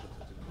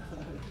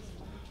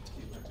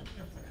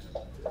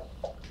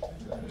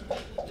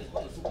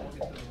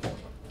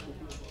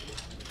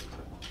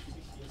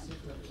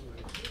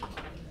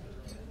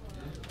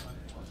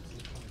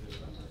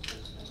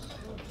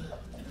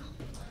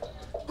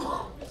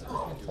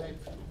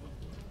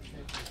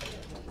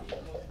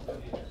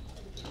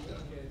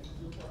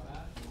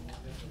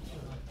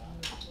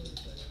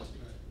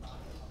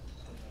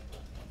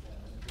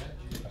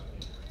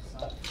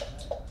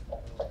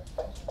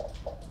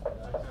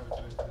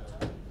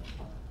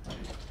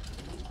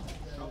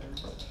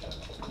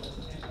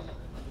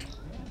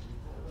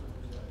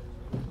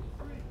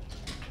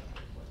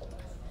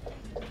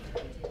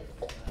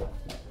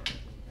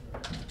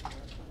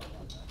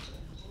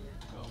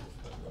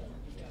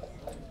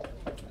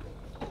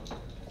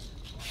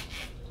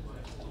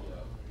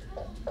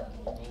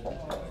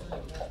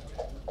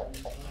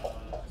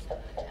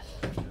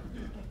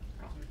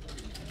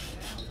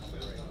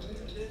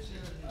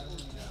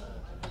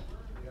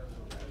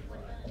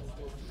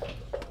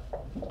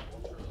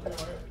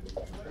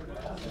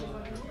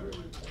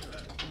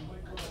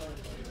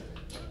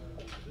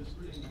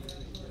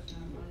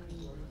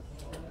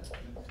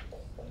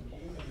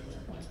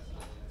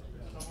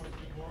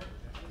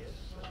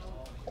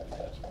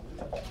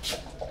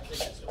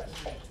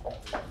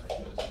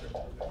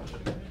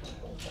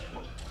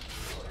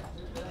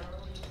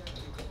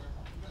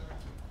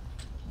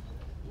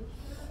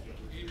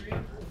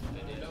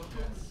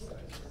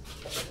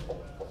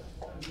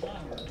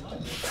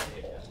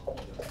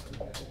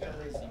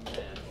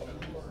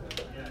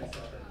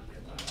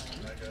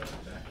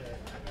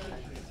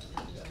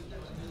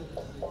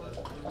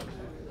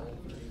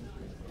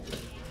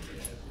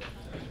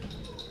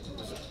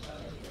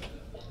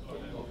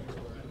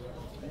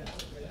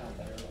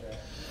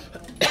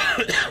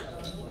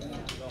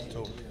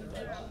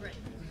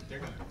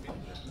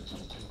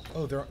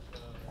 Oh, they're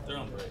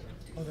on break.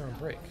 Oh, they're on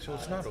break. So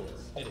it's not over.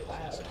 It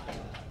is.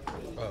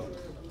 Oh,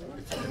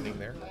 it's ending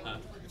there.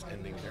 It's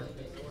ending there.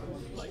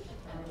 Like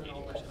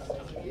 80%.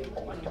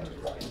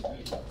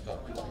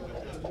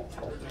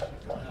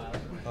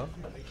 Huh?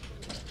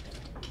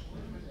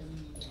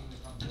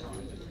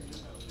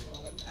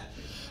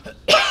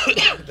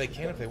 They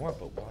can if they want,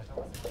 but why?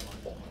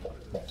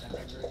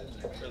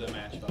 For the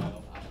match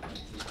file.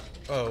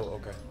 Oh,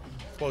 okay.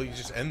 Well, you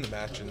just end the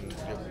match and.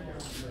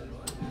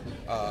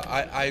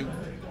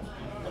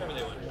 Whatever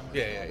they want.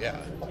 Yeah.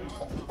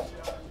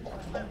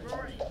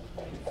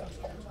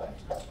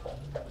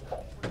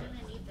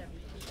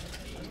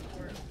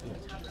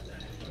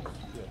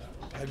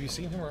 Have you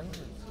seen him around?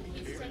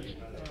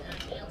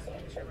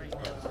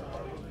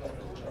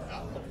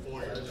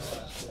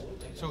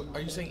 So,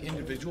 are you saying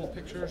individual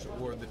pictures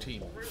or the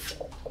team?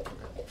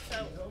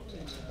 So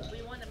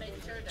we want to make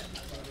sure to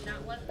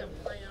not let them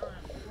play on.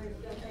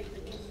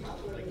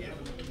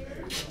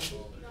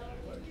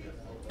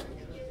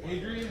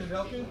 Adrian and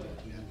Elkin?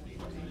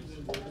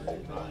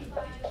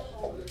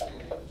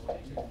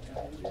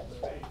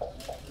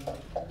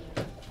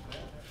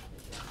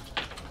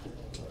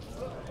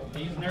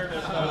 He's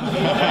nervous.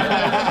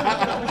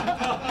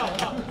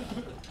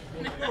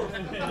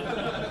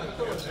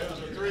 Those are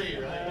three,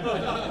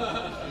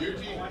 right? Your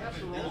team,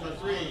 those are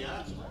three,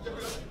 huh?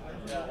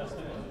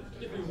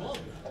 If you want.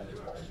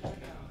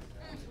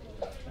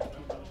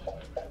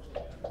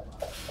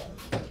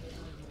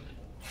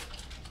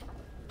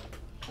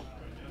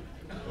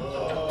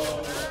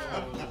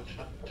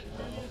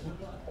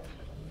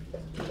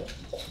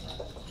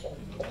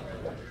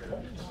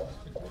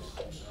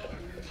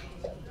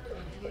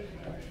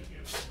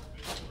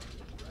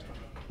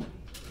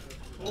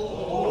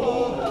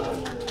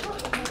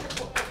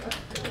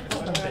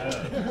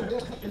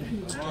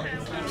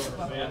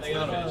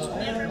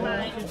 Never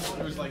mind.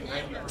 It was like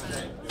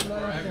 90%.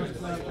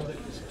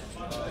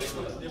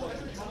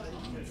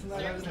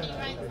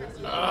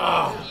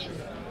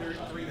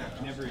 Three now.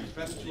 Never eat.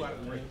 Best 2 out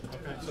of 3.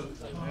 Okay, so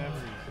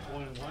never eat.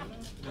 1 and 1?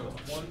 No,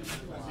 1.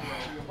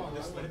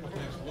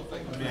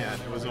 Man,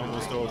 it was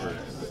almost over.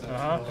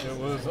 It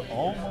was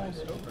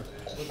almost over.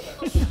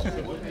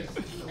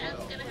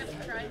 That's gonna have to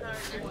try harder.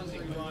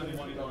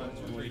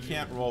 Well, you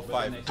can't roll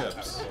 5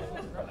 pips.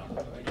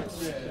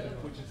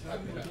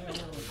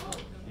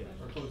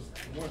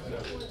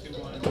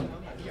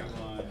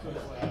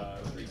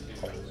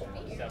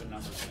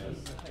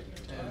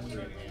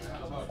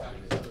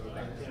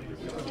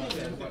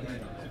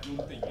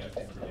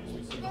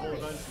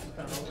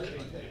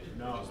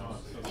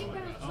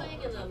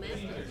 Playing in the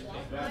Masters.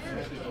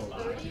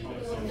 Why are they 30?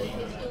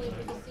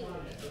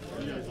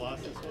 You guys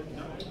lost this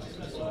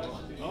one?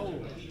 Oh,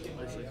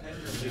 I see.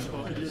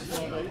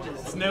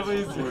 It's never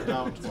easy. We're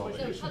down 12.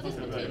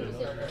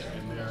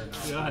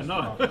 Yeah, I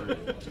know.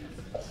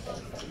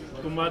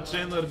 Too much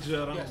energy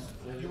around. Yes.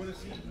 You want to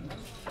see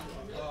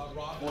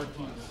 14-6.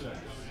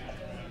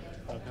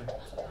 Okay.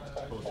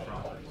 Post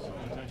profit.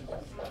 Okay.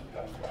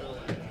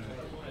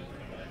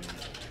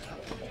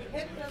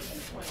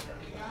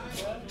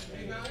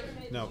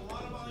 Now,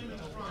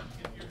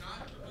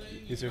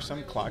 is there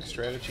some clock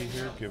strategy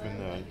here, given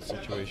the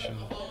situation?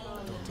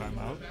 Don't time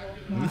out.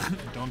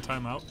 Don't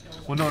time out.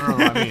 Well, no,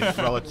 I mean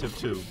relative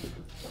to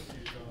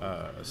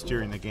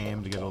steering the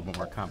game to get a little bit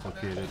more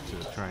complicated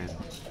to try and.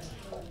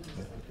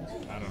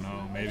 I don't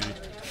know. Maybe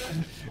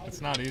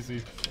it's not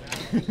easy.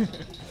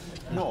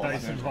 No,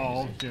 Dice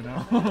involved, you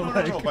know.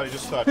 No, but I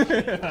just thought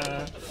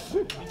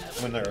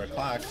when there are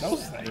clocks,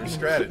 there's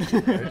strategy.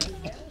 Right?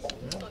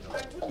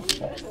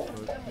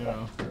 You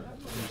know.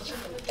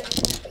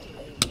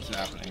 What's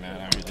happening, man?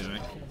 How are you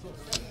doing?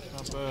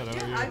 Not bad. How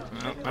are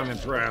you? I'm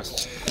impressed.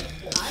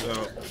 So,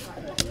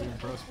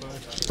 impressed by?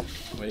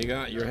 what you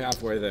got? You're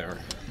halfway there.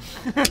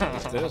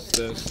 This,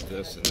 and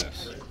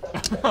this.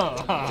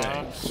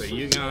 Okay, so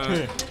you got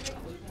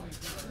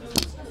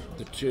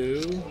the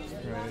 2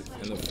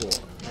 and the 4.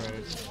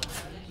 Right.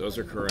 Those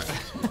are correct.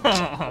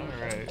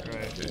 Right.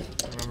 Okay.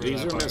 that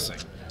These are part. missing.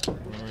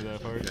 Remember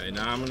that part? Okay,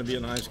 now I'm going to be a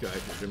nice guy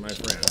because you're my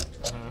friend.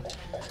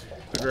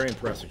 I'm very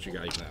impressed that you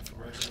got even that far.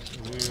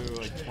 You're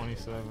like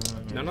 27.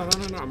 No. I'm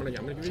gonna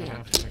give you a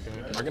hint.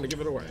 Okay. I'm not gonna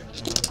give it away.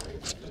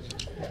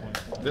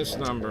 This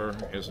number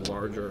is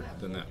larger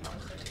than that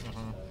number.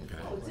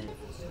 Okay.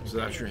 So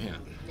that's your hint.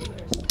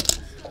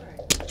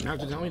 You have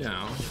to tell me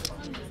now.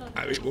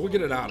 I mean, we'll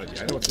get it out of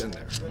you. I know it's in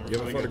there. You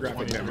have a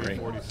photographic memory.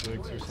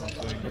 46 or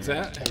something. What's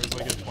that? It was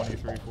like a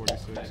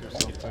 2346 or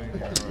something.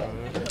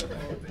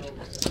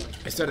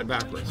 I said it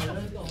backwards.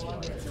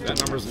 That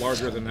number's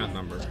larger than that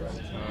number. Okay.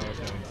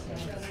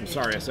 I'm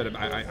sorry, I said it.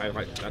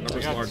 That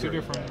number's larger.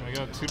 I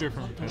got two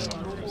different pin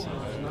numbers. I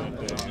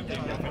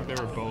think they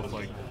were both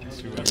like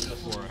 2x,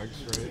 4x,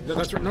 right?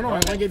 That's right. No, I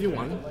only gave you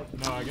one.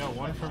 No, I got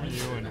one from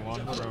you and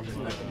one from.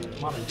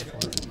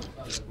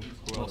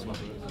 Who else was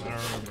it? I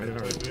don't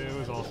remember. It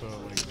was also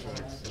like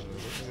 2x.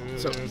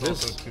 So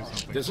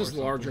this is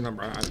the larger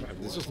number.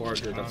 This is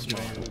larger than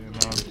small.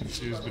 I'm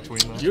confused between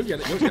them. You'll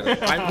get it.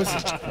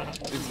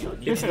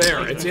 It's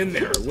there. It's in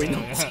there. We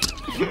know.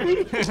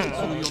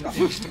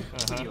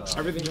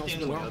 Everything else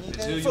is well.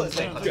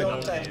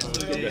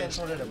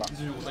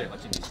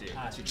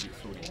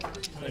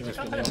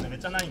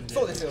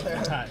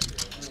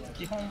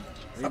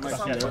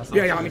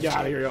 Yeah, I'm gonna get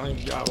out of here. I'm gonna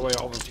get out of the way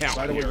all the town.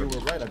 By the way, you were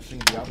right. I've seen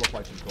Diablo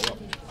prices go up.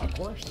 Of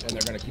course, and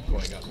they're gonna keep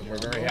going up. And we're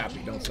very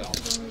happy. Don't sell.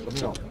 Let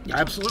me know. Yeah,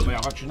 absolutely.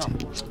 I'll let you know.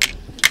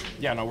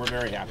 Yeah, no, we're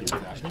very happy with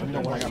that. Let me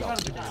know when I got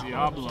it.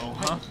 Diablo,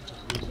 huh?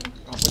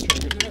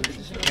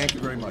 Thank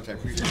you very much. I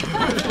appreciate it.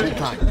 Big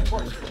time.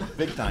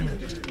 Big time.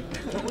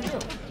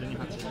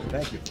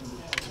 Thank you.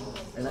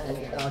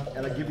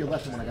 And I give you a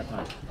lesson when I got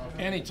time.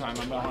 Anytime,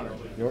 I'm 100.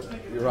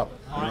 You're up.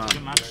 All right,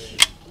 good match.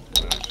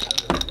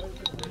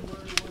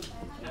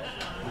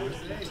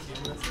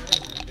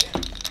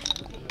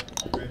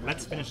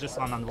 Let's finish this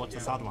one and watch the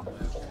third one.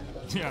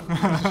 Yeah.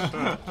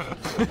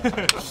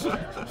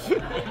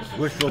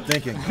 Wishful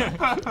thinking.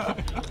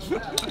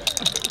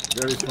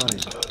 Very funny.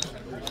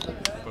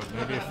 But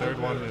maybe a third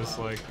one is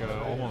like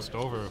almost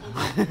over.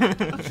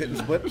 Getting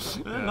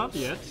split? Not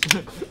yet.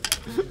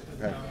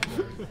 Okay.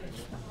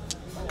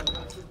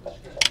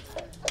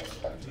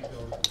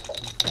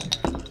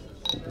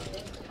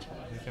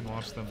 You can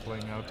watch them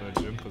playing out a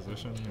gym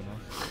position, you know.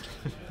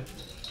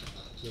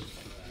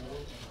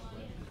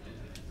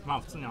 まあ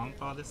普通にアン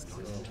カーですか。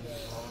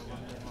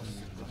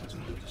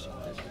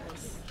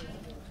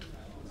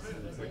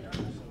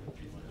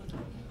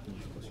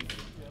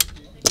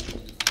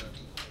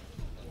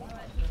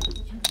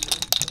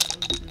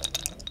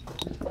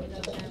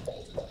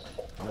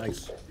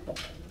Nice.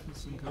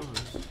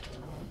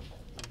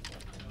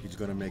 He's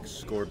going to make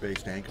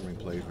score-based anchoring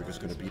plays. We're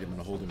just going to beat him in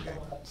a holding game.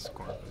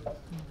 Score.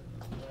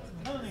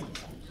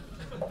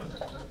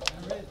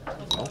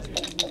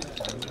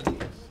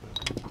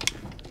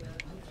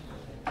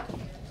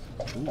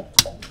 Ooh.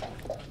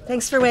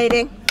 Thanks for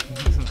waiting.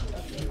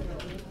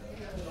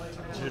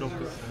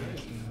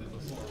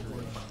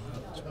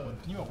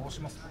 2は下ろ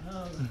します。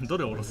ど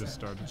れ下ろす13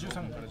か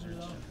ら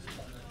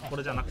11。こ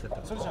れじゃなくてって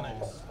ことそれじゃない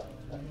です。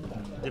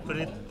デプ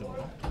レってこ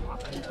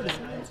とデプレです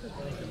ね。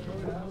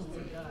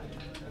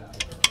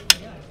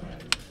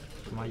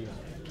まあいいや。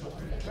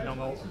昨日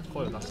の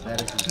声を出して。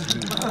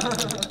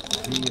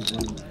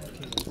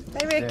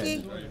Hi,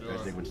 Ricky.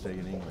 As they would say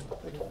in England.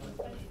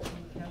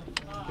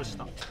 どうし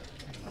た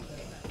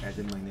As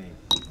in my name.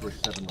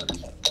 First 7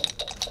 letters.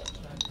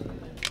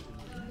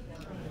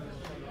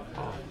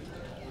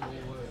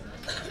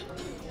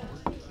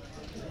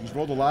 He's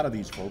rolled a lot of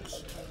these,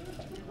 folks.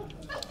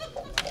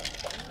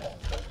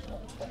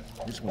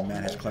 This one,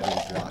 Matt has cleverly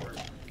blocked.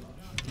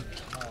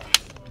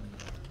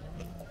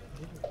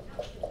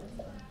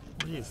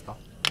 いいですか？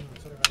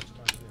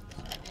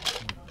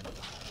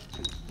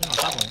今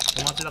多分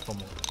お待ちだと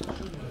思う。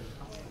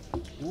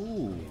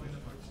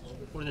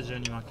これで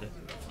12負け。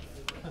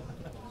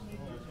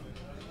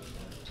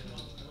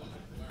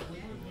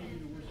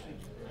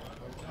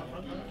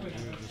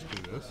Just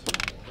do this.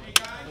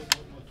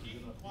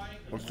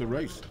 What's the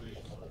race?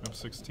 Up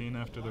 16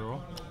 after the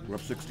roll. We're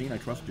up 16. I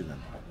trust you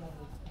then.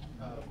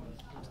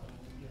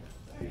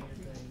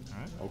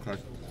 Alright. Okay.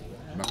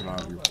 I'm not gonna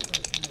argue.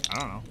 I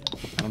don't know.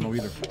 I don't know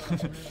either.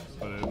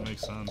 But it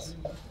makes sense.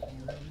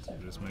 You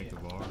just make the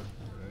bar, right?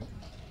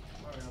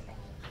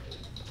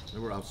 They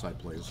were outside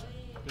plays.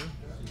 Yeah.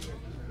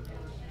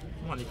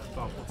 Or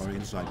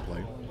inside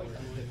play.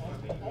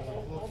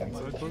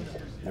 Inside play?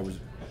 There was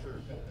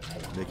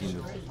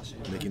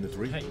making the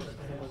three.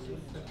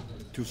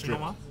 Two strip.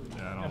 Yeah,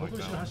 I don't like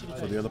that one.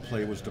 So the other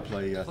play was to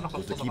play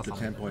was to keep the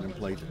 10-point and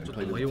play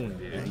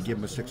and give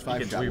him a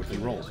 6-5 shot which he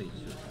rolled. He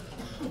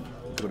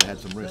would have had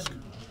some risk,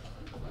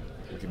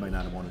 which he might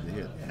not have wanted to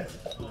hit.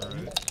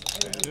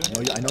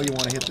 I know you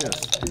want to hit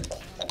this.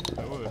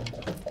 I would.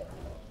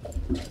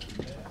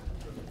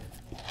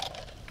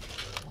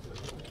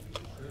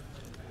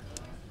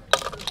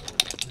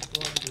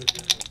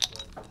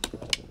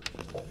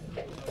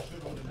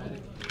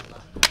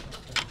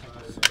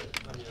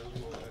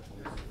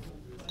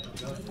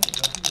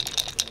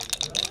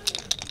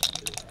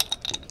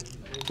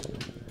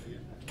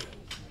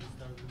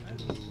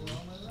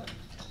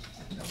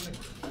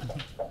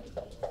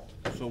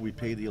 So we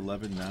pay the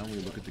 11 now. We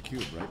look at the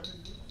cube, right?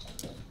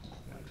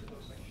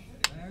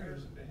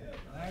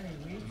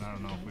 And I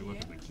don't know if we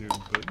look at the cube,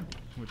 but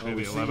we pay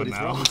we the see 11 what he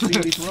now. throws. We see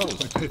what he throws.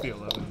 We pay the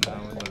 11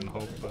 now and then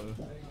hope.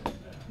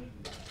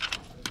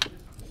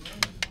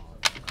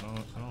 I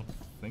don't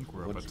think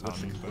we're up a ton.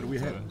 What do we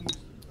have?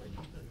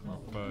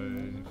 Up by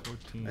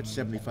 14. That's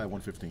 75,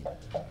 115.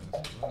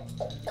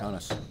 Count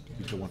us.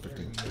 You said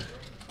 115.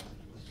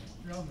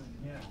 We're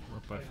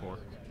up by 4.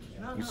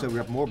 You said we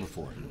were up more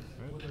before.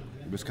 Right.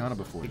 It was kind of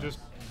before. You just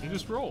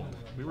rolled.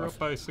 We were up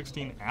by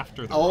 16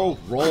 after the roll.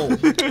 Roll.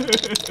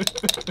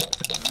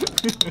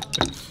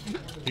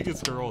 He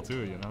gets to roll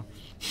too, you know.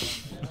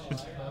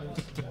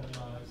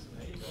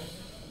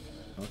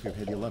 Okay, we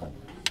paid the 11.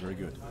 Very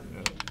good.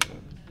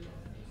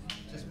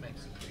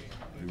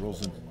 He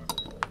rolls in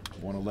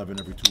 111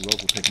 every 2 rolls.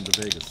 We'll take him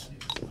to Vegas.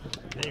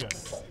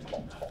 Vegas.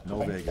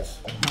 No Vegas.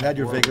 You had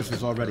your Vegas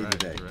already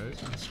today. Right.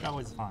 Chicago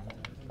is fine.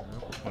 We're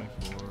up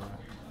 24.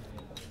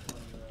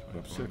 We're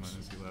up 6.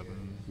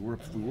 11. We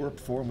were up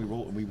 4 and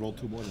we rolled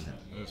 2 more than him.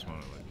 I just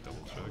want to like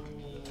double check.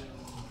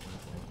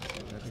 I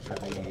think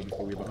that's 80,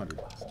 84. We have 100.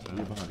 We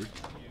have 100.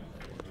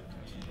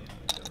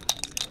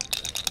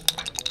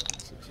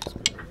 6 is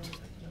correct.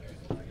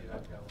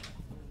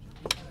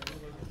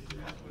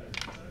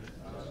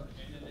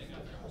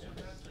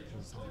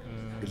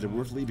 Is it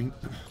worth leaving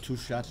 2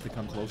 shots to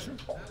come closer?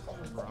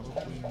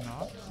 Probably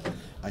not.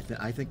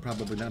 I think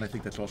probably not. I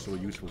think that's also a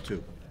useful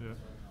too. Yeah.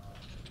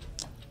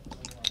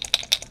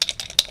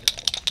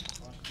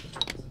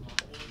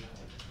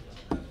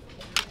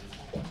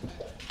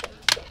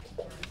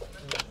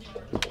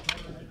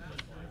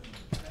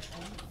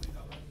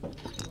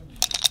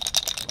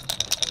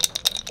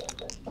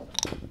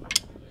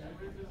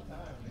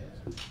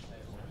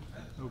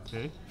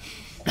 Okay.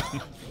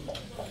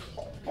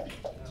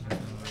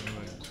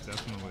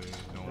 Definitely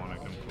don't want to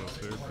come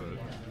closer, but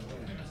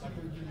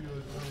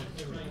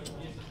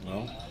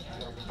well,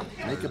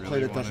 make a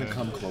play that doesn't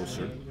come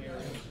closer.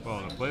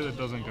 Well, a play that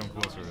doesn't come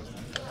closer is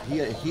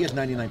he has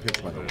 99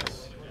 pips by the way.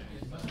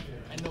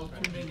 I know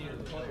too many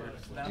players.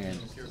 And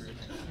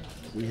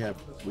we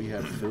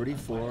have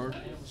 34,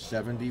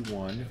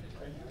 71,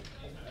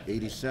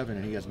 87,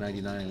 and he has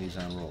 99 and he's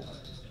on roll.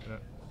 Yeah,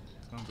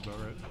 sounds about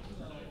right.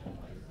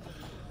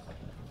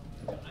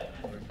 Not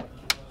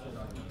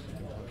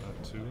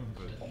 2,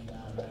 but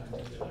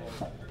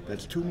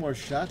that's 2 more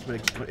shots,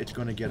 but it's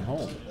going to get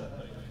home.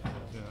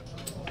 Yeah.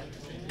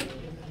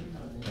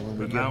 And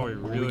But now we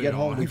when really we get don't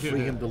home, wanna we get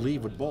free it. him to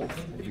leave with both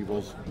if he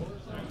rolls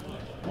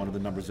one of the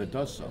numbers that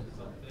does so.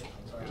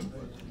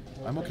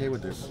 I'm okay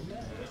with this.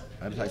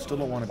 I still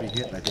don't want to be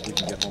hit, and I think we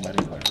can get home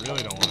anyway. I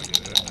really don't want to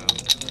get hit now.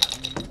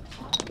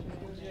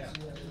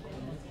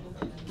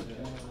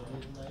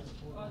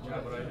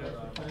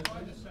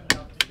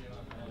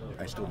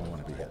 I still don't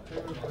want to be hit.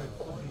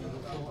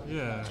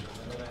 Yeah,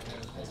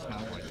 it's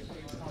not like as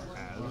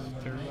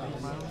terrible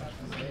amount,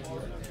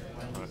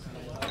 but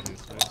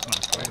obviously it's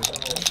not quite.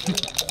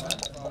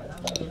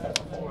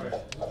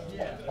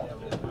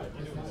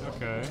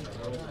 Okay.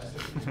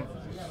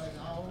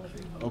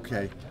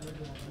 Okay.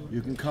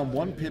 You can come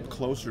 1 pip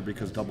closer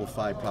because double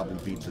 5 probably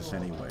beats us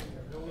anyway.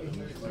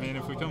 I mean,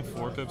 if we come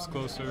 4 pips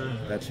closer,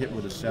 that's hit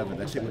with a 7.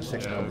 That's hit with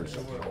 6 yeah, numbers.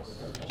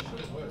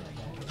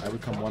 I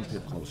would come 1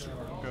 pip closer.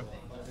 Okay.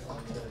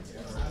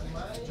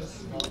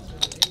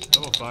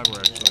 Double 5, we're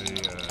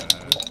actually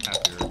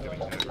happier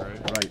getting hit, right?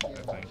 Right. I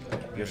think.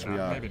 Yes, we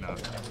are. Maybe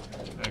not.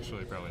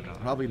 Actually, probably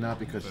not. Probably not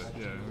because But,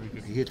 yeah, we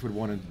could, he hits with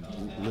one and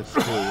lifts two.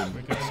 And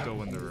we could still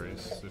win the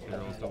race if he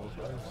rolls double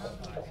fives.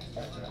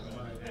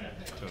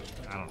 But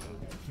I don't know.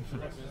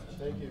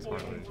 It's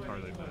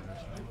hardly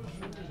matters.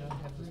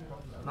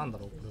 なんだ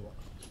ろうこれは。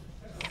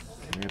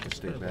 we have to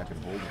stay back and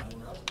hold it.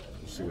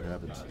 We'll see what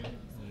happens.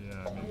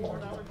 Yeah, I mean,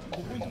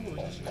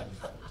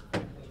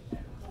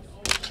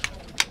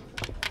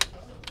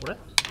 What?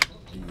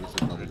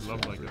 I'd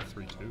love like a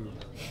 3-2.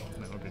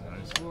 That would be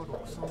nice.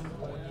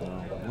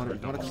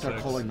 Want to start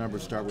calling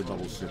numbers? Start with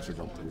double six or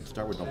double.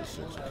 Start with double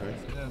six, okay?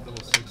 Yeah,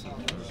 double six is the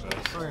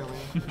best.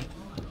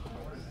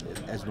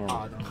 As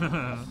normal.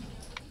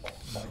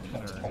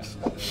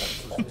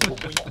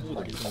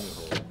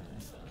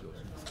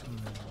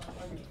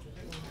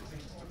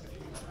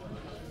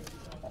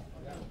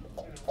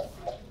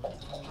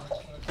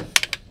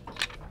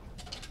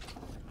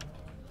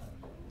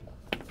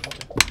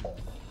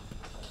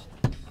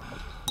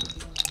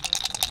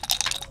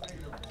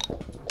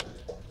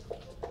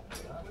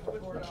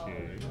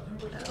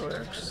 That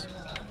works.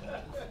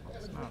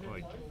 It's not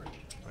like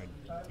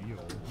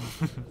ideal.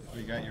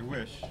 You got your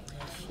wish.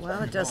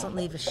 Well, it doesn't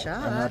leave a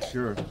shot. I'm not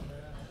sure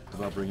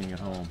about bringing it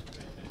home.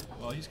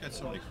 Well, he's got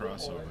so many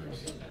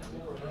crossovers.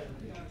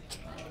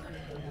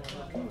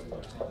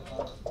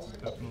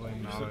 Definitely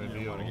not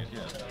ideal.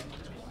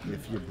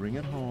 If you bring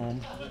it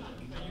home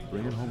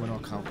and I'll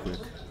count quick.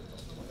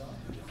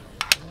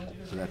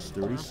 So that's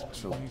 30.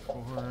 So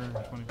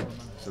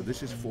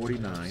this is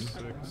 49.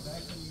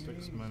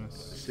 6 minus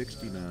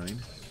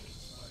 69.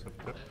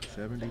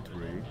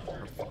 73.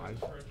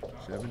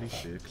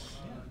 76.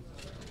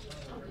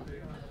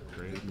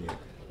 Great.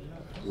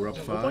 We're up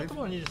 5.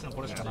 But he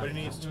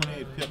needs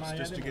 28 pips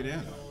just to get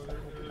in.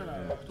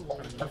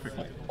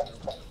 Perfectly.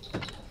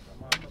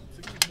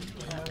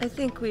 I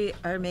think we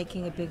are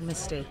making a big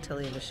mistake to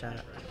leave a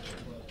shot.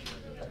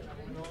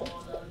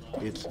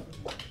 It's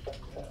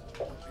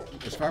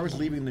as far as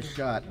leaving the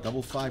shot,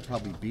 double five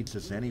probably beats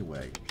us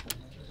anyway.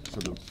 So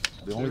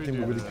the only thing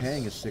we're really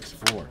paying is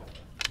 6-4.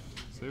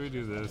 Say we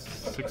do this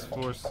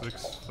 6-4,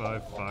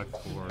 6-5,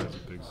 5-4 is a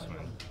big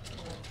swing.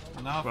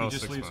 Now if he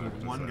just leaves with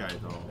one guy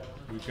though,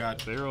 we've got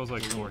they rolls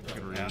like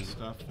 4-3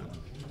 stuff.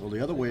 Well, the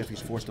other way, if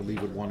he's forced to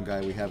leave with one guy,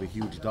 we have a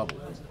huge double.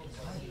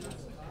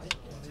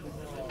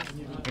 I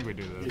think we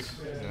do this.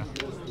 Yeah.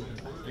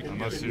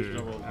 Unless you,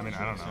 I mean,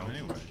 I don't know.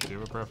 Do you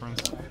have a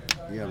preference?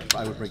 Yeah,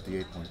 I would break the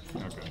 8 point.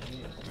 Okay.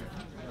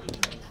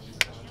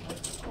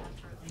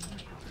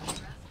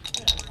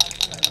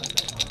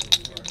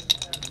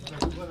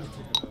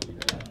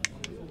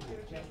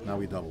 Now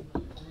we double.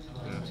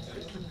 Yeah.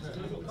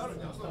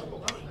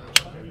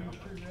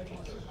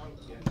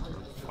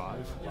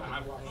 5.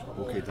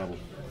 Okay, double.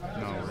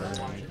 No, we're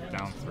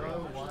down 3.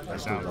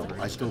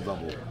 I still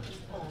double.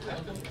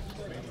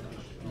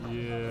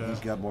 Yeah. He's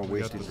got more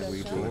wastage than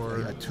we do.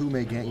 Four. A 2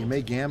 may you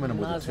may gammon him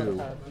with a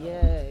 2.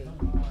 Yay.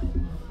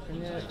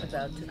 And they're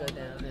about to go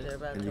down. And they're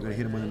about And to you're going to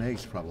hit him with an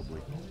ace,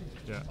 probably.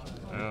 Yeah.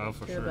 I'll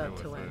for They're sure about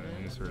go to with win, an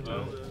ace or a 2.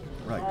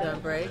 Right.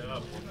 Don't break.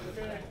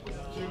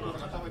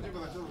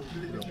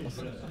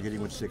 You're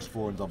hitting with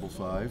 6-4 and double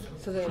 5.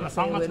 So they're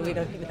saying when we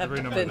don't even have to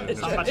finish.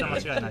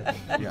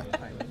 Yeah.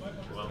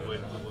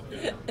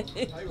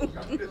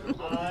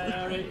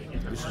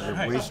 This is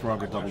a way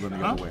stronger double than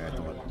the other way, I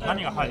thought.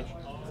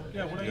 The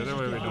other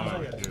way we don't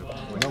have to do.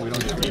 No, we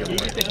don't have to do the other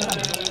way.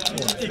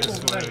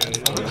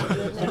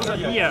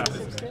 Yeah.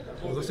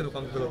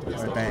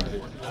 Alright, bang.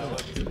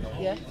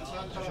 Yeah.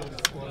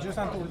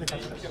 13通りで勝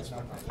った。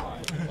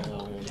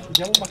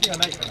ジャン負けが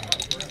ないから。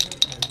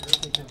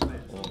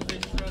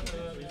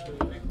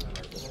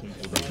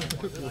こ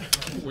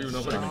ういう流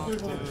れが。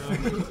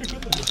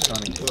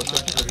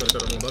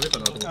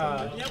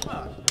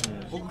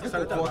僕さ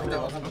れたら負け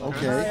だわ。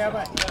Okay. や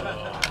ばい。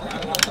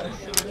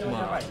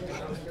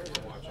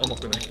甘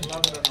くない。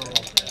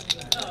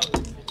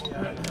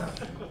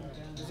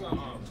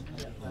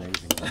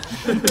 Amazing.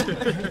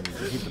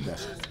 He's the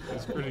best.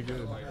 It's pretty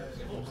good.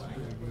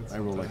 I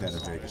roll like that in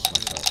Vegas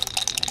myself.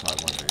 That's how I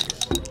won Vegas.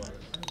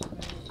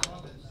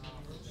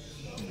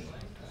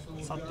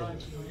 さて、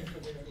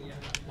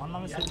ワンナ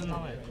ムセブンナ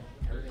ム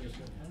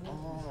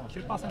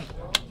 9%。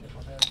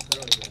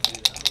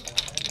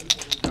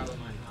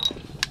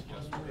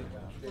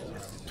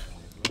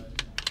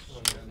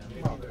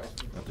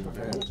 Nothing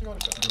bad.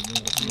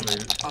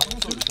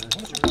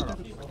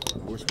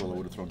 Worst roll, I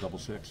would have thrown double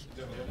 6. It's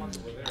going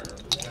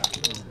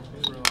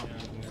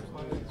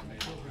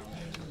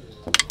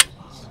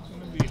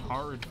to be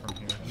hard from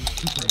here.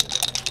 It's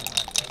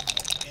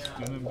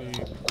going to be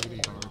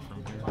pretty hard from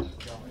here.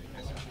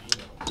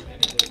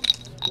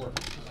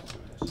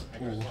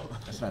 Ooh,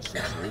 that's not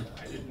 6-3.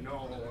 I didn't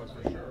know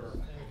for sure.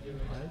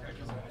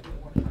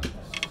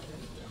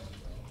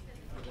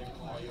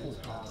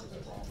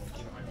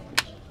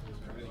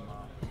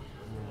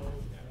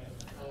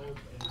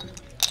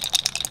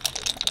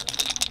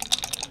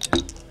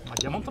まあ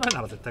ギャモン取られる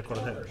なら絶対こ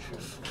れだよ。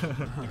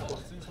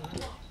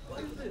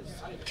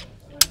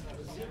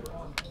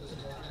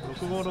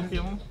656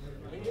 4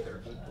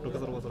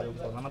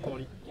 605 7通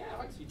り。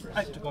は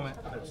い、ごめん。な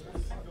んか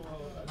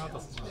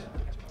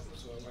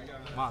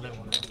まあで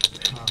もね、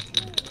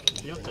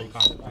酔っちゃいか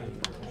ん。食べ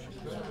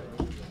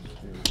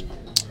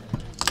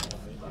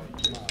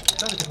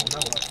てもな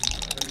お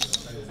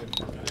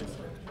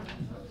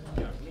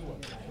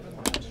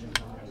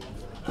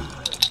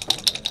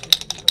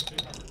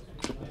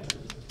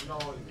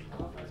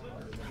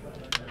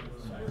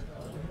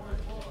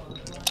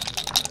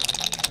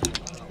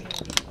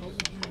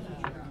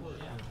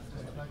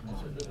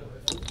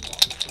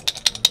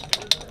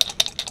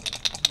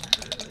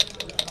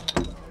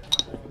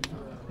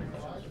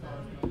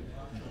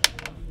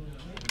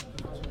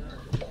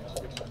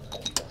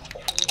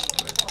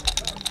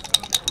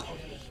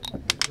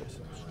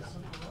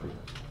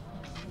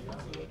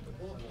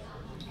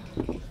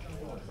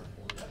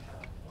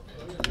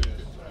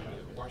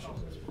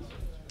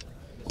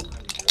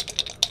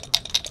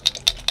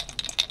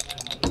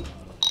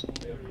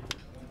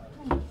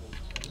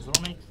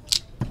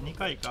2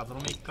回かゾロ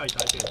目1回と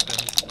相手が1回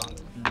ミスか。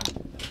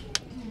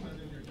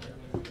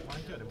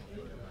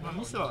まあ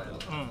ミスは、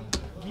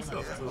ミス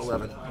は普通。11。ゾロ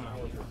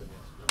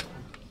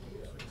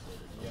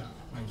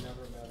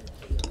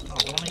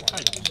目1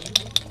回だね。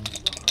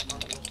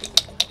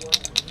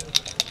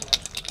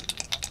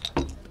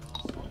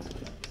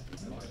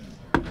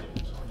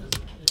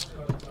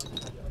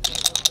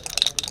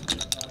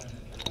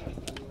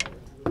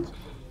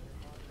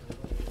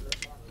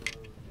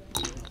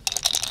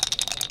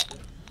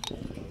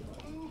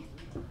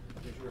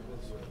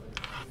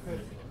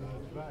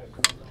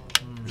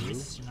ミ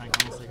スしない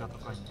可能性が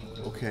高いね。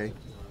Okay.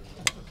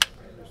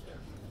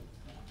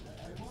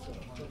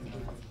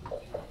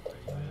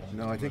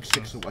 No, I think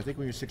 6. I think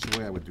when you're 6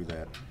 away, I would do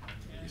that.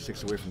 You're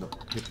 6 away from the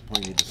hit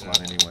point you need to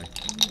slot anyway.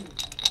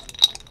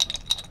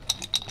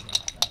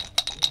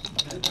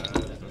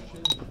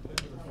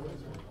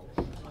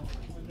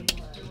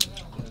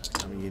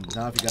 I mean,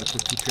 now if you got to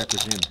put 2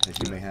 checkers in, as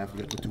you may have,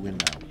 you got to put 2 in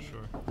now.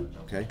 Sure.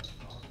 Okay.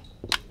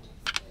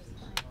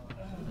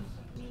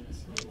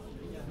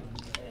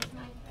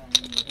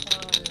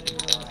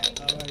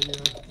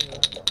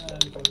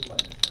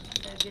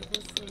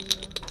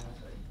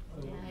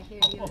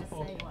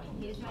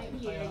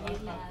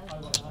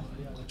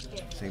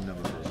 Same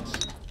number of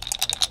points.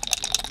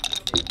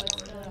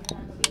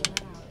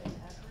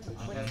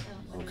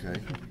 Okay.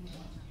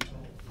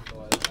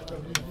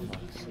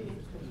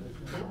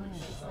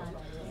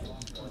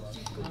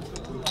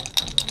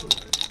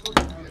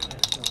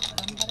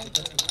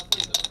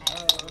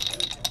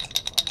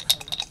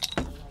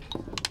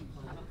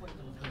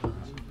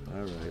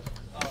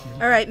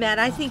 All right, Matt,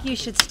 I think you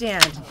should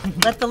stand.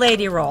 Let the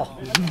lady roll.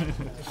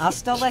 I'll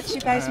still let you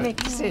guys make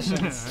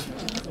decisions.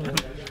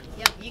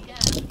 Yep, you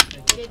got it.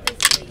 Get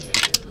this way.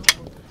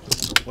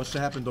 What's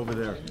happened over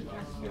there?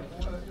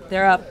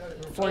 They're up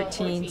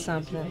 14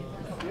 something.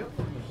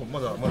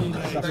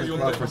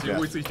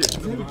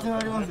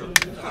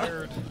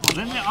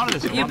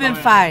 You've been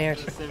fired.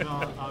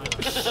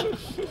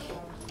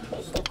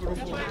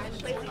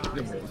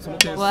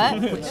 What?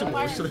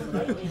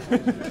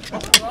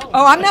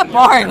 Oh, I'm not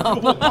barring them.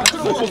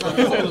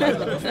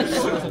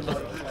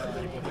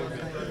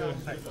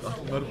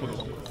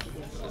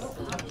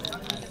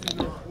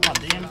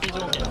 DMP 上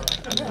下、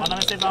まだ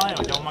めせ場合は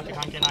両負け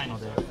関係ないの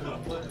で。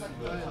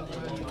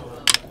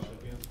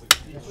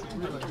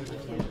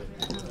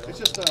It's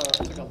just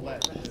like a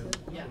ledge.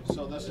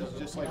 So this is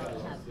just like a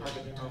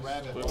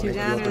rabbit. Two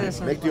down or this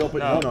one? Make the open.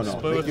 No, no, no.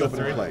 Split Make the with the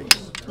open and play.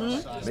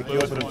 Make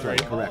the open and play.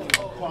 Correct.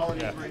 Quality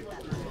free.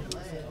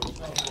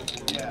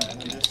 Yeah,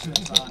 and this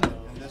is on it.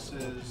 And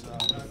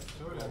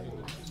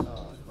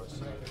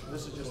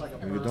this is just like a.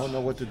 And you don't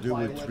know what to do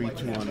with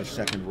 3-2 on the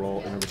second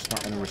roll in a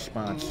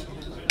response.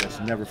 That's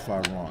never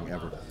far wrong,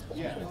 ever.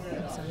 Yeah.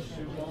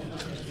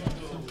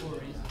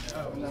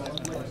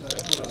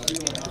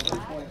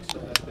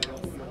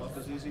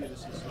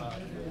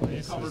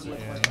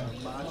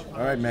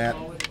 All right, Matt.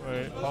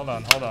 Wait, hold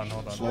on.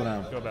 Slow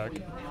down. Go back.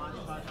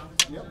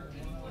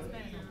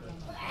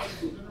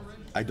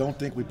 I don't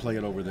think we play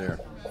it over there.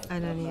 I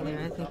don't either.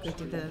 I think we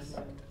do this.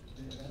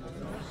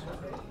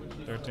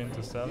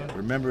 13-7.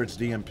 Remember, it's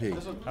DMP.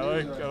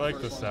 I like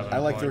the 7. I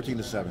like point.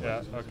 13-7.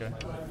 Yeah. Okay.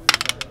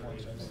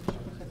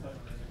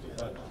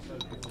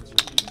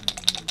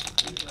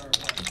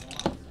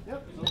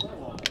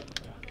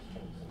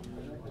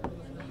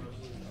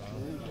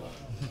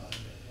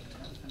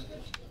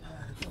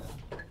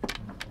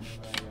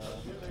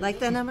 Like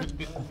that number?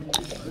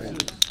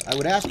 I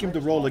would ask him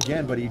to roll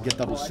again, but he'd get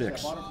double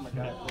 6.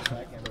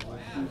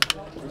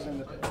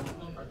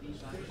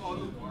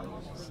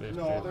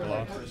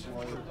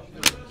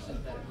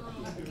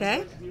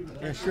 Okay.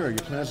 Yeah, sure. Your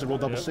plan is to roll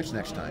double 6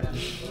 next time.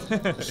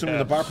 Assuming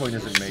the bar point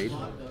isn't made.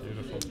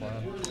 Beautiful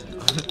plan.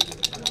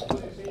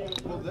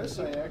 Well, this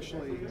I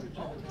actually.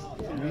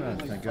 Yeah,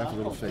 thank God for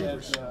little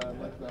favors.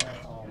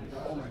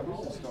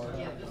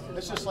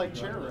 It's just like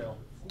chair rail.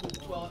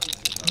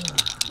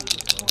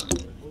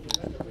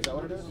 Is that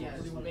what it is?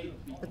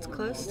 It's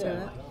close to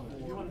it.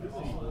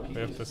 We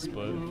have to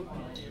split. And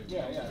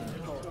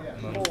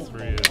then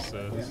 3 is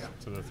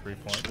to the 3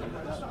 point.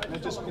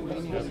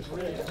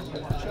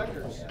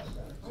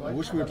 I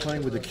wish we were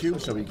playing with the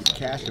cube so we could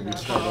cash and we'd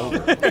start over.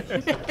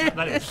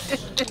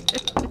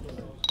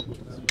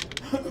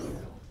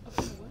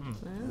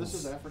 This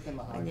is African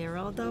Mahogany. And you're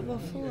all double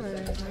four.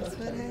 That's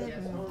what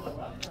happened.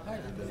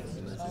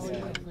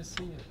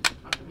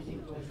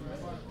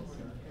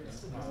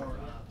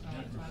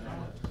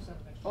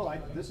 Oh,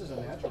 this is a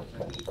natural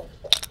thing.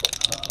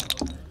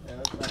 Yeah,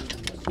 that's not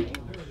even the same.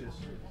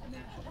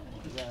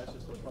 Yeah, it's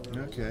just a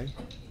color. Okay.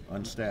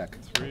 Unstack.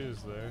 3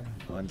 is there.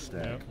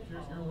 Unstack.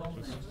 Yep.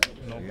 Just,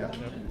 nope. Yep.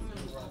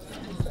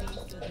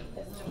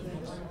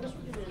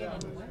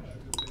 Yep.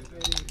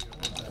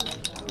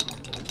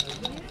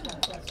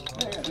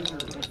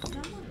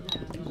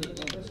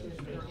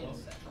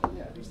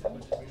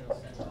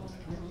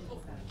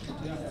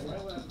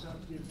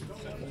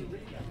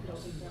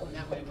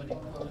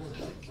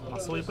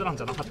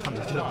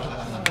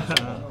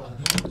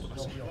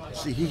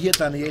 See, he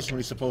hit on the ace when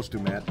he's supposed to,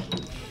 Matt.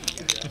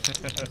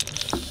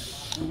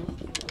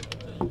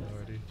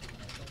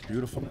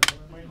 Beautiful.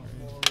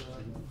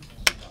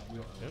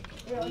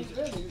 Yeah,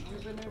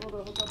 you've been able to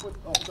hook up with.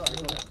 Oh, sorry.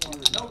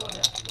 No, go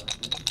ahead.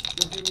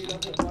 Did you meet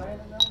up with Brian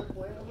and them to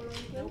play over or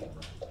anything?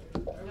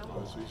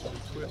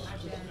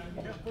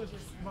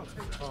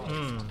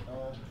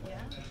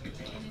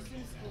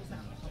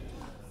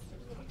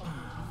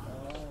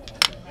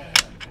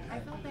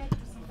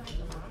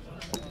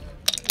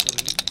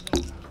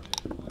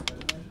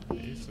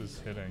 Ace is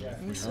hitting.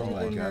 Oh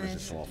my God, is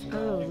this awful.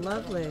 Oh,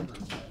 lovely.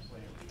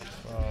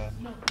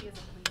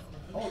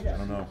 I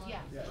don't know.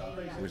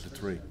 Where's the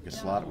 3? You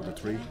slot it with a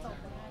 3.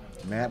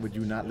 Matt, would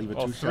you not leave a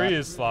 2 shot? 3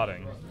 is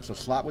slotting. So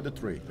slot with the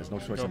 3. There's no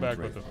choice Go on the back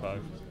 3. with the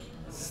 5.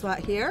 Slot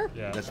here?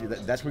 Yeah.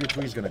 That's where your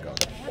 3 is going to go.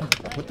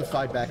 Put the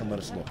 5 back and let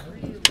us look.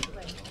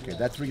 Okay,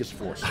 that 3 is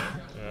forced.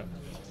 Yeah.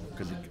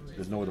 Because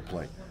there's no other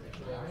play.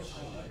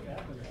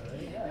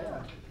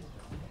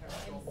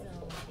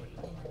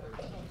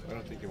 I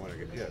don't think you want to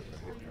get hit.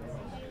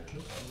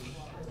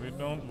 We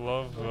don't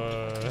love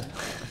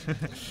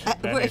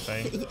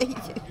anything.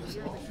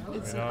 We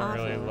don't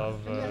really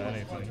love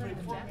anything.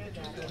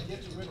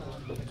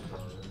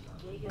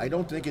 I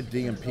don't think at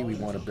DMP we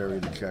want to bury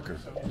the checker.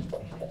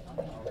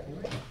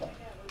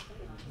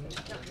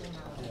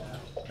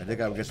 I think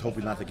I would just hope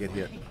not to get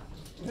hit.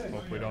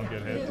 Hope we don't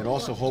get hit. And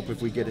also hope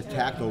if we get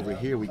attacked over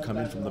here, we come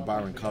in from the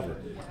bar and cover.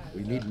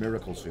 We need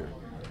miracles here.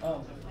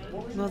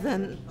 Well,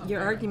 then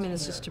your argument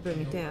is just to bring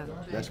it down.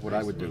 That's what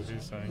I would do.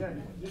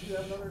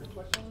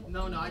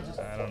 No, I just.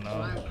 I don't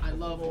know. I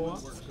love.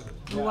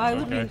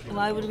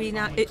 Why would we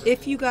not?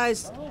 If you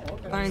guys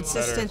are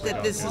insistent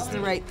that this is the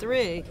right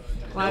 3,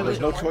 why would?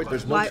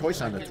 There's no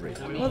choice on the 3.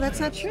 Well, that's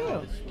not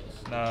true.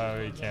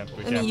 No, we can't.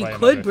 I mean, you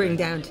could bring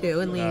down 2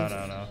 and leave.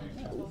 No.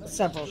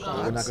 Several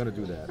shots. We're not going to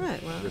do that.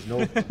 Right, well. There's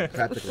no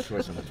practical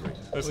choice on the 3.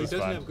 This He is doesn't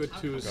fine. have good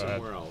 2s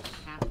somewhere else.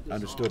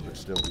 Understood, but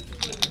still.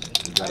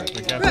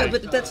 Right,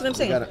 but that's what I'm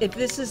saying. If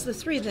this is the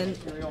 3, then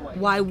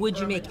why would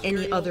you make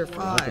any other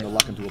Open 5? the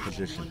luck into a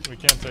position. We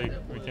can't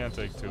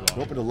take too long.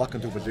 Open the luck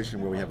into a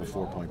position where we have a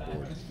 4-point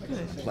board,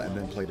 and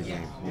then play the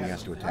game when he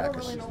has to attack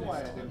us. I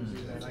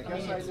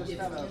guess I just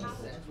kind of.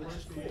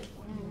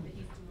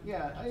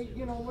 Yeah,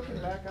 looking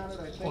back on it,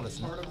 I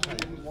think part of it I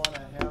didn't want to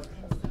have.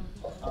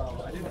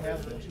 I didn't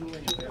have the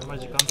tooling available.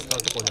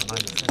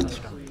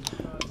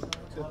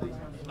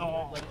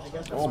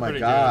 Oh my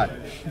God.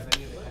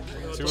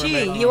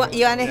 Gee, you want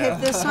to hit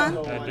this one?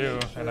 I do,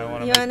 and I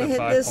want to You want to hit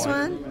this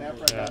one?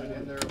 Yeah.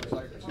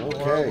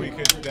 Or we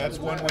could. That's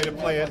one way to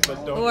play it,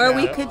 but don't. Or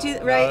we could do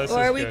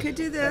or we could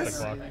do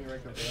this.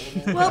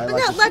 Well, but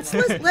no,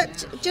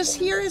 let's just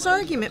hear his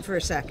argument for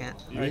a second.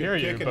 I hear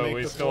you, but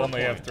we still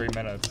only have 3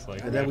 minutes.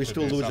 Like, And then we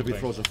still lose if he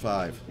throws a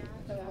 5.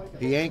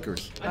 He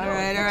anchors. All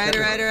right.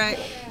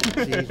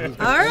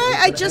 All right,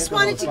 I just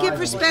wanted to give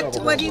respect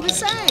to what he was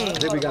saying. I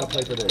think we got to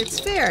play for this. It's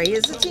fair. He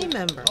is a team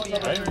member.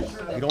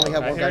 You'd only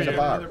have one guy in the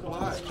bar.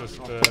 It's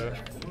just,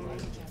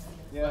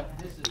 Yeah.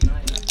 This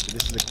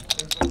is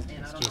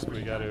it's just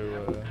we got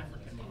to.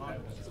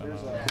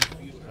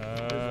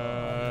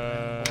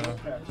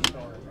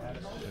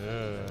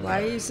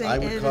 Why are you saying I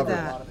would into cover.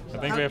 that? I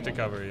think we have to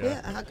cover, yeah.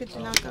 Yeah, how could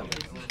you not cover?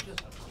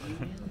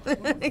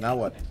 Now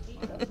what?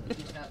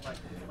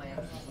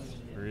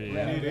 3.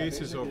 We need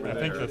aces over I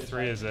think there. the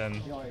 3 is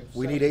in.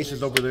 We need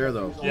aces over there,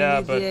 though. Yeah,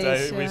 need but the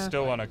ace, we yeah.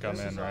 still want to come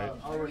in, right?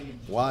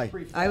 Why?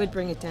 I would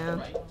bring it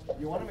down.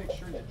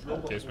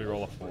 In case we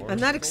roll a 4. I'm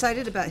not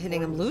excited about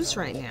hitting him loose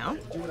right now.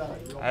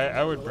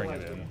 I would bring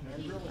it in.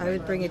 I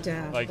would bring it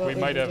down. Like, What we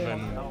would might you have do?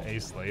 an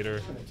ace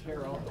later.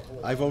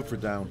 I vote for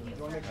down.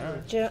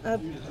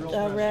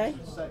 Ray?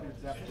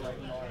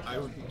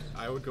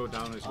 I would go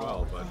down as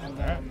well, but.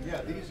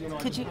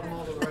 Could you?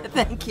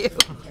 Thank you.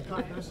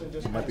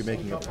 You might be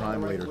making a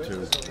prime later,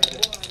 too.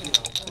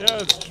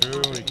 Yeah, it's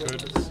true. We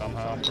could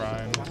somehow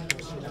prime.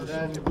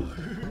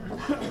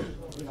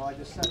 you know, I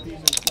just set these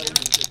in place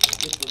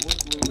with the wood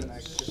glue, and I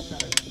just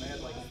kind of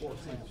add like 4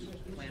 things.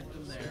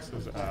 This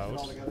is out.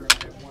 All together, and I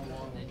have one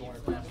long one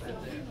going right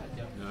there.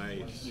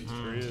 Nice.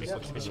 3 is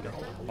looks like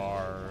a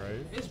bar,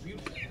 right?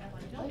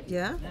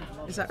 Yeah?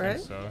 Is that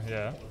right? So,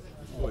 yeah.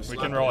 We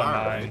can roll a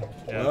 9.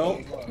 Yeah.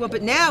 Well,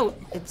 but now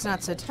it's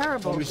not so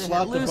terrible we to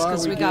slot hit the loose bar,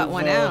 because we we got give,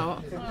 one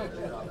out.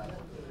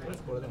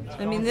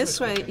 I mean, this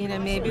way, you know,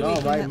 maybe we No,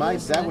 can hit my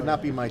loose that one. would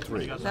not be my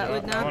 3. That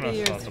would not be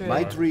your 3.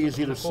 My 3 is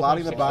either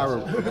slotting the bar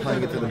or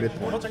playing it to the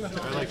midpoint. I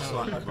like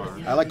slotting the bar.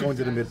 I like going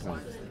to the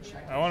midpoint.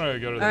 I want to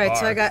go to the All right, bar.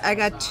 so I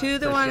got 2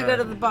 that For want to sure.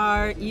 go to the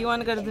bar. You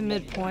want to go to the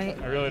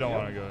midpoint. I really don't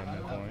want to go to the midpoint.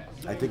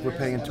 I think we're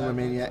paying too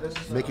many,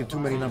 making too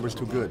many numbers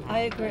too good. I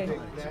agree.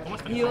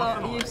 You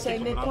say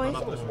midpoint?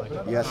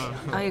 Yes.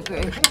 I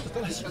agree.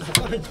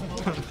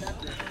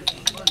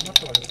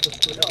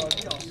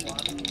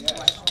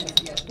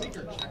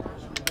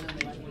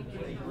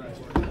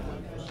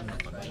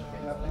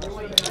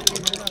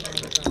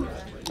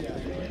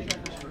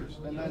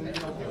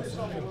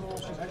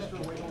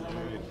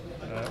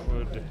 That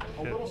would hit.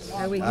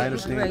 Are we I hitting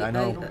understand. right? I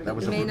know. That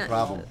was a may big not-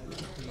 problem.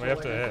 We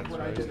have to hit,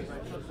 right?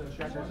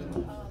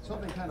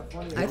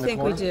 I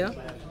think we do.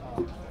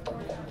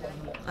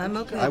 I'm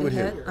okay I to would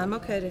hit. hit. I'm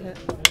okay to hit.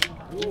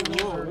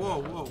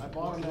 Whoa.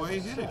 Why are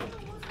you hitting?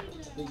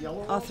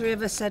 All 3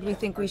 of us said we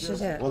think we should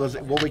hit. Well,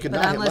 we could But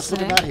not I'm hit. Let's look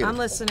listening. at not hit. I'm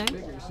listening.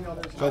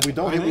 So if we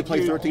don't I hit, we think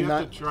play you 13 have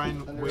 9. to try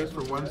and wait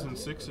for 1s and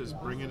 6s,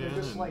 bring it in,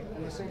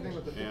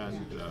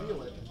 and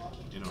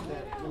you know,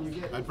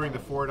 I'd bring the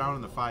 4 down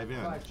and the 5 in.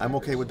 I'm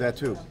okay with that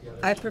too.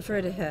 I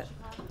prefer to hit.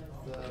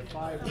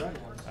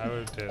 I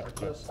would hit,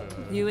 but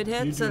You would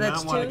hit, You so do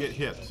that's not want 2. to get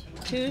hit.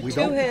 We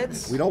Two don't-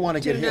 hits. we don't wanna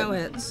get 2 hit. no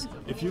hits.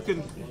 If you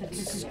can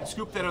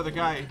scoop that other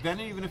guy, then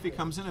even if he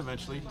comes in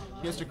eventually,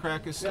 he has to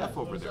crack his stuff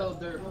over there.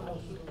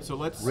 So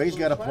let's. Ray's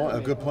got a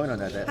good point on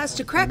that. Has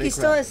to crack. He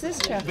still has this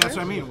checker. That's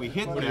what I mean. We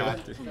hit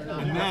that,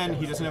 and then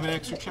he doesn't have any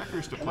extra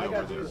checkers to play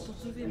over there.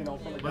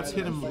 Let's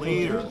hit him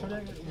later.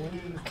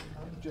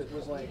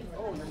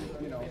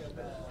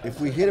 If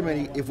we hit him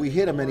and if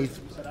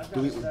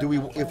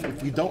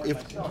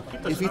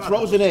he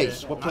throws an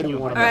ace, what play do we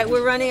want All to right, make?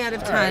 we're running out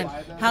of time.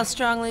 How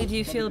strongly do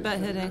you feel about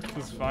hitting?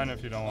 it's fine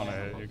if you don't want to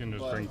hit. You can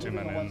just bring 2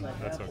 men in.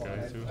 That's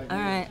okay, too. All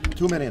right.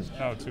 2 men in.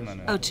 No, 2 men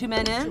in. Oh, 2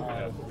 men in?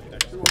 Yeah.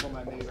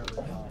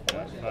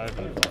 5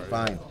 and 4.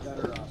 Fine.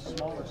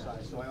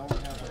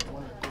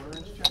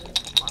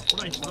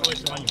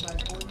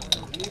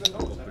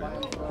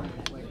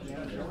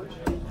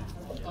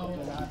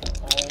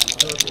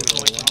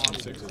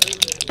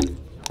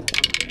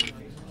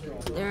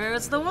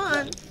 There's the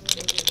 1.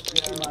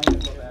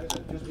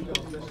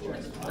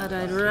 But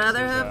I'd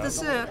rather have the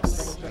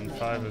 6. And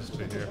 5 is to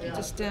here.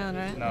 Just down,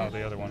 right? No,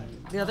 the other one.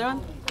 The other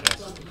one?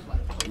 Yes.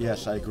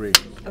 Yes, I agree.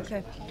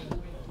 Okay.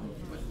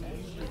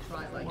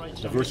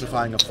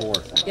 Diversifying a 4.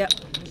 Yep.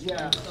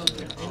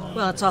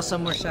 Well, it's also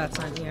more shots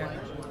on here.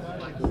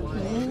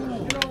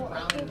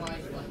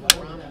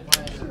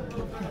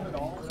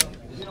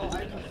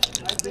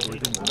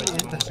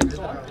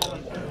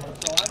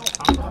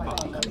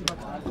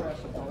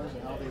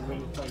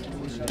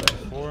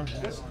 Four.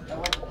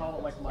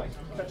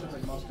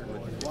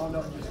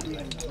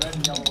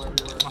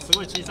 Ah, す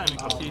ごい小さいの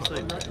か小さ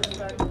い。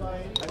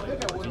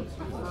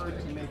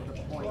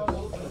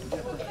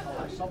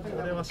こ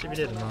れはしび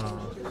れるな。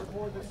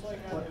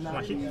ま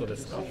あヒットで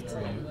すか普通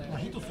に。まあ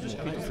ヒットするし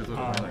かない。ま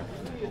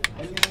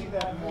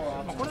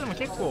あこれでも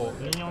結構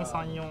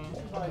2434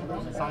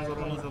 3020。あ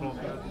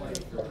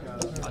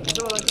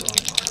20は大丈夫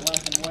なのか。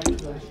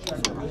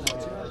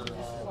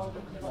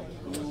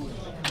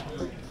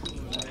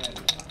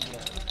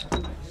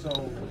So,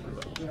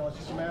 you know, it's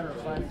just a matter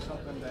of finding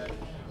something that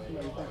you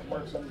think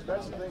works. And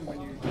that's the thing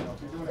when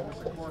if you're doing it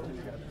with the cork and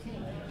you got a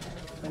team,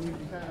 then you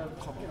can kind of,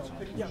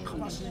 pick. いや、カ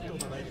バーしないってこ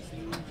とはないです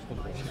ね。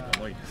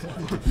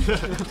ちょ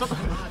っと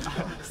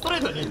ストレ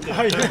ートに言って、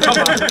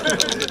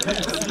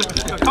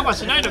カバー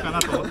しないのかな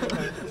と思って。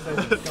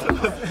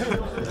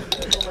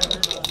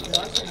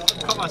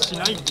カバーし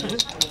ないって。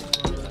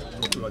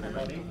You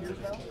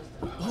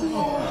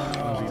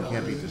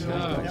can't beat this guy.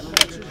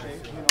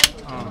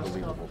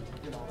 Unbelievable.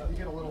 You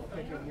get a little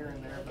picking here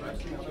and there, but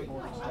I've seen other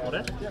boards. あ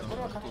れ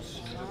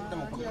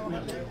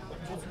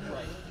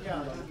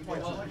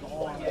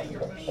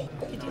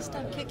Could you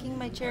stop kicking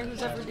my chair,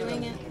 who's ever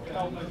doing it?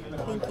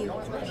 Thank you.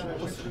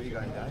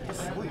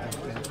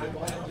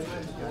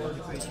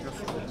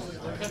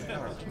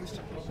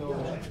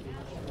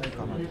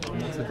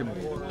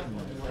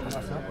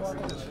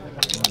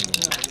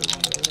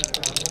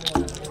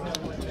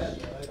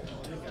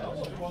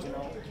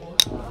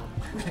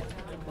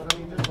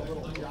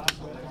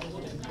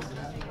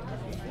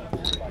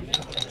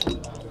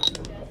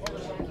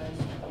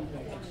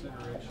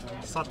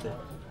さて、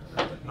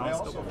な I ん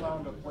すか also これ。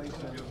 found a place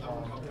in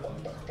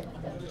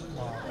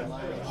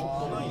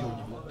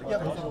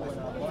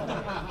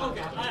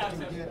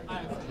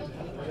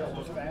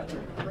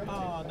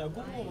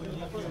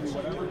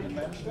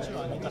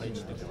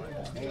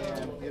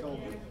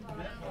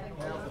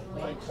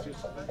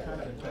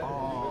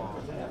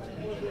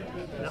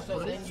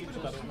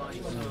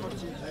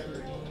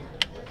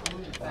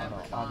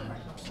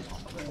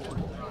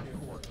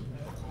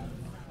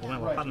ごめ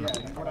ん、わかんない。て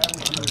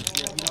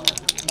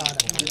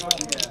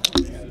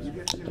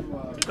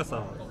か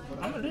さ、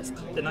あんまレース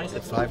勝ってない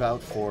説。 5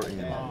 out, 4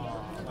 in.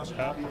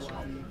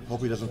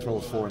 Hope he doesn't throw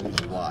a 4 and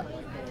leaves a blot.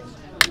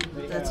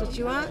 That's what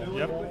you want?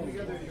 Yep.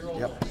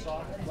 Yep.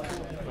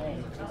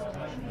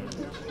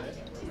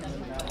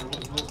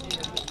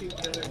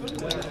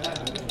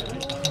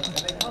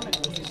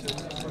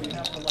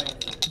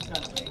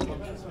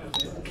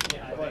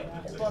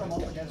 Put them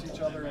up against each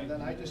other, and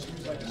then I just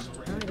use like a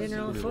string. I didn't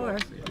roll a 4.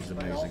 He's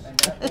amazing.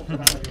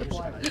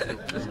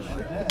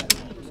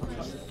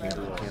 Can't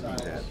beat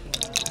that.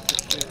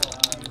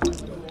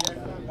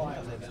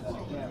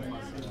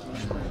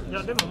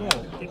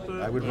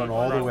 I would run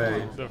all the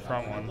way the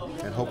front one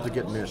and hope to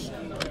get missed.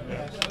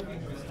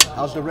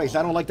 How's the race?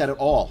 I don't like that at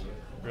all.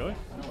 Really?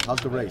 How's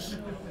the race?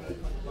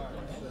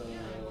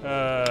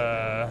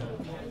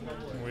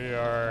 We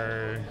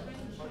are.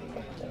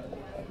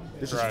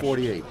 This is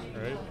 48.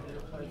 Right?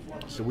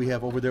 So we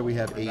have over there. We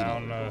have 80.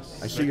 Down,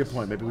 I see your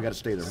point. Maybe we got to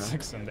stay there, huh?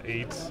 6 and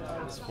 8.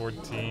 It's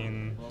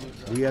 14.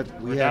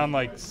 We're down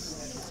like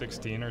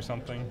 16 or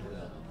something.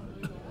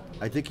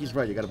 I think he's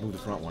right. You got to move the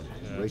front one.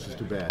 Yeah. Race is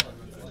too bad.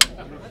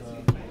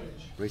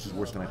 Race is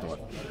worse than I thought.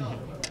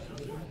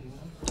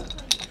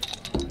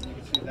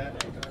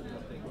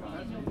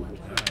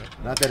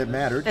 Not that it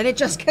mattered. And it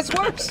just gets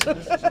worse.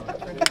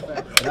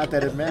 Not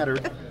that it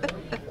mattered.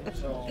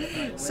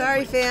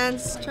 Sorry,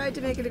 fans. Tried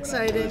to make it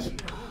exciting.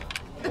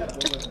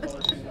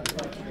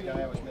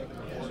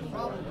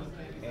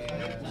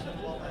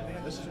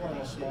 This is one of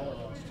those smaller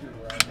ones too,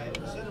 right?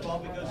 Set them all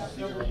because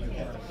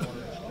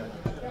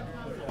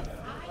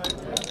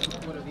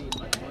what have eaten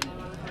like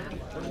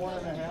 1.5 or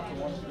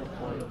 1.25.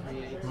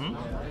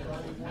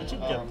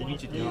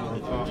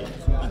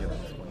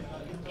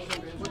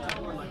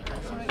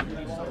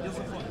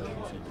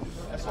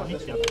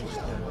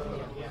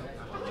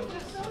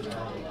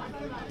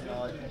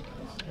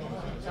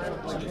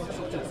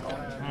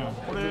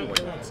これ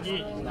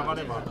次上が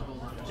れば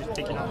実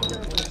的なのでしょ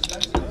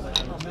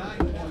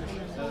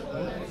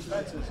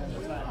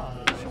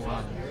うがな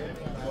い。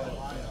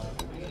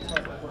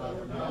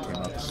 Came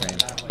out the same.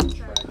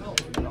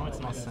 No, it's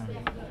not same.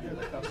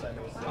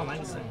 Oh,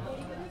 mine's same.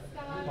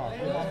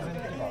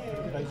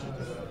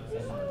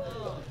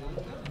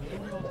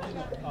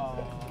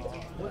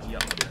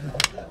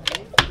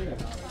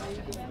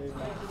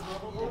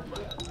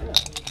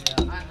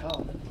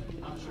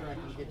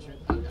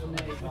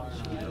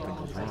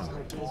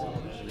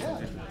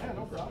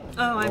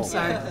 Oh, I'm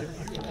sorry.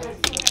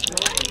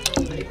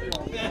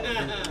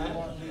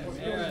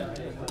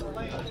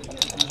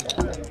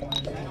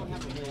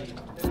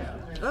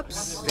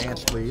 Oops.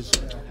 Dance, please.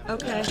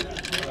 Okay.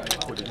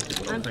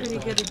 I'm pretty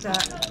good at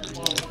that.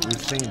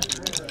 We've seen.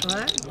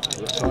 What?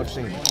 So I've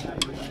seen.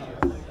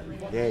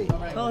 Yay.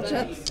 Told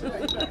you.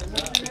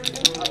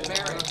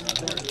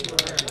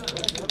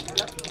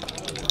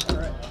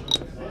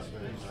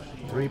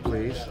 3,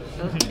 please.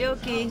 Okie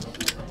dokie.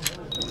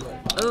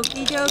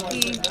 Okie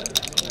dokie.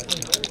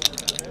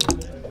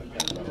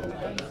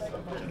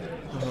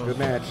 Good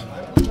match.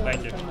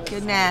 Thank you.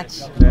 Good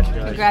match. Match,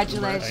 guys.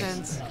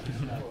 Congratulations.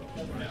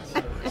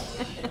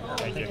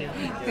 Thank you.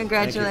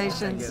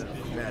 Congratulations.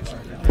 Good match.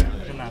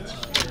 Good match.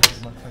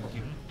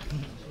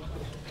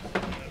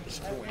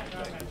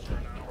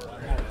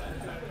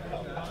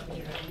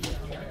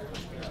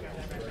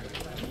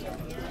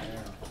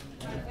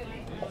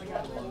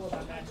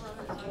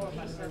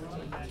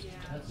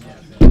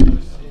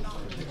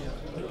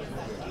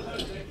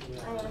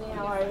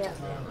 How are you?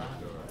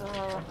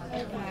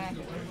 Okay.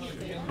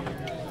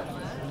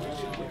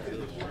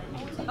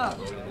 Oh.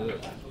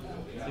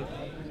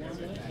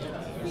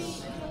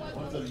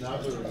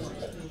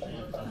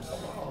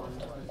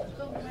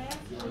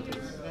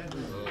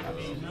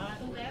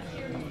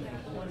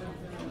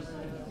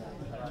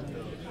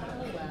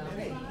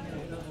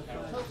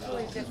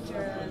 Hopefully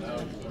Victor and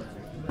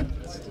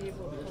Steve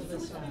will pull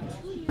this off.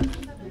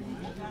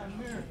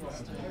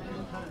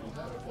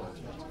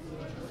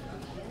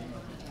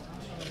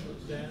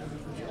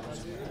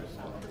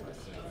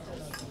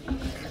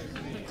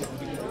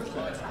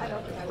 I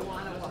don't think I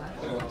want to watch.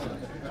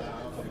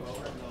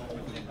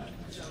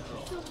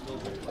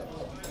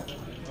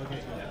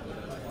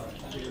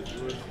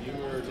 You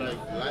were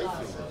like live.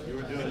 You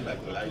were doing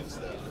like live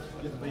stuff.